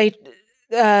they,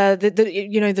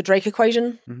 the Drake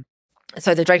equation. Mm-hmm.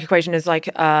 So the Drake equation is like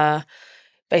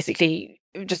basically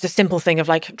just a simple thing of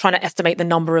like trying to estimate the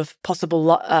number of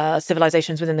possible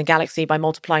civilizations within the galaxy by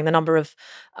multiplying the number of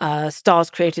stars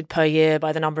created per year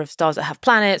by the number of stars that have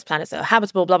planets that are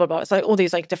habitable, blah, blah, blah. It's like all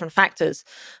these like different factors.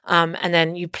 And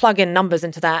then you plug in numbers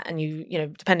into that and you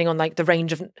depending on like the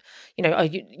range of,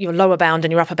 your lower bound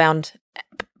and your upper bound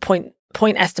point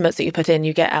estimates that you put in,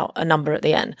 you get out a number at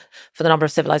the end for the number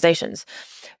of civilizations.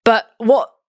 But what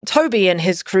Toby and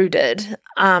his crew did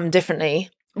differently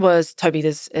was, Toby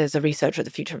is a researcher at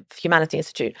the Future of Humanity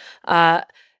Institute.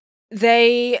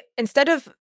 They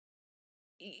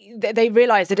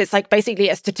realized that it's like basically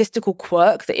a statistical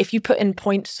quirk that if you put in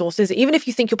point sources, even if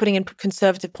you think you're putting in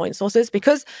conservative point sources,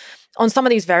 because on some of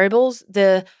these variables,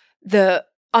 the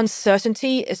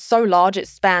uncertainty is so large, it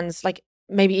spans like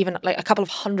maybe even like a couple of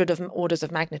hundred of orders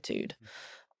of magnitude.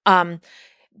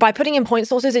 By putting in point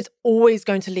sources, it's always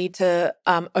going to lead to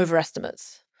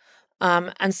overestimates.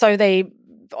 And so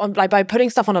by putting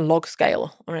stuff on a log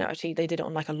scale, I mean, actually they did it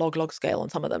on like a log scale on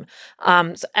some of them,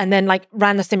 and then like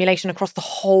ran the simulation across the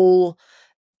whole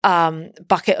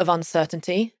bucket of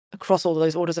uncertainty across all of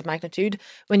those orders of magnitude.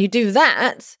 When you do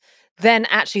that, then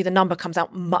actually the number comes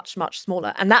out much, much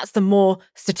smaller. And that's the more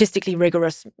statistically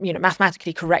rigorous,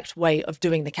 mathematically correct way of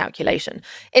doing the calculation.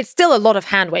 It's still a lot of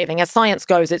hand waving. As science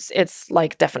goes, it's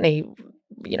like definitely,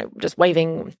 just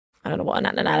waving. I don't know what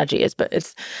an analogy is, but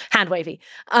it's hand wavy.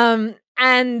 Anyway,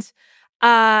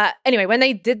 when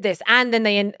they did this, and then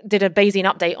they did a Bayesian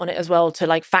update on it as well to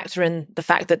like factor in the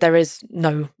fact that there is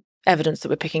no evidence that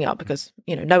we're picking up, because,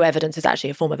 no evidence is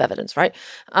actually a form of evidence, right?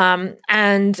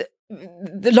 And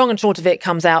the long and short of it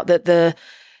comes out that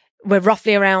we're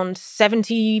roughly around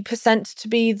 70% to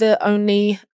be the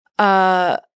only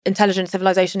intelligent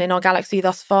civilization in our galaxy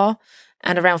thus far,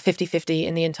 and around 50-50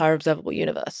 in the entire observable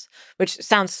universe, which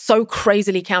sounds so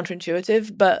crazily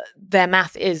counterintuitive, but their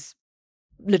math is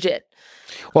legit.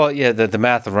 Well, yeah, the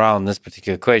math around this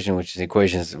particular equation, which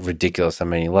is ridiculous on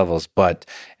many levels, but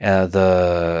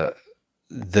the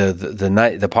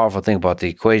powerful thing about the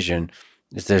equation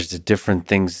is there's the different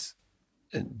things,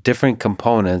 different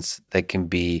components that can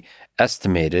be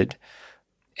estimated,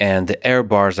 and the error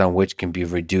bars on which can be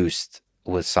reduced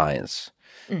with science.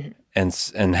 Mm-hmm.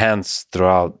 And hence,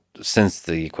 throughout, since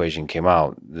the equation came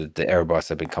out, the error bars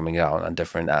have been coming out on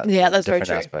different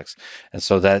aspects. And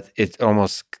so that it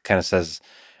almost kind of says,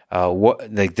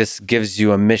 this gives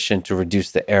you a mission to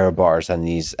reduce the error bars on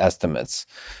these estimates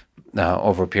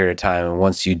over a period of time. And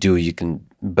once you do, you can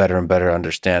better and better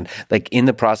understand. Like in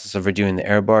the process of redoing the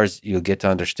error bars, you'll get to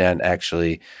understand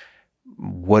actually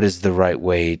what is the right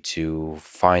way to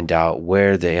find out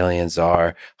where the aliens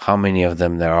are, how many of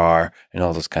them there are, and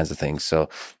all those kinds of things. So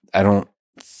I don't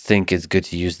think it's good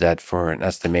to use that for an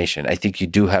estimation. I think you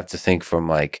do have to think from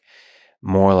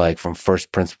more from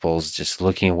first principles, just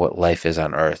looking at what life is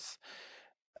on Earth,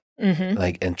 mm-hmm.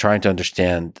 And trying to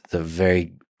understand the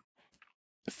very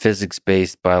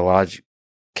physics-based,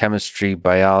 chemistry,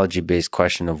 biology-based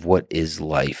question of what is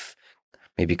life,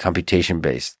 maybe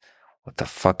computation-based. What the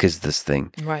fuck is this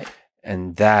thing? Right.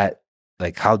 And that,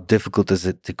 how difficult is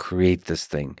it to create this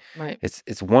thing? Right.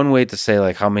 It's one way to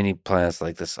say, how many planets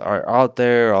like this are out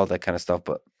there, all that kind of stuff.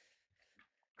 But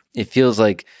it feels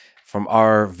like, from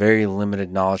our very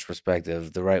limited knowledge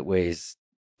perspective, the right way is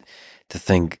to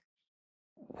think,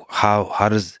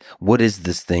 what is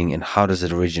this thing and how does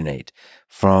it originate?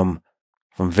 From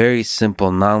very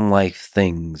simple non-life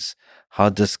things, how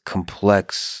does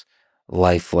complex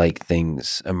lifelike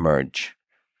things emerge?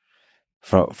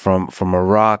 from a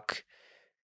rock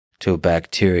to a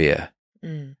bacteria,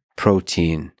 Mm.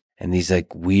 protein, and these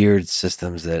like weird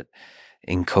systems that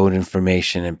encode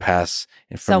information and pass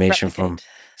information from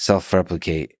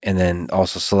self-replicate, and then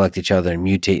also select each other and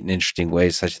mutate in interesting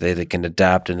ways such that they can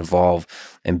adapt and evolve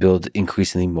and build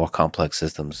increasingly more complex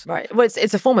systems. Right. Well,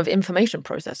 it's a form of information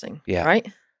processing. Yeah.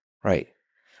 Right. Right.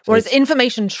 So it's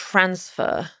information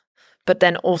transfer, but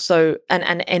then also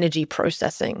an energy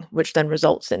processing, which then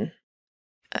results in,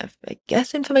 I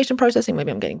guess, information processing.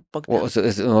 Maybe I'm getting bogged down.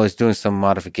 Well, it's doing some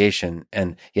modification,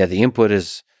 and yeah, the input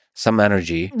is some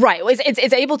energy. Right.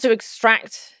 It's able to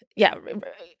extract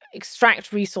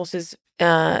resources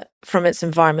from its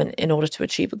environment in order to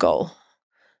achieve a goal.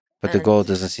 But the goal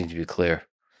doesn't seem to be clear.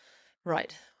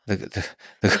 Right.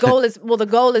 The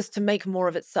goal is to make more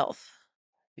of itself.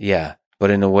 Yeah,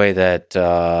 but in a way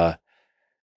that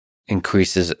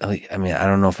increases. I mean, I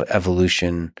don't know if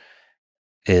evolution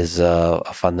is a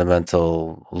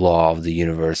fundamental law of the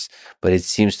universe, but it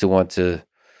seems to want to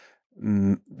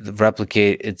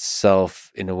replicate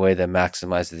itself in a way that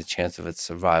maximizes the chance of its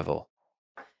survival.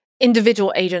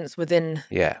 Individual agents within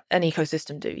an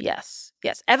ecosystem do, yes.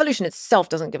 Evolution itself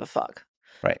doesn't give a fuck.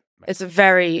 Right.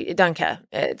 It don't care.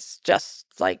 It's just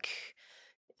like,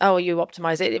 oh, you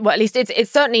optimize it. Well, at least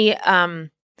it's certainly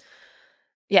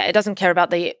it doesn't care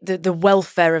about the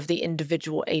welfare of the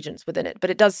individual agents within it. But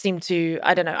it does seem to,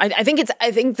 I don't know. I think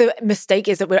the mistake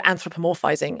is that we're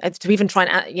anthropomorphizing. It's to even try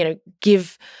and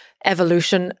give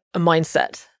evolution a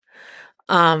mindset.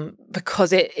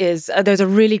 Because it is, there's a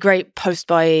really great post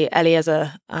by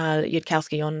Eliezer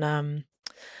Yudkowsky on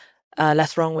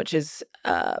Less Wrong, which is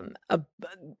an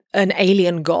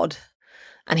alien god,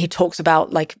 and he talks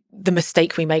about like the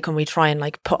mistake we make when we try and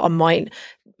like put our mind,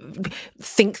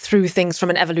 think through things from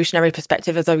an evolutionary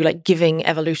perspective, as though we're like giving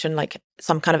evolution like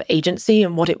some kind of agency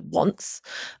and what it wants.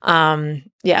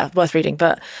 Worth reading,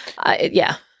 but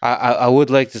I would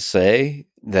like to say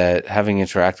that having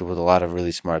interacted with a lot of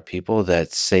really smart people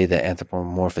that say that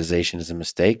anthropomorphization is a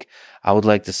mistake, I would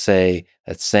like to say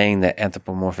that saying that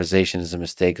anthropomorphization is a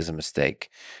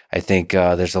mistake. I think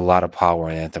there's a lot of power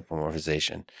in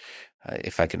anthropomorphization.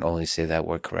 If I can only say that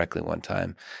word correctly one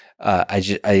time. I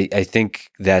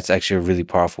think that's actually a really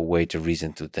powerful way to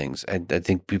reason through things. I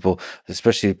think people,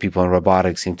 especially people in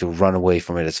robotics, seem to run away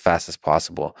from it as fast as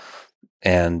possible.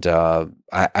 And Can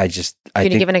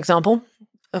you give an example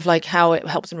of like how it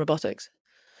helps in robotics?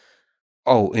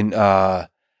 That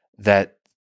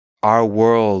our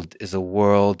world is a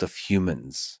world of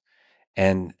humans,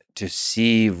 and to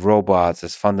see robots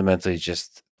as fundamentally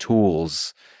just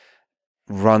tools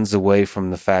runs away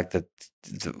from the fact that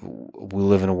we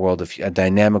live in a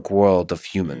dynamic world of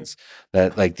humans.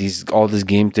 That like all these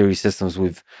game theory systems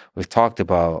we've talked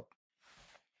about,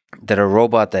 that a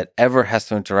robot that ever has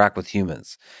to interact with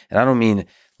humans, and I don't mean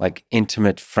like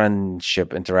intimate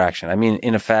friendship interaction, I mean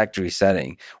in a factory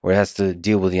setting where it has to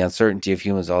deal with the uncertainty of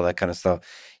humans, all that kind of stuff,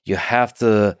 you have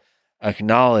to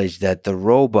acknowledge that the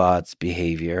robot's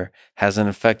behavior has an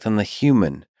effect on the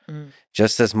human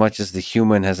just as much as the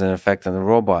human has an effect on the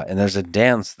robot, and there's a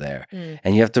dance there.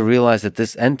 And you have to realize that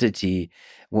this entity,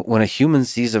 when a human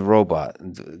sees a robot,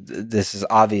 this is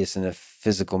obvious in a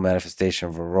physical manifestation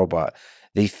of a robot,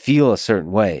 they feel a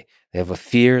certain way. They have a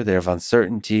fear, they have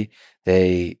uncertainty,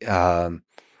 they have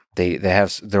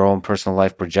their own personal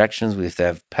life projections. We have to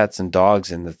have pets and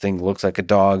dogs, and the thing looks like a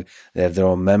dog. They have their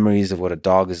own memories of what a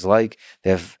dog is like. They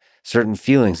have certain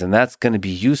feelings, and that's going to be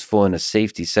useful in a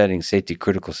safety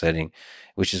critical setting,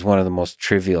 which is one of the most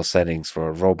trivial settings for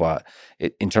a robot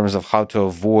in terms of how to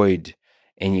avoid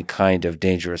any kind of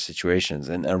dangerous situations.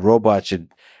 And a robot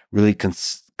should really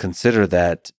consider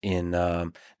that in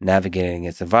navigating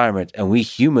its environment. And we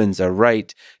humans are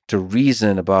right to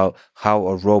reason about how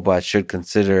a robot should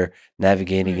consider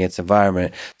navigating its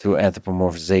environment through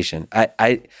anthropomorphization.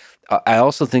 I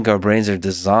also think our brains are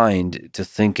designed to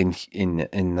think in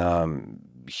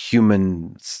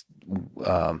human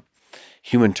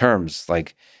terms.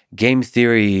 Like game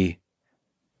theory,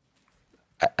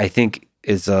 I think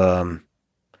is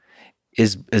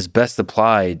best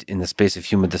applied in the space of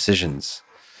human decisions.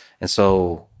 And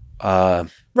so,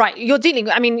 right, you're dealing,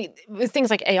 I mean, with things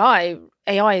like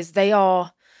AIs, they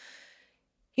are,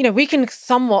 we can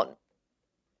somewhat,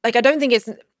 like, I don't think it's,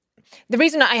 the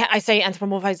reason I say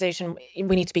anthropomorphization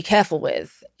we need to be careful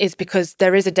with is because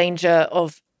there is a danger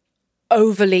of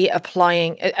wrongly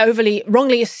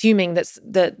assuming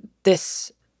that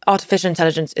this artificial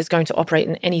intelligence is going to operate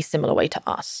in any similar way to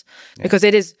us, because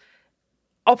it is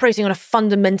operating on a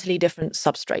fundamentally different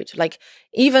substrate. Like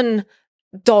even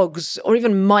dogs or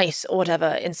even mice or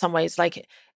whatever, in some ways, like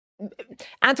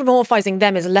anthropomorphizing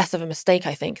them is less of a mistake,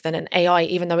 I think, than an AI,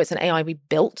 even though it's an AI we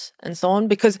built and so on,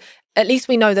 because at least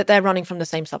we know that they're running from the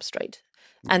same substrate.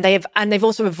 And they've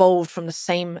also evolved from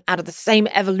out of the same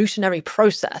evolutionary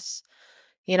process.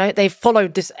 You know, they've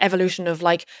followed this evolution of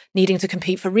like needing to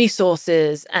compete for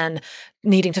resources and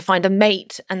needing to find a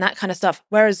mate and that kind of stuff.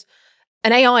 Whereas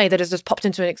an AI that has just popped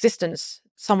into existence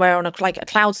somewhere on a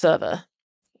cloud server,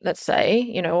 let's say,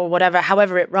 you know, or whatever,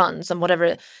 however it runs and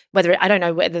I don't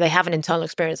know whether they have an internal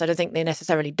experience. I don't think they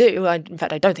necessarily do. In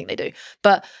fact, I don't think they do.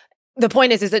 But the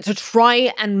point is that to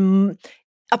try and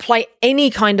apply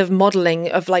any kind of modeling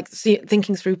of like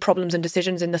thinking through problems and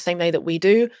decisions in the same way that we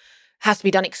do has to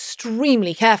be done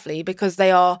extremely carefully, because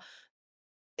they are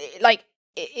like,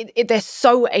 they're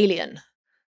so alien.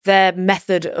 Their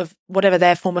method of whatever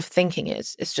their form of thinking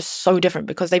is just so different,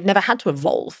 because they've never had to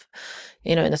evolve,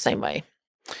 you know, in the same way.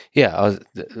 Yeah, I was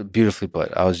beautifully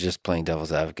put. I was just playing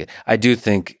devil's advocate. I do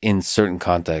think in certain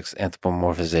contexts,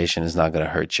 anthropomorphization is not going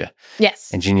to hurt you.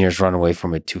 Yes. Engineers run away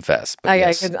from it too fast. But I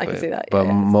can see that. But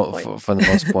for the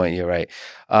most point, you're right.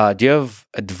 Do you have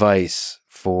advice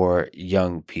for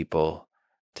young people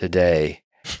today,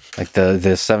 like the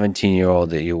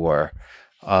 17-year-old that you were,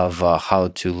 of how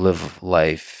to live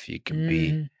life? You can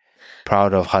be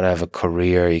proud of, how to have a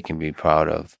career you can be proud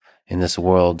of in this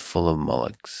world full of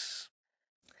mullocks.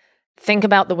 Think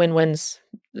about the win-wins.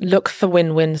 Look for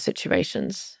win-win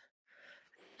situations.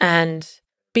 And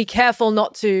be careful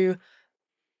not to,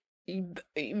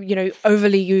 you know,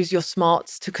 overly use your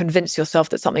smarts to convince yourself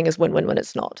that something is win-win when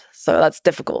it's not. So that's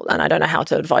difficult. And I don't know how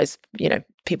to advise, you know,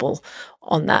 people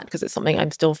on that, because it's something I'm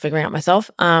still figuring out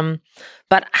myself.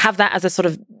 But have that as a sort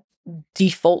of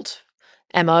default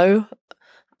MO.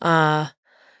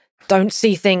 Don't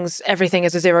see everything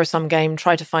as a zero-sum game.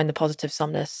 Try to find the positive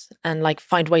sumness and like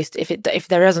find ways to, if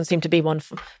there doesn't seem to be one,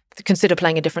 consider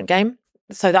playing a different game.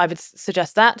 So that I would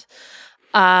suggest that.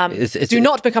 Do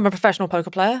not become a professional poker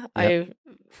player. Yep.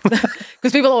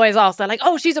 Because people always ask, they're like,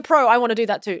 "Oh, she's a pro. I want to do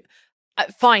that too."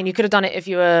 Fine, you could have done it if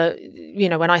you were, you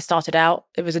know, when I started out,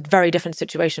 it was a very different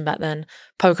situation back then.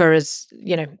 Poker is,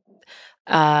 you know,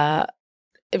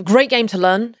 a great game to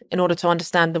learn in order to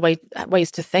understand the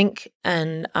ways to think.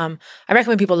 And I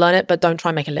recommend people learn it, but don't try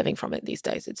and make a living from it these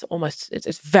days.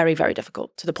 It's very, very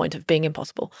difficult, to the point of being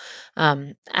impossible.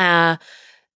 And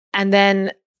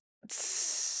then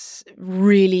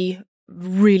really,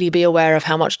 really be aware of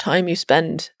how much time you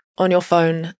spend on your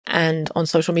phone and on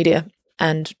social media,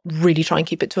 and really try and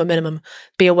keep it to a minimum.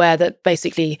 Be aware that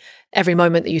basically every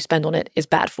moment that you spend on it is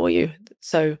bad for you.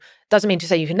 So it doesn't mean to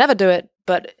say you can never do it,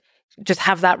 but just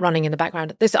have that running in the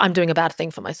background. I'm doing a bad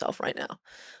thing for myself right now.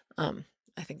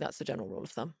 I think that's the general rule of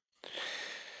thumb.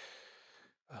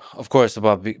 Of course,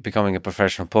 about becoming a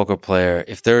professional poker player,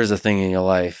 if there is a thing in your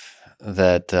life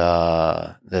that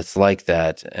that's like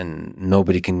that, and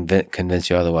nobody can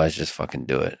convince you otherwise, just fucking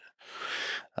do it.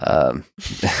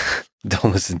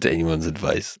 Don't listen to anyone's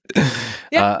advice.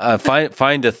 Yeah.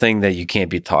 Find a thing that you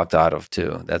can't be talked out of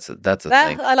too. That's a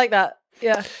thing. I like that.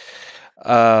 Yeah.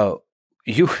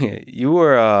 You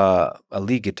were a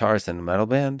lead guitarist in a metal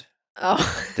band.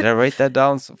 Oh, did I write that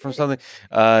down from something?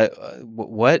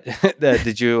 What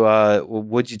did you?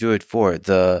 What'd you do it for?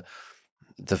 The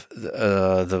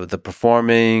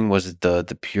performing? Was it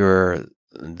the pure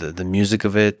the music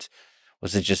of it?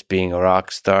 Was it just being a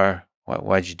rock star?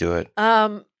 Why'd you do it?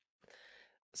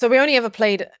 So we only ever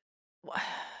played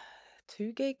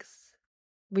 2 gigs.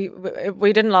 We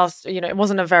didn't last, you know, it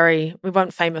wasn't we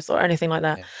weren't famous or anything like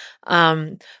that. Yeah.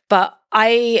 But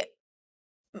I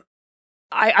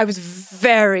was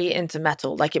very into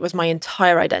metal. Like, it was my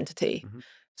entire identity,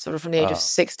 sort of from the age of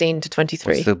 16 to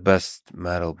 23. What's the best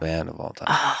metal band of all time?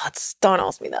 Don't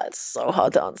ask me that. It's so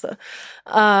hard to answer.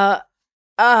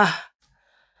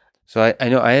 So I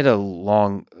know I had a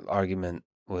long argument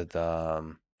with,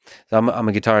 so I'm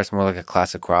a guitarist, more like a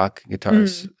classic rock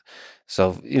guitarist.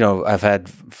 So, you know, I've had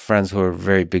friends who are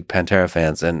very big Pantera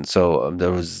fans. And so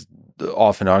there was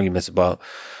often arguments about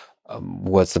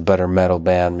what's the better metal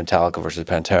band, Metallica versus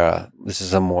Pantera. This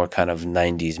is a more kind of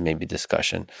 90s maybe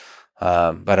discussion.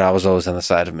 But I was always on the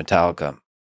side of Metallica,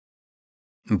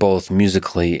 both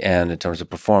musically and in terms of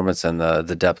performance and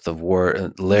the depth of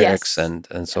lyrics, and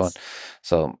so on.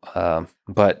 So,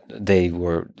 but they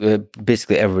were,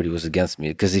 basically everybody was against me,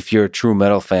 because if you're a true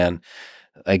metal fan,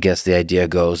 I guess the idea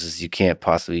goes is you can't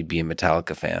possibly be a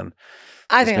Metallica fan.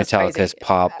 I think Metallica is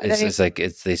pop. It's like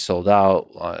they sold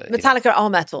out. Metallica are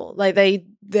metal. Like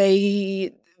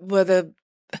they were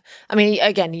I mean,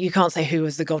 again, you can't say who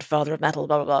was the godfather of metal,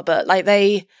 blah blah blah. But like,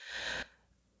 they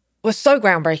were so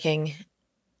groundbreaking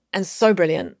and so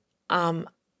brilliant.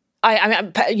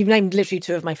 you've named literally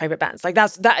two of my favorite bands. Like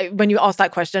that. When you asked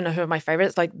that question, who are my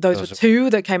favorites? Like those were two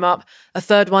that came up. A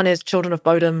third one is Children of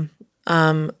Bodom,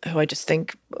 who I just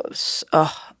think,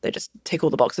 they just tick all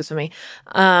the boxes for me.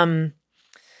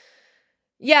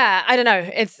 Yeah, I don't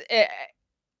know.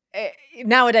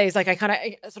 Nowadays, like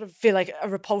I sort of feel like a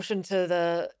repulsion to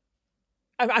the.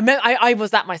 I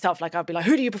was that myself. Like I'd be like,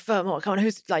 who do you prefer more? Come on,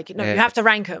 who's like, you have to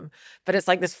rank them. But it's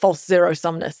like this false zero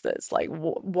sumness that's like,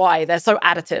 why? They're so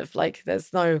additive. Like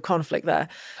there's no conflict there.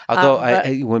 Although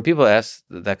when people ask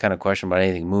that kind of question about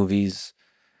anything, movies,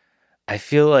 I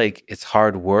feel like it's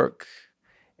hard work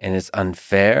and it's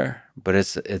unfair, but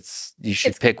you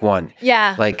should pick one.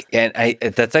 Yeah. Like, and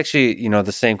that's actually,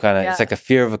 the same kind of, it's like a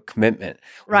fear of a commitment.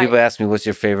 When people ask me, what's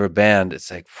your favorite band? It's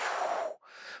like,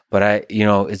 but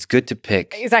it's good to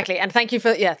pick. Exactly. And thank you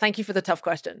for the tough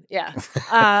question. Yeah.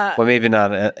 Well, maybe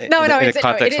not in a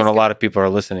context when a lot of people are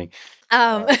listening.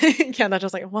 Yeah, not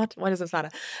just like, what? Why does this matter?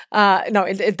 No,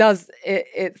 it does.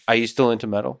 Are you still into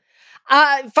metal?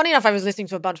 Funny enough, I was listening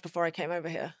to a bunch before I came over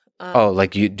here.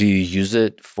 Do you use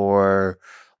it for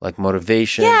like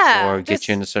motivation or get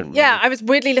you into certain? Yeah, I was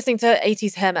weirdly listening to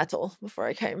 80s hair metal before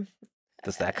I came.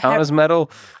 Does that count as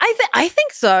metal? I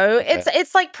think so. Okay.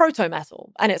 It's like proto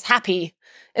metal, and it's happy.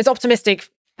 It's optimistic,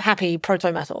 happy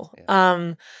proto metal.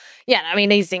 Yeah. I mean,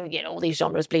 these things, all these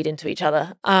genres bleed into each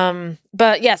other.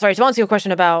 But yeah, sorry, to answer your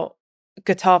question about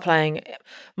guitar playing,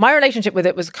 my relationship with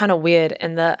it was kind of weird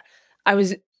in that I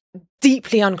was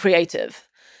deeply uncreative.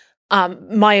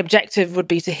 My objective would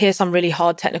be to hear some really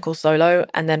hard technical solo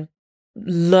and then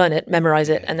learn it, memorize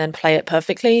it, and then play it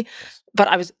perfectly. But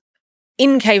I was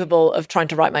incapable of trying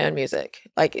to write my own music.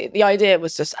 Like the idea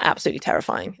was just absolutely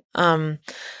terrifying. But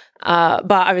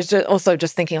I was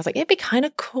just thinking, I was like, it'd be kind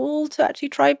of cool to actually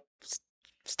try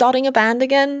starting a band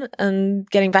again and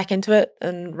getting back into it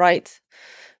and write.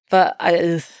 But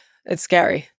it's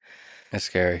scary. It's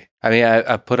scary. I mean,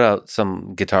 I put out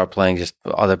some guitar playing, just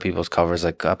other people's covers.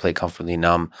 Like I play Comfortably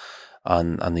Numb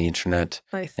on the internet.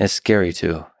 Nice. And it's scary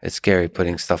too. It's scary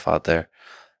putting stuff out there.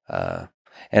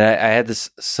 And I had this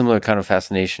similar kind of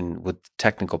fascination with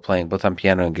technical playing, both on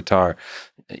piano and guitar.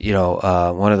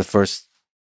 One of the first,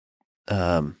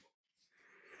 one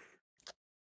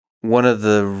of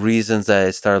the reasons that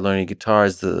I started learning guitar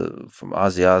is from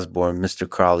Ozzy Osbourne, Mr.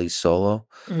 Crowley's solo.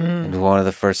 And one of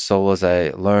the first solos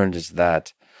I learned is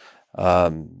that,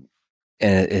 and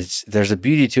there's a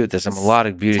beauty to it. There's a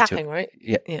melodic beauty tapping, to it. Right?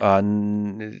 Yeah.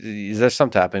 There's some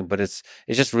tapping, but it's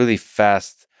just really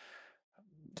fast.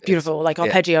 Beautiful, like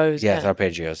arpeggios. Yes,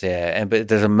 arpeggios. Yeah, but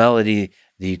there's a melody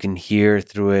that you can hear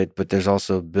through it, but there's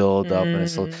also build up, and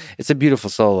it's a beautiful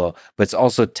solo. But it's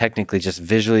also technically, just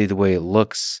visually, the way it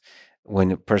looks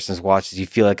when a person watches, you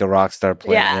feel like a rock star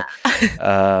playing it.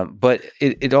 But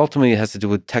it ultimately has to do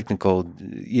with technical.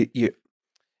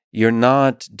 You're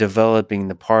not developing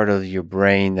the part of your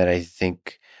brain that I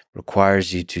think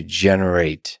requires you to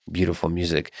generate beautiful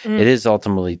music. It is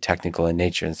ultimately technical in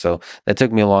nature. And so that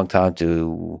took me a long time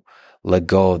to let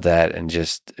go of that and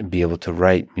just be able to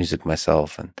write music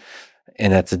myself.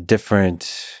 And that's a different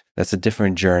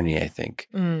journey, I think.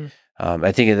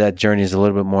 I think that journey is a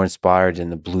little bit more inspired in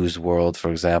the blues world, for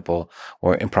example,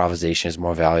 or improvisation is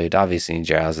more valued, obviously in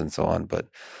jazz and so on. But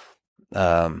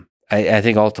I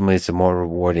think ultimately it's a more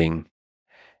rewarding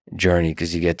journey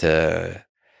because you get to,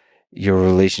 your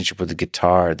relationship with the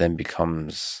guitar then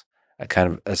becomes a kind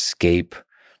of escape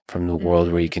from the world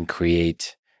where you can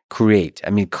create. I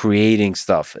mean, creating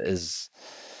stuff is...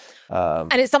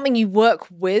 and it's something you work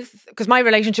with, because my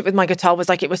relationship with my guitar was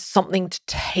like it was something to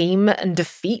tame and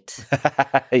defeat.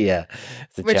 Yeah,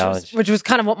 it's a challenge. Which was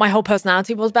kind of what my whole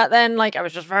personality was back then. Like I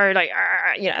was just very like,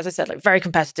 as I said, like very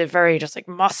competitive, very just like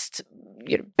must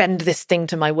bend this thing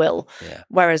to my will. Yeah.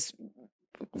 Whereas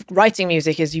writing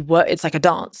music is it's like a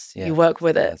dance. You work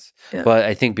with it. Yeah. But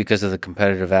I think because of the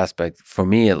competitive aspect, for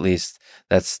me at least,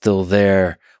 that's still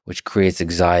there, which creates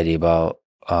anxiety about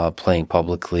playing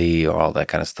publicly or all that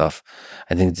kind of stuff.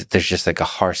 I think there's just like a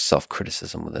harsh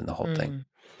self-criticism within the whole thing.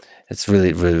 It's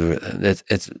really, really,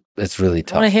 it's really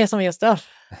tough. I want to hear some of your stuff.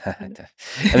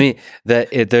 I mean,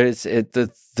 there's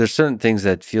certain things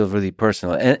that feel really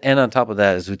personal, and on top of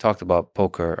that, as we talked about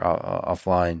poker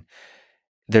offline,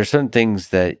 there are certain things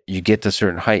that you get to a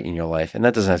certain height in your life, and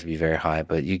that doesn't have to be very high,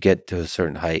 but you get to a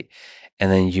certain height, and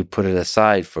then you put it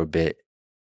aside for a bit,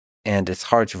 and it's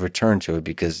hard to return to it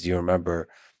because you remember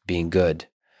being good,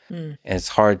 and it's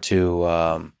hard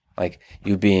to like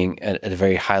you being at a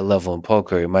very high level in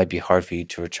poker. It might be hard for you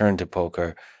to return to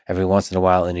poker every once in a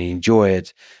while and enjoy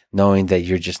it, knowing that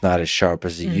you're just not as sharp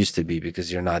as it used to be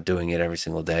because you're not doing it every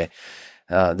single day.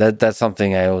 That's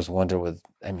something I always wonder with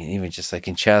I mean, even just like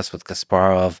in chess with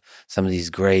Kasparov, some of these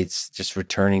greats, just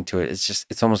returning to it,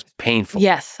 it's almost painful.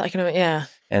 Yes, I can. Yeah.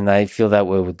 And I feel that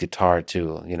way with guitar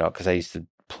too, because I used to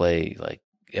play like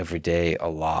every day a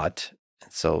lot.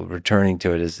 And so returning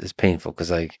to it is painful because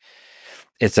like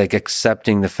it's like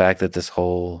accepting the fact that this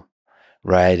whole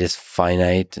ride is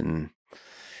finite and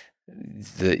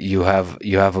that you have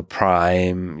a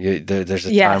prime. There's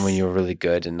a time when you were really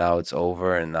good and now it's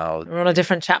over and now we're on a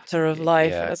different chapter of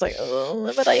life. Yeah. And it's like,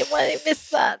 oh, but I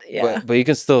missed that. Yeah. But you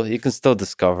can still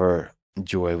discover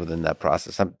joy within that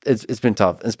process. It's been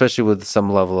tough, especially with some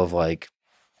level of like,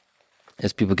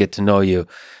 as people get to know you,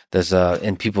 there's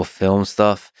and people film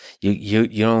stuff. You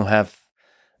don't have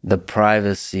the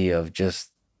privacy of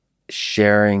just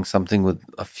sharing something with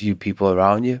a few people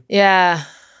around you. Yeah.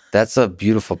 That's a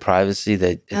beautiful privacy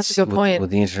that's a good point. With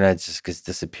the internet, it just gets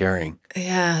disappearing.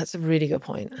 Yeah, that's a really good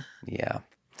point. Yeah.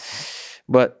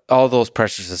 But all those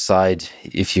pressures aside,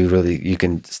 if you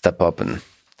can step up and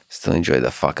still enjoy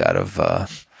the fuck out of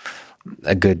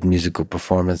a good musical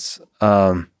performance.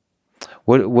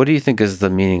 What do you think is the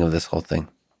meaning of this whole thing?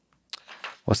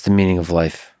 What's the meaning of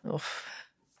life? Oof.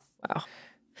 Wow.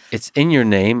 It's in your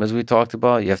name, as we talked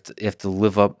about. You have to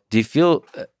live up. Do you feel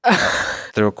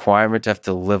the requirement to have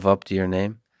to live up to your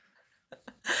name?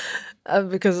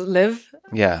 Because live?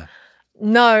 Yeah.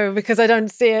 No, because I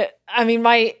don't see it. I mean,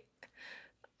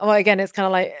 again, it's kind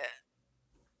of like,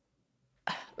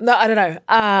 no, I don't know.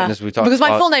 Because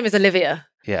my full name is Olivia.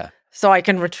 Yeah. So I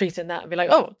can retreat in that and be like,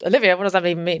 oh, Olivia, what does that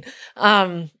even mean?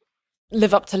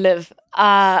 Live up to live.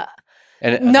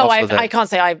 No, I can't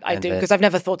say I do because I've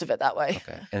never thought of it that way.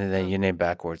 Okay. And then your name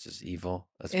backwards is evil,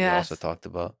 as we also talked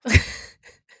about.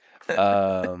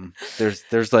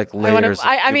 There's like layers.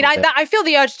 I feel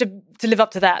the urge to live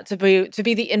up to that, to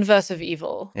be the inverse of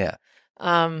evil. Yeah.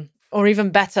 Or even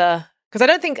better, because I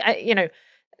don't think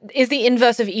is the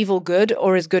inverse of evil good,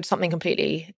 or is good something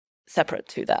completely separate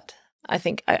to that? I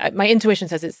think my intuition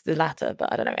says it's the latter,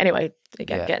 but I don't know. Anyway,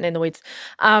 again, getting in the weeds.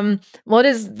 What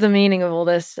is the meaning of all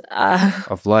this?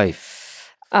 Of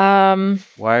life. Why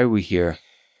are we here?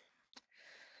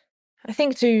 I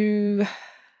think to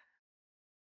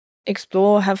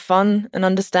explore, have fun, and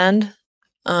understand,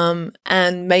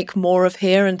 and make more of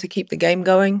here, and to keep the game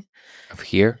going. Of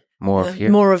here, more of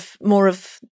here, more of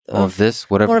this,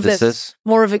 whatever this is,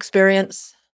 more of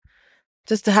experience.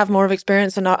 Just to have more of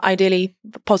experience, and ideally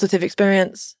positive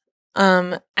experience,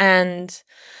 and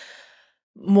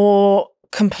more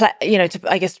complex. To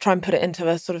I guess try and put it into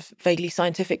a sort of vaguely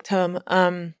scientific term.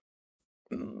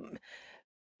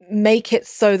 Make it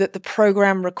so that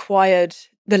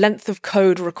the length of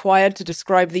code required to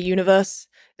describe the universe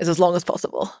is as long as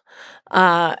possible,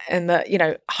 and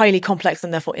that highly complex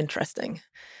and therefore interesting.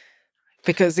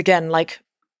 Because again, like,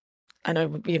 I know,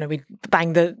 we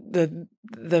bang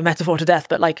the metaphor to death,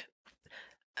 but like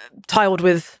tiled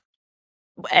with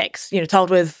X, tiled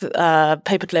with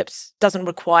paper clips doesn't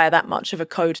require that much of a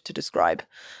code to describe.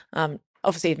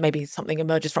 Obviously, maybe something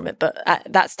emerges from it, but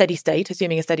at that steady state,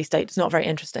 assuming a steady state, is not very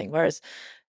interesting. Whereas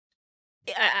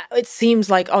it seems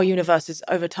like our universe is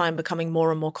over time becoming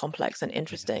more and more complex and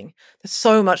interesting. There's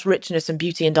so much richness and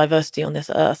beauty and diversity on this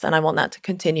earth, and I want that to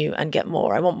continue and get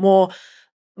more. I want more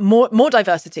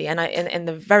diversity, and in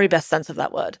the very best sense of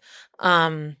that word,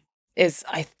 is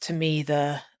to me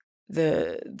the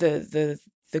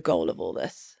goal of all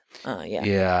this.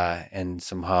 Yeah, and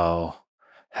somehow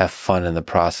have fun in the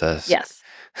process. Yes,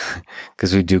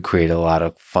 because we do create a lot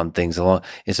of fun things along.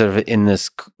 It's sort of in this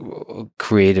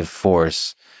creative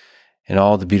force, and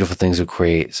all the beautiful things we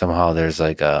create. Somehow there's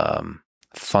like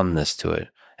funness to it,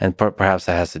 and perhaps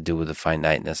that has to do with the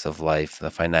finiteness of life, the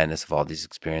finiteness of all these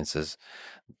experiences.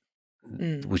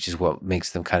 Which is what makes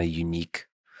them kind of unique.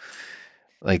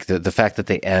 Like the fact that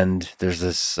they end, there's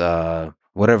this,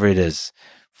 whatever it is,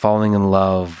 falling in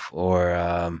love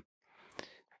or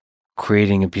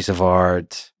creating a piece of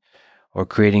art or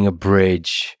creating a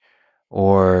bridge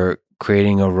or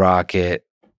creating a rocket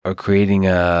or creating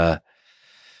I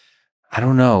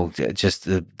don't know, just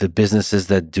the businesses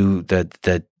that do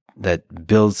that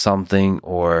build something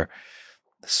or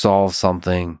solve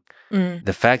something.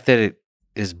 The fact that it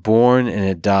is born and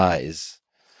it dies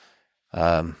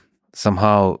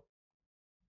somehow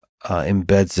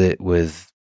embeds it with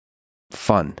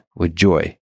fun, with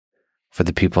joy for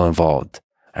the people involved.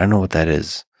 I don't know what that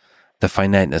is. The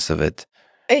finiteness of it.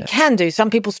 It can do. Some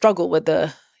people struggle with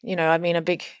a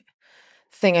big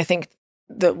thing I think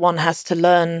that one has to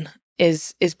learn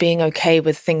is being okay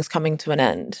with things coming to an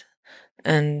end.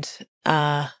 And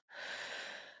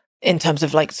in terms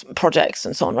of like projects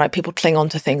and so on, right? People cling on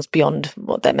to things beyond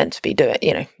what they're meant to be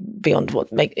doing, beyond what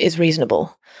is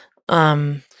reasonable.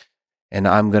 And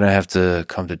I'm going to have to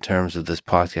come to terms with this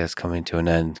podcast coming to an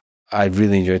end. I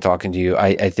really enjoy talking to you.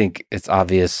 I think it's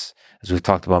obvious, as we've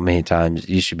talked about many times,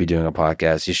 you should be doing a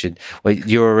podcast.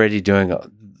 You're already doing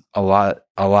a lot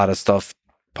of stuff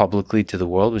publicly to the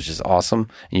world, which is awesome.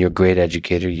 And you're a great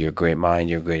educator. You're a great mind.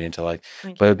 You're a great intellect.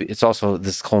 But it's also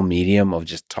this whole medium of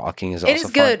just talking is also fun. It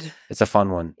is good. It's a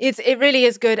fun one. It really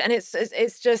is good. And it's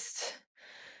just,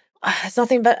 it's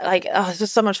nothing but like, it's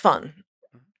just so much fun.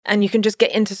 And you can just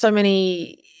get into so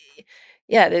many,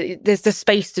 there's the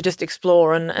space to just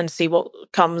explore and see what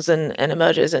comes and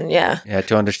emerges. And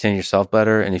to understand yourself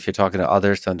better. And if you're talking to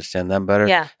others, to understand them better.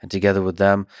 Yeah. And together with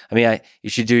them. I mean, you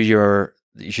should do your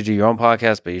own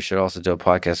podcast, but you should also do a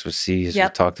podcast with C, as we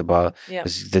talked about. Yeah.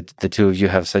 The two of you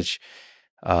have such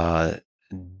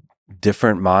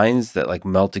different minds that like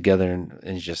melt together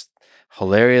in just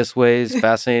hilarious ways,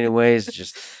 fascinating ways,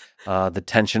 just the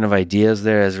tension of ideas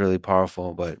there is really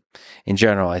powerful. But in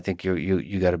general, I think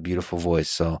you got a beautiful voice.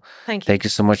 So thank you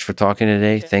so much for talking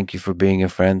today. Thank you for being a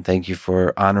friend. Thank you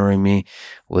for honoring me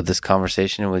with this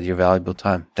conversation and with your valuable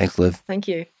time. Thanks, Liv. Thank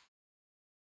you.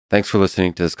 Thanks for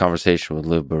listening to this conversation with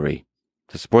Liv Boeree.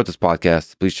 To support this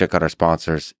podcast, please check out our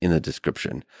sponsors in the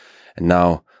description. And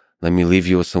now, let me leave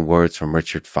you with some words from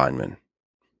Richard Feynman.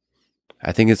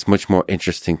 I think it's much more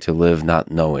interesting to live not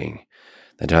knowing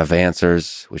than to have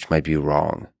answers which might be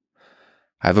wrong.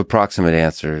 I have approximate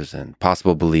answers and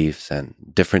possible beliefs and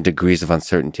different degrees of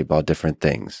uncertainty about different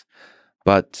things.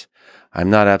 But I'm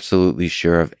not absolutely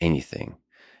sure of anything.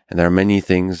 And there are many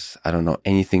things I don't know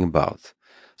anything about,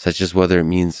 such as whether it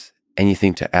means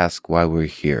anything to ask why we're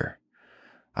here.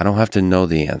 I don't have to know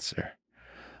the answer.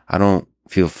 I don't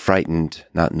feel frightened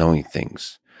not knowing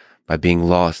things, by being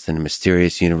lost in a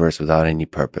mysterious universe without any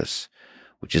purpose,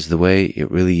 which is the way it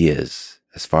really is,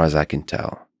 as far as I can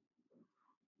tell.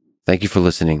 Thank you for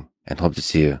listening, and hope to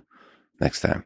see you next time.